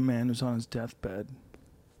talk to a man who's on his deathbed,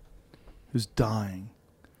 who's dying,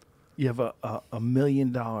 you have a $1 million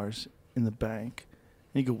in the bank,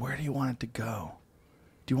 and you go, where do you want it to go?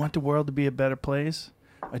 Do you want the world to be a better place?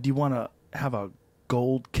 Or do you want to have a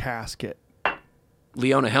gold casket?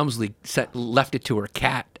 Leona Helmsley left it to her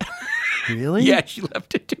cat. Really? Yeah, she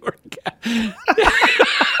left it to her cat.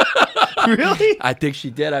 Really? I think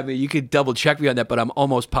she did. I mean, you could double check me on that, but I'm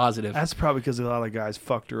almost positive. That's probably because a lot of guys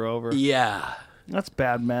fucked her over. Yeah. That's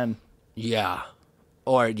bad men. Yeah.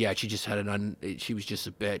 Or, yeah, she just had she was just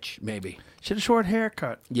a bitch, maybe. She had a short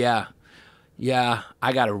haircut. Yeah. Yeah.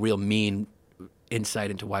 I got a real mean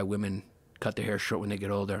insight into why women cut their hair short when they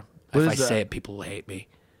get older. If I say it, people will hate me.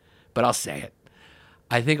 But I'll say it.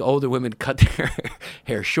 I think older women cut their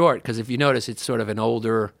hair short because if you notice, it's sort of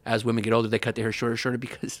as women get older, they cut their hair shorter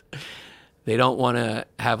because they don't want to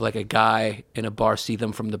have like a guy in a bar see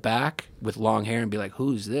them from the back with long hair and be like,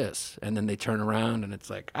 who's this? And then they turn around and it's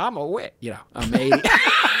like, I'm a wit, I'm 80.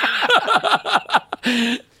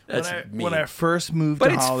 When I first moved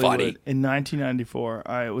to Hollywood in 1994,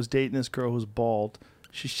 I was dating this girl who was bald.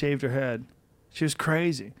 She shaved her head. She was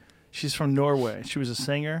crazy. She's from Norway. She was a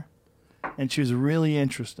singer. And she was really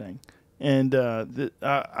interesting. And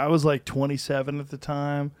I was like 27 at the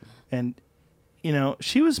time. And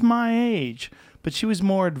she was my age, but she was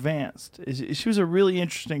more advanced. She was a really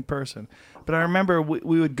interesting person. But I remember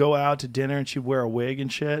we would go out to dinner and she'd wear a wig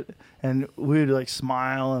and shit, and we would like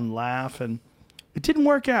smile and laugh, and it didn't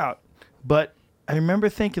work out. But I remember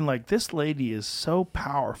thinking, like, this lady is so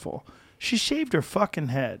powerful. She shaved her fucking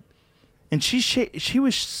head, and she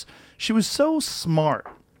was so smart,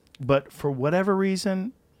 but for whatever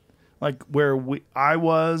reason, like where I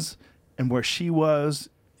was and where she was,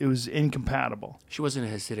 it was incompatible. She wasn't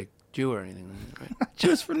a Hasidic Jew or anything, right? She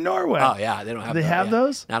was from Norway. Oh yeah, they don't have. They have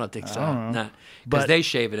those? I don't think so. I don't know. Nah, because But- they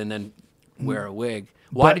shave it and then wear a wig.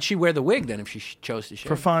 Why But- did she wear the wig then if she chose to shave?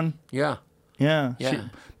 For fun. Yeah, Yeah. Yeah.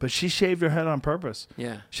 But she shaved her head on purpose.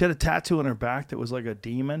 yeah. She had a tattoo on her back that was like a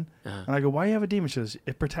demon. Uh-huh. And I go, why do you have a demon? She goes,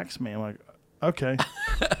 it protects me. I'm like, okay.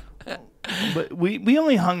 But we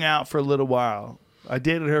only hung out for a little while. I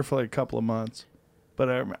dated her for like a couple of months. But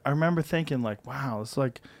I remember thinking, like, wow, it's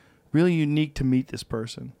like really unique to meet this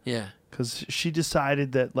person. Yeah. Because she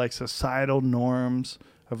decided that like societal norms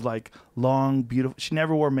of like long, beautiful. She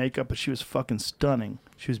never wore makeup, but she was fucking stunning.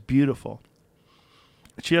 She was beautiful.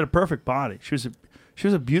 She had a perfect body. She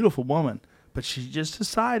was a beautiful woman, but she just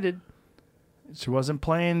decided she wasn't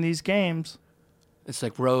playing these games. It's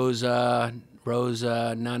like Rose Nana.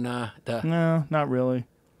 No, not really.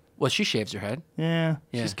 Well, she shaves her head, Yeah,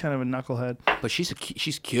 Yeah. she's kind of a knucklehead. but she's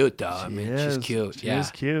cute though. I mean, is. she's cute. She yeah,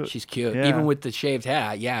 is cute. She's cute. Yeah. Even with the shaved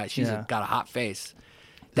head. Yeah, she's Yeah. got a hot face.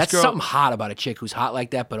 That's girl- something hot about a chick who's hot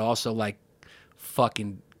like that, but also like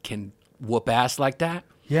fucking can whoop ass like that.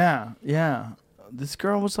 Yeah. This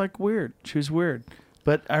girl was like weird. She was weird.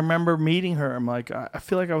 But I remember meeting her. I'm like, I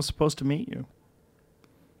feel like I was supposed to meet you.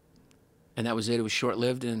 And that was it. It was short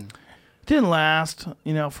lived and. Didn't last,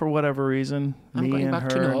 for whatever reason. I'm me going and back her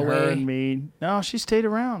to and her Norway. and me. No, she stayed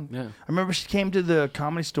around. Yeah. I remember she came to the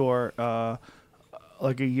Comedy Store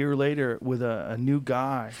like a year later with a new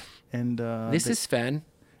guy, and This is Sven.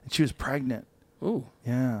 she was pregnant. Ooh.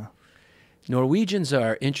 Yeah. Norwegians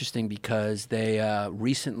are interesting because they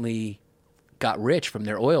recently got rich from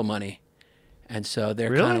their oil money. And so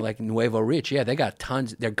they're Really? kind of like nuevo rich. Yeah, they got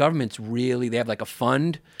tons. Their government's really, they have like a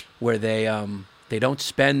fund where they don't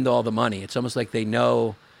spend all the money. It's almost like they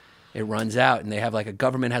know it runs out, and they have like a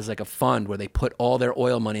government has like a fund where they put all their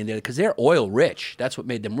oil money in there because they're oil rich. That's what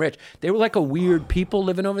made them rich. They were like a weird people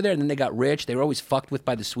living over there, and then they got rich. They were always fucked with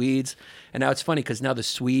by the Swedes. And now it's funny because now the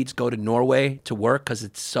Swedes go to Norway to work because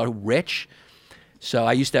it's so rich. So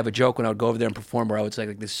I used to have a joke when I would go over there and perform where I would say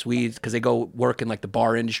like the Swedes, because they go work in like the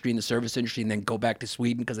bar industry and the service industry and then go back to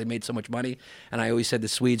Sweden because they made so much money. And I always said the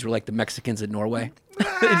Swedes were like the Mexicans in Norway. They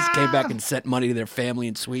just came back and sent money to their family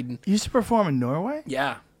in Sweden. You used to perform in Norway?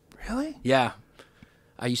 Yeah. Really? Yeah.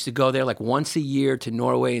 I used to go there like once a year to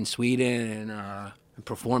Norway and Sweden and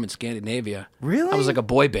perform in Scandinavia. Really? I was like a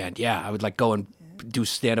boy band. Yeah. I would like go and do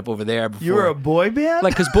stand up over there before. You were a boy band?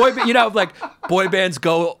 Like, because boy bands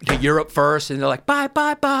go to Europe first, and they're like, bye,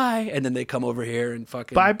 bye, bye. And then they come over here and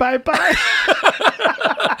fucking. Bye.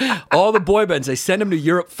 All the boy bands, they send them to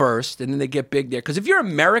Europe first, and then they get big there. Because if you're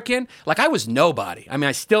American, like, I was nobody. I mean,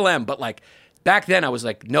 I still am, but like, back then I was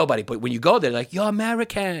like nobody. But when you go there, like, you're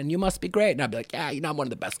American, you must be great. And I'd be like, yeah, I'm one of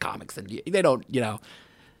the best comics. And they don't,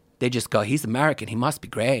 they just go, he's American, he must be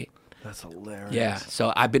great. That's hilarious. Yeah,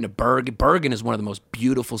 so I've been to Bergen. Bergen is one of the most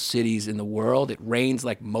beautiful cities in the world. It rains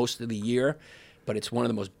like most of the year, but it's one of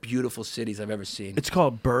the most beautiful cities I've ever seen. It's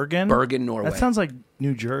called Bergen? Bergen, Norway. That sounds like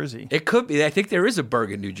New Jersey. It could be. I think there is a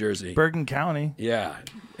Bergen, New Jersey. Bergen County. Yeah,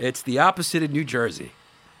 it's the opposite of New Jersey.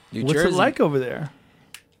 What's it like over there?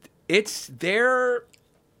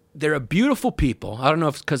 They're a beautiful people. I don't know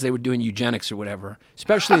if it's because they were doing eugenics or whatever,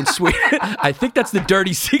 especially in Sweden. I think that's the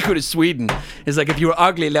dirty secret of Sweden. Is like if you were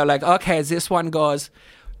ugly, they're like, okay, this one goes.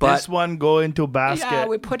 But This one go into basket. yeah,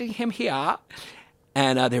 we're putting him here.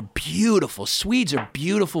 And they're beautiful. Swedes are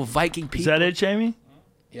beautiful Viking people. Is that it, Jamie?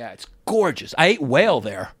 Yeah, it's gorgeous. I ate whale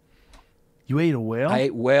there. You ate a whale? I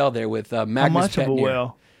ate whale there with Magnus How much Bettner. of a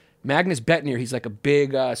whale? Magnus Bettner, he's like a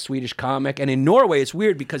big Swedish comic. And in Norway, it's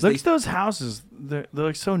weird because Look at those houses. They're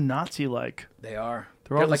like so Nazi-like. they are.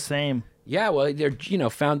 They're all like, the same. Yeah, well, they're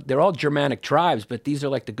they're all Germanic tribes, but these are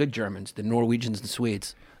like the good Germans, the Norwegians and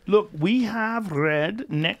Swedes. Look, we have red.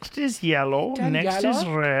 Next is yellow. Then next yellow, is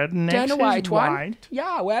red. Next Then a is white one. white.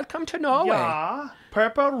 Yeah, welcome to Norway. Yeah.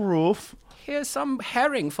 Purple roof. Here's some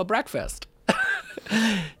herring for breakfast.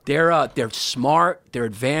 They're smart. They're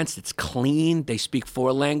advanced. It's clean. They speak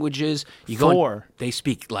 4 languages. They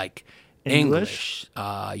speak like English,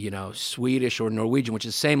 Swedish or Norwegian, which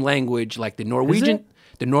is the same language. Like the Norwegian, it?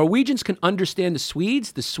 the Norwegians can understand the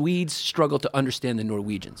Swedes. The Swedes struggle to understand the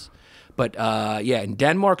Norwegians. But in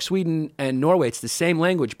Denmark, Sweden, and Norway, it's the same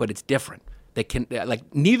language, but it's different. They can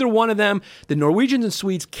like neither one of them. The Norwegians and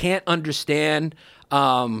Swedes can't understand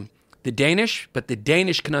the Danish, but the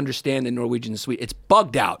Danish can understand the Norwegians and Swedes. It's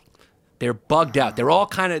bugged out. They're bugged out. They're all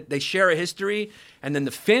kind of, they share a history, and then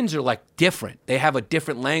the Finns are like different. They have a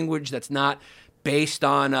different language that's not based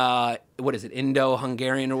on, what is it,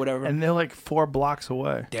 Indo-Hungarian or whatever. And they're like 4 blocks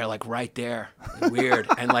away. They're like right there. Weird.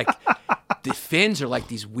 And like the Finns are like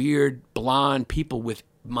these weird blonde people with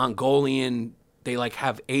Mongolian, they like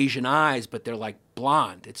have Asian eyes, but they're like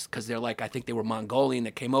blonde. It's because they're like, I think they were Mongolian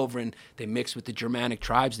that came over and they mixed with the Germanic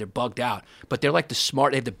tribes. They're bugged out. But they're like they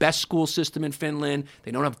have the best school system in Finland. They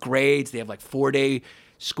don't have grades. They have like 4-day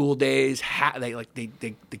school days.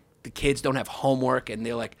 The kids don't have homework, and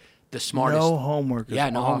they're like the smartest. No homework is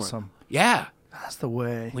no awesome. homework. Yeah. That's the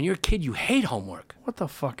way. When you're a kid, you hate homework. What the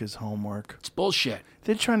fuck is homework? It's bullshit.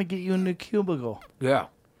 They're trying to get you into a cubicle. Yeah.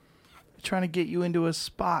 They're trying to get you into a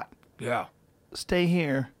spot. Yeah. Stay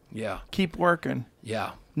here. Yeah. Keep working.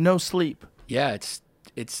 Yeah. No sleep. Yeah,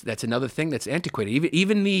 that's another thing that's antiquated.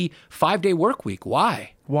 Even the 5-day work week.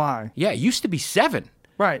 Why? Why? Yeah, it used to be 7.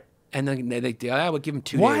 Right. And then I would give them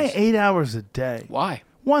 2 Why days. 8 hours a day? Why?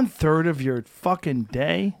 1/3 of your fucking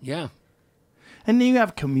day. Yeah. And then you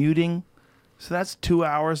have commuting. So that's 2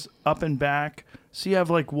 hours up and back. So you have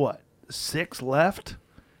like what? 6 left?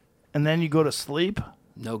 And then you go to sleep?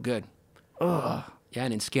 No good. Ugh. Yeah,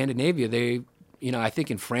 and in Scandinavia, I think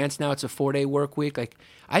in France now it's a 4-day work week. Like,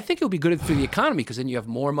 I think it would be good for the economy because then you have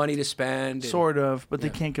more money to spend. Sort of, but they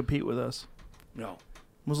can't compete with us. No.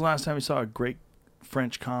 When was the last time you saw a great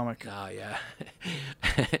French comic? Oh, yeah.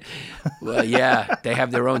 Well, yeah, they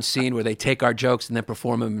have their own scene where they take our jokes and then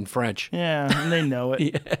perform them in French. Yeah, and they know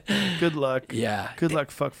it. Good luck. Yeah. Good luck,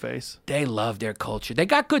 fuckface. They love their culture. They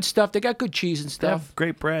got good stuff. They got good cheese and They stuff. have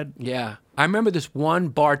great bread. Yeah. I remember this one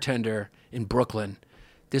bartender in Brooklyn.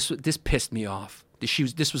 This pissed me off.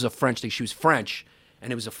 This was a French thing. She was French,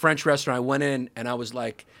 and it was a French restaurant. I went in, and I was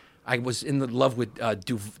like, I was in love with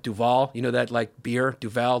Duval. You know that like beer,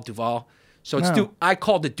 Duval. So it's No. I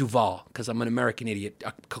called it Duval because I'm an American idiot,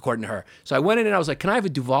 according to her. So I went in and I was like, "Can I have a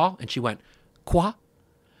Duval?" And she went, "Quoi?"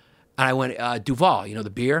 And I went, "Duval, the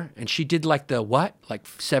beer." And she did like the what, like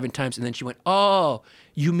 7 times, and then she went, "Oh,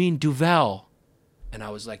 you mean Duvel?" And I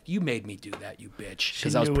was like, "You made me do that, you bitch,"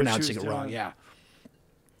 because I was knew what she pronouncing was it wrong. doing. Yeah.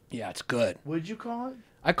 Yeah, it's good. What did you call it?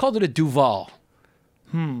 I called it a Duval.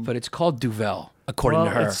 But it's called Duvel, according to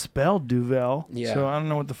her. It's spelled Duvel. Yeah. So I don't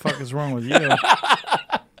know what the fuck is wrong with you.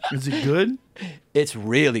 Is it good? It's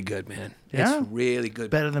really good, man. Yeah? It's really good.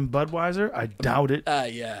 Better than Budweiser? I doubt it.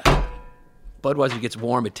 Yeah. Budweiser gets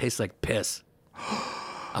warm, it tastes like piss.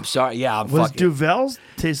 I'm sorry. Yeah, I'm What does fucking. Duvel's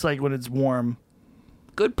taste like when it's warm?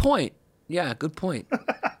 Good point. Yeah, good point.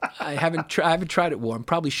 I haven't tried it warm.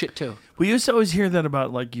 Probably shit too. We used to always hear that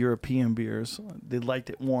about like European beers. They liked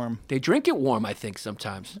it warm. They drink it warm, I think,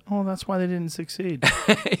 sometimes. Oh, that's why they didn't succeed.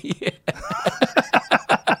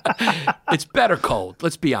 It's better cold.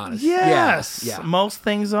 Let's be honest. Yes. Yeah. Most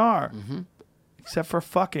things are. Except for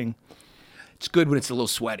fucking. It's good when it's a little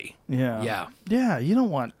sweaty. Yeah. Yeah. Yeah, you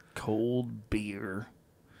don't want cold beer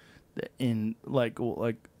in like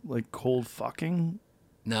cold fucking.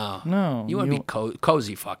 No. No, You want to you- be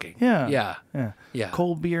cozy fucking. Yeah. Yeah. Yeah. Yeah.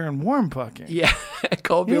 Cold beer and warm fucking. Yeah.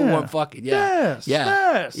 Cold beer, Yeah. warm fucking. Yeah. Yes. Yeah.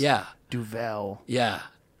 Yes. Yeah. Duvel. Yeah.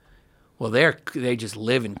 Well, they just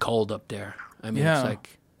live in cold up there. I mean, Yeah. it's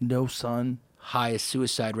like No sun. highest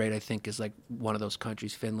suicide rate, I think, is like one of those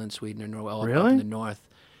countries, Finland, Sweden, or Norway, all up Really? in the north.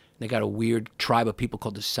 They got a weird tribe of people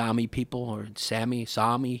called the Sami people, or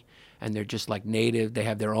Sami, and they're just like native. They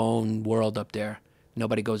have their own world up there.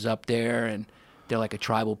 Nobody goes up there, and they're like a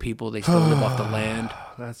tribal people. They still live off the land.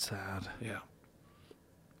 That's sad. Yeah.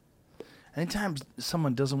 Anytime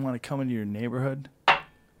someone doesn't want to come into your neighborhood,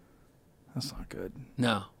 that's not good.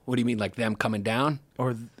 No. What do you mean, like them coming down?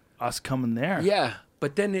 Or us coming there. Yeah.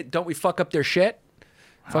 But then don't we fuck up their shit?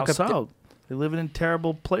 How Fuck up so? They live in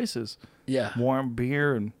terrible places. Yeah. Warm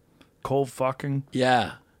beer and cold fucking.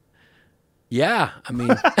 Yeah. Yeah. I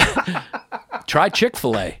mean, try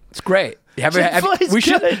Chick-fil-A. It's great. Chick-fil-A's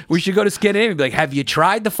good. We should go to Scandinavia and be like, have you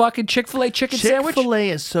tried the fucking Chick-fil-A chicken sandwich? Chick-fil-A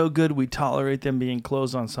is so good we tolerate them being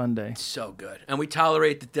closed on Sunday. So good. And we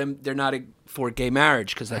tolerate that they're not for gay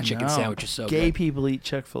marriage because that chicken No. sandwich is so Gay good. people eat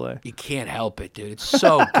Chick-fil-A. You can't help it, dude. It's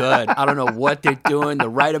so good. I don't know what they're doing. The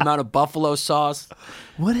right amount of buffalo sauce.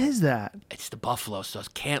 What is that? It's the buffalo sauce.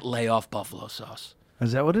 Can't lay off buffalo sauce.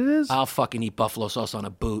 Is that what it is? I'll fucking eat buffalo sauce on a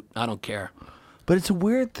boot. I don't care. But it's a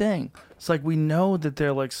weird thing. It's like we know that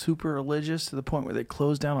they're like super religious to the point where they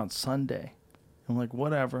close down on Sunday. I'm like,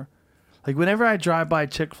 whatever. Like whenever I drive by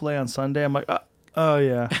Chick-fil-A on Sunday, I'm like, oh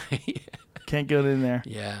yeah. Can't get in there.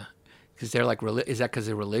 Yeah. Because they're like, is that because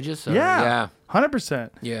they're religious? Or? Yeah.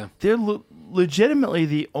 100%. Yeah. They're legitimately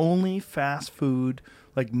the only fast food,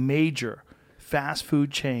 like major fast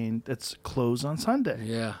food chain that's closed on Sunday.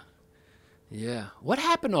 Yeah. Yeah. What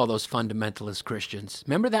happened to all those fundamentalist Christians?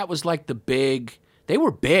 Remember that was like they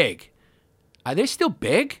were big. Are they still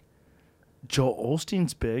big? Joel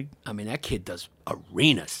Osteen's big. I mean, that kid does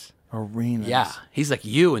arenas. Arenas. Yeah. He's like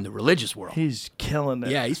you in the religious world. He's killing it.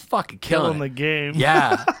 Yeah, he's fucking killing the it. game.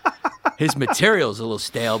 Yeah. His material's a little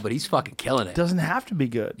stale, but he's fucking killing it. Doesn't have to be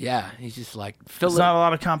good. Yeah, he's just like There's not a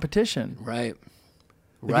lot of competition. Right.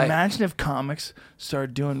 Like, Right. imagine if comics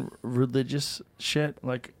started doing religious shit.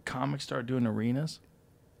 Like comics started doing arenas.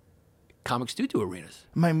 Comics do arenas.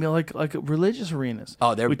 It might be like religious arenas.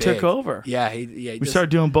 Oh, they're we big. took over. Yeah, We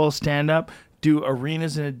started doing both stand up, do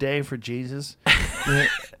arenas in a day for Jesus,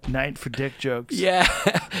 night for dick jokes. Yeah.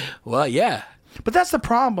 Well, yeah. But that's the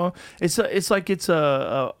problem. It's an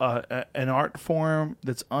art form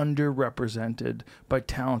that's underrepresented by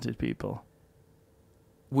talented people.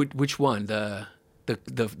 Which one? The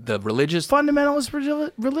religious?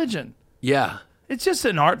 Fundamentalist religion. Yeah. It's just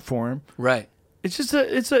an art form. Right. It's just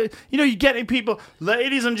you're getting people,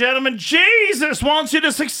 ladies and gentlemen, Jesus wants you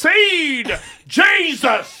to succeed.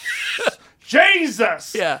 Jesus.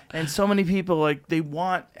 Jesus. Yeah. And so many people, like, they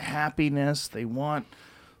want happiness, they want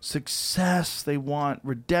success, they want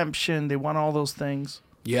redemption, they want all those things.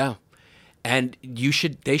 Yeah. And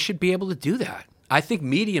they should be able to do that. I think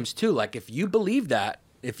mediums too. Like if you believe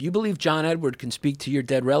John Edward can speak to your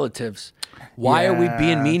dead relatives, why are we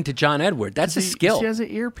being mean to John Edward? That's a skill. He has an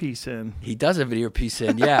earpiece in. He does have an earpiece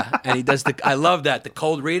in, yeah. And he does I love that. The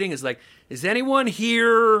cold reading is like, is anyone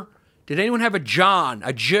here? Did anyone have a John?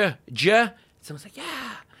 A J? Someone's like,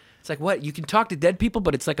 yeah. It's like, what? You can talk to dead people,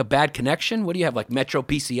 but it's like a bad connection? What do you have, like Metro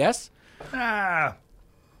PCS?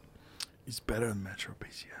 He's better than Metro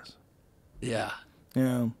PCS. Yeah.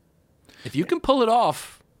 Yeah. If you can pull it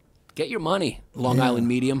off, get your money, Long Island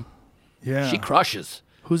Medium. Yeah. She crushes.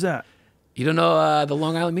 Who's that? You don't know the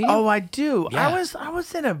Long Island Medium? Oh, I do. Yeah. I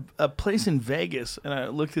was at a place in Vegas, and I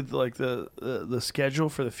looked at the schedule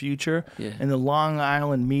for the future, Yeah. and the Long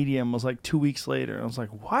Island Medium was like 2 weeks later. And I was like,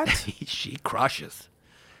 what? She crushes.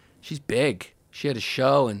 She's big. She had a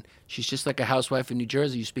show, and she's just like a housewife in New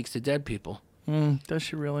Jersey who speaks to dead people. Does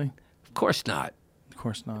she really? Of course not. Of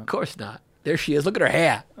course not. Of course not. There she is. Look at her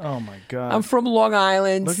hair. Oh, my God. I'm from Long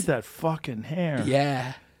Island. Look at that fucking hair.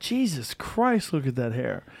 Yeah. Jesus Christ, look at that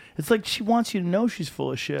hair. It's like she wants you to know she's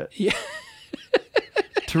full of shit. Yeah.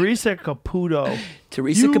 Teresa Caputo.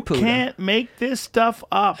 Teresa Caputo. You can't make this stuff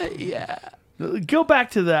up. Yeah. Go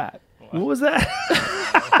back to that. What was that?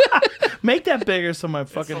 Make that bigger so my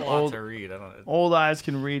fucking It's a lot to read. old eyes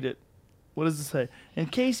can read it. What does it say? In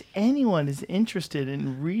case anyone is interested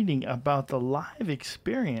in reading about the live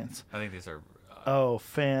experience. I think these are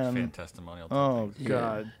fan testimonial. Oh, things.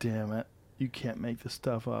 God damn it. You can't make this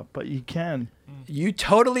stuff up, but you can. You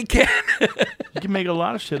totally can. You can make a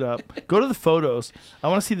lot of shit up. Go to the photos. I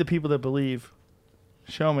want to see the people that believe.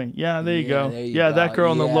 Show me. Yeah, there you go. there you Yeah, go. that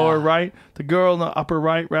girl in the Yeah. lower right. The girl in the upper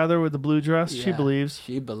right, rather, with the blue dress. She Yeah. believes.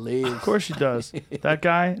 She believes. Of course she does. That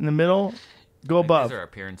guy in the middle, go I think above. These are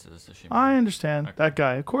appearances. That she I made. understand. Okay. That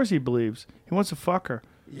guy. Of course he believes. He wants to fuck her.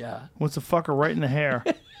 Yeah. Wants to fuck her right in the hair.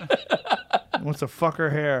 Wants to fuck her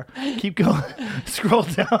hair. Keep going. Scroll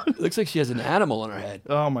down. Looks like she has an animal on her head.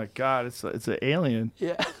 Oh my God! It's an alien.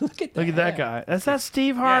 Yeah. Look at that. Look at that guy. That's that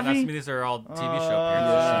Steve Yeah, Harvey. that's, I mean, these are all TV show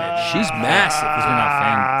appearances. She's massive. Because we're not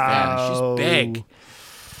Yeah, she's big.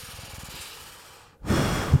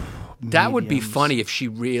 That would be Mediums. funny if she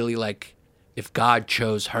really, like, if God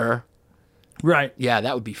chose her. Right. Yeah,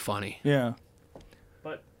 that would be funny. Yeah.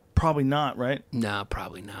 But probably not, right? No,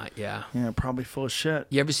 probably not. Yeah. Yeah, probably full of shit.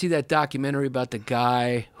 You ever see that documentary about the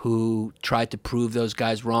guy who tried to prove those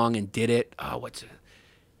guys wrong and did it? Oh, what's it?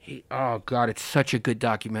 Oh God, it's such a good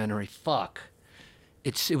documentary. Fuck.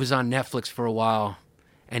 It was on Netflix for a while,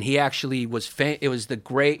 and he actually was. It was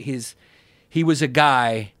he was a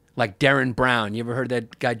guy like Darren Brown. You ever heard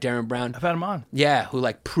that guy Darren Brown? I've had him on. Yeah, who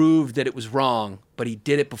like proved that it was wrong, but he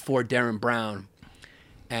did it before Darren Brown.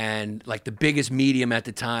 And like the biggest medium at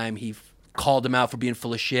the time, he called him out for being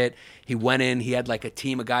full of shit. He went in, he had like a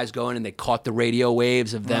team of guys going, and they caught the radio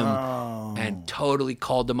waves of them and totally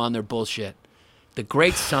called them on their bullshit. The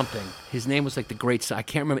Great Something. His name was like The Great I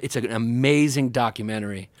can't remember. It's an amazing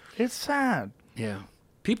documentary. It's sad. Yeah.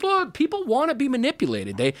 People want to be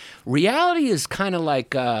manipulated. Reality is kind of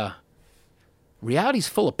like reality's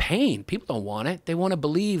full of pain. People don't want it. They want to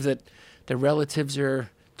believe that their relatives are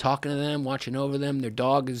talking to them, watching over them. Their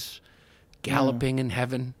dog is galloping in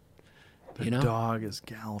heaven. The dog is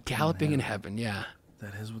galloping. In heaven, yeah.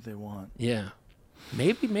 That is what they want. Yeah.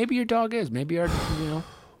 Maybe your dog is. Maybe our,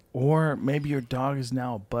 Or maybe your dog is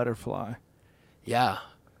now a butterfly. Yeah.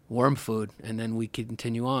 Worm food, and then we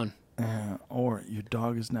continue on. Or your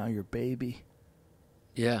dog is now your baby.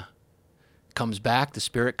 Yeah. Comes back. The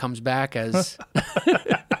spirit comes back as...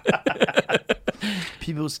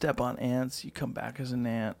 People step on ants. You come back as an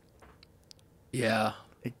ant. Yeah.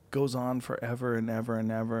 It goes on forever and ever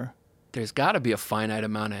and ever. There's got to be a finite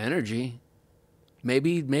amount of energy.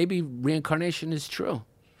 Maybe reincarnation is true.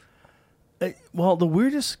 Well, the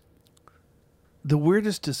weirdest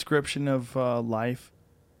description of life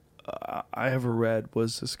I ever read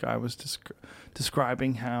was this guy was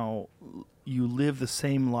describing how you live the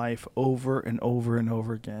same life over and over and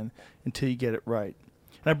over again until you get it right.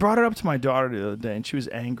 And I brought it up to my daughter the other day, and she was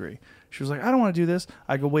angry. She was like, I don't want to do this.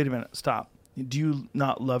 I go, wait a minute, stop. Do you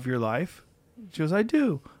not love your life? She goes, I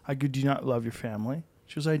do. I go, do you not love your family?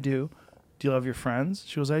 She goes, I do. Do you love your friends?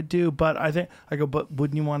 She goes, I do. But I go, but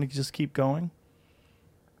wouldn't you want to just keep going?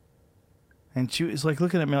 And she was like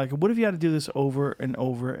looking at me like, what if you had to do this over and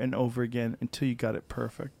over and over again until you got it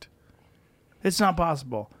perfect? It's not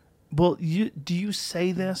possible. Well, do you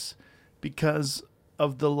say this because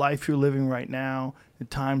of the life you're living right now? The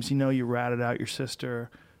times you ratted out your sister,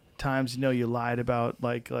 the times you lied about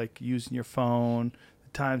like using your phone, the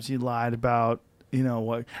times you lied about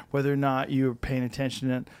whether or not you were paying attention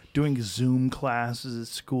to doing Zoom classes at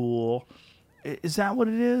school. Is that what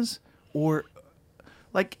it is? Or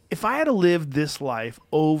like if I had to live this life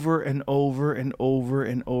over and over and over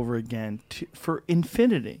and over again for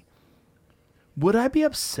infinity, would I be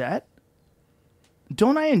upset?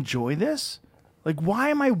 Don't I enjoy this? Like, why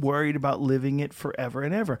am I worried about living it forever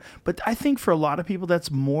and ever? But I think for a lot of people, that's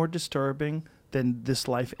more disturbing than this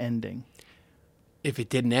life ending. If it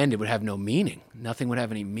didn't end, it would have no meaning. Nothing would have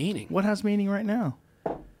any meaning. What has meaning right now?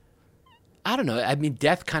 I don't know. I mean,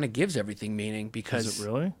 death kind of gives everything meaning because... Is it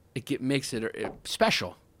really? It makes it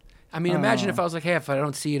special. I mean, imagine if I was like, hey, if I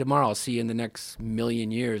don't see you tomorrow, I'll see you in the next million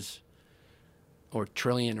years. Or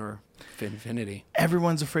trillion or infinity.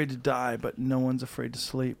 Everyone's afraid to die, but no one's afraid to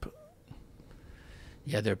sleep.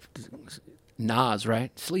 Yeah, they're Nas,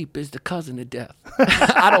 right? Sleep is the cousin of death.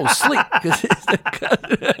 I don't sleep because it's the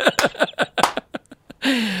cousin.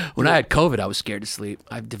 When I had COVID, I was scared to sleep.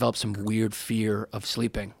 I've developed some weird fear of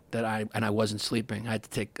sleeping I wasn't sleeping. I had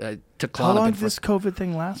to took Klonopin. How long did this COVID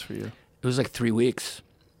thing last for you? It was like 3 weeks.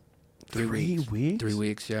 3 weeks? 3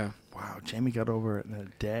 weeks, yeah. Wow, Jamie got over it in a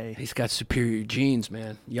day. He's got superior genes,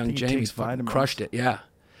 man. Young Jamie crushed it. Yeah.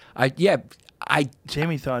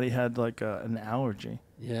 Jamie thought he had like an allergy.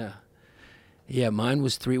 Yeah. Yeah, mine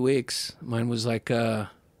was 3 weeks. Mine was like, it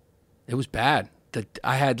was bad.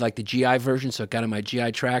 I had like the GI version, so it got in my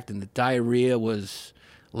GI tract, and the diarrhea was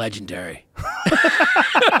legendary.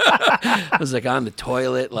 I was like on the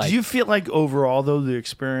toilet. Like, do you feel like overall, though, the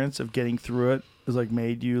experience of getting through it has like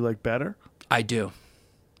made you like better? I do.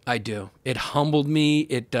 It humbled me.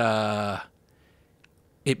 It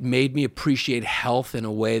made me appreciate health in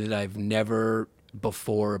a way that I've never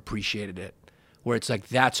before appreciated it. Where it's like,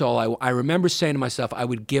 that's all I remember saying to myself, I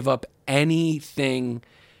would give up anything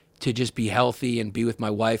to just be healthy and be with my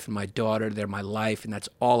wife and my daughter. They're my life, and that's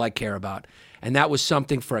all I care about. And that was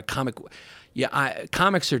something for a comic. Yeah,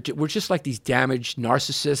 comics we're just like these damaged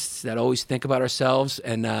narcissists that always think about ourselves,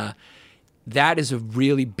 and that is a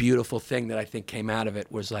really beautiful thing that I think came out of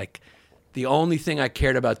it. Was like the only thing I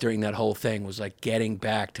cared about during that whole thing was like getting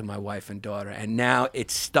back to my wife and daughter, and now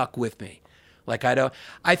it's stuck with me. Like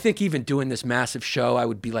I think even doing this massive show, I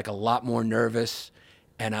would be like a lot more nervous,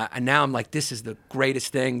 and now I'm like, this is the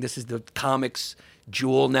greatest thing. This is the comics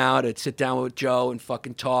jewel now, to sit down with Joe and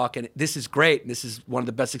fucking talk, and this is great. This is one of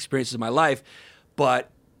the best experiences of my life.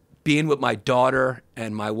 But being with my daughter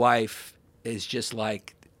and my wife is just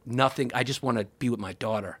like nothing. I just want to be with my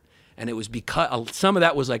daughter. And it was because some of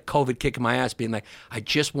that was like COVID kicking my ass, being like, I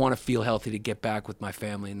just want to feel healthy to get back with my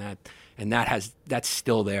family, and that's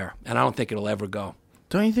still there. And I don't think it'll ever go.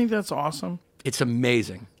 Don't you think that's awesome? It's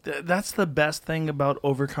amazing. That's the best thing about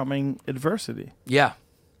overcoming adversity. Yeah.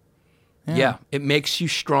 It makes you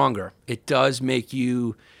stronger. It does make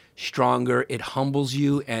you stronger. It humbles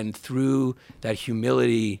you, and through that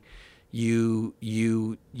humility, you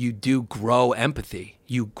do grow empathy.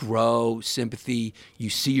 You grow sympathy. You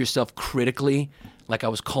see yourself critically. Like I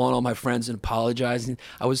was calling all my friends and apologizing.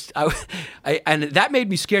 And that made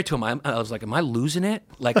me scared to him. I was like, am I losing it?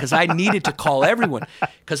 Like, because I needed to call everyone.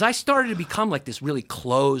 Because I started to become like this really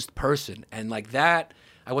closed person. And like that,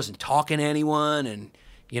 I wasn't talking to anyone. And,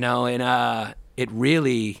 it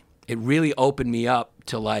really opened me up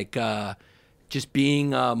to like just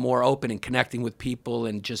being more open and connecting with people,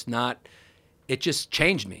 and just not it just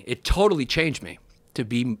changed me. It totally changed me to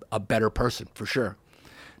be a better person, for sure.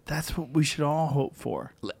 That's what we should all hope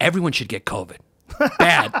for. Everyone should get COVID.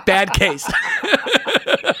 Bad case.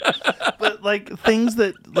 But like things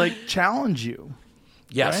that like challenge you.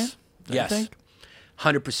 Yes. Right? Yes. I think?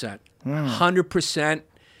 100%. 100%.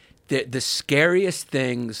 The scariest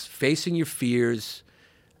things, facing your fears,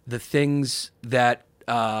 the things that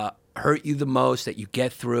hurt you the most, that you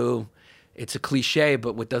get through. It's a cliche,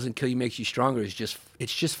 but what doesn't kill you makes you stronger. It's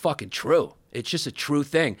just fucking true. It's just a true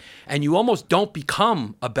thing. And you almost don't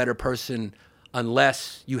become a better person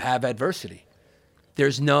unless you have adversity.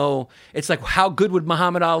 It's like, how good would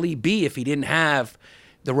Muhammad Ali be if he didn't have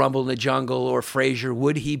the Rumble in the Jungle or Frazier?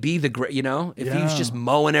 Would he be the great, if he was just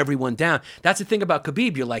mowing everyone down? That's the thing about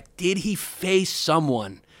Khabib. You're like, did he face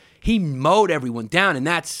someone? He mowed everyone down, and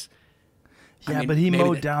that's... but he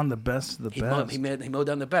mowed down the best of the best. He mowed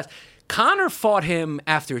down the best. Conor fought him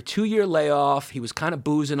after a 2-year layoff. He was kind of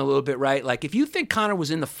boozing a little bit, right? Like, if you think Conor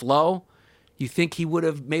was in the flow, you think he would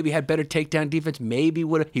have maybe had better takedown defense, maybe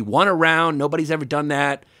would have. He won a round. Nobody's ever done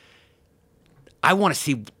that. I want to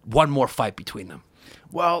see one more fight between them.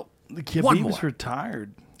 Well, the Khabib's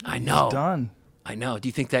retired. I know. He's done. I know. Do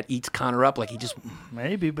you think that eats Conor up? Like he just...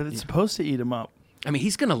 Maybe, but it's supposed to eat him up. I mean,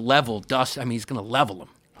 he's going to level Dust. I mean, he's going to level him.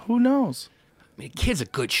 Who knows? I mean, the kid's a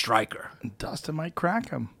good striker. Dustin might crack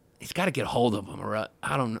him. He's got to get hold of him, or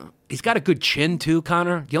I don't know. He's got a good chin too,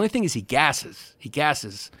 Conor. The only thing is he gasses. He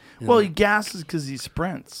gasses. Well, he gasses because he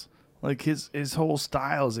sprints. Like his whole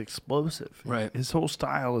style is explosive. Right. His whole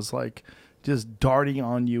style is like just darting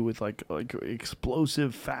on you with like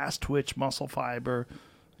explosive, fast twitch muscle fiber.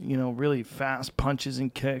 Really fast punches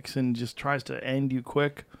and kicks, and just tries to end you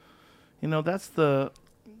quick. That's the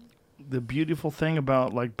beautiful thing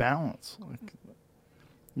about like balance. Like,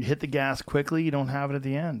 you hit the gas quickly, you don't have it at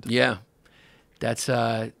the end. Yeah. That's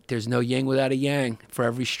there's no yin without a yang. For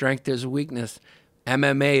every strength, there's a weakness.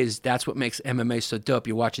 That's what makes MMA so dope.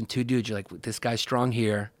 You're watching two dudes, you're like, this guy's strong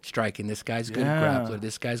here, striking. This guy's good at grappler.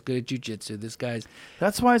 This guy's good at jiu-jitsu.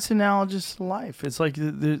 That's why it's analogous to life. It's like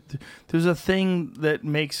there's a thing that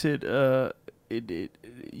makes it,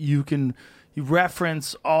 you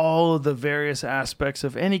reference all of the various aspects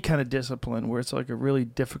of any kind of discipline where it's like a really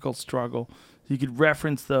difficult struggle. You could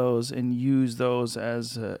reference those and use those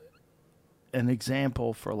as an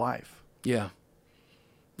example for life. Yeah.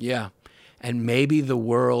 Yeah. And maybe the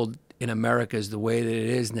world in America is the way that it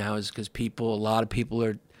is now is because a lot of people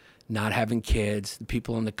are not having kids. The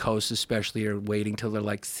people on the coast especially are waiting till they're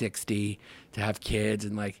like 60 to have kids.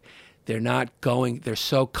 And like, they're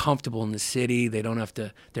so comfortable in the city. They don't have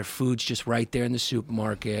to, their food's just right there in the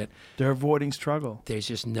supermarket. They're avoiding struggle. There's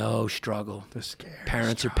just no struggle. They're scared.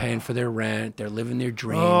 Parents are paying for their rent. They're living their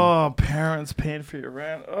dream. Oh, parents paying for your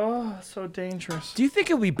rent. Oh, so dangerous. Do you think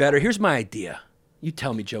it would be better? Here's my idea. You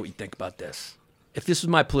tell me, Joe, what you think about this. If this was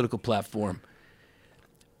my political platform,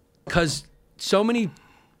 because so many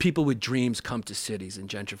people with dreams come to cities and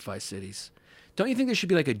gentrify cities, don't you think there should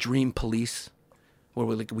be like a dream police where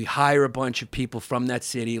we hire a bunch of people from that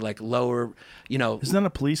city, like lower, Isn't that a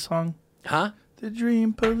Police song? Huh? The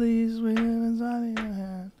dream police we have inside your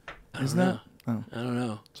head. Isn't that? Oh. I don't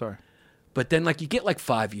know. Sorry. But then like you get like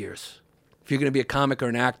 5 years. If you're going to be a comic or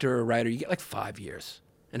an actor or a writer, you get like 5 years.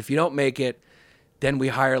 And if you don't make it, then we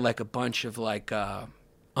hire like a bunch of like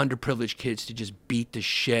underprivileged kids to just beat the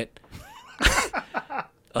shit.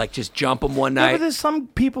 Like just jump them one night. But there's some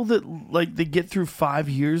people that like they get through 5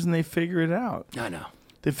 years and they figure it out. I know.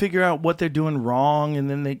 They figure out what they're doing wrong and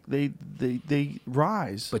then they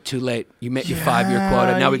rise. But too late. You met your 5-year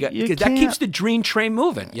quota. Now that keeps the dream train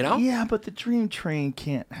moving, Yeah, but the dream train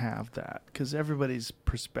can't have that because everybody's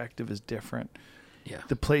perspective is different. Yeah.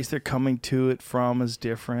 The place they're coming to it from is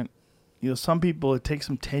different. Some people, it takes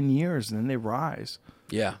them 10 years and then they rise.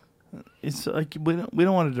 Yeah. It's like we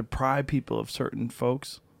don't want to deprive people of certain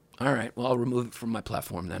folks. All right. Well, I'll remove it from my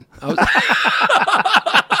platform then.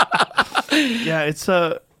 Yeah, it's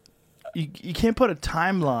you can't put a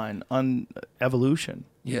timeline on evolution.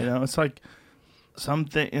 Yeah. It's like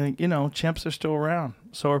something. Chimps are still around.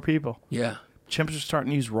 So are people. Yeah. Chimps are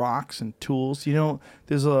starting to use rocks and tools.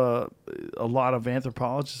 There's a lot of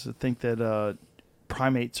anthropologists that think that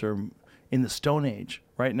primates are in the Stone Age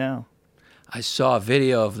right now. I saw a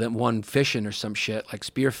video of them one fishing or some shit, like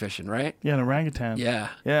spear fishing, right? Yeah, an orangutan. Yeah.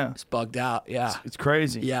 Yeah. It's bugged out. Yeah. It's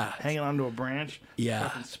crazy. Yeah. Hanging onto a branch. Yeah.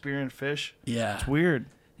 Fucking spearing fish. Yeah. It's weird.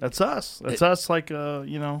 That's us. That's us like, a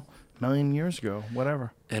million years ago,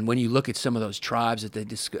 whatever. And when you look at some of those tribes that they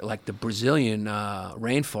like the Brazilian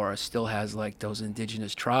rainforest still has like those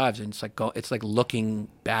indigenous tribes, and it's like looking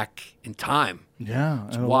back in time. Yeah,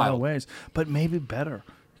 it's in wild. a lot of ways. But maybe better.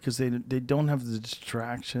 because they don't have the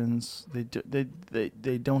distractions.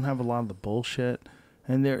 They don't have a lot of the bullshit,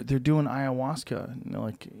 and they're doing ayahuasca,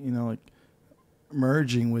 like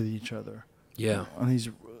merging with each other. Yeah. On these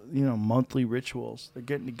monthly rituals, they're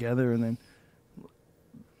getting together and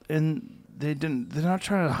they're not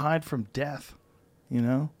trying to hide from death,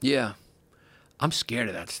 Yeah. I'm scared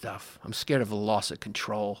of that stuff. I'm scared of the loss of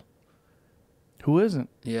control. Who isn't?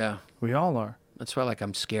 Yeah. We all are. That's why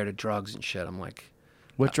I'm scared of drugs and shit. I'm like,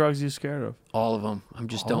 what drugs are you scared of? all of them. I'm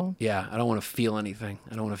just All of them? yeah, I don't want to feel anything.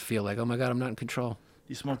 I don't want to feel like, oh my God, I'm not in control.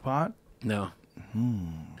 You smoke pot? No.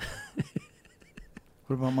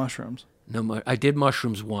 What about mushrooms? No, I did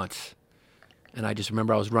mushrooms once. And I just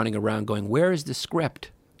remember I was running around going, where is the script?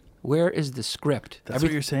 Where is the script? That's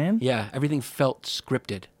what you're saying? Yeah, everything felt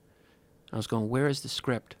scripted. I was going, where is the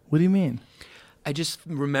script? What do you mean? I just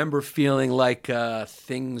remember feeling like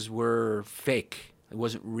things were fake. It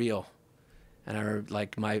wasn't real. And I heard,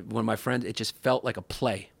 like, one of my friends, it just felt like a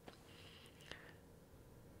play.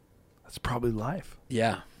 That's probably life.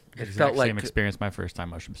 Yeah. It Exact felt like same experience my first time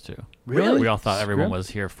mushrooms too. Really? We all thought everyone Script? was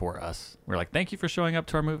here for us. We're like, thank you for showing up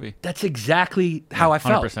to our movie. that's exactly how I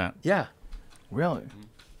felt. 100%. Yeah. Really?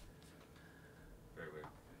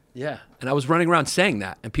 Yeah. And I was running around saying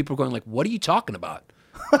that, and people were going like, what are you talking about?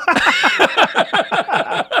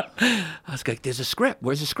 I was like, there's a script.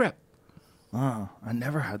 Where's the script? I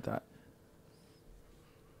never had that.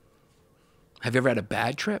 Have you ever had a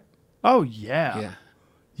bad trip? Oh, yeah.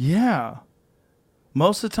 Yeah.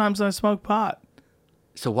 Most of the times I smoke pot.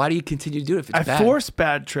 So why do you continue to do it if it's I bad? force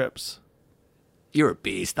bad trips. You're a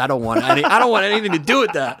beast. I don't want anything to do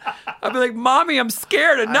with that. I'd be like, Mommy, I'm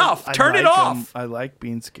scared enough. I Turn it like off. I like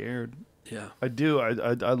being scared. Yeah. I do.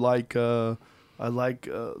 I like the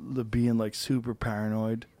being like super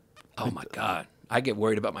paranoid. Oh my God. I get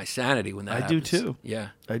worried about my sanity when that I do happens. too. Yeah.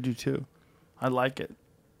 I do too. I like it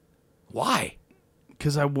Why?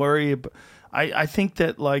 because I worry. I think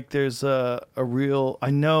that like there's a real. I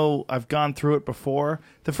know I've gone through it before.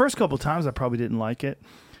 The first couple of times I probably didn't like it,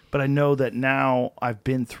 but I know that now I've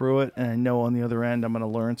been through it, and I know on the other end I'm going to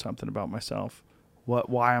learn something about myself.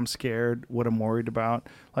 Why I'm scared, what I'm worried about.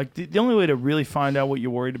 Like the only way to really find out what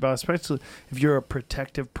you're worried about, especially if you're a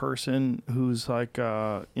protective person who's like,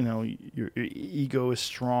 your ego is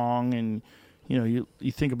strong and, you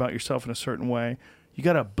think about yourself in a certain way, you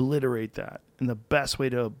got to obliterate that. And the best way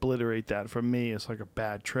to obliterate that for me is like a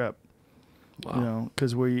bad trip, Wow.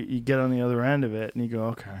 because where you get on the other end of it and you go,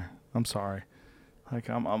 okay, I'm sorry. Like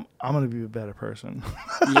I'm going to be a better person.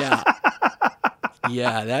 Yeah.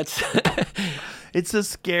 Yeah, that's... It's a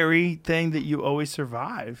scary thing that you always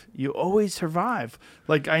survive. You always survive.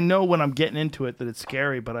 Like, I know when I'm getting into it that it's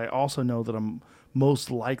scary, but I also know that I'm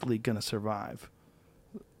most likely going to survive.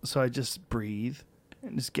 So I just breathe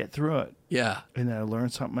and just get through it. Yeah. And then I learn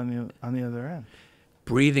something on the other end.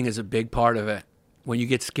 Breathing is a big part of it. When you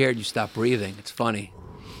get scared, you stop breathing. It's funny.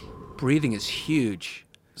 Breathing is huge.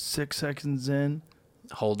 6 seconds in,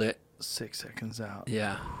 Hold it. 6 seconds out.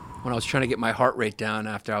 Yeah. When I was trying to get my heart rate down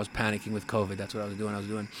after I was panicking with COVID, that's what I was doing. I was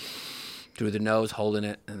doing through the nose, holding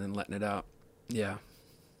it, and then letting it out. Yeah.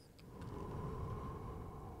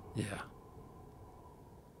 Yeah.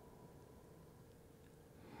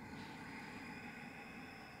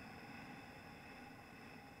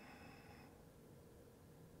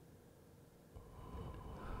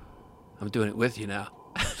 I'm doing it with you now.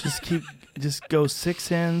 Just go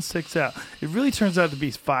 6 in, 6 out. It really turns out to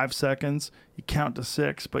be 5 seconds. You count to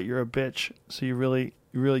 6, but you're a bitch, so you're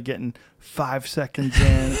really getting 5 seconds in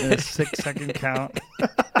and a 6-second count.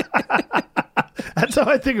 That's how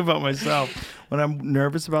I think about myself. When I'm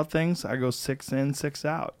nervous about things, I go 6 in, 6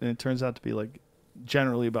 out, and it turns out to be like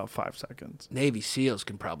generally about 5 seconds. Navy SEALs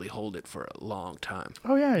can probably hold it for a long time.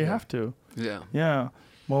 Oh yeah, you have to. Yeah. Yeah.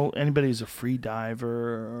 Well, anybody who's a free diver,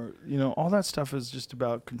 or, all that stuff is just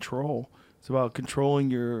about control. It's about controlling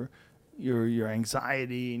your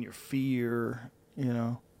anxiety and your fear,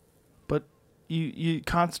 But you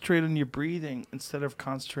concentrate on your breathing instead of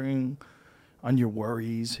concentrating on your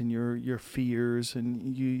worries and your fears,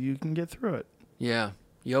 and you can get through it. Yeah,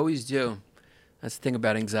 you always do. That's the thing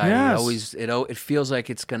about anxiety. Yes. It feels like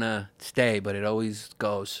it's gonna stay, but it always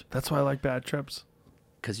goes That's why I like bad trips.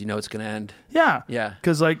 because you know it's gonna end. Yeah. Yeah.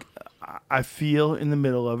 Because, like, I feel in the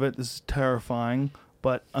middle of it, this is terrifying,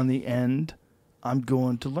 but on the end, I'm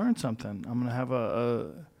going to learn something. I'm gonna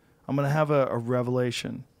have a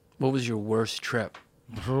revelation. What was your worst trip?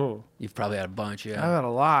 Oh. You've probably had a bunch. I've Yeah. had a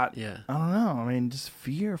lot. Yeah. I don't know. I mean, just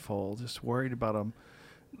fearful, just worried about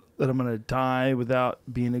that I'm gonna die without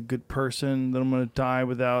being a good person, that I'm gonna die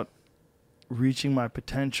without reaching my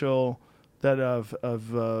potential, that I've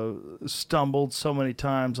stumbled so many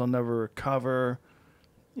times I'll never recover.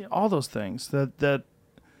 All those things that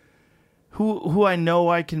who I know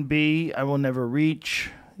I can be, I will never reach.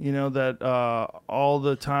 That all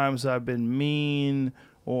the times I've been mean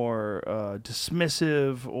or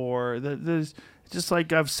dismissive, or there's just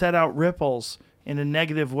like I've set out ripples in a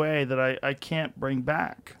negative way that I can't bring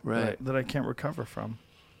back, Right. that I can't recover from.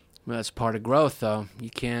 Well, that's part of growth, though. You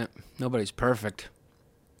can't. Nobody's perfect,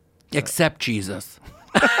 except Jesus,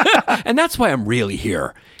 and that's why I'm really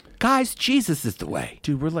here, guys. Jesus is the way.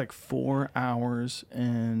 Dude, we're like 4 hours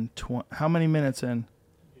and how many minutes in?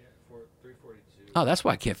 Oh, that's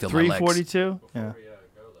why I can't feel my legs. 3:42. Yeah.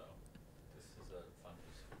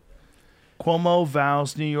 Cuomo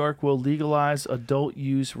vows New York will legalize adult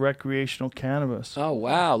use recreational cannabis. Oh,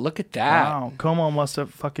 wow. Look at that. Wow. Cuomo must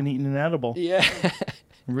have fucking eaten an edible. Yeah.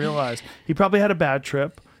 Realized. He probably had a bad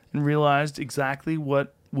trip and realized exactly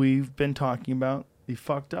what we've been talking about. He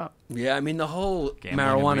fucked up. Yeah, I mean, the whole Gambling and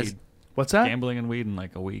marijuana is... weed. What's that? Gambling and weed in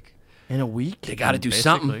like a week. In a week? They got to do Basically.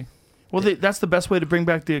 something. Well, that's the best way to bring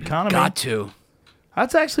back the economy. Got to.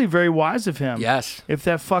 That's actually very wise of him. Yes. If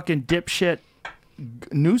that fucking dipshit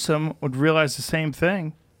Newsom would realize the same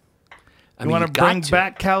thing. I You mean, want to bring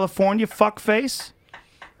back California, fuckface?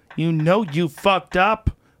 You know you fucked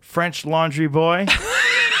up, French laundry boy.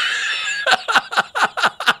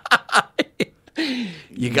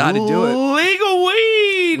 You got to do it. Legal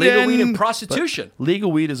weed. Legal weed and prostitution.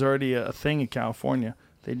 Legal weed is already a thing in California.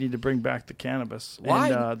 They need to bring back the cannabis Why?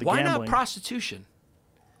 and the Why gambling. not prostitution?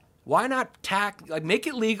 Why not tax? Like, make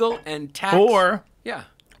it legal and tax. Or yeah.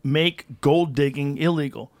 make gold digging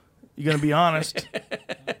illegal. You gonna be honest?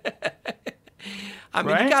 I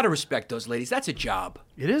mean, Right? you got to respect those ladies. That's a job.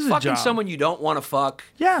 It is a Fucking job. someone you don't want to fuck,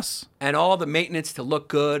 Yes. and all the maintenance to look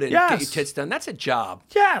good and get your Yes. tits done. That's a job.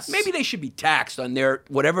 Yes. Maybe they should be taxed on their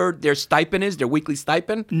whatever their stipend is, their weekly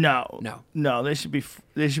stipend. No. No. No. They should be.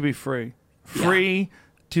 They should be free. Free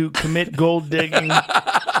to commit gold digging.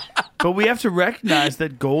 But we have to recognize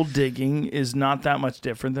that gold digging is not that much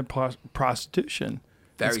different than prostitution.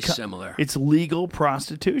 Very It's similar. It's legal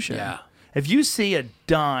prostitution. Yeah. If you see a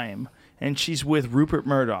dime and she's with Rupert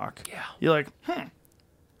Murdoch, Yeah. you're like,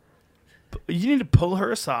 you need to pull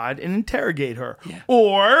her aside and interrogate her. Yeah.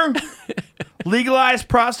 Or legalize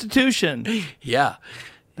prostitution. Yeah.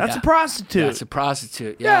 That's Yeah. a prostitute. That's a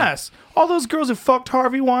prostitute. Yeah. Yes. All those girls that fucked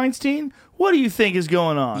Harvey Weinstein, what do you think is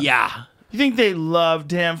going on? Yeah. You think they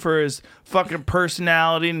loved him for his fucking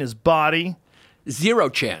personality and his body? Zero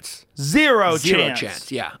chance. Zero Zero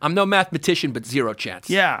chance. Yeah. I'm no mathematician, but zero chance.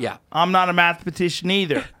 Yeah. Yeah. I'm not a mathematician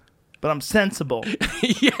either, but I'm sensible.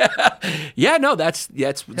 Yeah, no, that's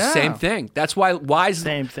the same Yeah. thing. That's why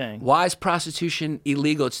Same thing. Why is prostitution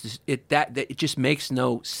illegal? It just makes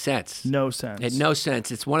no sense. No sense. It no sense.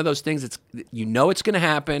 It's one of those things it's going to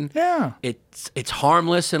happen. Yeah. It's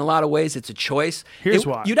harmless in a lot of ways. It's a choice. Here's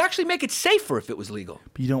why. You'd actually make it safer if it was legal.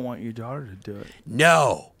 But you don't want your daughter to do it.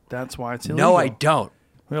 No. That's why it's illegal. No, I don't.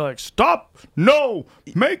 We're like, stop. No.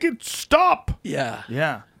 Make it stop. Yeah.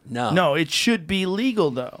 Yeah. No. No, it should be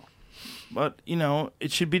legal, though. But,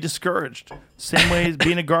 it should be discouraged. Same way as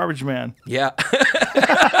being a garbage man. Yeah.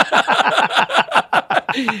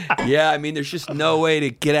 Yeah, I mean, there's just no way to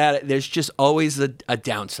get at it. There's just always a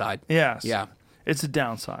downside. Yes. Yeah. It's a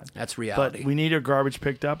downside. That's reality. But we need our garbage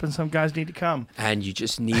picked up, and some guys need to come. And you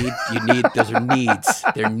need those are needs.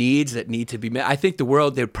 They're needs that need to be met. I think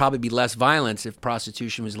there'd probably be less violence if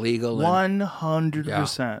prostitution was legal. And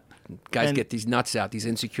 100%. guys and- get these nuts out. These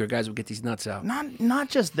insecure guys will get these nuts out. Not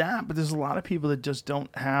just that, but there's a lot of people that just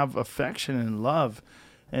don't have affection and love.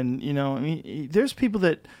 And, there's people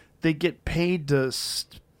that they get paid to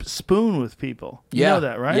spoon with people. You know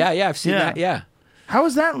that, right? Yeah, I've seen that. Yeah. How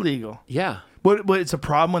is that legal? Yeah. But it's a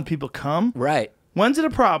problem when people come? Right. When's it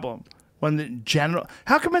a problem? When the general...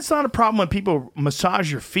 How come it's not a problem when people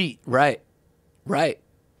massage your feet? Right. Yeah,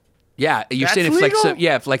 you're That's saying legal?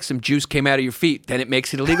 if like some juice came out of your feet, then it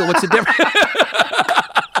makes it illegal. What's the difference?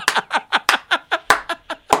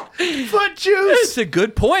 Foot juice! It's a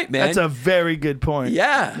good point, man. That's a very good point.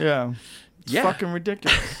 Yeah. Yeah. It's Yeah. fucking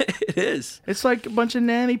ridiculous. It is. It's like a bunch of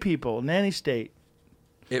nanny people, nanny state.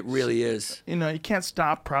 It really is. You can't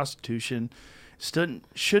stop prostitution.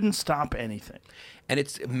 Shouldn't stop anything. And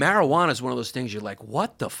marijuana is one of those things you're like,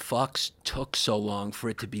 what the fuck took so long for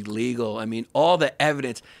it to be legal? I mean, all the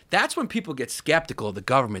evidence. That's when people get skeptical of the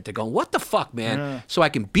government. They're going, what the fuck, man? Yeah. So I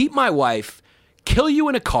can beat my wife, kill you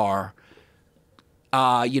in a car,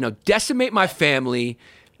 decimate my family,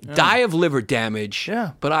 die of liver damage.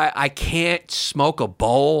 Yeah. But I can't smoke a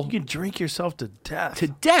bowl You can drink yourself to death. to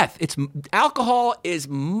death. Alcohol is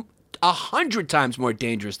 100 times more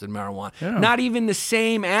dangerous than marijuana. Yeah. Not even the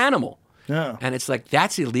same animal. Yeah. And it's like,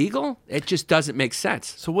 that's illegal? It just doesn't make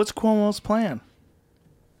sense. So what's Cuomo's plan?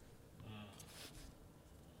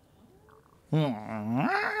 I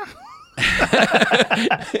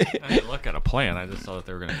didn't look at a plan. I just saw that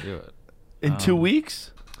they were going to do it. In 2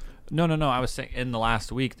 weeks? No. I was saying in the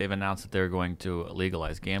last week they've announced that they're going to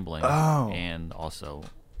legalize gambling. Oh. And also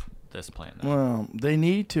this plan. Well, they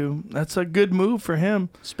need to. That's a good move for him.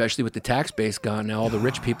 Especially with the tax base gone now, all the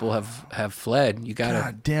rich people have fled. You gotta.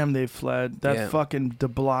 God damn, they fled. That fucking De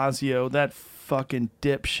Blasio, that fucking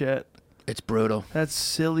dipshit. It's brutal. That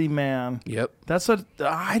silly man. Yep. That's what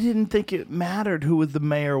I didn't think it mattered who the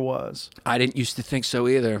mayor was. I didn't used to think so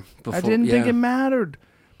either. Before, I didn't think it mattered.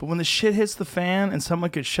 But when the shit hits the fan and someone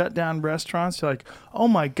could shut down restaurants, you're like, oh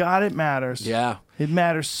my God, it matters. Yeah. It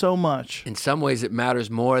matters so much. In some ways, it matters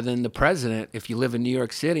more than the president if you live in New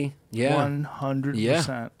York City. Yeah.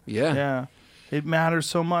 100%. Yeah. It matters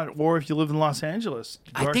so much. Or if you live in Los Angeles,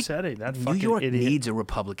 Garcetti, that fucking New York idiot. needs a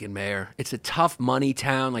Republican mayor. It's a tough money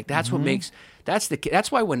town. Like that's what makes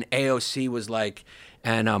that's why when AOC was like,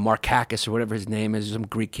 and Markakis or whatever his name is, some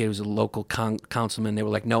Greek kid who's a local councilman, they were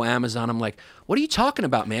like, no Amazon. I'm like, what are you talking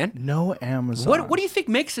about, man? No Amazon. What do you think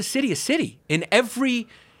makes a city a city?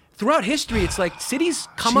 Throughout history, it's like cities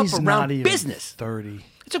come She's up not around even business. 30.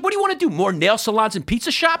 It's like, what do you want to do? More nail salons and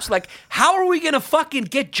pizza shops? Like, how are we going to fucking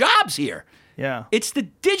get jobs here? Yeah. It's the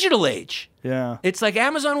digital age. Yeah. It's like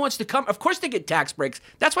Amazon wants to come. Of course they get tax breaks.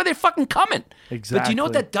 That's why they're fucking coming. Exactly. But do you know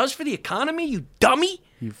what that does for the economy, you dummy?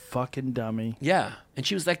 You fucking dummy. Yeah. And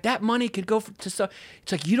she was like, that money could go to some.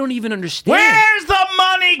 It's like, you don't even understand. Where's the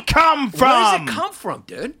money come from? Where does it come from,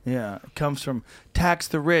 dude? Yeah, it comes from Tax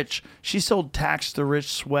the Rich. She sold Tax the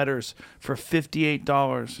Rich sweaters for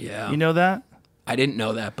 $58. Yeah. You know that? I didn't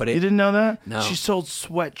know that, but You didn't know that? No. She sold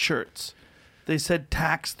sweatshirts. They said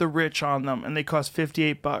Tax the Rich on them, and they cost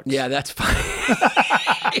 $58. Yeah, that's fine.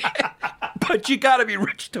 But you got to be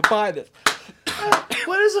rich to buy this.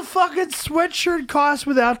 What does a fucking sweatshirt cost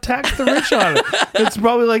without Tax the Rich on it? It's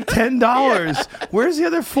probably like $10. Where's the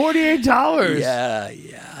other $48? Yeah.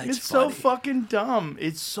 It's so fucking dumb.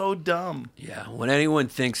 It's so dumb. Yeah, when anyone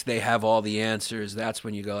thinks they have all the answers, that's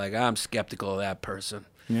when you go like, I'm skeptical of that person.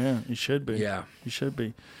 Yeah, you should be. Yeah. You should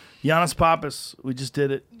be. Yannis Pappas, we just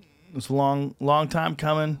did it. It was a long time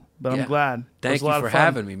coming, but Yeah. I'm glad. Thank you for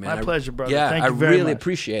having me, man. My pleasure, brother. Yeah, Thank I you very really much.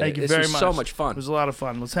 appreciate it. Thank you This very was much. so much fun. It was a lot of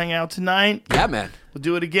fun. Let's hang out tonight. Yeah, man. We'll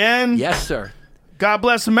do it again. Yes, sir. God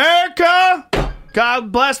bless America.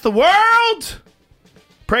 God bless the world.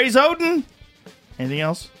 Praise Odin. Anything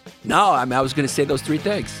else? No, I was going to say those three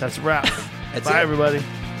things. That's a wrap. That's Bye, it. everybody.